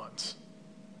 18 months.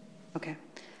 Okay.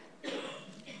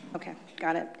 Okay,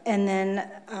 got it. And then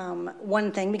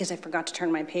one thing, because I forgot to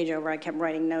turn my page over, I kept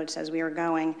writing notes as we were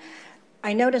going.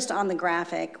 I noticed on the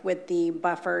graphic with the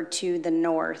buffer to the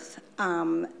north,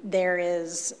 there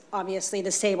is obviously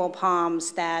the sable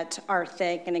palms that are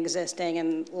thick and existing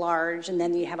and large, and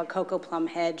then you have a cocoa plum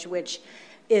hedge, which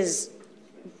is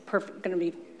going to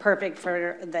be perfect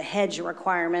for the hedge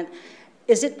requirement.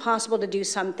 Is it possible to do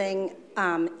something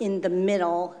in the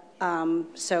middle?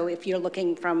 So if you're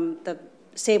looking from the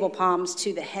sable palms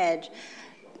to the hedge,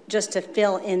 just to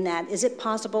fill in that, is it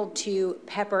possible to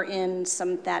pepper in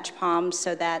some thatch palms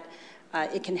so that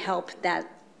it can help that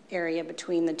area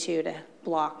between the two to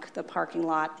block the parking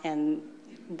lot and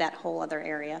that whole other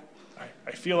area?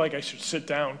 I feel like I should sit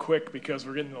down quick because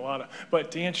we're getting a lot of,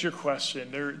 but to answer your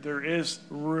question, there is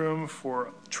room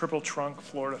for triple trunk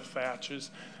Florida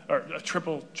thatches, or a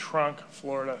triple trunk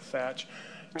Florida thatch.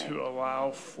 Right. To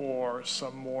allow for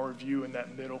some more view in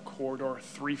that middle corridor,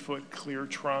 3-foot clear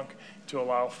trunk to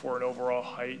allow for an overall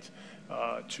height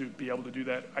to be able to do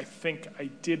that. I think I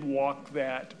did walk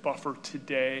that buffer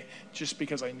today just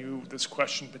because I knew this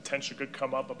question potentially could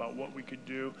come up about what we could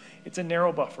do. It's a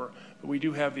narrow buffer, but we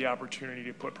do have the opportunity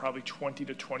to put probably 20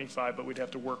 to 25, but we'd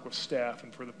have to work with staff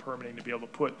and for the permitting to be able to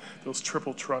put those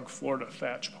triple trunk Florida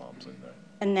thatch palms in there.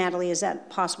 And Natalie, is that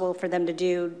possible for them to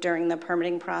do during the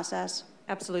permitting process?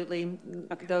 Absolutely.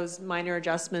 Okay. Those minor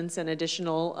adjustments and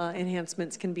additional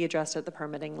enhancements can be addressed at the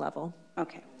permitting level.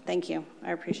 Okay, thank you.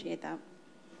 I appreciate that.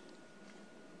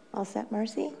 All set,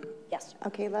 Mercy? Yes.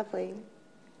 Okay, lovely.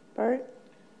 Bert?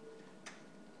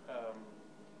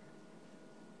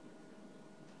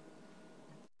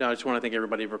 No, I just want to thank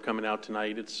everybody for coming out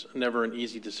tonight. It's never an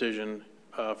easy decision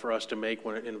for us to make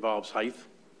when it involves height,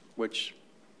 which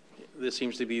this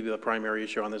seems to be the primary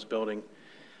issue on this building.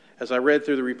 As I read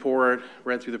through the report,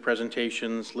 read through the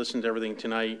presentations, listened to everything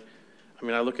tonight, I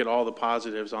mean, I look at all the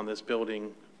positives on this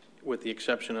building with the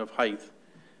exception of height,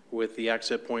 with the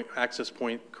access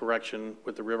point correction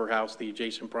with the River House, the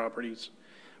adjacent properties,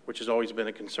 which has always been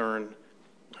a concern.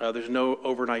 There's no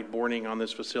overnight boarding on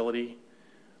this facility.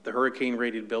 The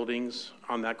hurricane-rated buildings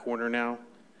on that corner now.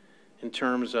 In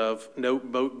terms of no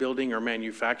boat building or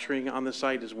manufacturing on the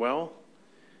site as well.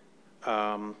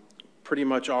 Pretty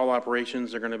much all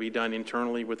operations are going to be done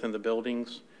internally within the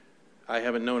buildings. I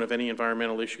haven't known of any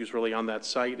environmental issues really on that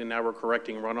site, and now we're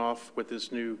correcting runoff with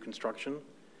this new construction.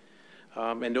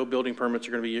 And no building permits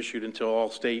are going to be issued until all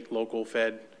state, local,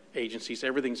 Fed agencies,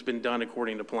 everything's been done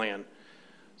according to plan.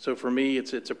 So for me,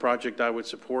 it's a project I would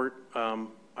support.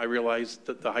 I realize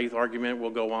that the height argument will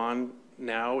go on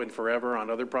now and forever on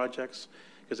other projects,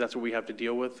 because that's what we have to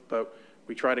deal with. But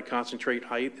we try to concentrate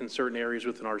height in certain areas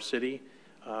within our city.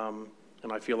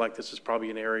 And I feel like this is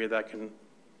probably an area that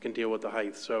can deal with the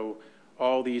height. So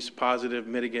all these positive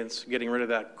mitigants, getting rid of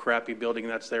that crappy building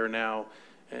that's there now,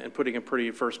 and putting a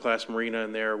pretty first-class marina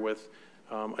in there with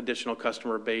additional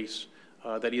customer base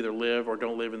that either live or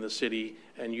don't live in the city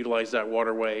and utilize that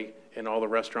waterway and all the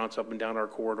restaurants up and down our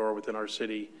corridor within our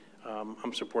city.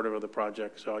 I'm supportive of the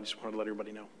project, so I just wanted to let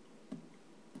everybody know.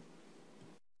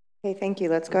 Okay, thank you.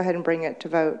 Let's go ahead and bring it to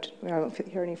vote. We don't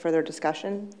hear any further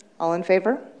discussion. All in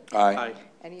favor? Aye. Aye.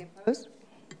 Any opposed?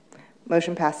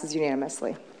 Motion passes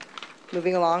unanimously.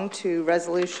 Moving along to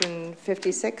Resolution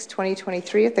 56,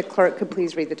 2023. If the clerk could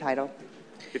please read the title.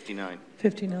 59.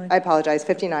 59. I apologize,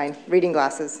 59. Reading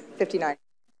glasses, 59.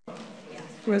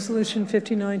 Resolution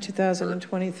 59,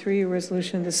 2023, a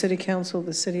resolution of the City Council of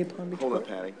the City of Palm Beach. Hold up,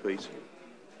 Patty, please.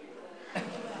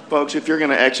 Folks, if you're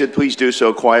going to exit, please do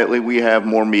so quietly. We have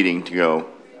more meeting to go.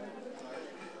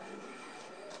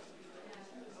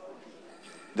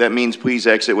 That means please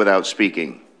exit without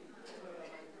speaking.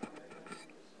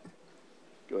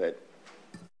 Go ahead.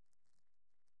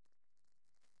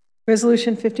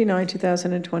 Resolution 59,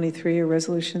 2023, a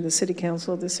resolution of the City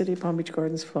Council of the City of Palm Beach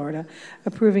Gardens, Florida,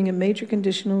 approving a major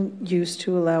conditional use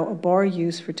to allow a bar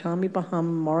use for Tommy Bahama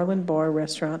Marlin Bar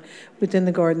Restaurant within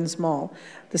the Gardens Mall.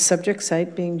 The subject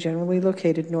site being generally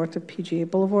located north of PGA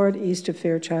Boulevard, east of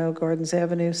Fairchild Gardens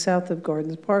Avenue, south of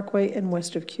Gardens Parkway, and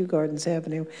west of Kew Gardens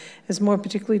Avenue, as more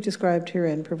particularly described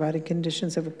herein, providing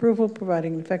conditions of approval,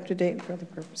 providing an effective date, and for other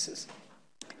purposes.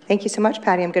 Thank you so much,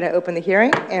 Patty. I'm going to open the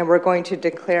hearing, and we're going to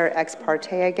declare ex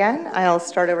parte again. I'll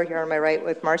start over here on my right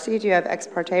with Marcy. Do you have ex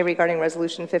parte regarding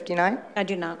Resolution 59? I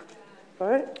do not.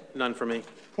 Bart? None for me.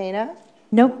 Dana?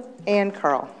 Nope. And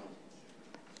Carl?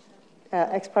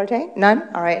 Ex parte? None?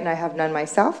 All right, and I have none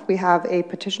myself. We have a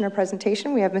petitioner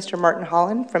presentation. We have Mr. Martin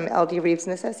Holland from LD Reeves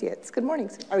and Associates. Good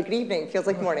morning, or good evening. Feels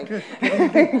like morning. Good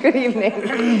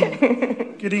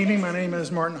evening. Good evening. My name is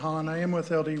Martin Holland. I am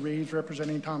with LD Reeves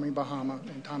representing Tommy Bahama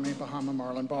and Tommy Bahama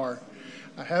Marlin Bar.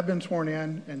 I have been sworn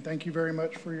in, and thank you very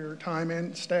much for your time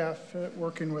and staff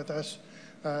working with us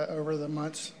over the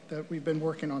months that we've been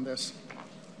working on this.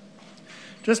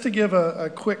 Just to give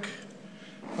a quick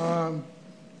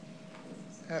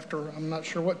after, I'm not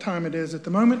sure what time it is at the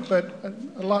moment, but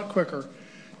a lot quicker.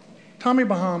 Tommy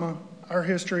Bahama, our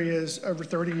history is over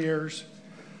 30 years.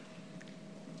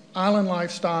 Island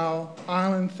lifestyle,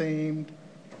 island themed.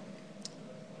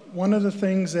 One of the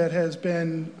things that has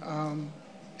been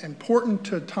important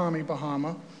to Tommy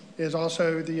Bahama is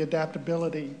also the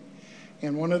adaptability.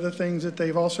 And one of the things that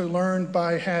they've also learned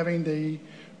by having the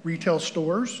retail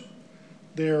stores,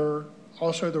 they're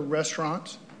also the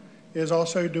restaurants, is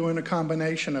also doing a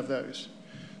combination of those.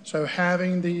 So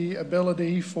having the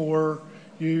ability for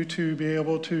you to be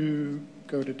able to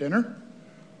go to dinner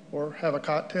or have a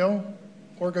cocktail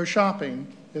or go shopping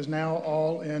is now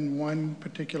all in one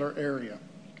particular area.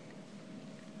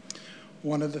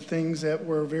 One of the things that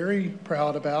we're very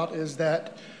proud about is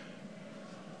that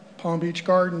Palm Beach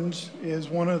Gardens is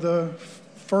one of the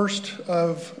first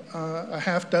of a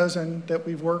half dozen that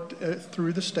we've worked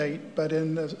through the state, but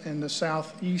in the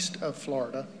southeast of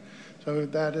Florida. So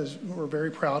that is, we're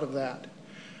very proud of that.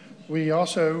 We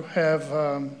also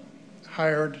have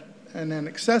hired in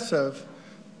excess of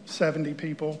 70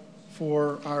 people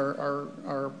for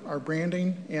our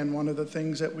branding. And one of the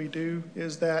things that we do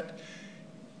is that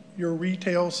your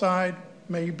retail side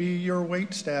may be your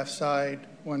wait staff side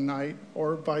one night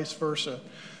or vice versa.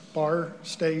 Bar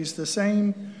stays the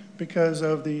same because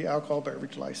of the alcohol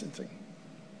beverage licensing.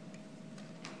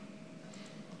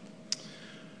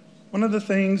 One of the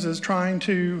things is trying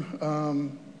to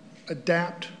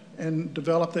adapt and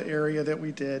develop the area that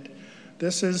we did.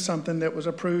 This is something that was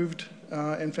approved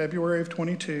in February of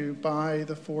 22 by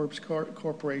the Forbes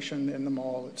Corporation in the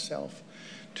mall itself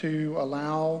to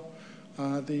allow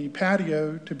the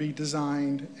patio to be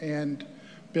designed and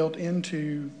built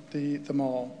into the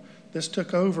mall. This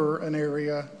took over an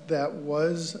area that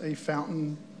was a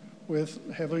fountain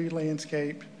with heavily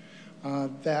landscaped.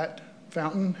 That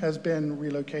fountain has been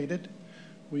relocated.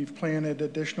 We've planted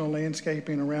additional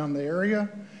landscaping around the area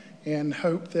and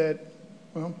hope that,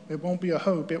 well, it won't be a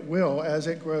hope, it will as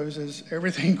it grows, as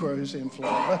everything grows in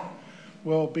Florida.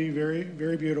 will be very,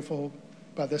 very beautiful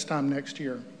by this time next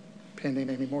year, pending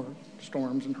any more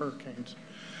storms and hurricanes.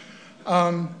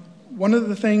 One of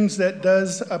the things that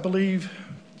does, I believe,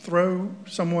 throw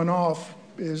someone off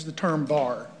is the term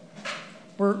bar.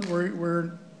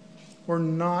 We're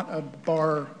not a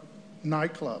bar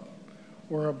nightclub.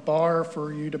 We're a bar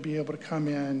for you to be able to come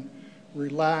in,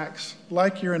 relax,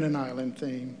 like you're in an island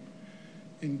theme,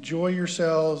 enjoy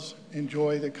yourselves,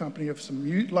 enjoy the company of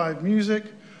some live music.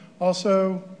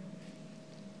 Also,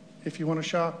 if you want to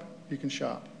shop, you can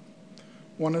shop.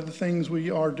 One of the things we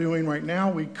are doing right now,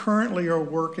 we currently are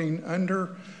working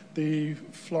under the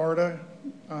Florida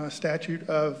statute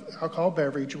of alcohol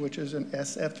beverage, which is an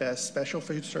SFS, Special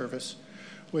Food Service,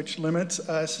 which limits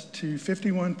us to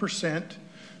 51%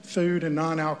 food and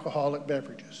non-alcoholic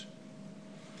beverages.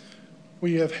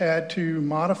 We have had to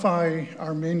modify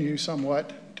our menu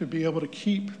somewhat to be able to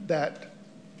keep that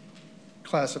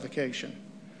classification.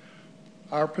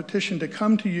 Our petition to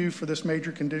come to you for this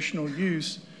major conditional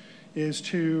use is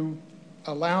to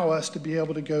allow us to be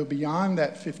able to go beyond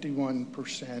that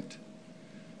 51%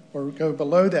 or go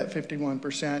below that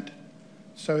 51%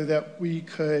 so that we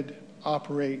could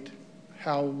operate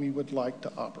how we would like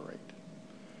to operate.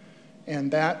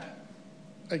 And that,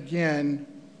 again,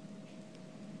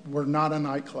 we're not a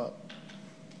nightclub.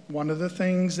 One of the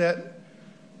things that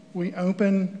we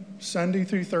open Sunday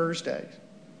through Thursday,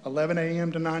 11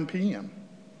 a.m. to 9 p.m.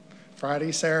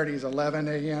 Friday, Saturdays, 11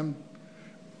 a.m.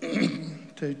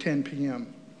 to 10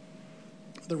 p.m.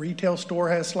 The retail store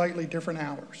has slightly different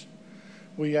hours.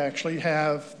 We actually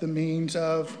have the means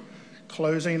of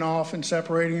closing off and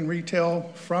separating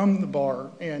retail from the bar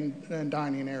and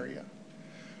dining area.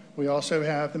 We also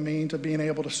have the means of being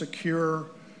able to secure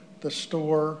the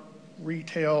store,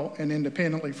 retail, and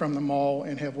independently from the mall,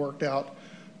 and have worked out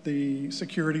the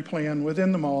security plan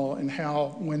within the mall and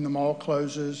how, when the mall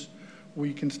closes,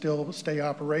 we can still stay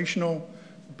operational,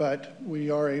 but we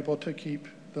are able to keep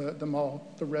the mall,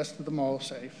 the rest of the mall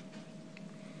safe.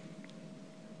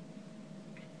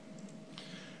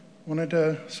 Wanted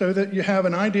to, so that you have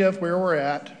an idea of where we're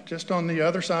at, just on the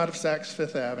other side of Saks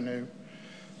Fifth Avenue,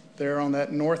 there on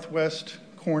that northwest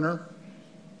corner.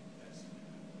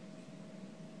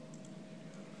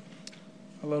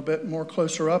 A little bit more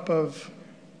closer up of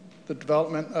the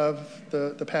development of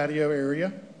the patio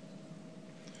area.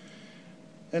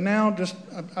 And now just,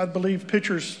 I believe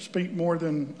pictures speak more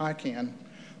than I can.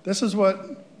 This is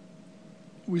what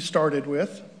we started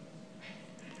with.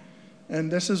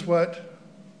 And this is what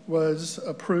was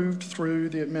approved through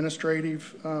the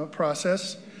administrative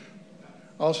process,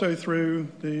 also through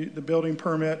the building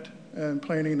permit and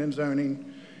planning and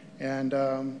zoning. And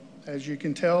as you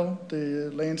can tell,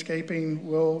 the landscaping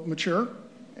will mature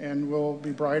and will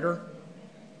be brighter.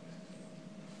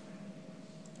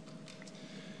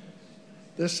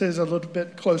 This is a little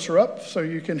bit closer up so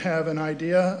you can have an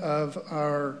idea of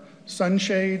our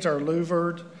sunshades, our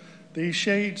louvered. These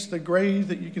shades, the gray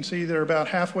that you can see, they're about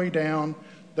halfway down.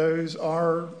 Those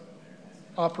are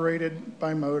operated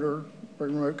by motor or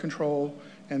remote control,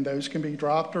 and those can be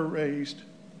dropped or raised.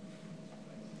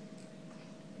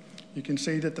 You can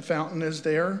see that the fountain is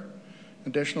there.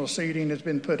 Additional seating has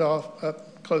been put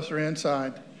up closer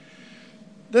inside.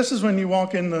 This is when you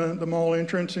walk in the mall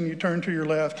entrance and you turn to your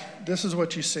left. This is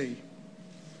what you see.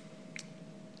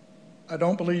 I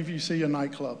don't believe you see a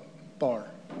nightclub bar.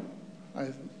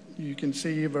 You can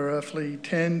see roughly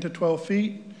 10 to 12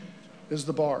 feet is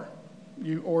the bar.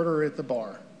 You order at the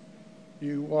bar.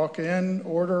 You walk in,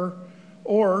 order,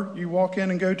 or you walk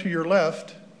in and go to your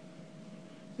left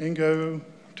and go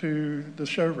to the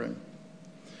showroom.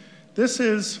 This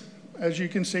is, as you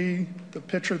can see, the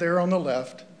picture there on the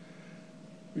left.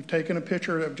 We've taken a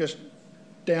picture of just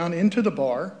down into the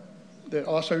bar, that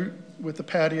also with the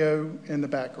patio in the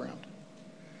background.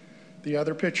 The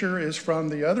other picture is from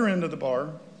the other end of the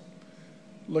bar,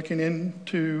 looking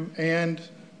into and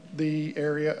the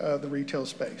area of the retail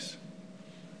space.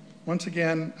 Once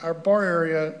again, our bar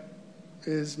area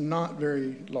is not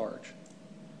very large.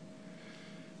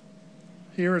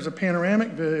 Here is a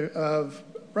panoramic view of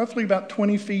roughly about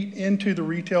 20 feet into the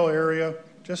retail area,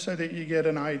 just so that you get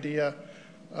an idea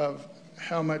of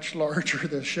how much larger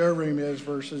the showroom is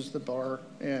versus the bar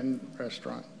and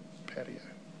restaurant patio.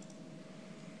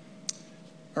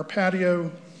 Our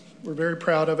patio, we're very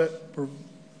proud of it.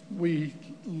 We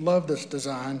love this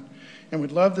design, and we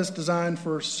love this design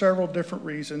for several different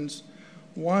reasons.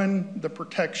 One, the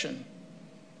protection.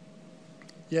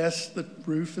 Yes, the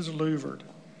roof is louvered.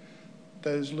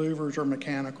 Those louvers are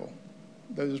mechanical.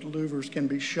 Those louvers can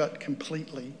be shut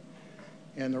completely,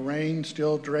 and the rain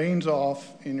still drains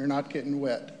off and you're not getting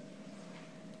wet.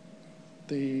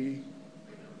 The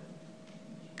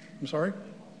I'm sorry?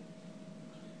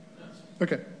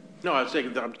 Okay. No, I was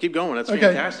saying, keep going. That's Okay.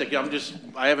 fantastic.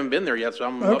 I haven't been there yet, so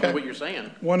I'm Okay. loving what you're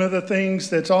saying. One of the things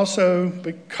that's also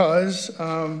because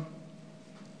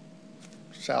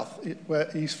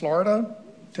East Florida,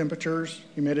 temperatures,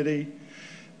 humidity,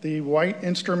 the white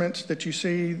instruments that you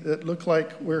see that look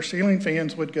like where ceiling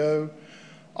fans would go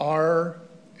are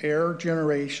air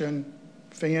generation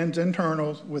fans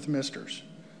internals with misters.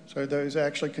 So those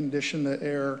actually condition the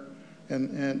air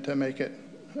and to make it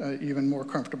even more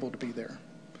comfortable to be there.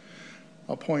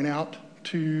 I'll point out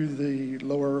to the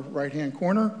lower right-hand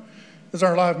corner is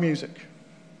our live music.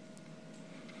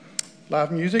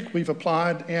 Live music, we've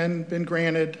applied and been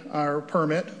granted our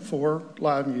permit for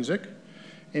live music.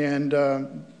 And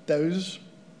those,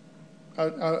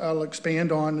 I'll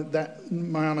expand on that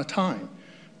amount of time.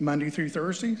 Monday through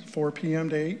Thursday, 4 p.m.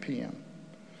 to 8 p.m.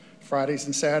 Fridays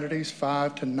and Saturdays,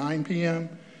 5 to 9 p.m.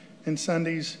 And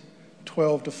Sundays,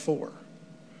 12 to 4.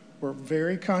 We're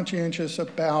very conscientious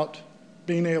about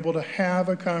being able to have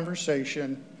a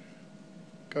conversation.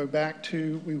 Go back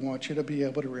to, we want you to be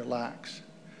able to relax.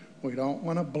 We don't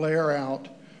want to blare out.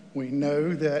 We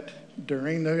know that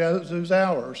during those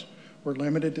hours, we're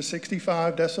limited to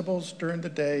 65 decibels during the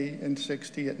day and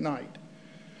 60 at night.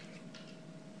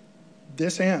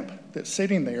 This amp that's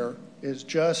sitting there is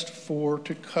just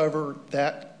to cover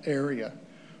that area.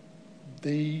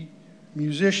 The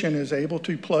musician is able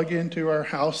to plug into our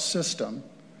house system,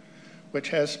 which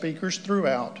has speakers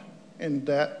throughout, and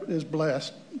that is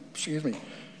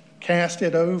cast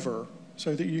it over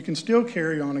so that you can still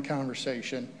carry on a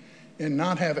conversation and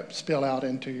not have it spill out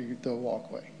into the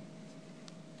walkway.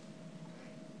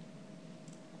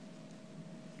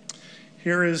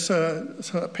 Here is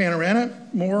a panoramic,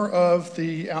 more of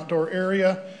the outdoor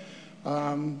area.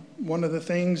 One of the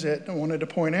things that I wanted to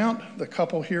point out, the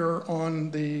couple here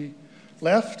on the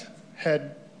left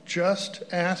had just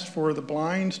asked for the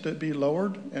blinds to be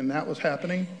lowered, and that was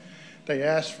happening. They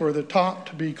asked for the top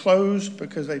to be closed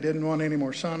because they didn't want any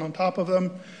more sun on top of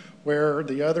them, where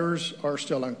the others are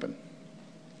still open.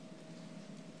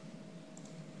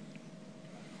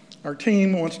 Our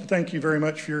team wants to thank you very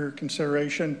much for your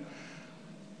consideration.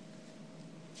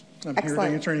 I'm here to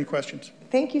answer any questions.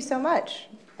 Thank you so much.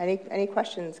 Any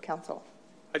questions, council?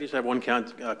 I just have one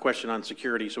question on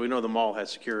security. So we know the mall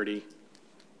has security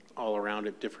all around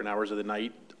at different hours of the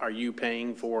night. Are you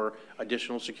paying for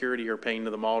additional security or paying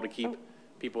to the mall to keep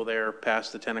people there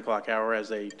past the 10 o'clock hour as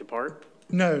they depart?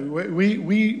 No,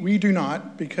 we do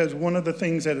not, because one of the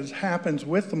things that happens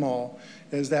with the mall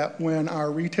is that when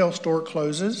our retail store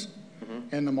closes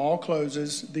and the mall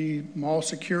closes, the mall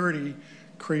security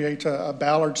creates a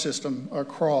ballard system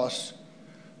across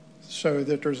so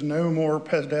that there's no more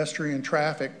pedestrian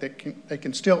traffic. They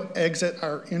can still exit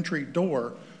our entry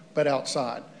door, but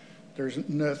outside. There's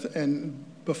nothing, and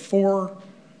before.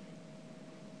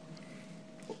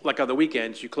 Like on the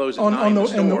weekends, you close at 9 the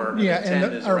store.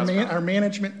 Our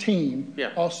management team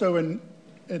also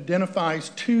identifies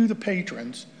to the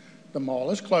patrons, the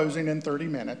mall is closing in 30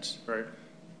 minutes. Right.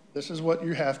 This is what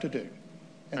you have to do.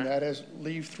 And that is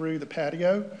leave through the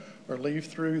patio or leave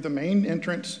through the main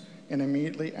entrance and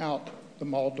immediately out the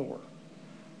mall door.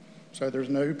 So there's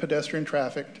no pedestrian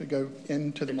traffic to go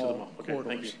into the mall corridors.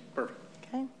 Thank you. Perfect.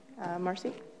 Okay.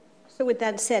 Marcy? So with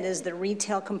that said, is the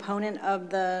retail component of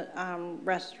the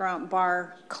restaurant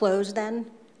bar closed then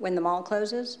when the mall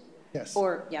closes? Yes.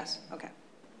 Or, yes, okay.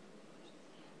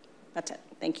 That's it.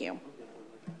 Thank you.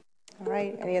 All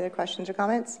right. Any other questions or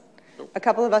comments? A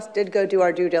couple of us did go do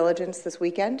our due diligence this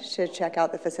weekend to check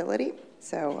out the facility.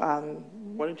 So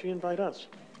why didn't you invite us?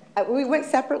 We went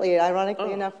separately.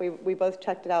 Ironically enough, we both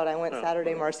checked it out. I went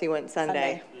Saturday, Marcy went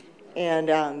Sunday.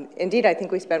 And indeed, I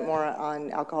think we spent more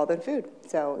on alcohol than food.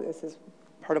 So this is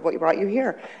part of what brought you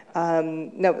here. We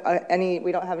don't have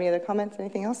any other comments,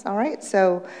 anything else? All right,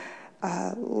 so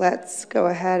let's go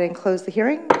ahead and close the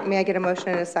hearing. May I get a motion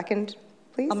in a second,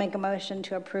 please? I'll make a motion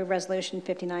to approve Resolution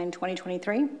 59,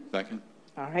 2023. Second.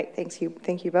 All right, thank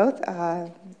you both.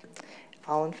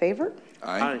 All in favor?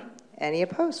 Aye. Any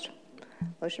opposed?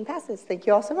 Motion passes. Thank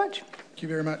you all so much. Thank you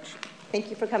very much. Thank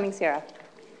you for coming, Sarah.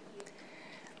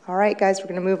 All right, guys, we're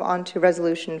going to move on to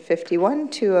Resolution 51,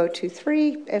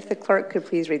 2023. If the clerk could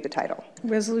please read the title.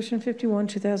 Resolution 51,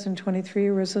 2023,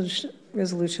 a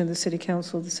resolution of the City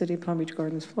Council of the City of Palm Beach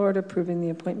Gardens, Florida, approving the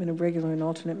appointment of regular and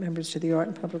alternate members to the Art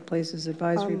and Public Places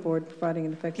Advisory Board, providing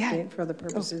an effective date for other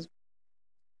purposes.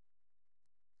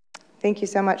 Thank you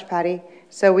so much, Patty.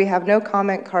 So we have no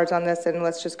comment cards on this, and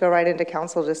let's just go right into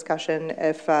council discussion.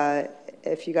 If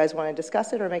if you guys want to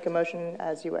discuss it or make a motion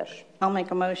as you wish. I'll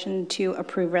make a motion to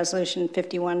approve Resolution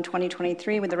 51,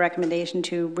 2023, with the recommendation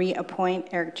to reappoint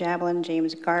Eric Jablin,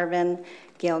 James Garvin,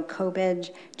 Gail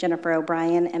Kobage, Jennifer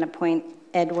O'Brien, and appoint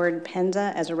Edward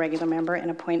Penza as a regular member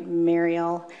and appoint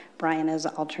Mariel Bryan as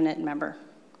an alternate member.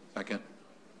 Second.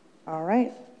 All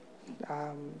right.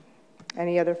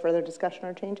 Any other further discussion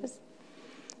or changes?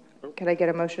 Can I get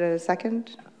a motion in a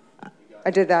second? I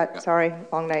did that. Sorry.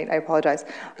 Long night. I apologize.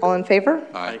 All in favor?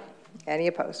 Aye. Any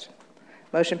opposed?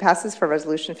 Motion passes for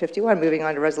Resolution 51. Moving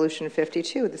on to Resolution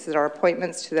 52. This is our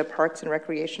appointments to the Parks and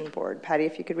Recreation Board. Patty,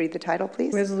 if you could read the title,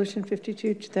 please. Resolution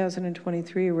 52,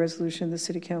 2023, a resolution of the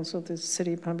City Council of the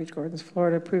City of Palm Beach Gardens,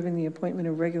 Florida, approving the appointment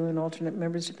of regular and alternate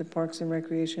members to the Parks and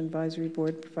Recreation Advisory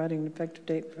Board, providing an effective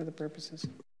date for the purposes.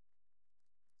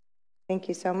 Thank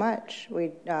you so much. We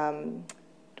do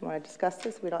you want to discuss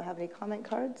this? We don't have any comment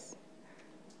cards.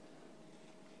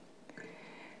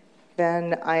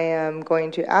 Then I am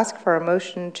going to ask for a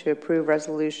motion to approve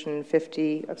Resolution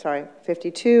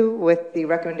 52 with the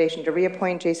recommendation to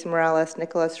reappoint Jason Morales,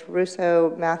 Nicholas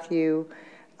Russo, Matthew,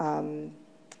 thank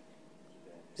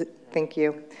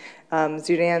you,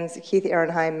 Zudans, Keith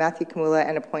Ehrenheim, Matthew Kamula,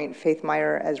 and appoint Faith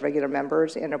Meyer as regular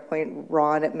members, and appoint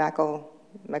Ron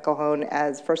McElhone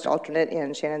as first alternate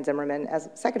and Shannon Zimmerman as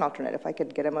second alternate. If I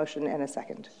could get a motion and a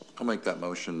second. I'll make that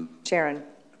motion. Sharon?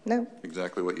 No?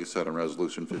 Exactly what you said on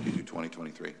Resolution 52,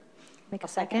 2023. Make a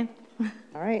second.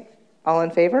 All right. All in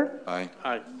favor? Aye.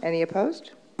 Aye. Any opposed?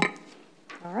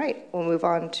 All right. We'll move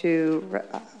on to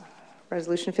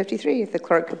Resolution 53. If the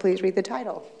clerk could please read the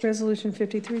title. Resolution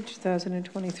 53,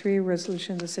 2023, a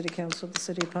resolution of the City Council of the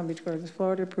City of Palm Beach Gardens,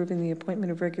 Florida, approving the appointment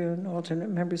of regular and alternate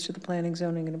members to the Planning,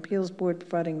 Zoning, and Appeals Board,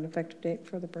 providing an effective date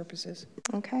for the purposes.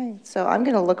 Okay. So I'm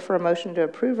going to look for a motion to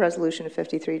approve Resolution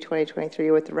 53,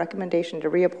 2023, with the recommendation to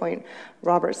reappoint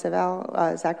Robert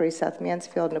Savell, Zachary Seth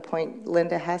Mansfield, and appoint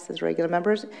Linda Hess as regular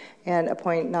members, and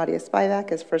appoint Nadia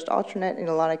Spivak as first alternate and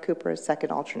Ilana Cooper as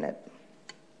second alternate.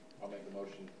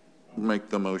 Make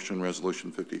the motion,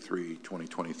 Resolution 53,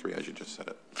 2023, as you just said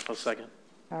it. I'll second.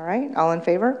 All right. All in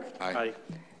favor? Aye.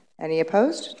 Any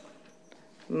opposed?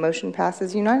 Motion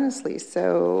passes unanimously.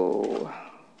 So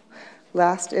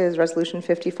last is Resolution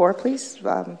 54, please.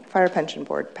 Fire Pension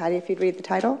Board. Patty, if you'd read the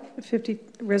title.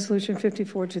 Resolution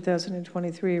 54,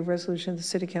 2023, a resolution of the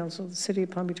City Council of the City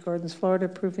of Palm Beach Gardens, Florida,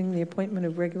 approving the appointment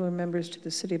of regular members to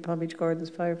the City of Palm Beach Gardens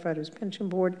Firefighters Pension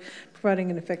Board, providing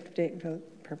an effective date for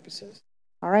purposes.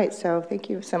 All right, so thank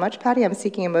you so much, Patty. I'm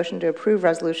seeking a motion to approve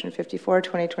Resolution 54,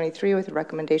 2023, with a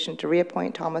recommendation to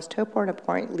reappoint Thomas Topor and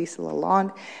appoint Lisa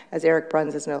Lalonde, as Eric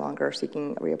Bruns is no longer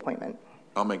seeking a reappointment.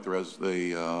 I'll make I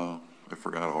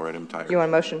forgot already, I'm tired. You want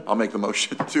a motion? I'll make the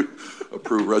motion to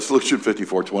approve Resolution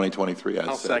 54, 2023, as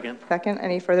I'll said. second. Second,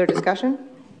 any further discussion?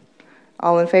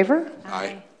 All in favor?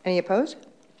 Aye. Any opposed?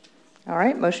 All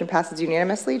right, motion passes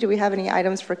unanimously. Do we have any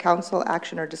items for council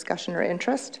action or discussion or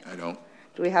interest? I don't.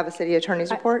 Do we have a city attorney's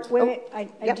report? Wait, I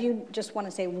Yep. do just want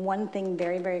to say one thing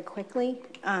very, very quickly,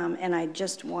 and I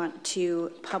just want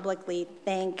to publicly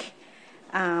thank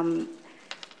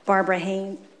Barbara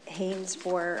Haynes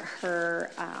for her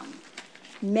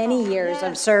many years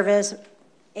of service,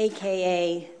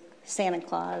 AKA Santa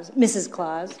Claus, Mrs.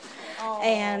 Claus,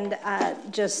 and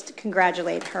just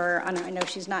congratulate her on, I know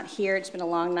she's not here, it's been a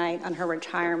long night, on her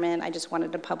retirement. I just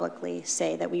wanted to publicly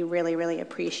say that we really, really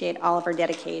appreciate all of her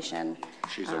dedication.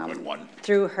 She's a good one.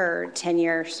 Through her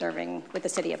tenure serving with the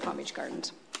City of Palm Beach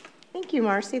Gardens. Thank you,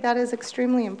 Marcy. That is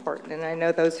extremely important, and I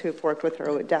know those who've worked with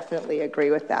her would definitely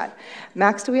agree with that.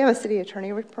 Max, do we have a city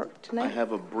attorney report tonight? I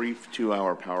have a brief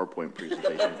 2-hour PowerPoint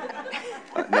presentation.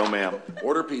 No, ma'am.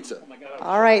 Order pizza.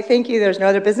 All right, thank you. There's no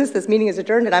other business. This meeting is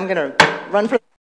adjourned, and I'm going to run for